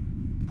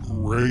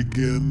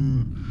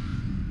Reagan.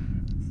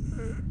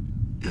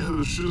 Yeah,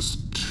 there's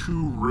just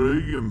 2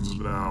 Reagans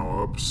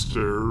now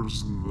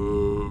upstairs in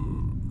the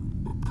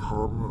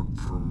apartment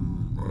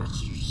from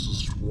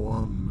Exorcist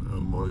 1,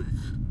 and like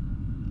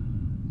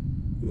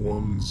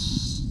one's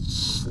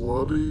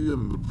slutty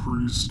and the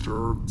priest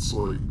starts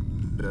like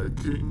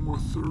necking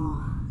with her.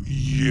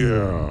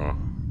 Yeah.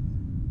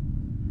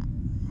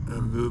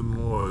 And then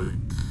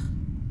like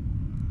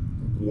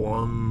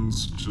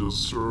one's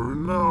just sort of,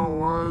 no,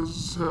 why is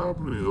this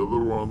happening? The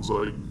other one's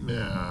like,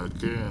 nah,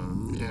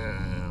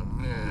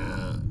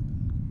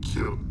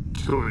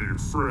 kill your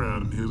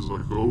friend. He's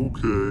like,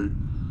 okay.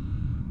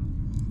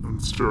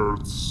 And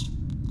starts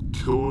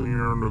killing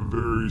her in a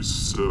very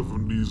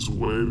 70s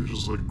way,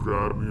 just like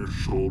grabbing her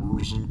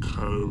shoulders and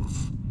kind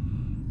of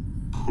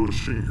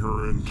pushing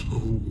her into the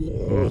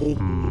wall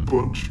a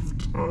bunch of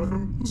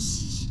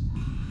times.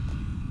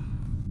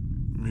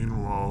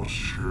 Meanwhile,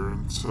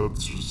 Sharon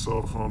sets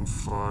herself on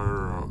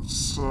fire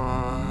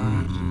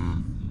outside.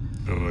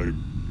 And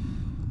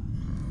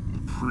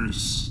The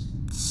priest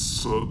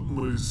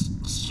suddenly,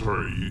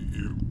 sorry,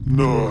 you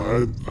no,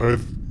 I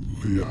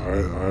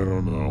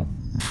don't know.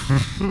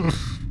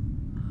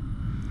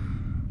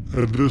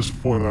 At this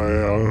point,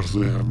 I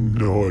honestly have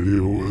no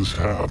idea what was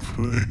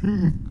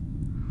happening.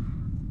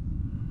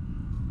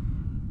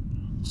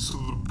 So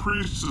the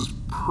priest is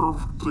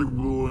perfectly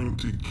willing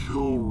to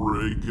kill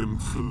Reagan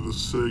for the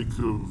sake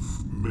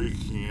of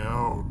making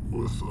out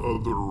with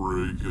other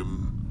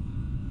Reagan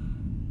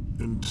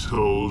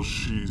until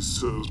she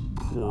says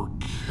poor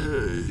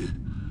Kay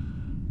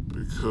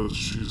because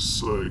she's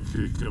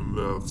psychic, and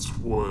that's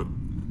what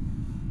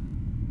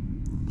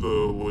the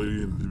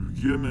lady in the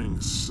beginning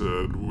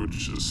said,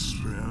 which is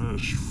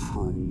Spanish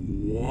for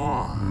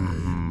why.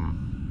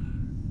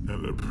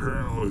 And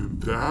apparently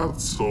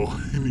that's all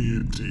he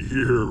needed to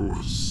hear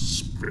was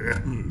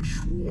Spanish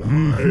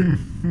why.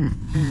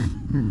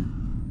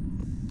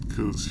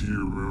 Because he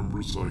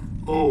remembers like,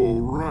 oh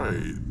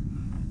right,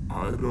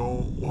 I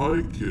don't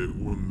like it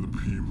when the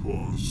people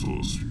I'm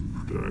supposed to be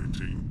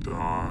protecting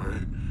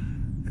die.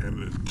 And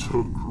it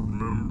took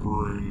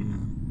remembering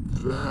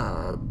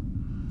that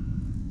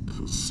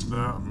to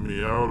snap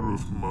me out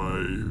of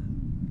my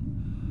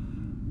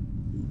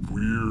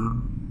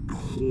weird,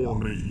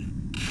 horny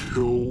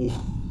kill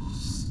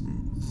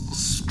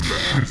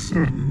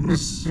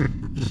spasms.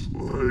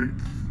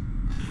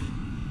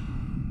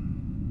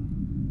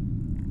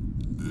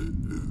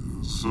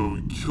 So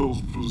he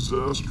kills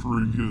possessed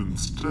Regan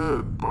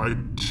instead by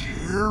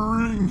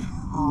tearing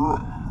her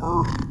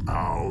heart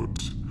out.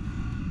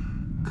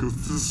 Because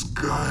this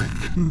guy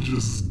can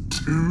just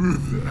do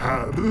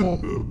that,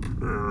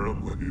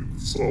 apparently,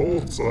 this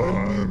whole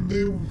time.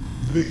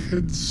 They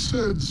had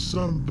said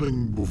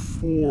something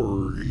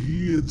before.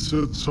 He had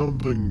said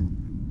something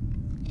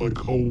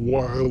like a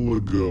while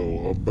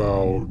ago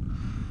about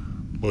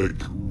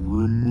like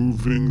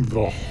removing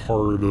the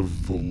heart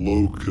of the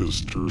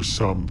locust or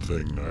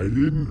something. I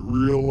didn't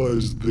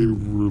realize they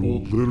were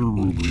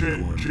literally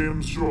going.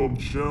 James Earl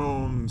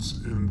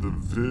Jones in the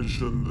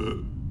vision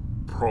that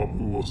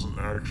probably wasn't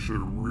actually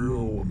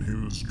real when he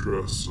was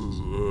dressed as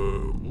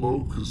a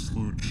locust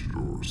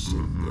luchador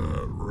said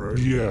that, right?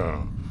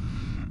 Yeah.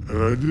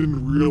 And I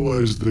didn't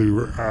realize they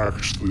were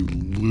actually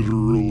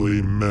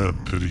literally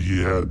meant that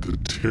he had to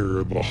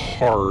tear the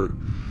heart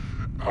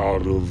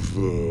out of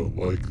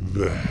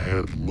the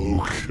head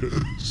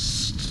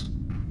locust.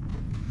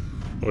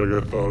 Like,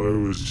 I thought it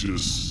was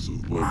just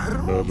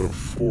like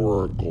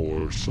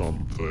metaphorical or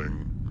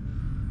something.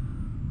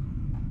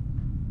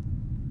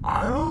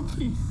 I don't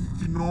think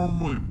you can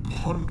normally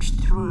punch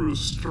through a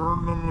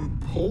sternum and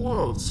pull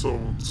out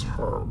someone's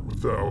heart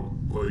without,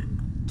 like,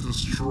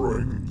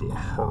 destroying the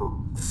heart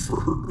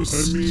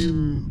first. I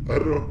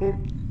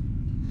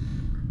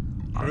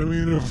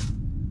mean, if...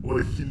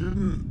 Like, did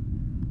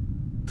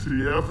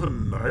he have a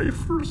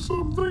knife or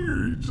something?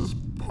 Or he just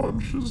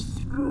punches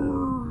through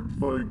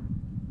her, like,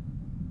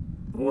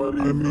 What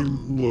I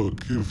mean,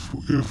 look,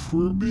 if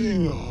we're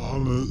being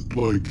honest,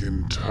 like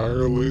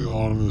entirely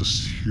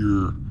honest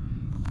here,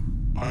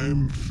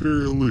 I'm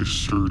fairly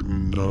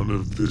certain none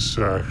of this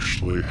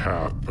actually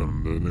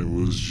happened, and it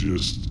was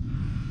just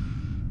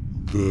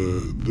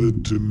the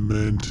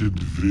demented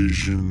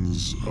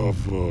visions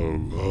of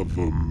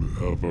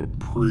a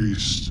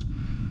priest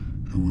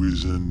who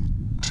is in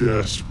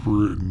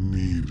desperate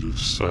need of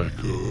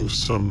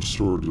some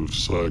sort of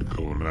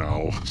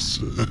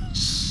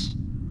psychoanalysis.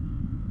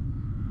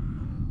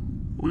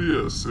 Well,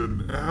 yes,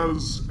 and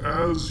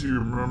as you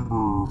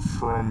remember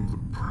from the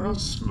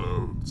press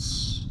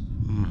notes.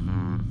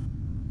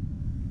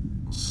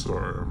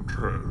 Sorry, I'm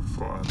trying to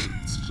find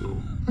it still.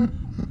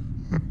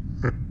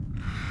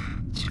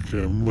 It's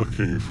okay, I'm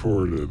looking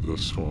forward to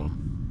this one.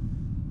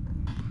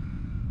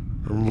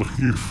 I'm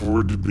looking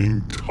forward to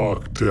being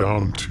talked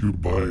down to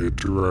by a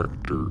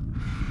director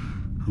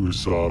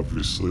who's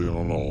obviously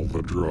on all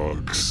the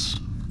drugs.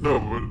 No,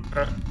 but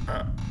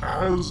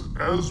as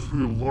we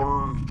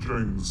learned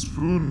during the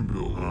spoon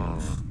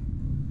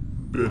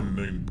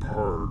bending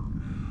part,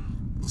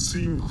 the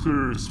scene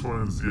clearly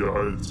explains the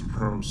ideas and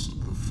premise of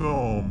the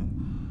film.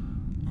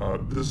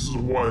 This is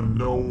why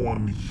no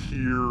one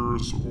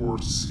hears or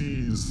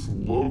sees the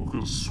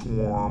locust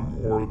swarm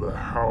or the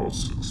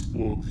house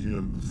explode at the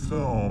end of the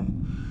film.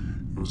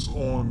 It was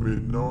only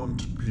made known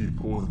to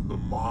people in the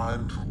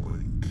mind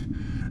link.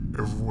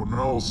 Everyone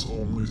else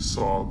only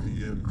saw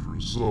the end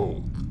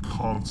result. The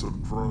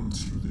concept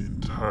runs through the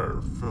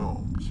entire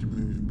film,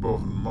 keeping the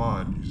above in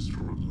mind.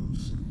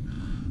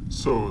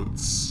 So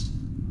it's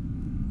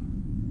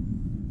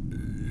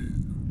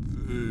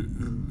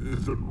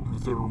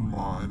they're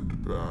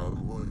mind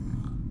battling.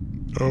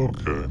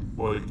 Okay.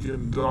 Like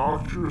in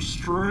Doctor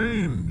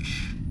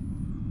Strange.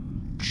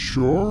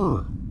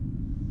 Sure.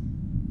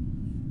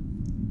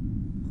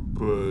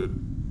 But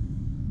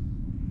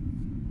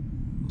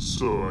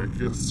so I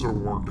guess there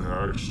weren't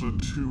actually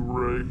two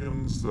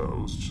Reagans, that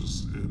was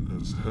just in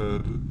his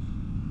head.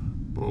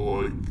 But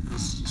like,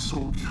 so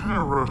we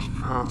kind of rushed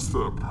past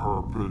that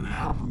part, but it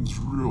happens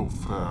real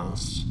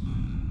fast.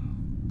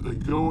 They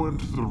go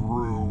into the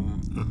room,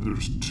 and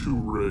there's two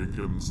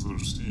Reagans.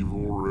 There's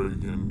evil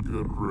Reagan,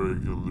 good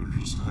Reagan. They're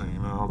just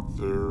hanging out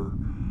there.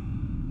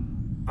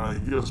 I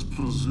guess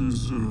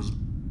Pazuzu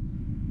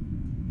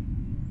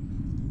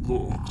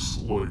looks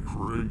like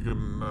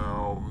Reagan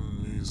now,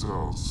 and he's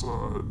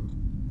outside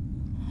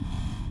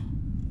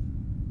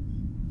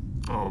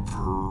of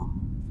her,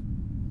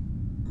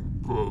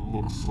 but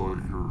looks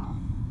like her.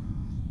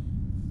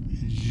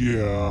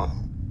 Yeah.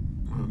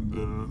 And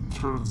then it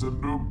turns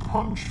into a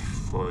punch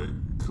fight,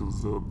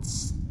 because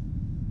that's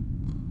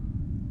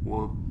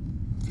what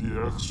the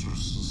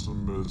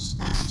exorcism is in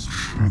this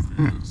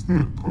movie, is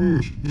they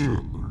punch each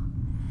other.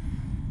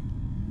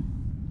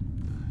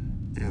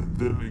 And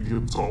then it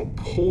gets all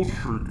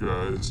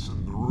poltergeist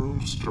and the room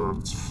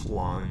starts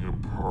flying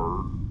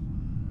apart,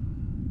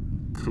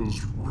 because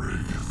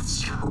Reagans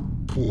start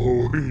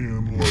blowing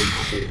in like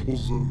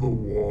holes in the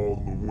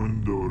wall and the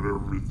window and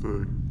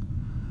everything.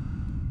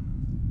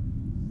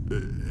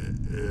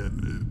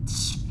 And it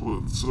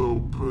splits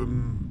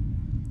open.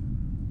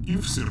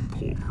 You've seen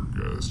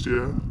Poltergeist,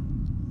 yeah?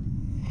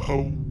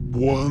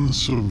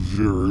 Once a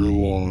very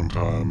long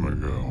time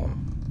ago.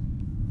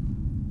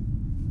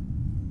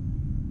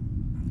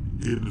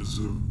 It is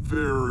a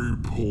very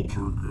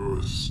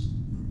poltergeist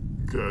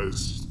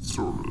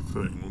sort of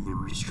thing when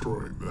they're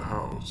destroying the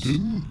house.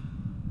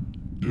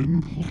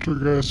 Didn't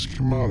Poltergeist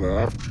come out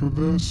after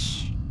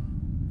this?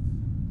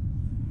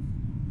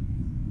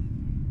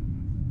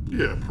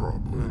 Yeah,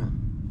 probably.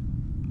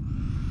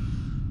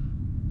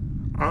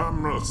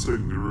 I'm not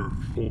saying they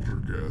ripped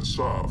Poltergeist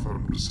off,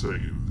 I'm just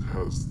saying it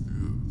has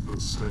the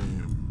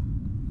same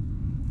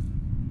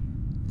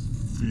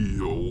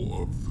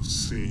feel of the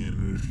scene.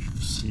 And if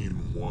you've seen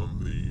one,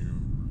 that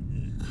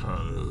you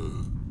kind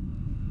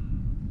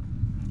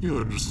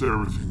of, just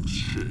everything's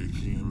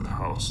shaking and the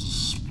house is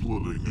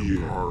splitting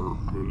apart,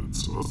 but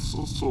it's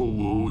also a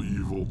little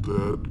Evil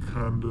Dead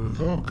kind of.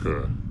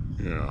 Okay,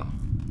 yeah.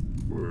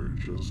 Where it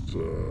just,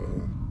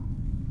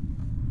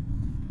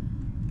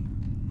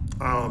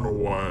 I don't know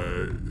why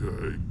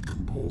I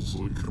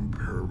compulsively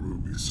compare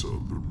movies to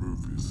other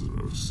movies that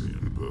I've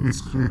seen, but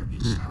that's kind of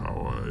just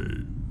how I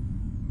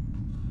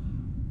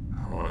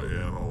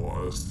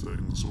analyze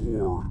things,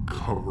 or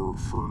cover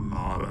for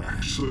not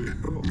actually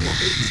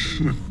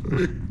analyzing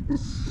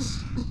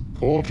things.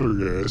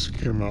 Poltergeist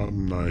came out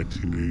in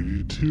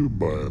 1982,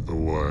 by the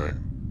way.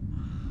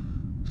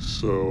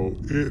 So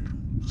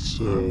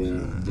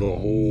the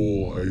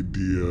whole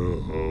idea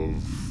of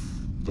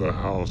the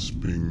house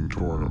being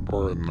torn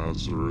apart and that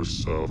sort of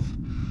stuff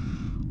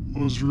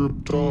was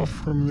ripped off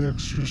from The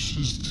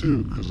Exorcist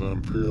too, because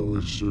I'm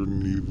fairly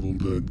certain Evil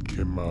Dead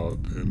came out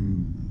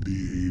in the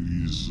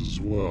 80s as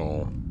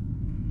well.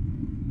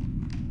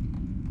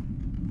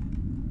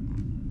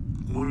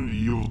 When did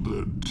Evil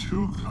Dead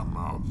 2 come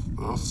out?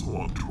 That's the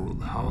one that tore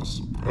the house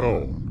apart.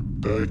 Oh,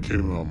 that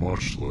came out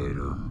much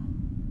later.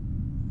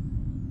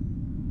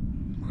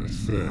 I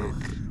think.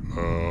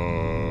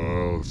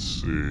 Let's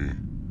see.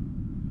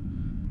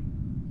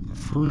 The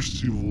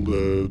first Evil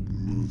Dead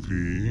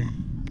movie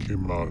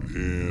came out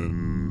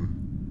in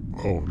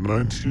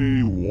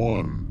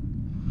 1981.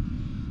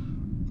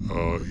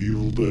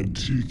 Evil Dead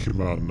 2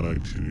 came out in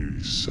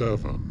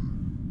 1987.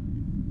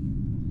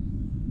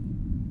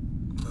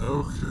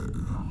 Okay,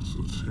 so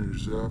 10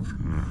 years after.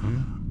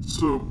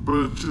 So,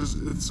 but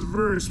it's a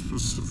very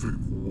specific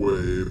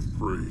way of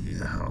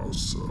breaking a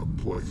house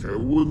up. Like, I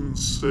wouldn't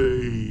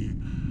say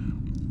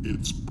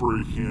it's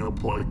breaking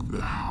up like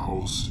the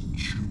house in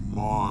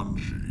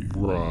Jumanji.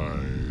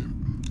 Right.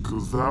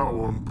 Because that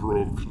one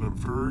broke in a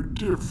very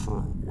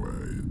different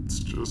way. It's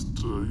just,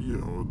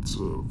 it's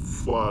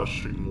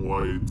flashing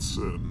lights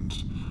and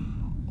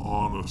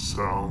on a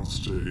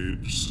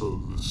soundstage,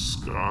 so the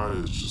sky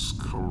is just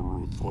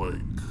covered with,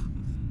 like,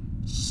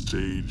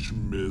 stage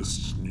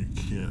mist and you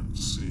can't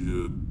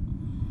see it.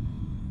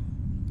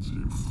 So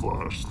you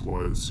flash the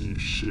lights and you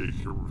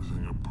shake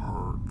everything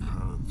apart,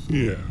 kind of thing.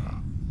 Yeah,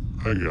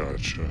 I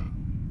gotcha.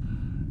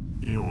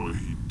 Anyway,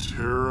 he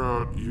tear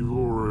out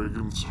evil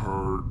Reagan's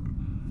heart.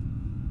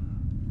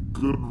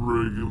 Good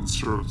Reagan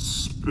starts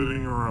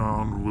spinning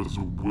around with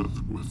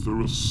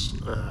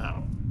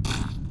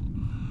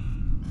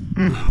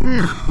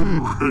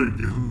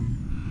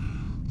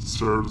Reagan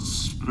starts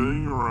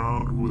spinning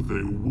around with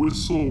a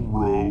whistle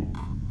rope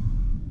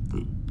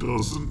that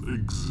doesn't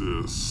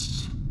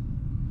exist.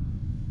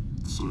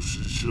 So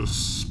she's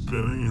just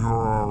spinning her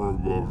arm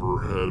above her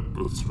head,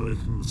 but it's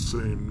making the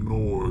same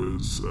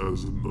noise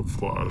as in the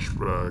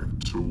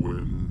flashback to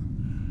when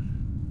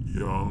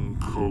young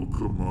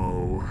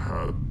Kokomo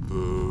had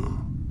the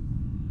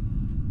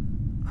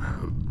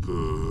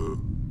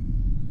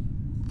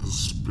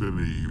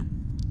spinny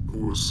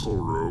whistle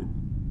rope.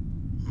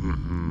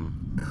 And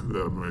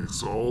that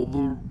makes all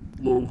the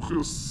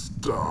locusts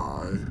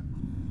die.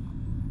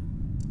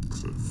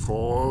 Because they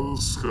fall out of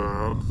the sky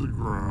onto the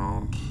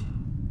ground.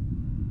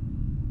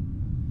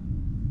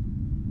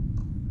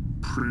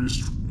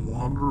 Priest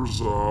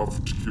wanders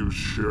off to give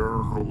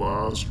Sharon her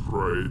last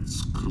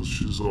rites because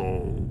she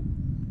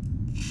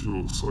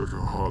looks like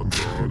a hot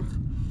dog.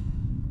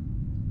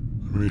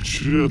 I mean,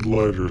 she did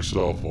light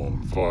herself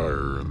on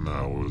fire, and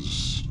that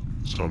was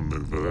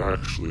something that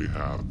actually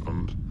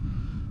happened.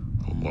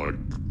 Unlike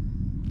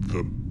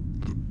the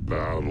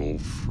battle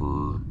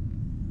for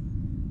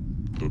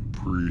the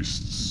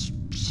priest's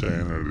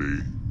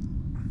sanity,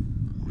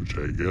 which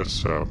I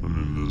guess happened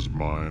in his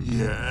mind.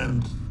 Yeah,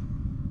 and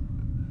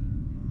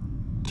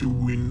do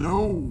we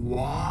know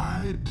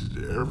why did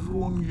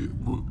everyone get...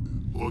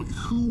 Like,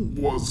 who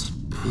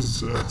wasn't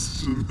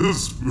possessed in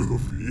this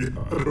movie?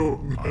 I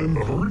don't know. I'm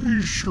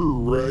pretty sure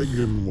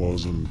Reagan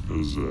wasn't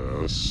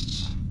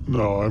possessed.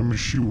 No, I mean,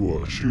 she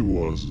was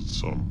at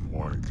some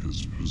point,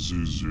 because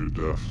Pazuzu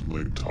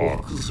definitely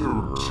talked Because to there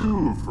her. were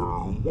two of her,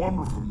 and one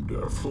of them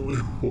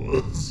definitely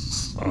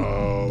was.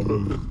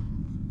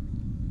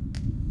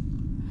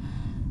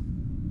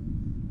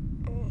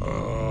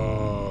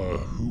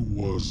 Who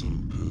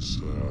wasn't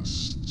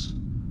possessed?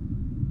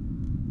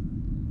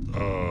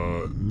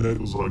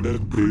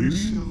 Ned Beatty?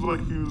 Seems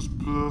like he was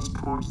possessed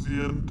towards the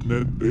end.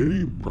 Ned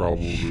Beatty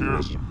probably Sure.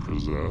 wasn't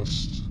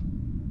possessed.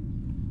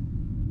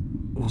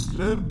 Was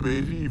Ned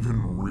Beatty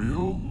even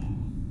real?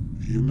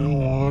 You know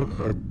what?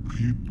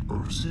 Or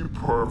was he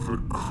part of a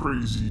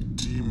crazy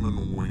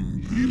demon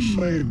wing? He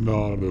may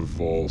not have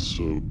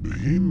also.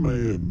 He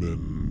may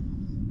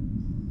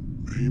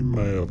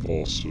have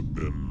also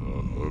been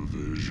a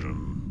vision.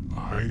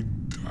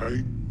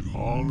 I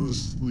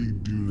honestly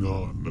do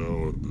not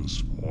know at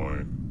this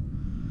point.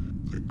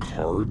 The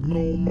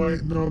Cardinal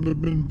might not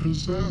have been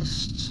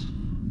possessed.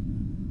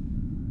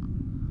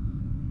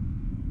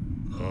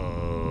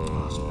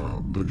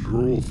 The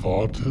girl with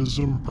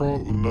autism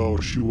no,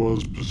 she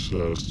was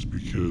possessed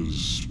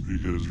because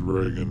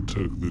Reagan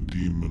took the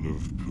demon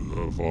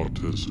of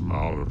autism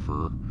out of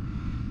her.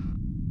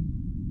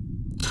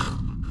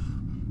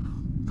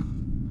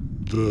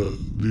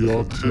 The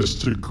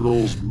autistic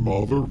girl's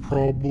mother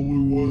probably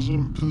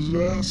wasn't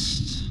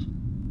possessed.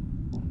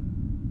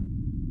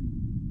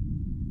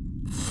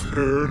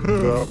 Fair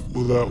enough.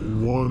 That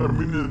one. I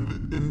mean,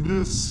 in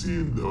this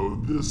scene, though,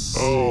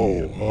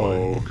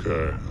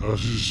 Okay. I was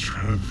just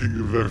trying to think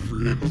of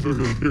every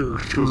other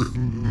character.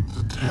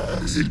 The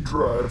taxi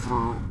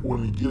driver, when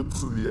he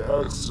gets in the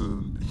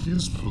accident,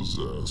 he's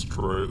possessed,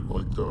 right?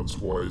 Like, that's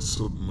why he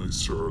suddenly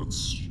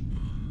starts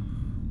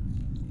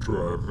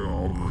driving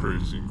all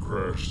crazy and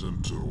crashes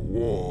into a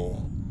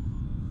wall.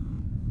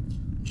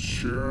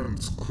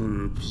 Sharon's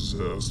clearly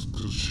possessed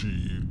because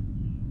she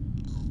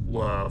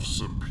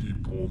laughs at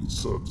people and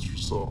sets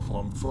herself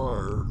on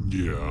fire.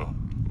 Yeah.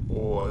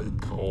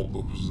 Like all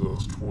the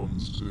possessed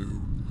ones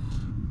do.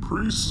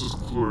 Priest is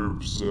clearly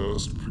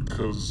possessed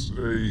because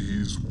A,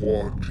 he's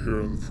walked here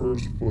in the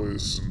first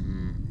place,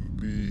 and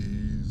B,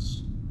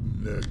 he's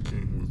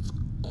necking with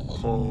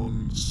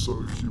clone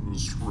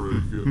succubus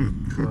Reagan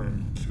and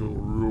trying to kill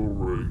real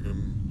Reagan.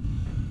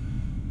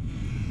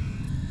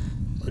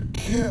 I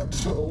can't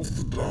tell if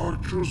the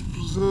doctor's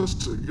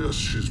possessed. I guess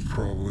she's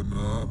probably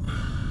not.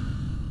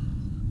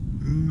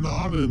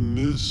 Not in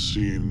this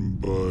scene,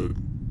 but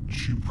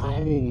she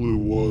probably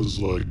was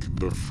like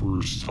the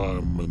first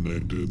time when they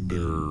did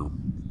their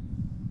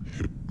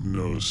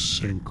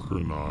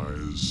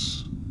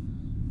hypnosynchronize.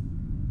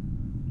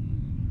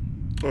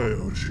 I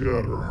know, she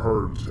got her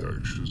heart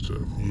attack. She's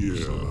definitely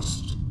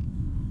possessed.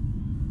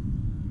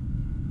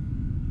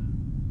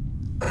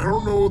 I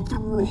don't know what the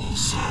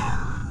rules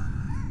are.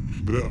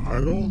 I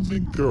don't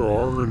think there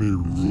are any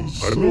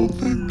rules. I don't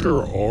think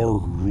there are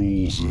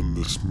rules in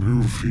this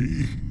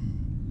movie.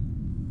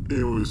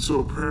 Anyway, so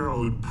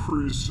apparently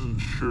Priest and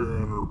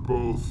Sharon are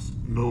both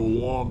no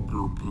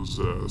longer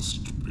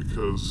possessed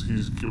because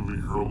he's giving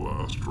her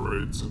last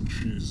rites and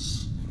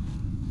she's,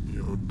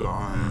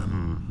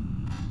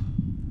 dying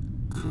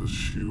because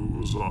she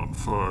was on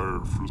fire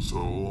for so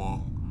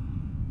long.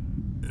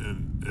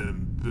 And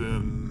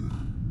then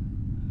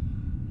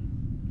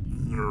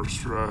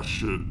Nurse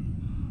Ratched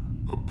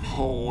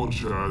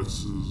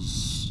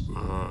apologizes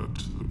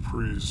to the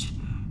priest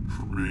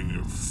for being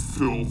a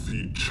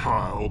filthy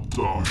child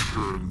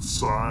doctor and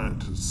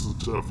scientist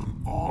instead of an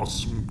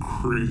awesome,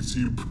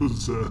 crazy,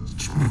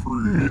 possessed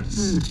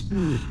priest.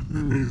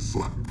 And he's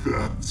like,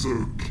 that's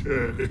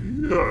okay,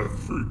 I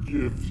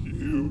forgive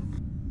you.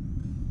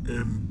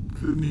 And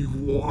then he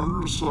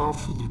wanders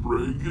off with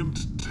Reagan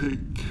to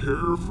take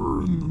care of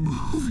her and the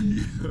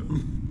movie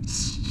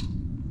ends.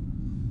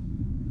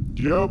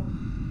 Yep.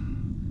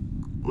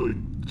 Like,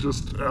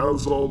 just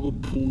as all the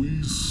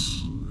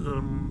police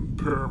and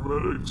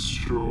paramedics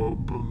show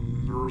up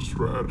and Nurse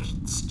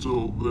Ratched's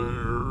still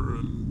there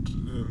and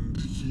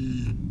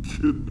he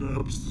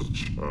kidnaps the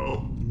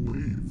child and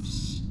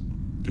leaves.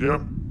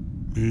 Yep.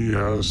 He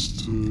has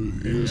to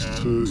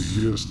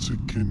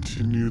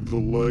continue the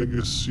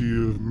legacy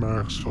of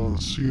Max von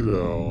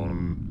Sydow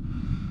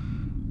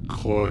and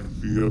collect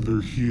the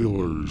other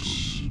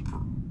healers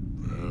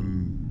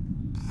and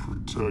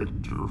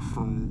protect her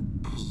from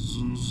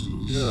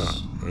Pazuzus. Yeah,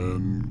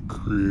 and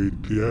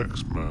create the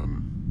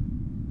X-Men.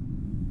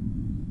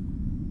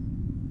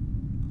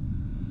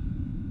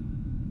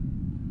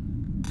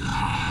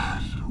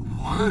 God,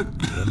 what?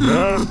 And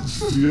that's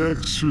The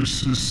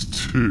Exorcist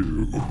 2.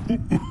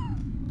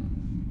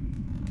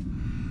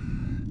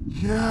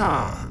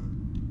 Yeah,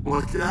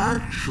 like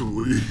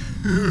actually,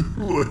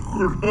 like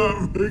we're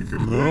not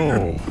making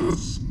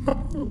this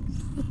up.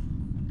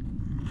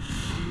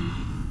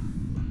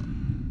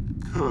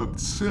 God,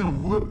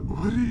 Sam, what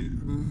do you,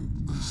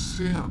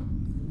 Sam,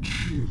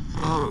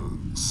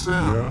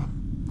 Sam, Yeah?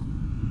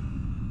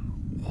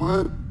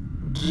 what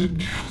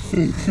did you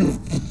think of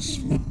this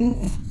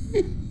movie?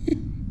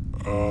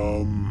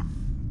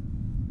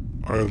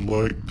 I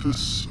like the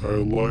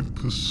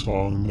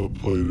song that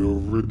played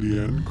over the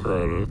end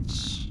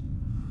credits.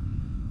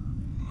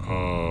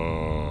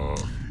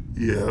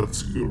 Yeah,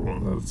 that's a good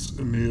one. That's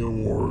Ennio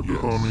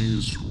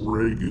Morricone's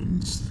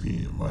Reagan's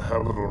theme. I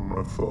have it on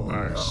my phone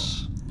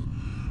Nice. now.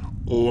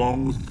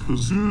 Along with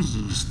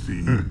Pazuzu's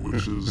theme,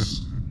 which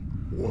is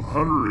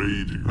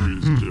 180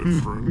 degrees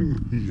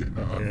different,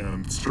 Yeah.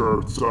 and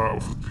starts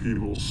off with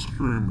people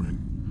screaming.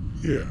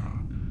 Yeah.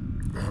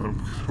 And I'm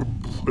gonna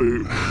play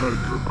it when I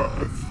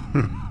drive.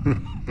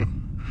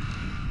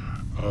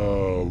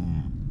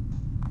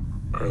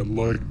 I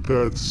like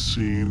that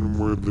scene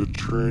where the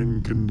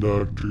train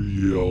conductor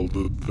yelled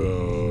at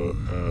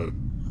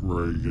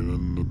Reagan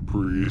and the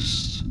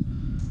priest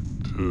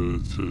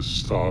to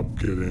stop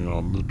getting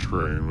on the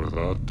train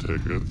without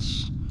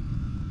tickets.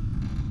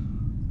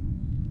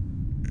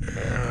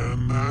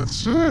 And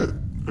that's it.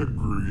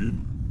 Agreed.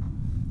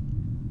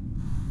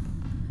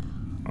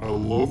 I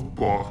love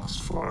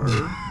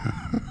Boxfire.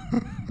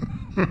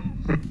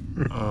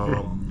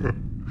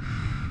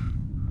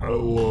 I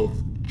love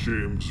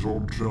James Earl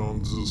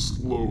Jones's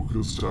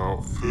Locust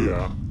outfit.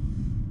 Yeah.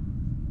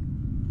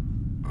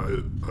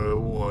 I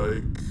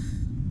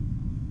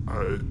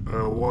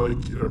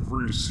like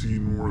every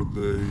scene where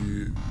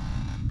they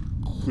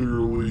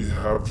clearly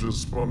have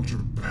just a bunch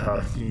of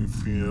packing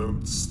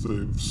fiends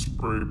they've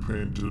spray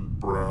painted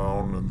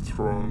brown and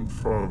thrown in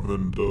front of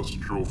an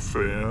industrial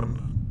fan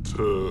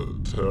to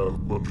have a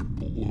bunch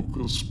of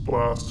locusts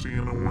blasting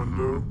in a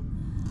window.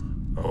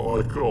 I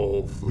like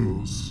all of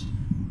those.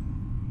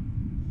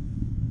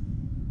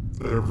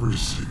 Every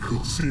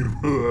single scene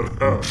where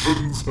that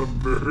happens, I'm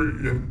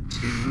very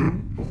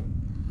into.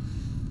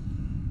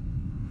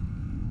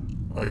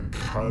 I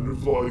kind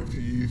of like the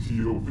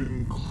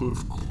Ethiopian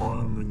cliff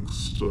climbing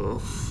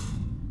stuff.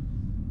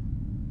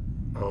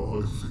 I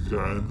like the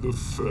guy in the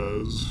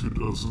fez who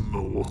doesn't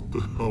know what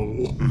the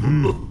hell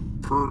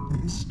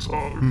Burton's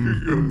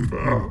talking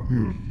about.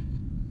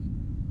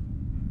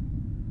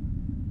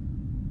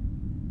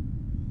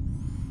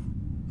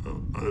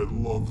 I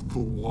love the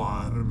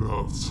line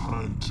about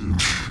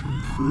scientists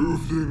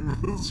proving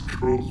this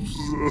girl's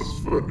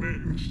possessed by an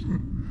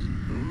ancient.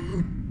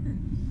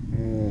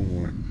 Oh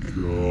my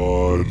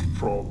god.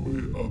 Probably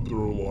other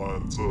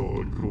lines I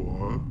like a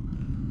lot.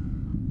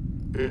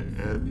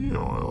 And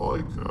I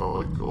like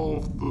all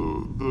of the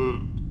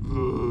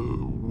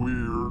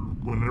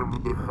whenever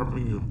they're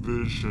having a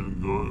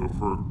vision going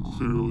over a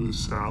clearly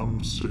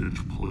soundstage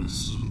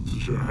place with a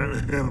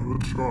giant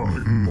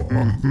animatronic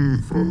box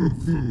in front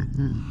of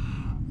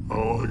them. I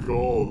like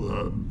all of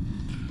that.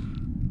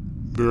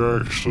 There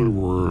actually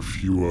were a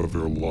few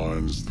other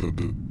lines that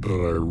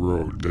I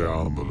wrote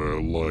down that I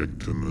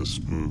liked in this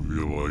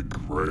movie, like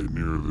right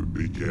near the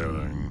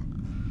beginning,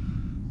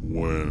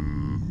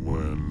 when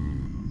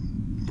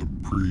the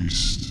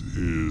priest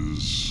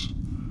is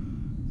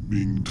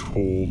being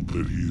told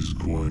that he's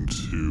going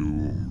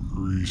to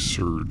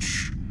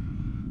research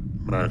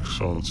Max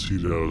von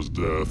Sydow's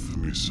death,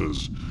 and he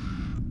says,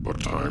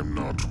 "But I'm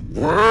not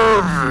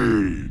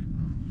worthy."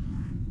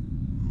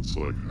 It's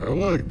like, I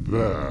like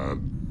that.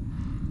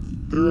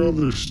 There are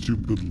other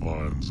stupid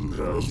lines of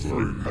those.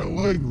 Like, I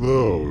like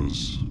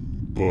those,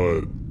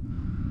 but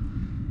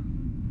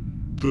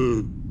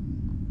the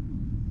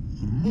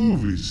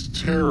movie's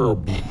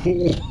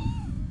terrible.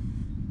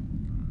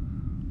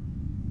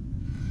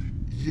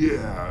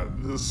 Yeah,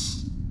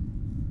 this.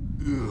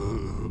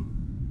 Yeah,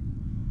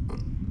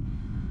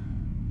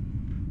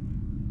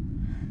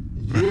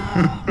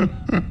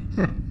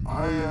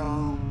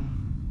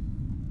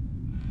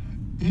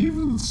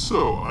 even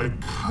so, I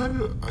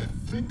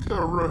think I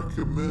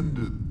recommend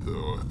it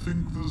though. I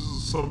think this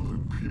is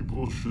something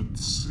people should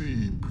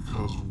see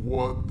because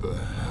what the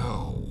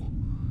hell,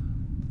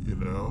 you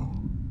know?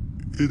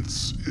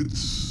 It's.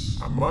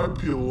 I might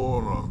be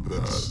alone on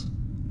that.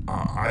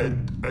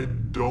 I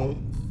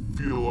don't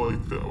feel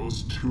like that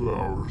was 2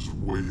 hours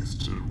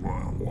wasted when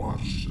I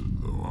watched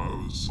it though. I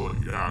was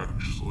like,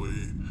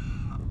 actually,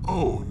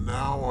 oh,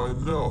 now I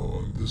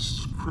know, and this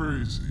is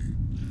crazy,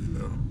 you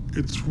know?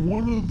 It's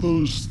one of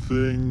those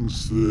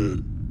things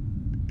that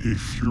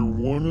if you're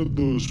one of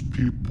those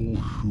people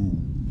who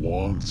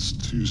wants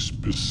to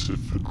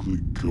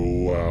specifically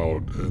go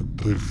out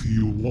and if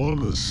you want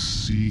to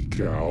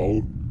seek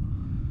out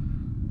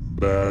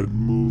bad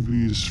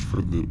movies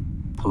for the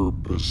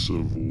purpose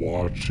of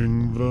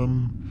watching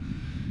them,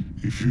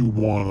 if you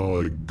want to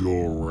like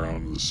go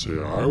around and say,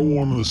 I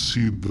want to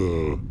see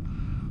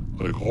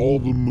all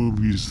the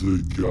movies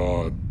that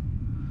got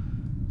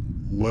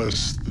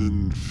less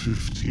than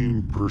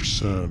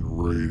 15%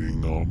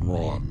 rating on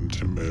Rotten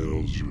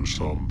Tomatoes or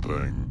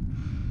something,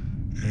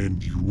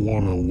 and you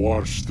want to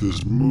watch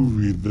this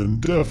movie, then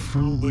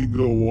definitely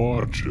go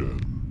watch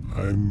it.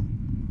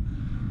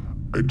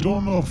 I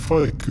don't know if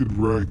I could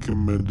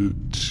recommend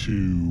it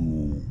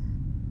to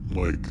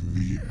like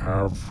the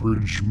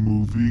average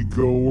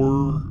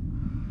moviegoer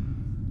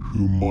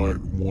who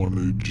might want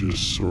to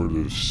just sort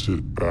of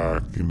sit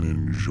back and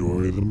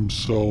enjoy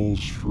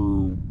themselves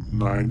for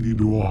 90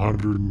 to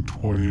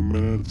 120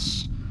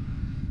 minutes,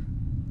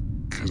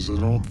 because I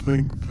don't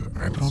think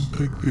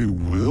they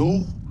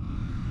will.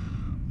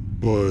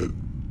 But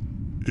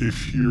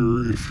if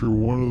you're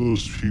one of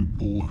those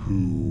people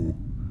who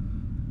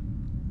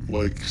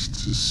likes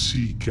to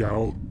seek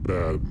out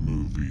bad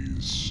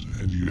movies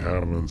and you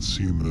haven't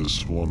seen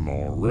this one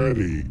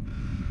already,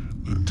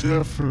 then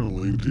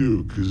definitely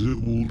do, because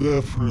it will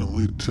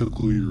definitely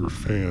tickle your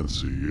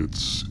fancy.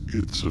 It's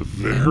a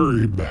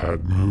very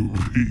bad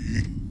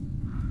movie.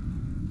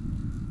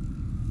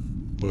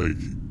 Like,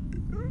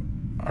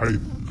 I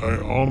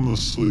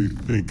honestly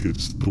think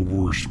it's the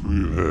worst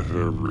movie I've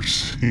ever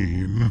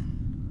seen.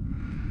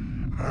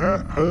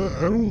 I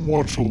don't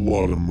watch a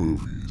lot of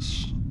movies.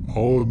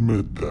 I'll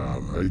admit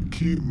that.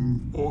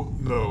 Oh,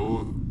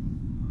 no.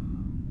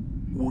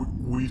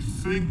 We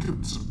think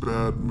it's a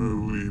bad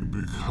movie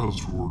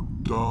because we're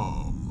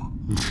dumb.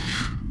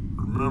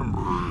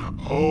 Remember,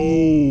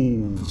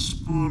 the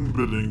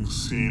spoon-bidding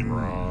scene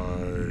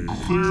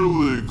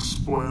clearly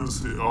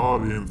explains the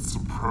audience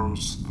the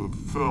premise of the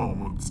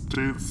film. It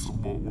states that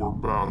what we're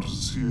about to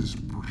see is a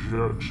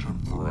projection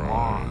of the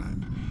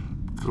mind,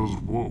 because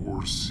what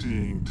we're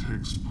seeing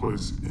takes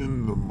place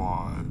in the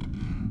mind.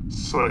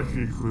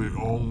 Psychically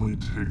only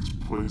takes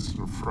place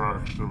in a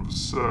fraction of a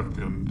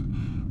second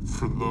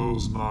for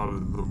those not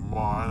in the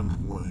mind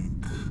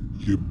link.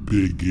 You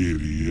big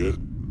idiot.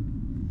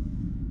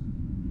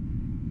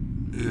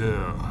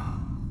 Yeah.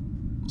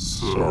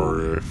 So,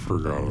 sorry, I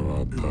forgot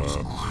about that. It was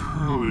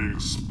clearly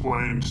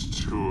explained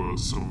to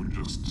us and we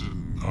just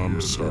didn't I'm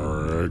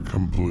sorry, I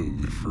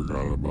completely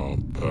forgot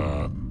about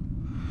that.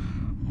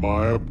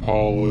 My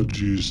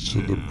apologies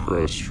to the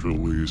press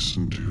release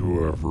and to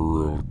whoever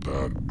wrote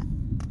that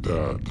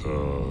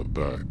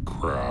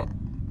crap.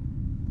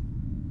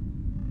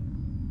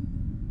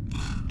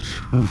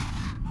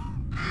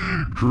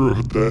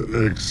 Wrote that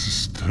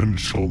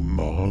existential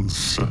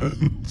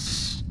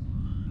nonsense.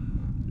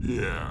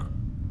 Yeah,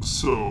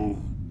 so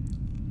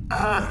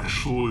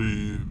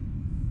actually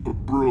a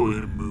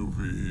brilliant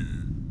movie.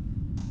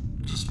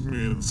 Just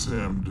me and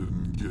Sam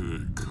didn't get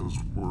it because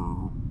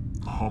we're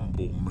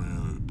humble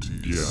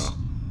manatees. Yeah.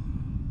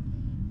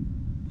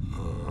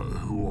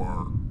 Who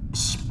aren't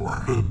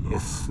smart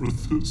enough for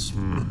this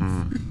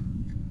movie.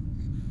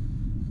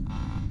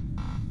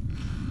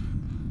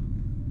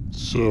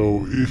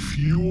 So if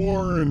you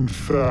are in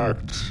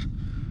fact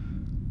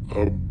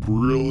a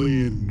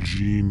brilliant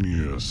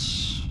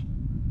genius,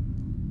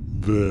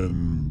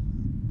 then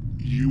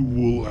you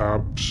will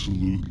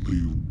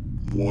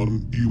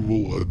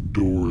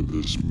adore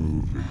this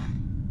movie.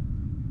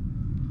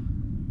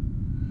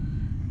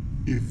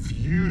 If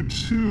you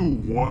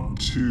too want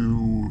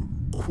to,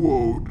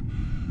 quote,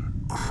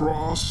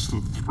 cross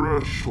the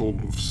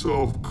threshold of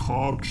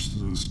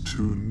self-consciousness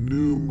to a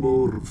new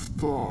mode of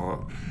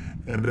thought,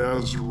 and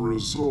as a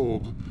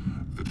result,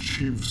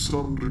 achieve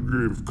some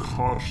degree of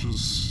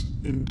conscious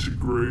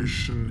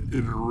integration,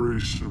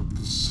 iteration of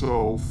the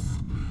self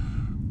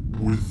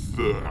with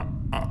the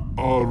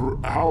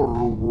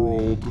outer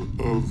world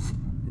of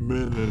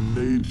men and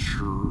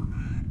nature,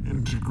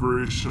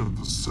 integration of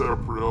the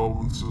separate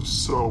elements of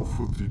self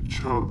with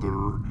each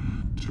other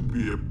to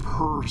be a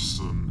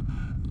person,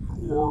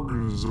 an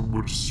organism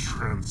which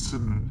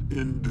transcended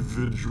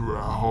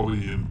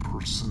individuality and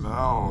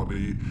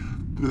personality.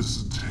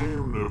 This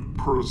attainment of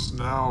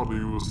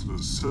personality was an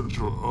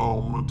essential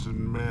element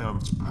in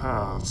man's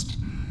past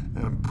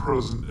and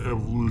present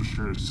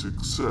evolutionary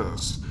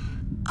success,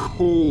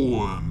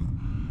 according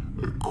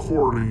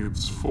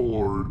its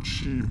fuller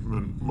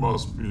achievement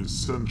must be an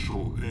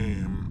essential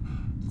aim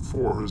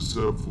for his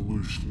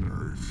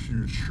evolutionary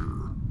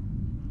future.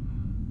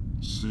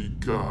 So you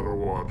gotta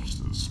watch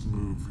this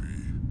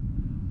movie,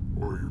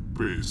 or you're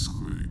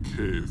basically a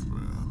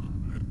caveman.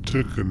 I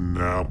took a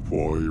nap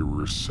while you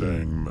were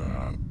saying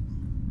that.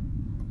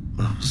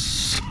 That was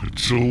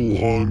such a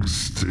long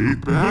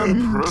statement.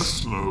 Bad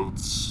press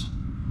notes.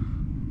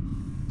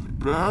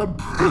 Bad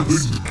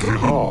press Good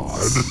God.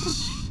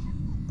 notes.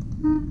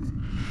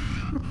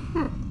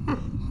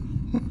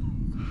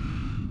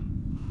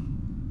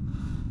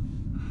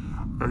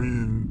 I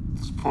mean,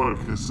 this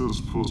podcast is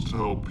supposed to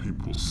help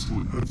people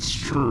sleep. That's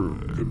true.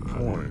 Good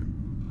point.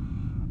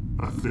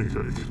 I think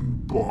I can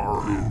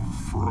borrow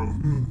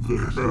from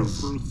their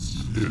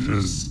efforts. It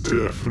has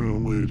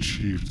definitely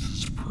achieved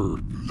its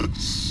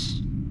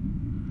purpose.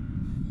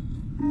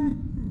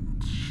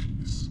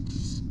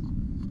 Jesus.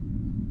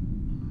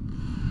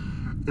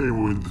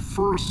 Anyway, the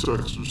first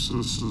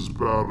exorcist is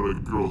about a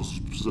girl who's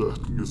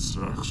possessed and gets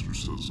an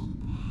exorcism.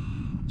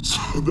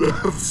 So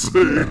that's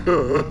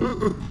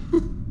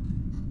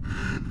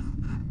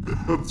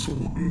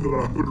one that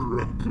I would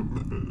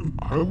recommend.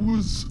 I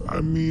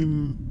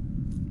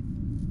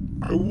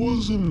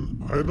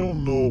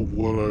don't know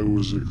what I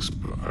was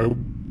I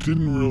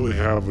didn't really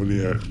have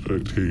any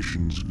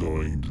expectations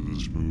going into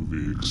this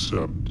movie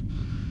except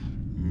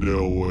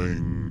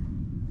knowing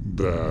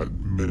that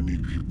many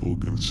people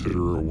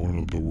consider it one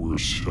of the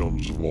worst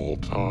films of all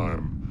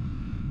time.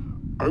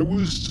 I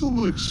was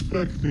still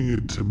expecting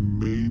it to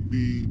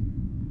maybe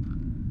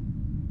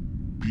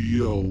be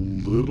a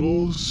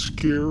little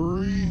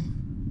scary,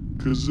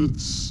 because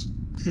it's,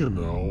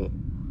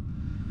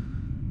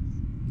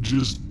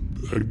 just,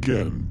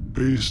 again,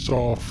 based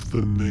off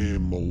the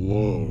name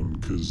alone,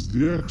 because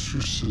The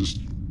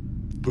Exorcist,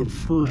 the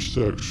first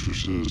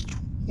Exorcist,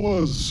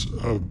 was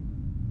a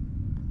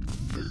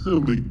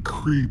fairly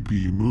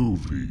creepy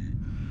movie.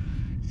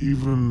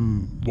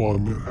 Even, well, I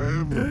mean, I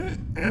haven't...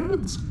 And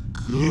it's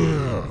good.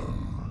 Yeah.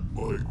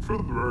 Like, for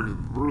the record,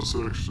 the first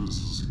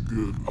Exorcist is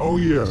good. Oh,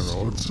 yeah,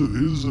 no, it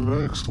is an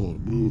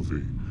excellent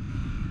movie.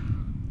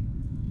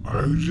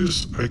 I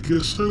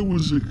guess I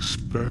was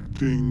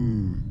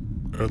expecting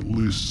at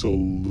least a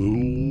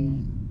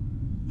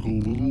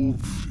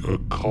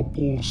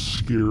couple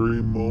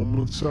scary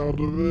moments out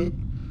of it.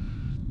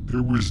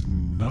 There was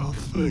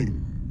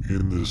nothing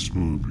in this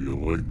movie.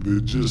 Like,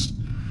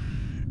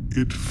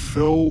 it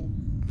felt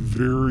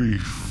very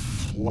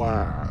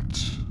flat.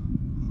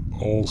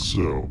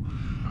 Also,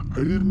 I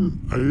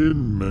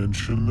didn't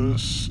mention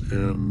this,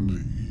 and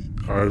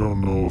I don't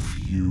know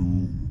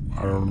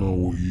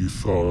what you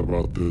thought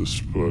about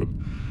this, but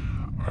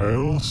I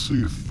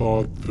honestly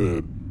thought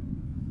that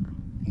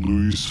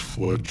Louise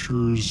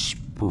Fletcher's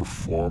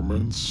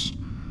performance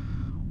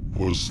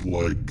was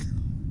like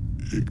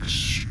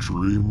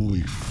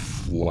extremely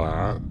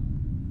flat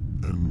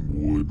and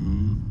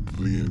wooden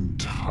the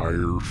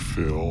entire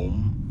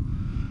film.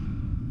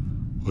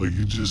 Like,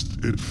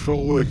 it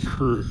felt like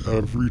her,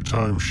 every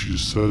time she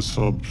said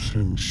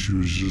something, she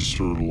was just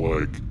sort of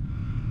like,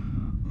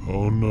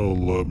 oh no,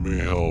 let me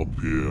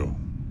help you.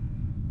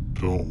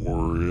 Don't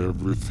worry,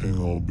 everything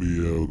will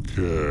be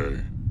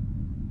okay.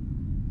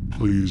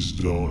 Please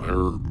don't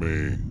hurt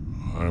me.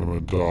 I'm a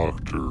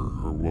doctor,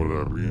 or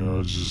whatever.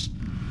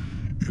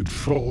 It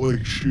felt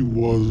like she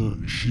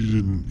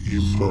didn't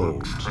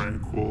emote.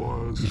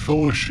 Tranquilized. It felt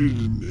like she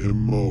didn't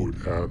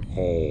emote at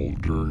all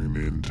during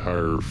the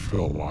entire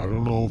film. I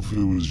don't know if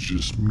it was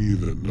just me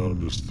that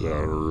noticed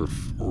that,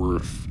 or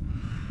if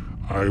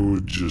I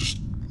was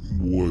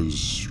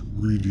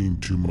reading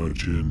too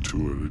much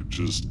into it.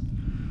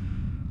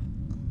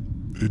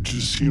 It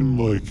just seemed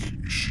like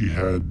she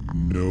had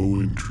no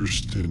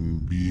interest in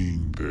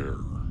being there.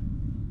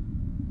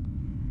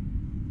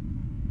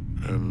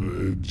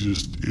 And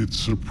it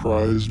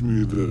surprised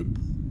me that,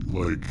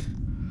 like,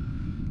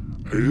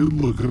 I did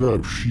look it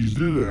up. She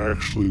did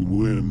actually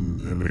win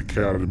an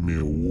Academy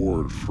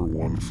Award for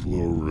One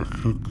Flew Over the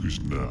Cuckoo's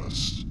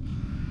Nest.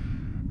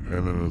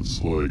 And then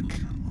it's like...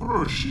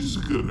 Oh, she's a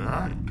good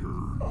actor.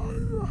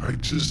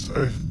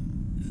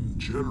 In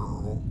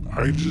general.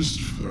 I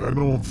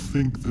don't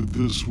think that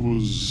this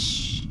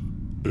was...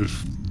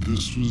 If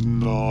this was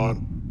not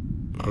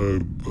a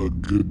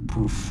good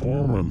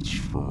performance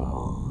from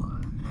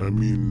her. I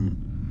mean...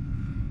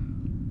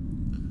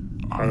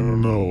 I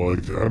don't know,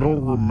 like, I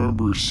don't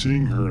remember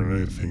seeing her in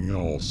anything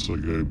else.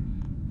 Like,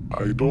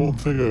 I don't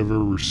think I've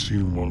ever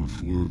seen One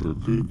Flew Over the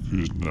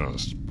Cuckoo's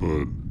Nest,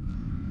 but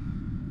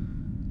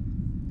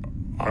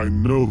I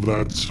know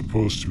that's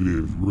supposed to be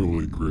a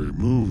really great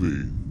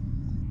movie.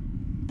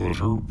 But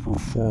her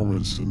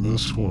performance in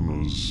this one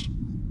was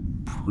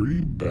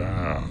pretty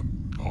bad,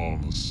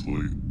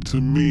 honestly.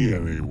 To me,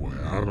 anyway.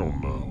 I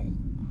don't know.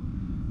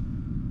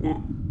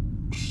 Well,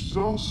 she's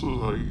also,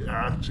 like,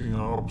 acting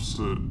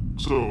opposite.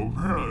 So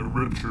apparently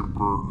Richard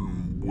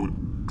Burton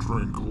would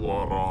drink a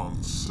lot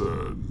on set,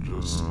 and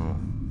just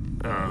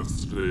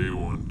as the day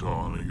went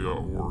on, it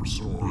got worse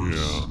and worse.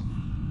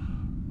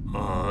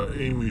 Yeah.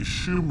 Amy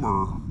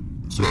Schumer,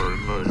 sorry,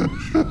 not Amy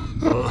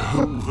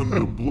Schumer,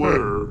 Linda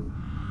Blair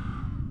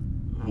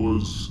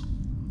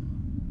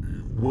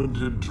went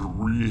into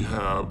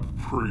rehab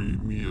pretty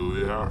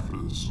immediately after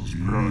this. Was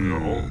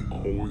apparently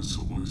always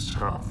at least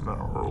half an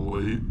hour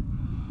late.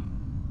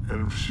 And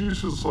if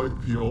she's just like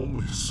the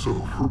only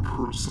sober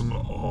person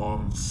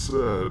on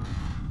set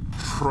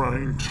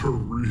trying to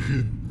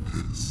read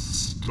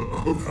this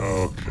stuff.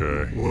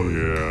 Okay,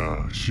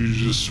 yeah. She's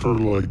just sort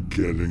of like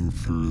getting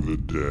through the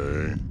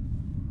day.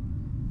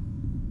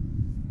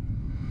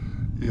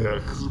 Yeah,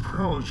 because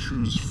apparently she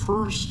was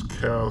first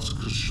cast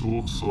because she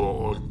looks a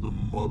lot like the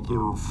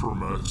mother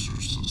from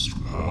Exorcist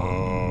 1.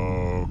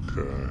 Oh,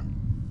 okay.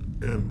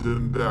 And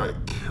then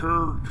that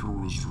character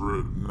was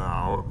written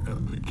out,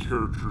 and the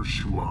character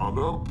she wound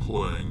up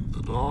playing,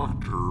 the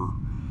Doctor,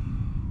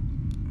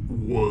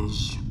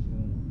 was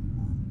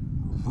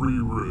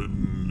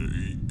rewritten.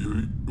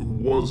 It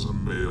was a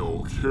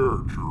male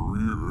character,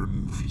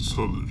 rewritten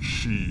so that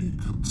she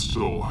could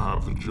still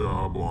have a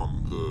job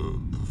on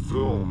the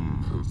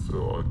film because they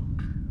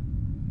liked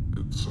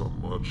it so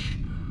much.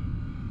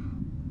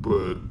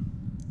 But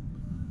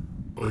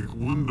like,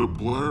 Linda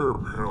Blair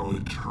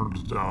apparently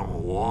turned down a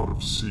lot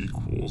of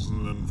sequels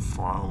and then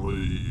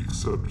finally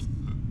accepted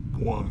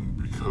one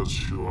because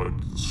she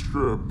liked the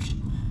script.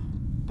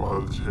 By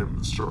the time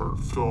it started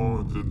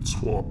filming, they'd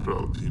swapped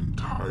out the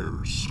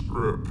entire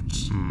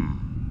script.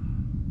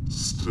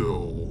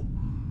 Still.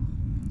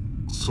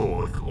 So,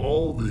 like,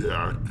 all the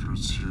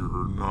actors here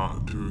are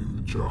not doing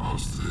the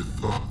jobs they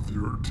thought they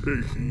were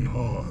taking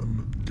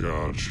on.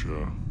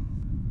 Gotcha.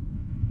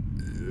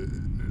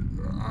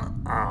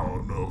 I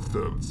don't know if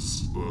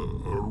that's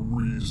a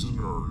reason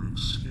or an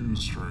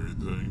excuse or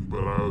anything,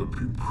 but I would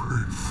be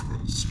pretty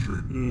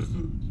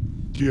frustrated.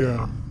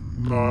 Yeah,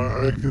 no,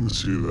 I can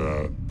see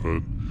that,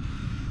 but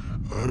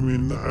I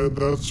mean,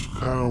 that's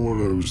kind of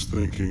what I was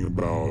thinking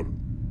about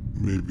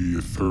maybe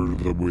a third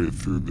of the way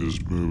through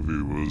this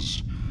movie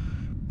was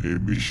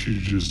maybe she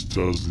just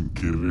doesn't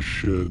give a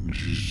shit and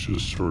she's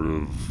just sort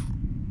of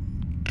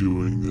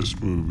doing this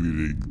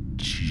movie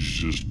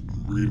she's just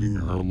reading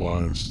her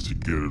lines to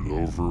get it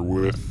over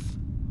with.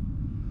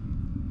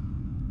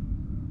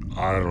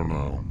 I don't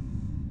know.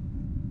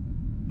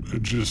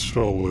 It just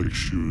felt like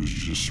she was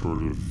just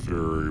sort of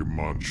very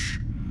much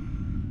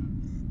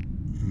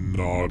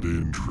not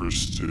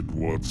interested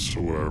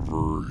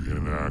whatsoever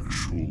in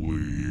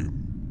actually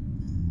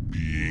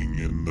being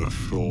in the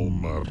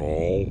film at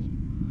all.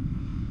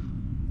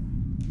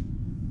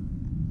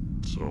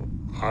 So,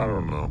 I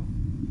don't know.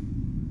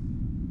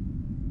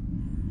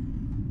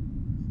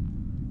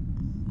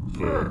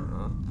 But,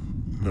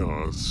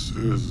 no, this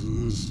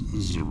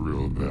is a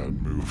real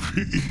bad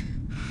movie.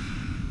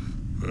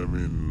 I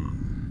mean...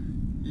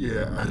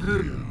 Yeah, I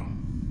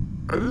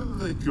didn't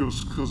think it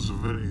was because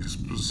of any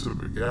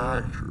specific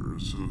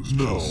actors. It was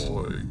just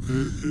like...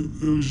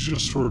 It was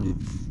just sort of...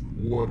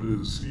 What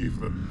is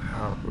even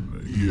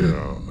happening?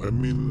 Yeah, I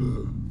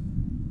mean...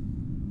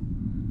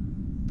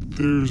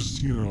 There's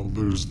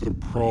the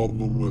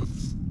problem with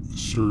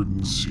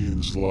certain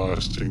scenes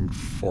lasting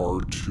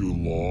far too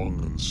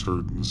long and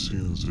certain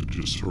scenes that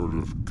just sort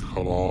of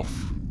cut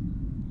off,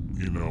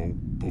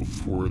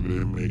 before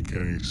they make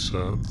any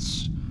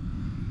sense.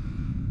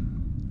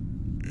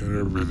 And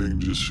everything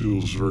just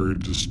feels very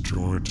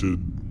disjointed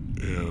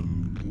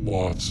and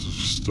lots of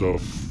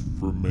stuff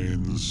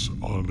remains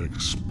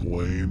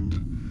unexplained.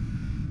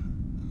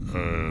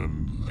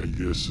 And I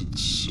guess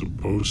it's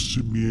supposed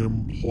to be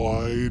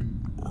implied,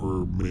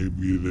 or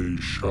maybe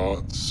they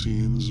shot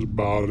scenes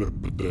about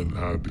it but then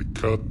had to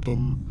cut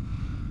them,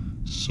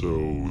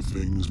 so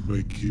things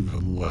make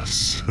even less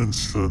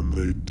sense than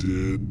they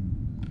did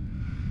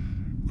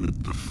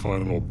with the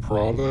final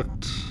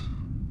product,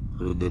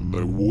 or than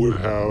they would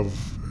have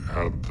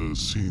had the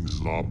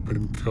scenes not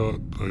been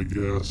cut, I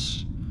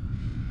guess.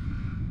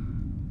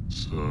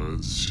 So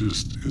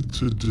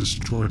it's a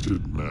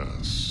disjointed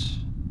mess.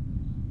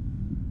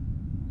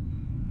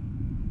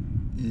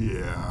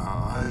 Yeah,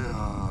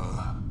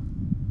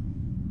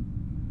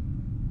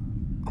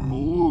 I'm a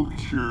little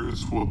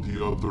curious what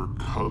the other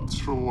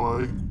cuts are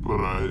like,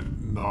 but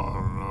not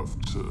enough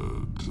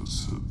to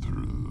sit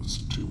through this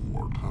 2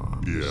 more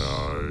times. Yeah,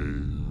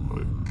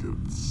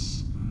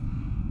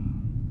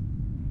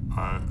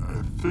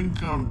 I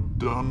think I'm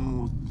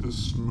done with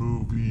this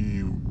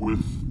movie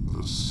with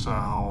the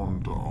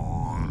sound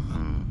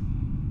on.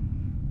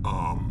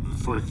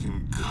 If I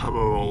can cut out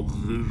all the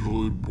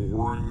visually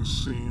boring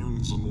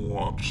scenes and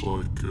watch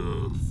like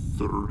a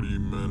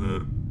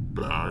 30-minute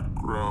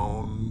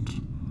background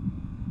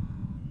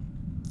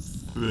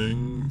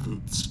thing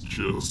that's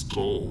just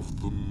all of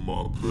the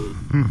Muppet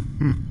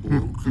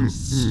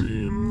locust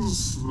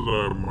scenes,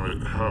 that I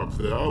might have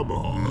that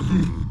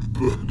on,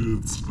 but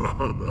it's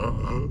not,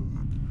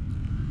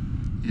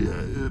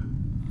 yeah,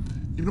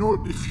 you know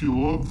what, if you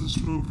love this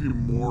movie,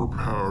 more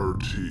power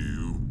to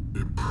you.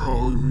 It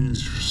probably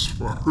means you're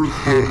smarter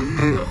than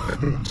me. I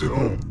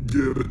don't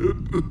get it.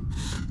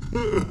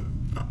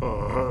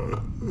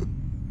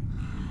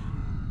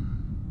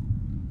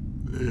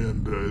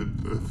 And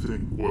I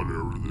think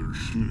whatever they're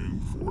shooting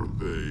for,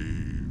 they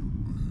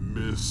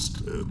missed,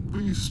 at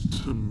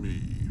least to me.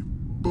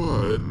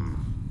 But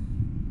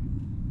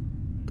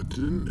I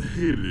didn't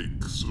hate it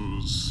because it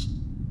was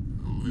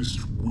at least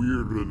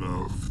weird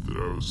enough that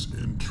I was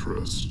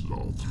interested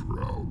all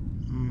throughout.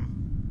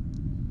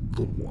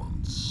 The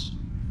once.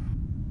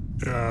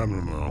 yeah, I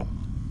don't know.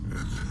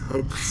 And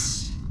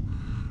that's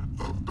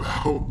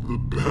about the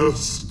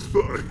best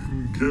I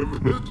can give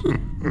it.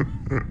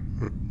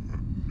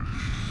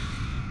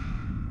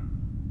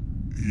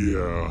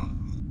 Yeah.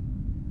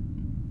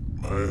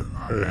 I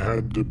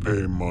had to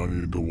pay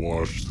money to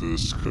watch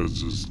this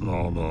because it's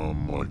not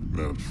on like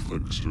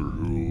Netflix or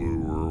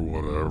Hulu or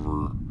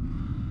whatever.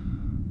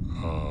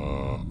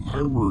 I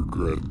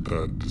regret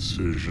that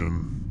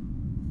decision.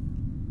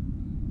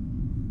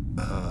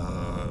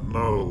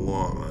 Not a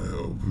lot, I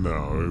hope.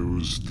 No, it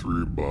was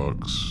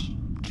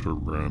 $3 to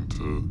rent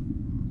it.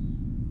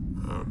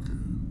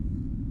 Okay.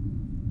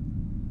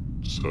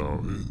 So,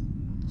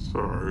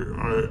 Sorry,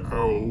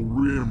 I'll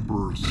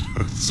reimburse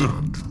you. so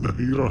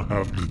you don't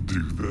have to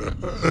do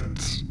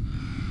that.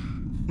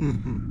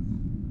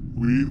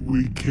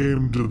 we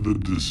came to the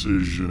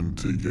decision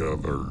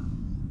together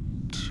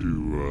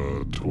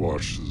to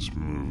watch this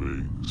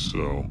movie,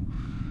 so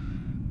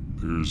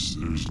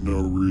there's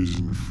no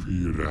reason for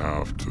you to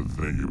have to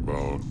think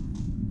about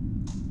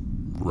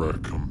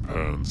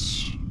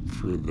recompense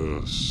for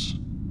this.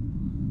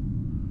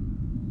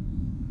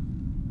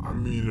 I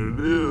mean, it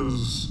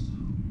is.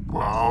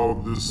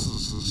 Wow, this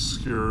is a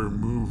scary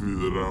movie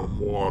that I'm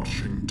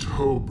watching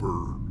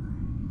Tober.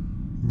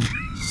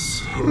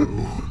 So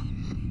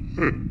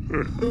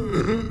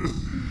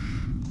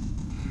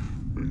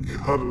we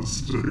gotta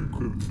stick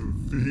with the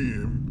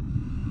theme.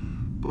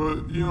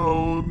 But, you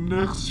know,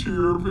 next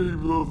year maybe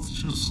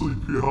let's do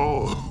Sleepy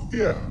Hollow.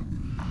 Yeah.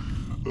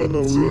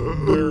 No,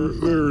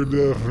 there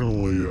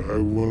definitely.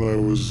 When I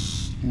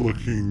was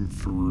looking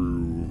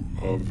through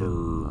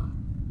other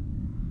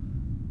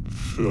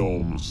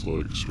films,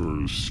 like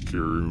sort of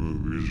scary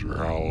movies or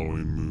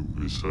Halloween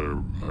movies,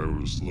 I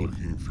was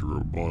looking through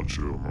a bunch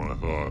of them, and I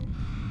thought,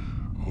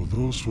 oh,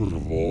 those would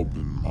have all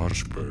been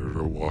much better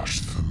to watch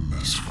than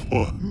this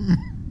one.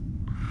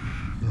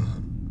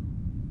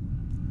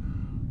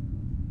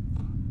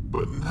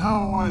 But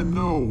now I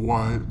know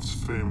why it's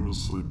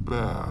famously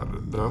bad,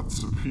 and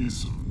that's a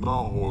piece of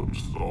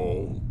knowledge that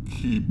I'll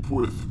keep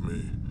with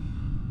me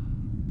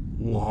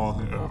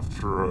long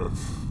after I've,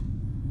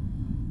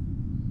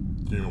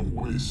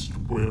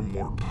 wasted way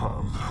more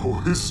time than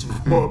I wasted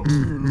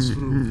watching this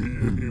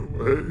movie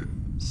anyway.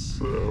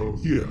 So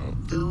Yeah,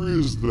 there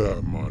is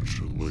that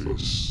much at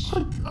least.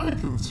 I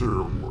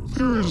consider it worth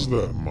There is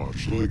that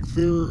much. Like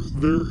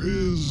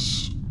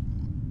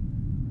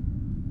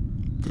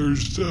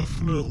there's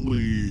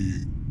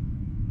definitely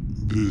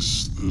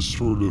this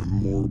sort of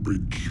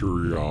morbid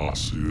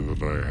curiosity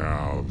that I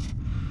have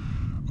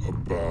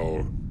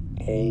about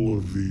all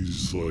of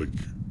these like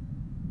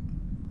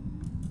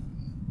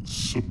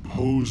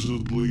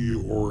supposedly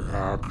or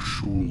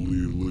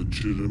actually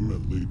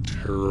legitimately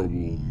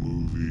terrible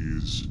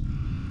movies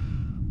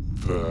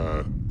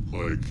that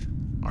like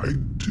I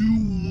do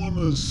want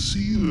to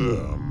see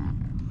them.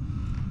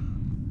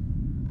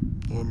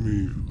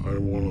 I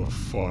want to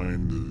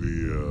find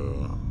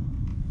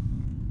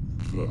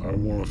I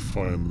want to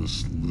find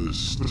this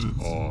list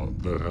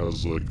that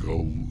has like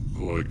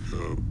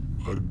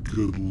a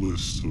good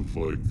list of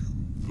like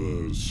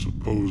the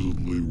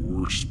supposedly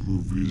worst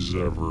movies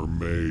ever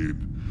made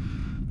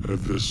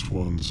that this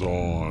one's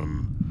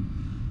on.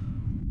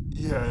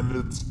 Yeah, and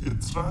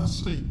it's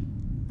honestly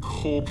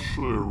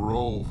culturally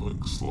irrelevant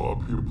because a lot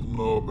of people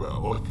know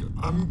about. Like,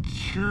 I'm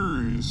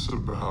curious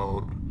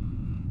about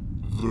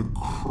The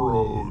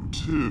Crow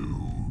 2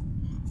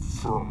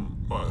 from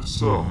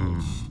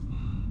myself,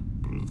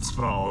 but it's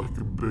not like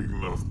a big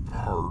enough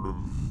part of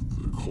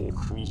the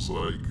cultural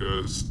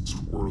zeitgeist it's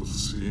worth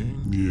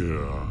seeing.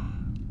 Yeah.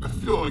 I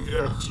feel like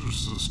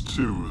Exorcist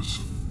 2 is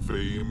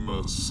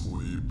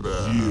famously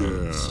bad,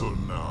 Yeah. so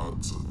now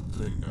it's a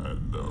thing I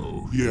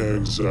know. Yeah,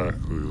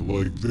 exactly.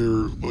 Like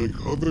they're like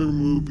other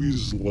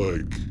movies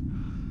like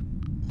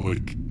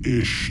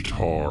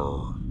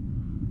Ishtar,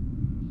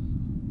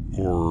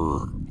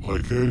 or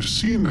like I've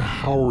seen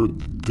Howard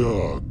the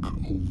Duck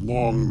a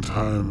long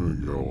time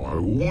ago. I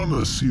want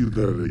to see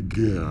that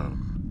again.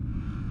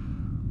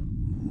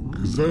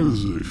 Because that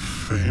is a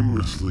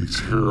famously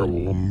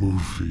terrible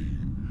movie.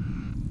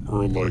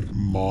 Or like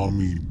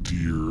Mommy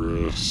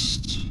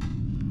Dearest.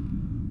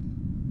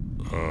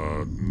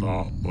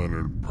 Not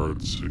Leonard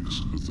Part 6,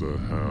 because that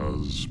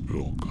has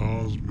Bill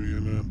Cosby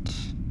in it.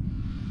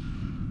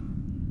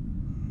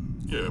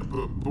 Yeah,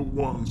 but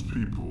ones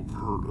people have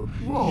heard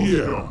of. Well, Yeah.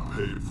 you don't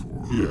pay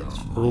for it.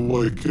 Yeah, or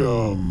like,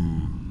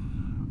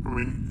 I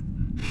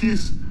mean,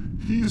 he's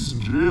in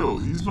jail.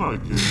 He's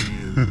not getting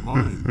any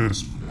money at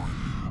this point.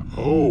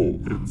 oh,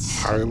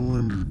 It's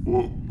Highlander.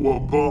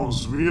 what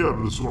bums me out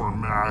is when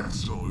I'm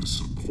accidentally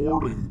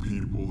supporting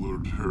people that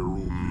are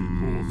terrible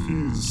people.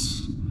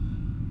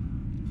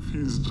 If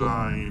he's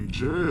dying in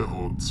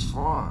jail, it's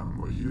fine.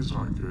 Like, he's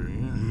not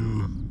getting any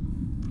of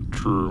it.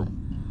 True.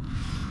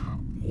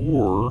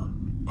 Or,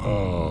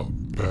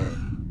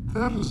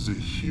 That is a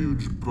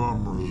huge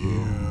bummer, though.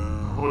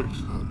 Yeah. I liked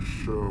that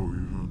show,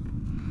 even.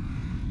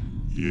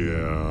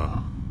 yeah.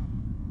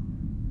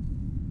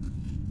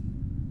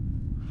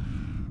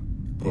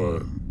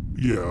 But,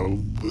 yeah,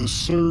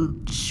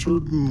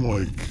 certain,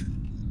 like,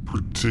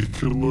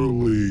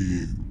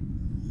 particularly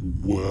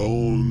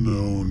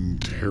well-known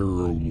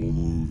terrible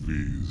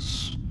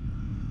movies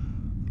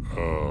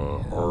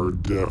are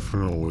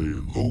definitely...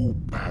 Oh,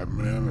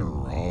 Batman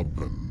and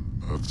Robin.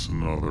 That's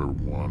another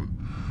one.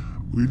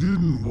 We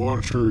didn't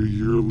watch our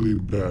yearly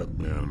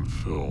Batman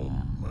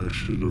film. I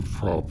should have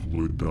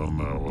probably done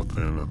that with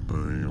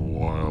Anthony a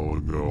while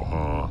ago,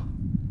 huh?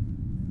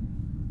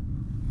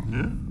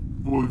 Yeah.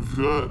 Well, you've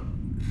got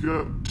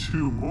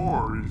two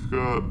more. You've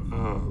got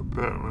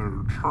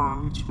Batman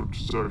Returns,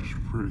 which is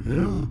actually pretty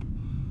good.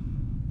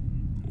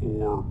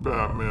 Or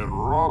Batman and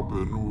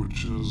Robin,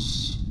 which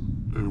is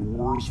a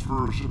worse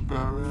version of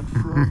Batman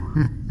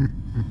Forever.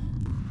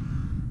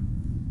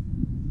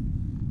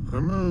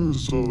 And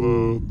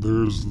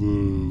there's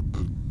the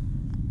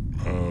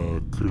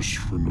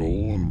Christopher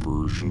Nolan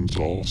versions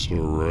also,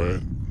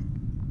 right?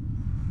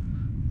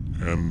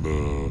 And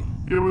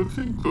Yeah, but I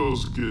think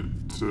those get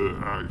to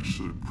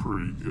actually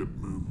pretty good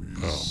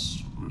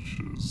movies, which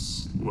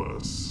is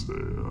less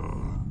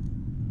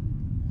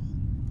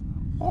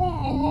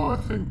although I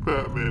think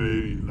Batman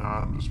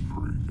 89 is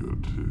pretty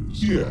good too.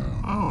 So, yeah,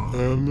 I don't know.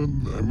 and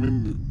then, I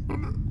mean,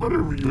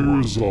 Whatever you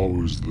want. there's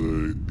always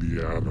the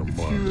Adam If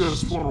you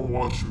West. guys want to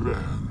watch a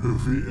Batman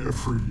movie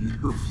every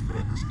year for the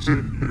next 10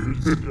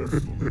 years,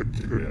 definitely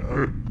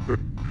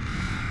can.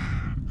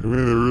 I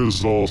mean, there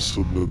is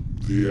also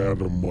the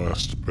Adam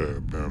West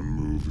Batman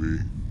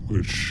movie,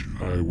 which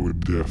I would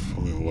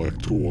definitely like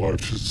to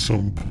watch at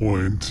some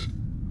point.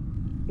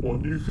 Well,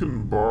 you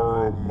can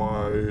borrow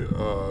my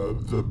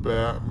The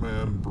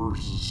Batman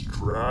vs.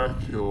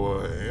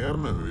 Dracula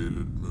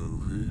animated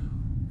movie.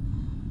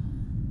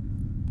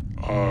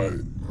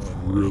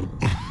 Really?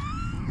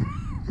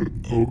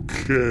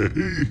 Okay.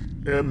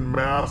 And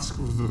Mask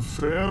of the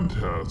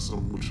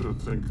Phantasm, which I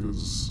think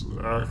is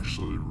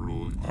actually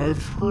really good.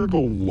 I've heard a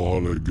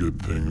lot of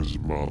good things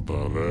about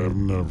that. I have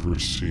never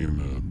seen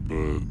it,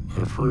 but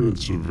I've heard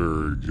it's a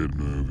very good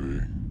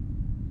movie.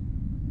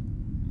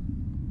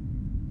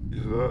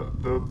 Yeah,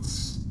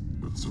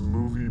 it's a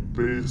movie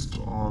based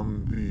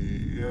on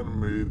the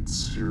animated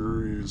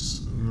series,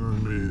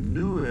 and they made a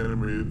new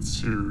animated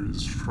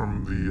series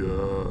from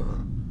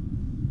the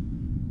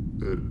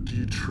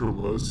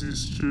Dietrich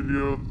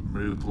studio that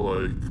made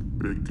like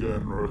Big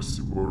Gun,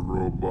 Rusty Board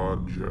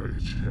Robot,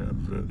 Jackie Chan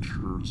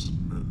Adventures,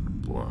 and Men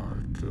in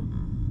Black, and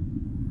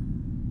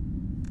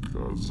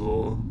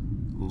Godzilla.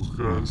 Those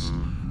guys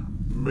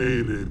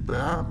made a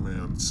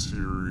Batman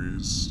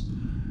series,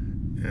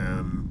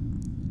 and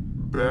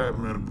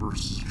Batman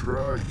vs.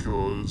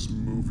 Dracula is a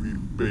movie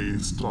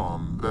based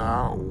on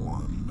that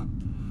one,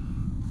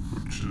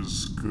 which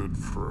is good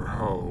for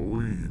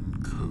Halloween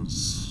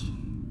because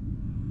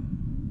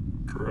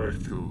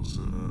Dracula's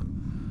in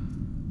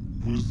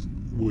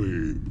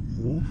Wait,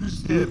 what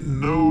was it. that? It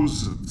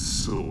knows it's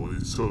silly,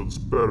 so it's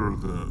better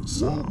than it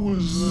sounds. What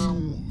was that?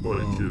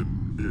 Like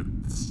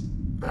it's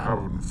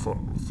having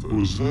fun with it.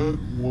 Was that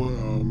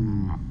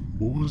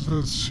what was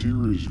that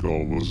series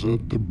called? Was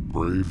that The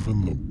Brave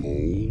and the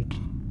Bold?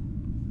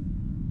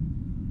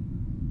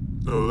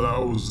 No, that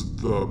was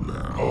The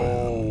Batman.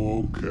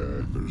 Oh,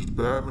 okay. There's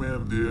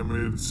Batman the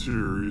Animated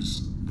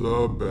Series,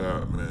 The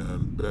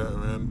Batman,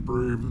 Batman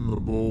Brave and the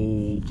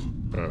Bold,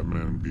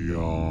 Batman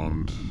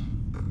Beyond.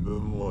 and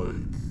then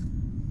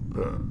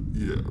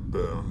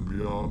Batman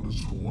Beyond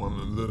is one,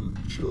 and then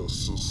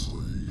Justice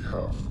League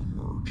half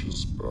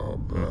emerges about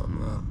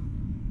Batman.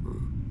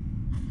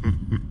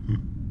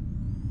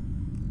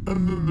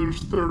 And then there's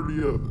 30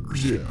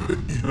 others. Yeah.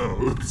 You know,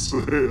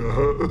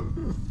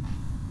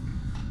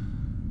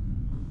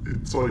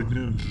 it's It's like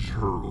Ninja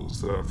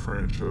Turtles. That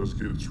franchise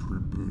gets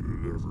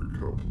rebooted every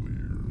couple of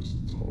years.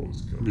 It's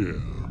always gonna be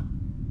there.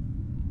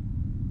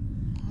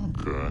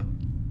 Okay.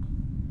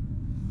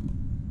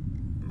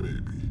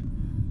 Maybe.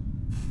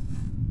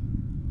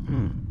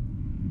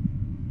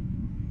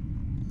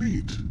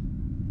 Neat.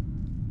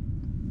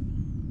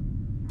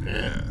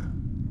 Yeah.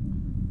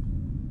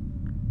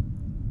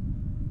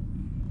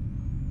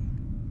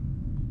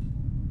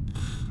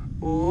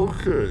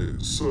 Okay,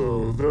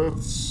 so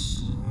that's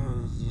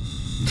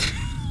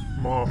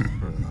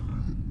Mothman.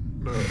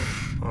 No.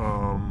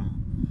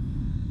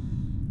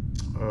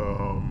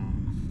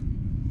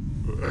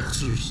 The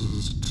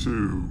Exorcist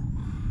 2.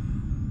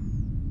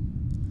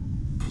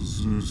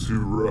 Pazuzu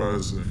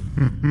Rising.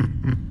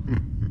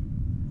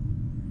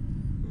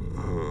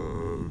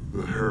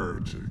 The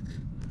Heretic.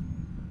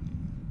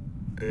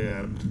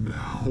 And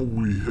now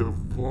we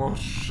have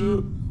watched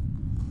it.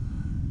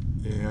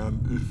 And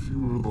if you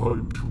would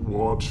like to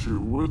watch it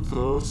with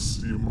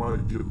us, you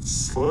might get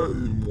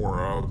slightly more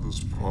out of this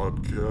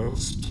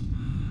podcast.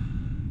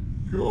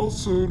 You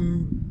also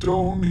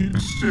don't need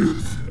to do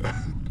that.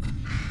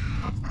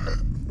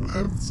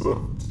 That's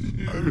up to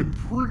you. I'm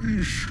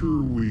pretty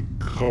sure we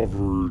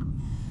covered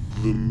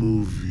the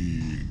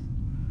movie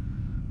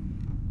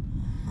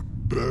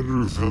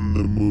better than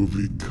the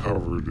movie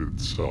covered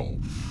itself.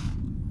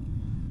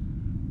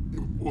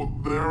 Well,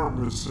 they are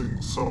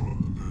missing some of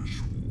the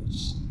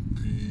visuals.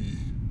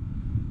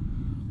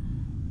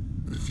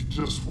 If you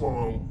just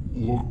want to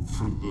look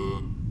for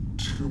the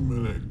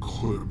 2-minute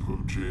clip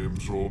of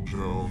James Earl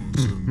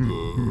Jones in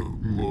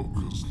the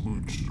Locust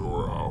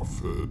Luchador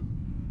outfit,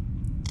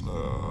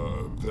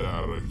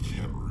 that I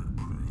can't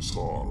reproduce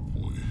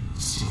audibly.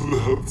 So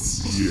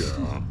that's...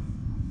 Yeah.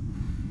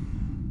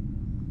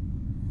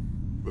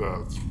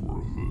 That's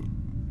worth it.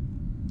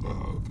 The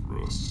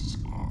rest is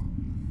not.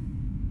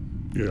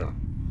 Yeah.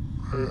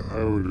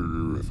 I would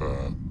agree with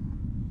that.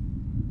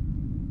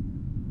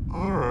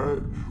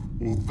 Alright.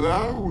 Well,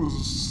 that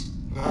was,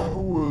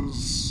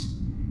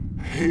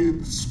 hey,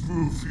 this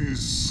movie's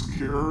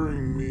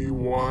scaring me.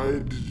 Why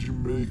did you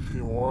make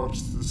me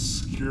watch this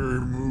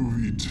scary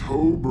movie,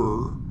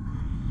 Tober?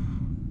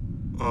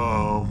 A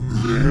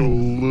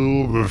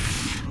little bit.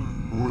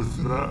 With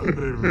Matt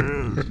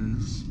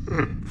Manatees.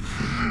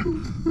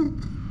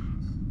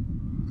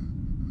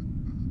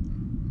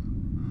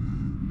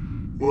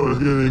 We're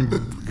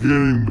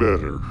getting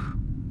better.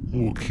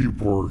 We'll keep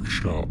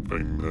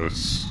workshopping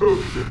this.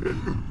 Okay.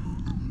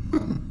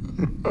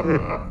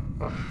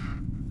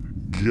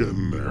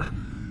 Getting there.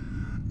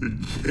 It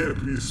can't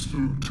be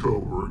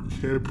Spooktober. It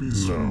can't be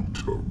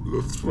Spooktober.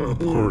 That's my Of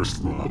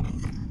course not.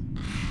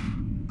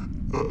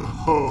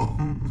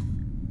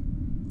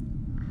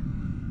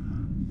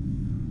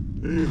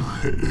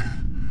 Anyway,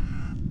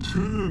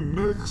 tune in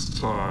next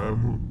time.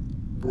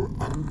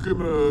 I'm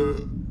gonna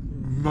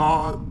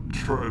not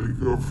try to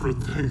go for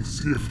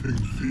Thanksgiving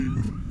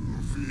themed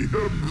movie.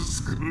 I'm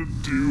just gonna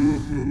do a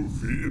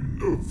movie in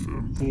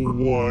November.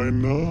 Why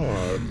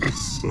not?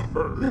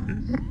 Sorry.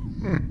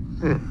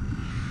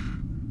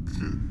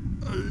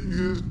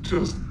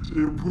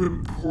 It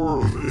went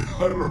poorly.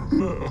 I don't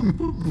know.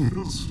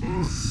 This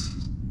was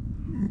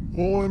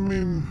Well, I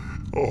mean,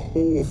 a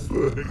whole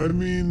thing. I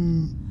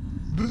mean,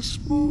 this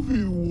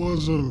movie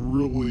wasn't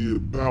really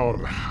about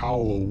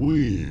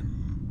Halloween.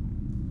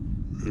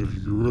 If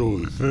you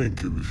really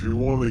think, if you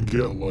want to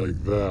get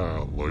like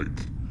that,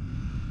 like,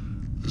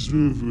 this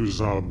movie was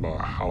not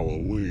about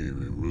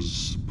Halloween. It was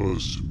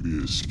supposed to be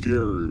a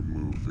scary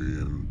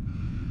movie, and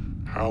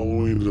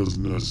Halloween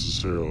doesn't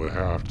necessarily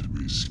have to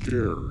be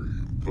scary,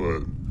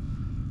 but,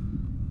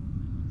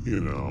 you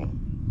know.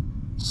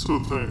 So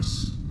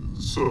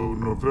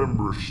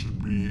November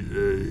should be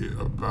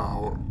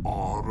about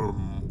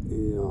autumn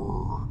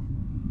or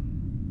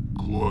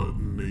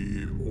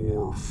gluttony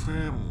or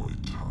family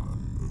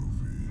time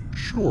movie.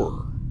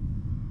 Sure.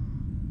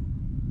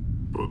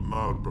 But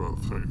not about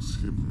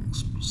Thanksgiving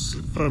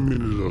specifically. I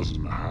mean, it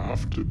doesn't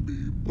have to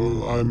be,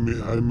 but I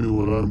mean,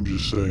 what I'm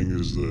just saying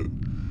is that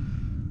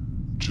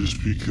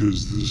just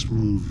because this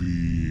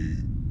movie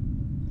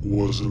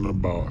wasn't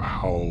about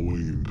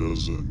Halloween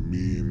doesn't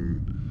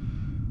mean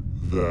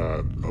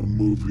that a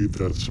movie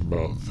that's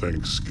about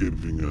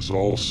Thanksgiving is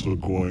also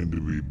going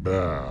to be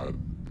bad,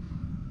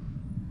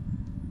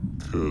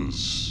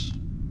 because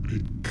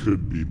it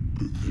could be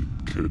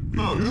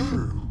No, good.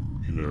 true.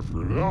 You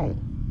never know.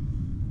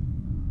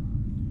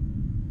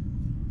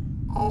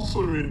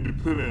 Also, I mean,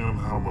 depending on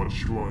how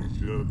much you want to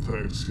get into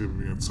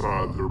Thanksgiving, it's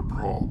either a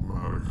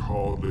problematic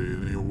holiday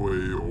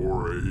anyway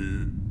or a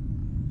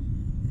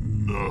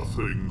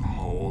nothing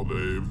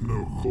holiday of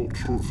no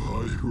cultural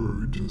value where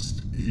we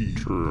just eat.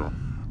 True.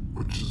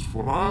 Which is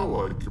what I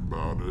like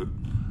about it,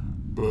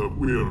 but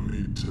we don't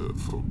need to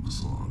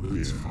focus on it.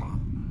 It's Yeah. fine.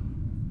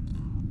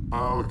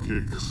 I like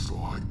it because I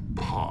like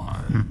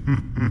pie.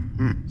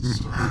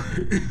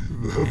 Sorry,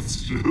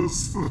 that's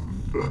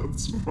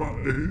my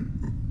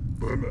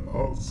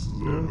analysis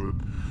of it.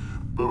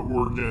 But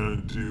we're gonna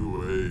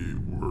do I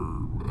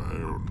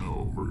don't know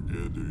what we're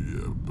gonna do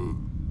yet, but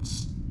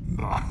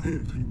not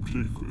anything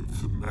particularly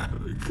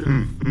thematic,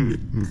 I think.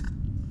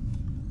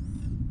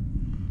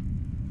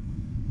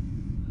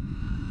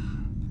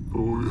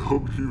 But we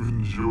hope you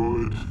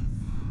enjoyed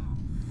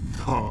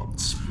Not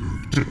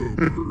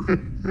Spooktober.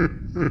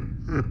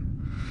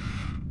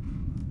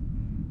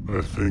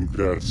 I think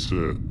that's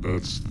it.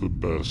 That's the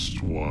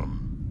best one.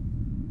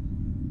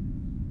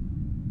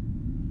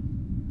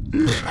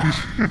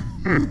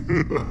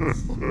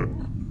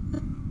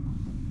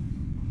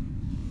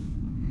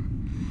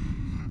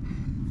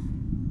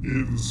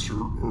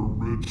 Insert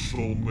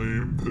original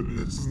name that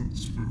isn't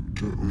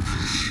Spooktober.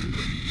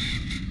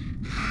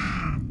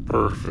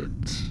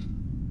 Perfect.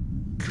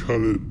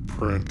 Cut it,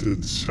 print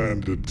it,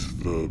 send it to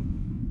the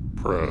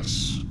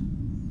press.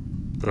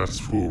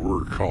 That's what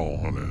we're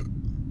calling it.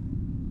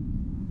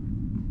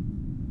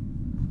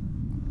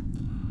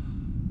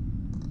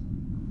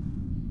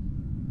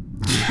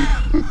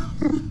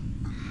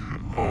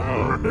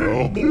 Oh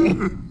no.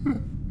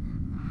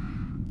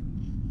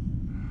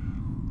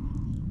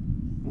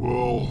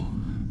 Well,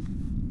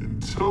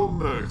 until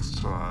next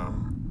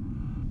time,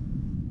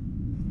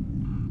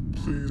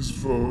 please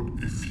vote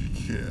if you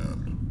can.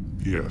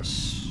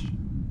 Yes.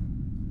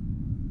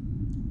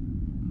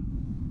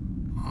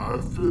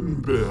 I've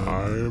been Ben.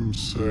 I am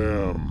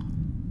Sam.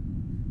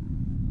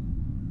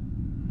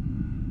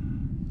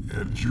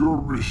 And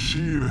your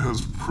machine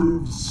has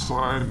proved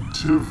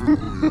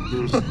scientifically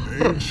there's an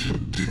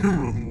ancient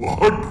demon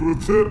locked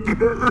within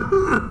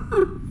her.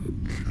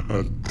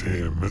 God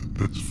damn it,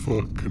 this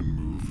fucking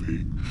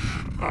movie.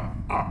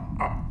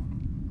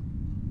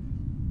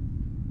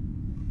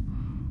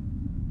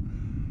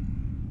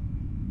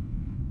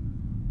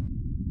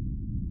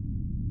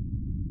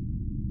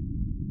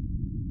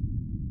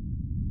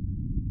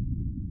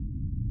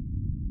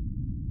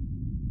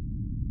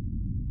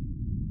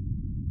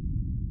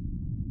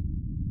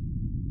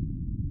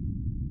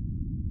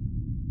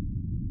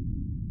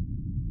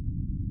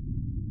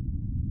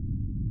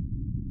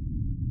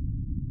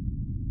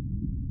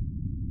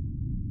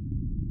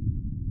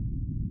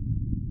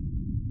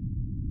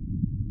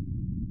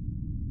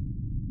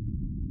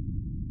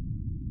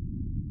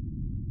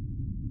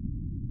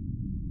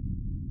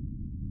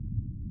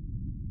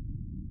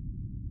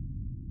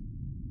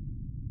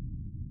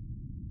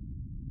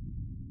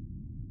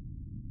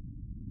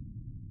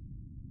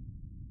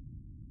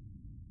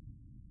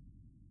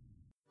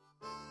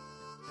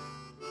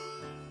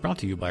 Brought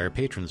to you by our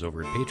patrons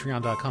over at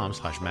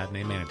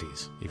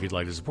patreon.com/matineemanatees. If you'd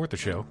like to support the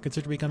show,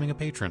 consider becoming a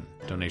patron.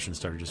 Donations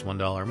start at just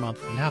 $1 a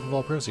month, and half of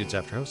all proceeds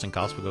after hosting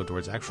costs will go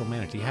towards actual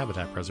manatee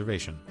habitat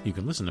preservation. You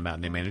can listen to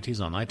Matinee Manatees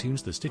on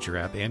iTunes, the Stitcher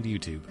app, and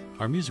YouTube.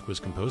 Our music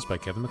was composed by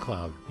Kevin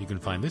MacLeod. You can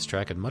find this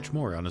track and much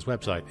more on his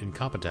website,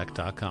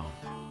 incompetech.com.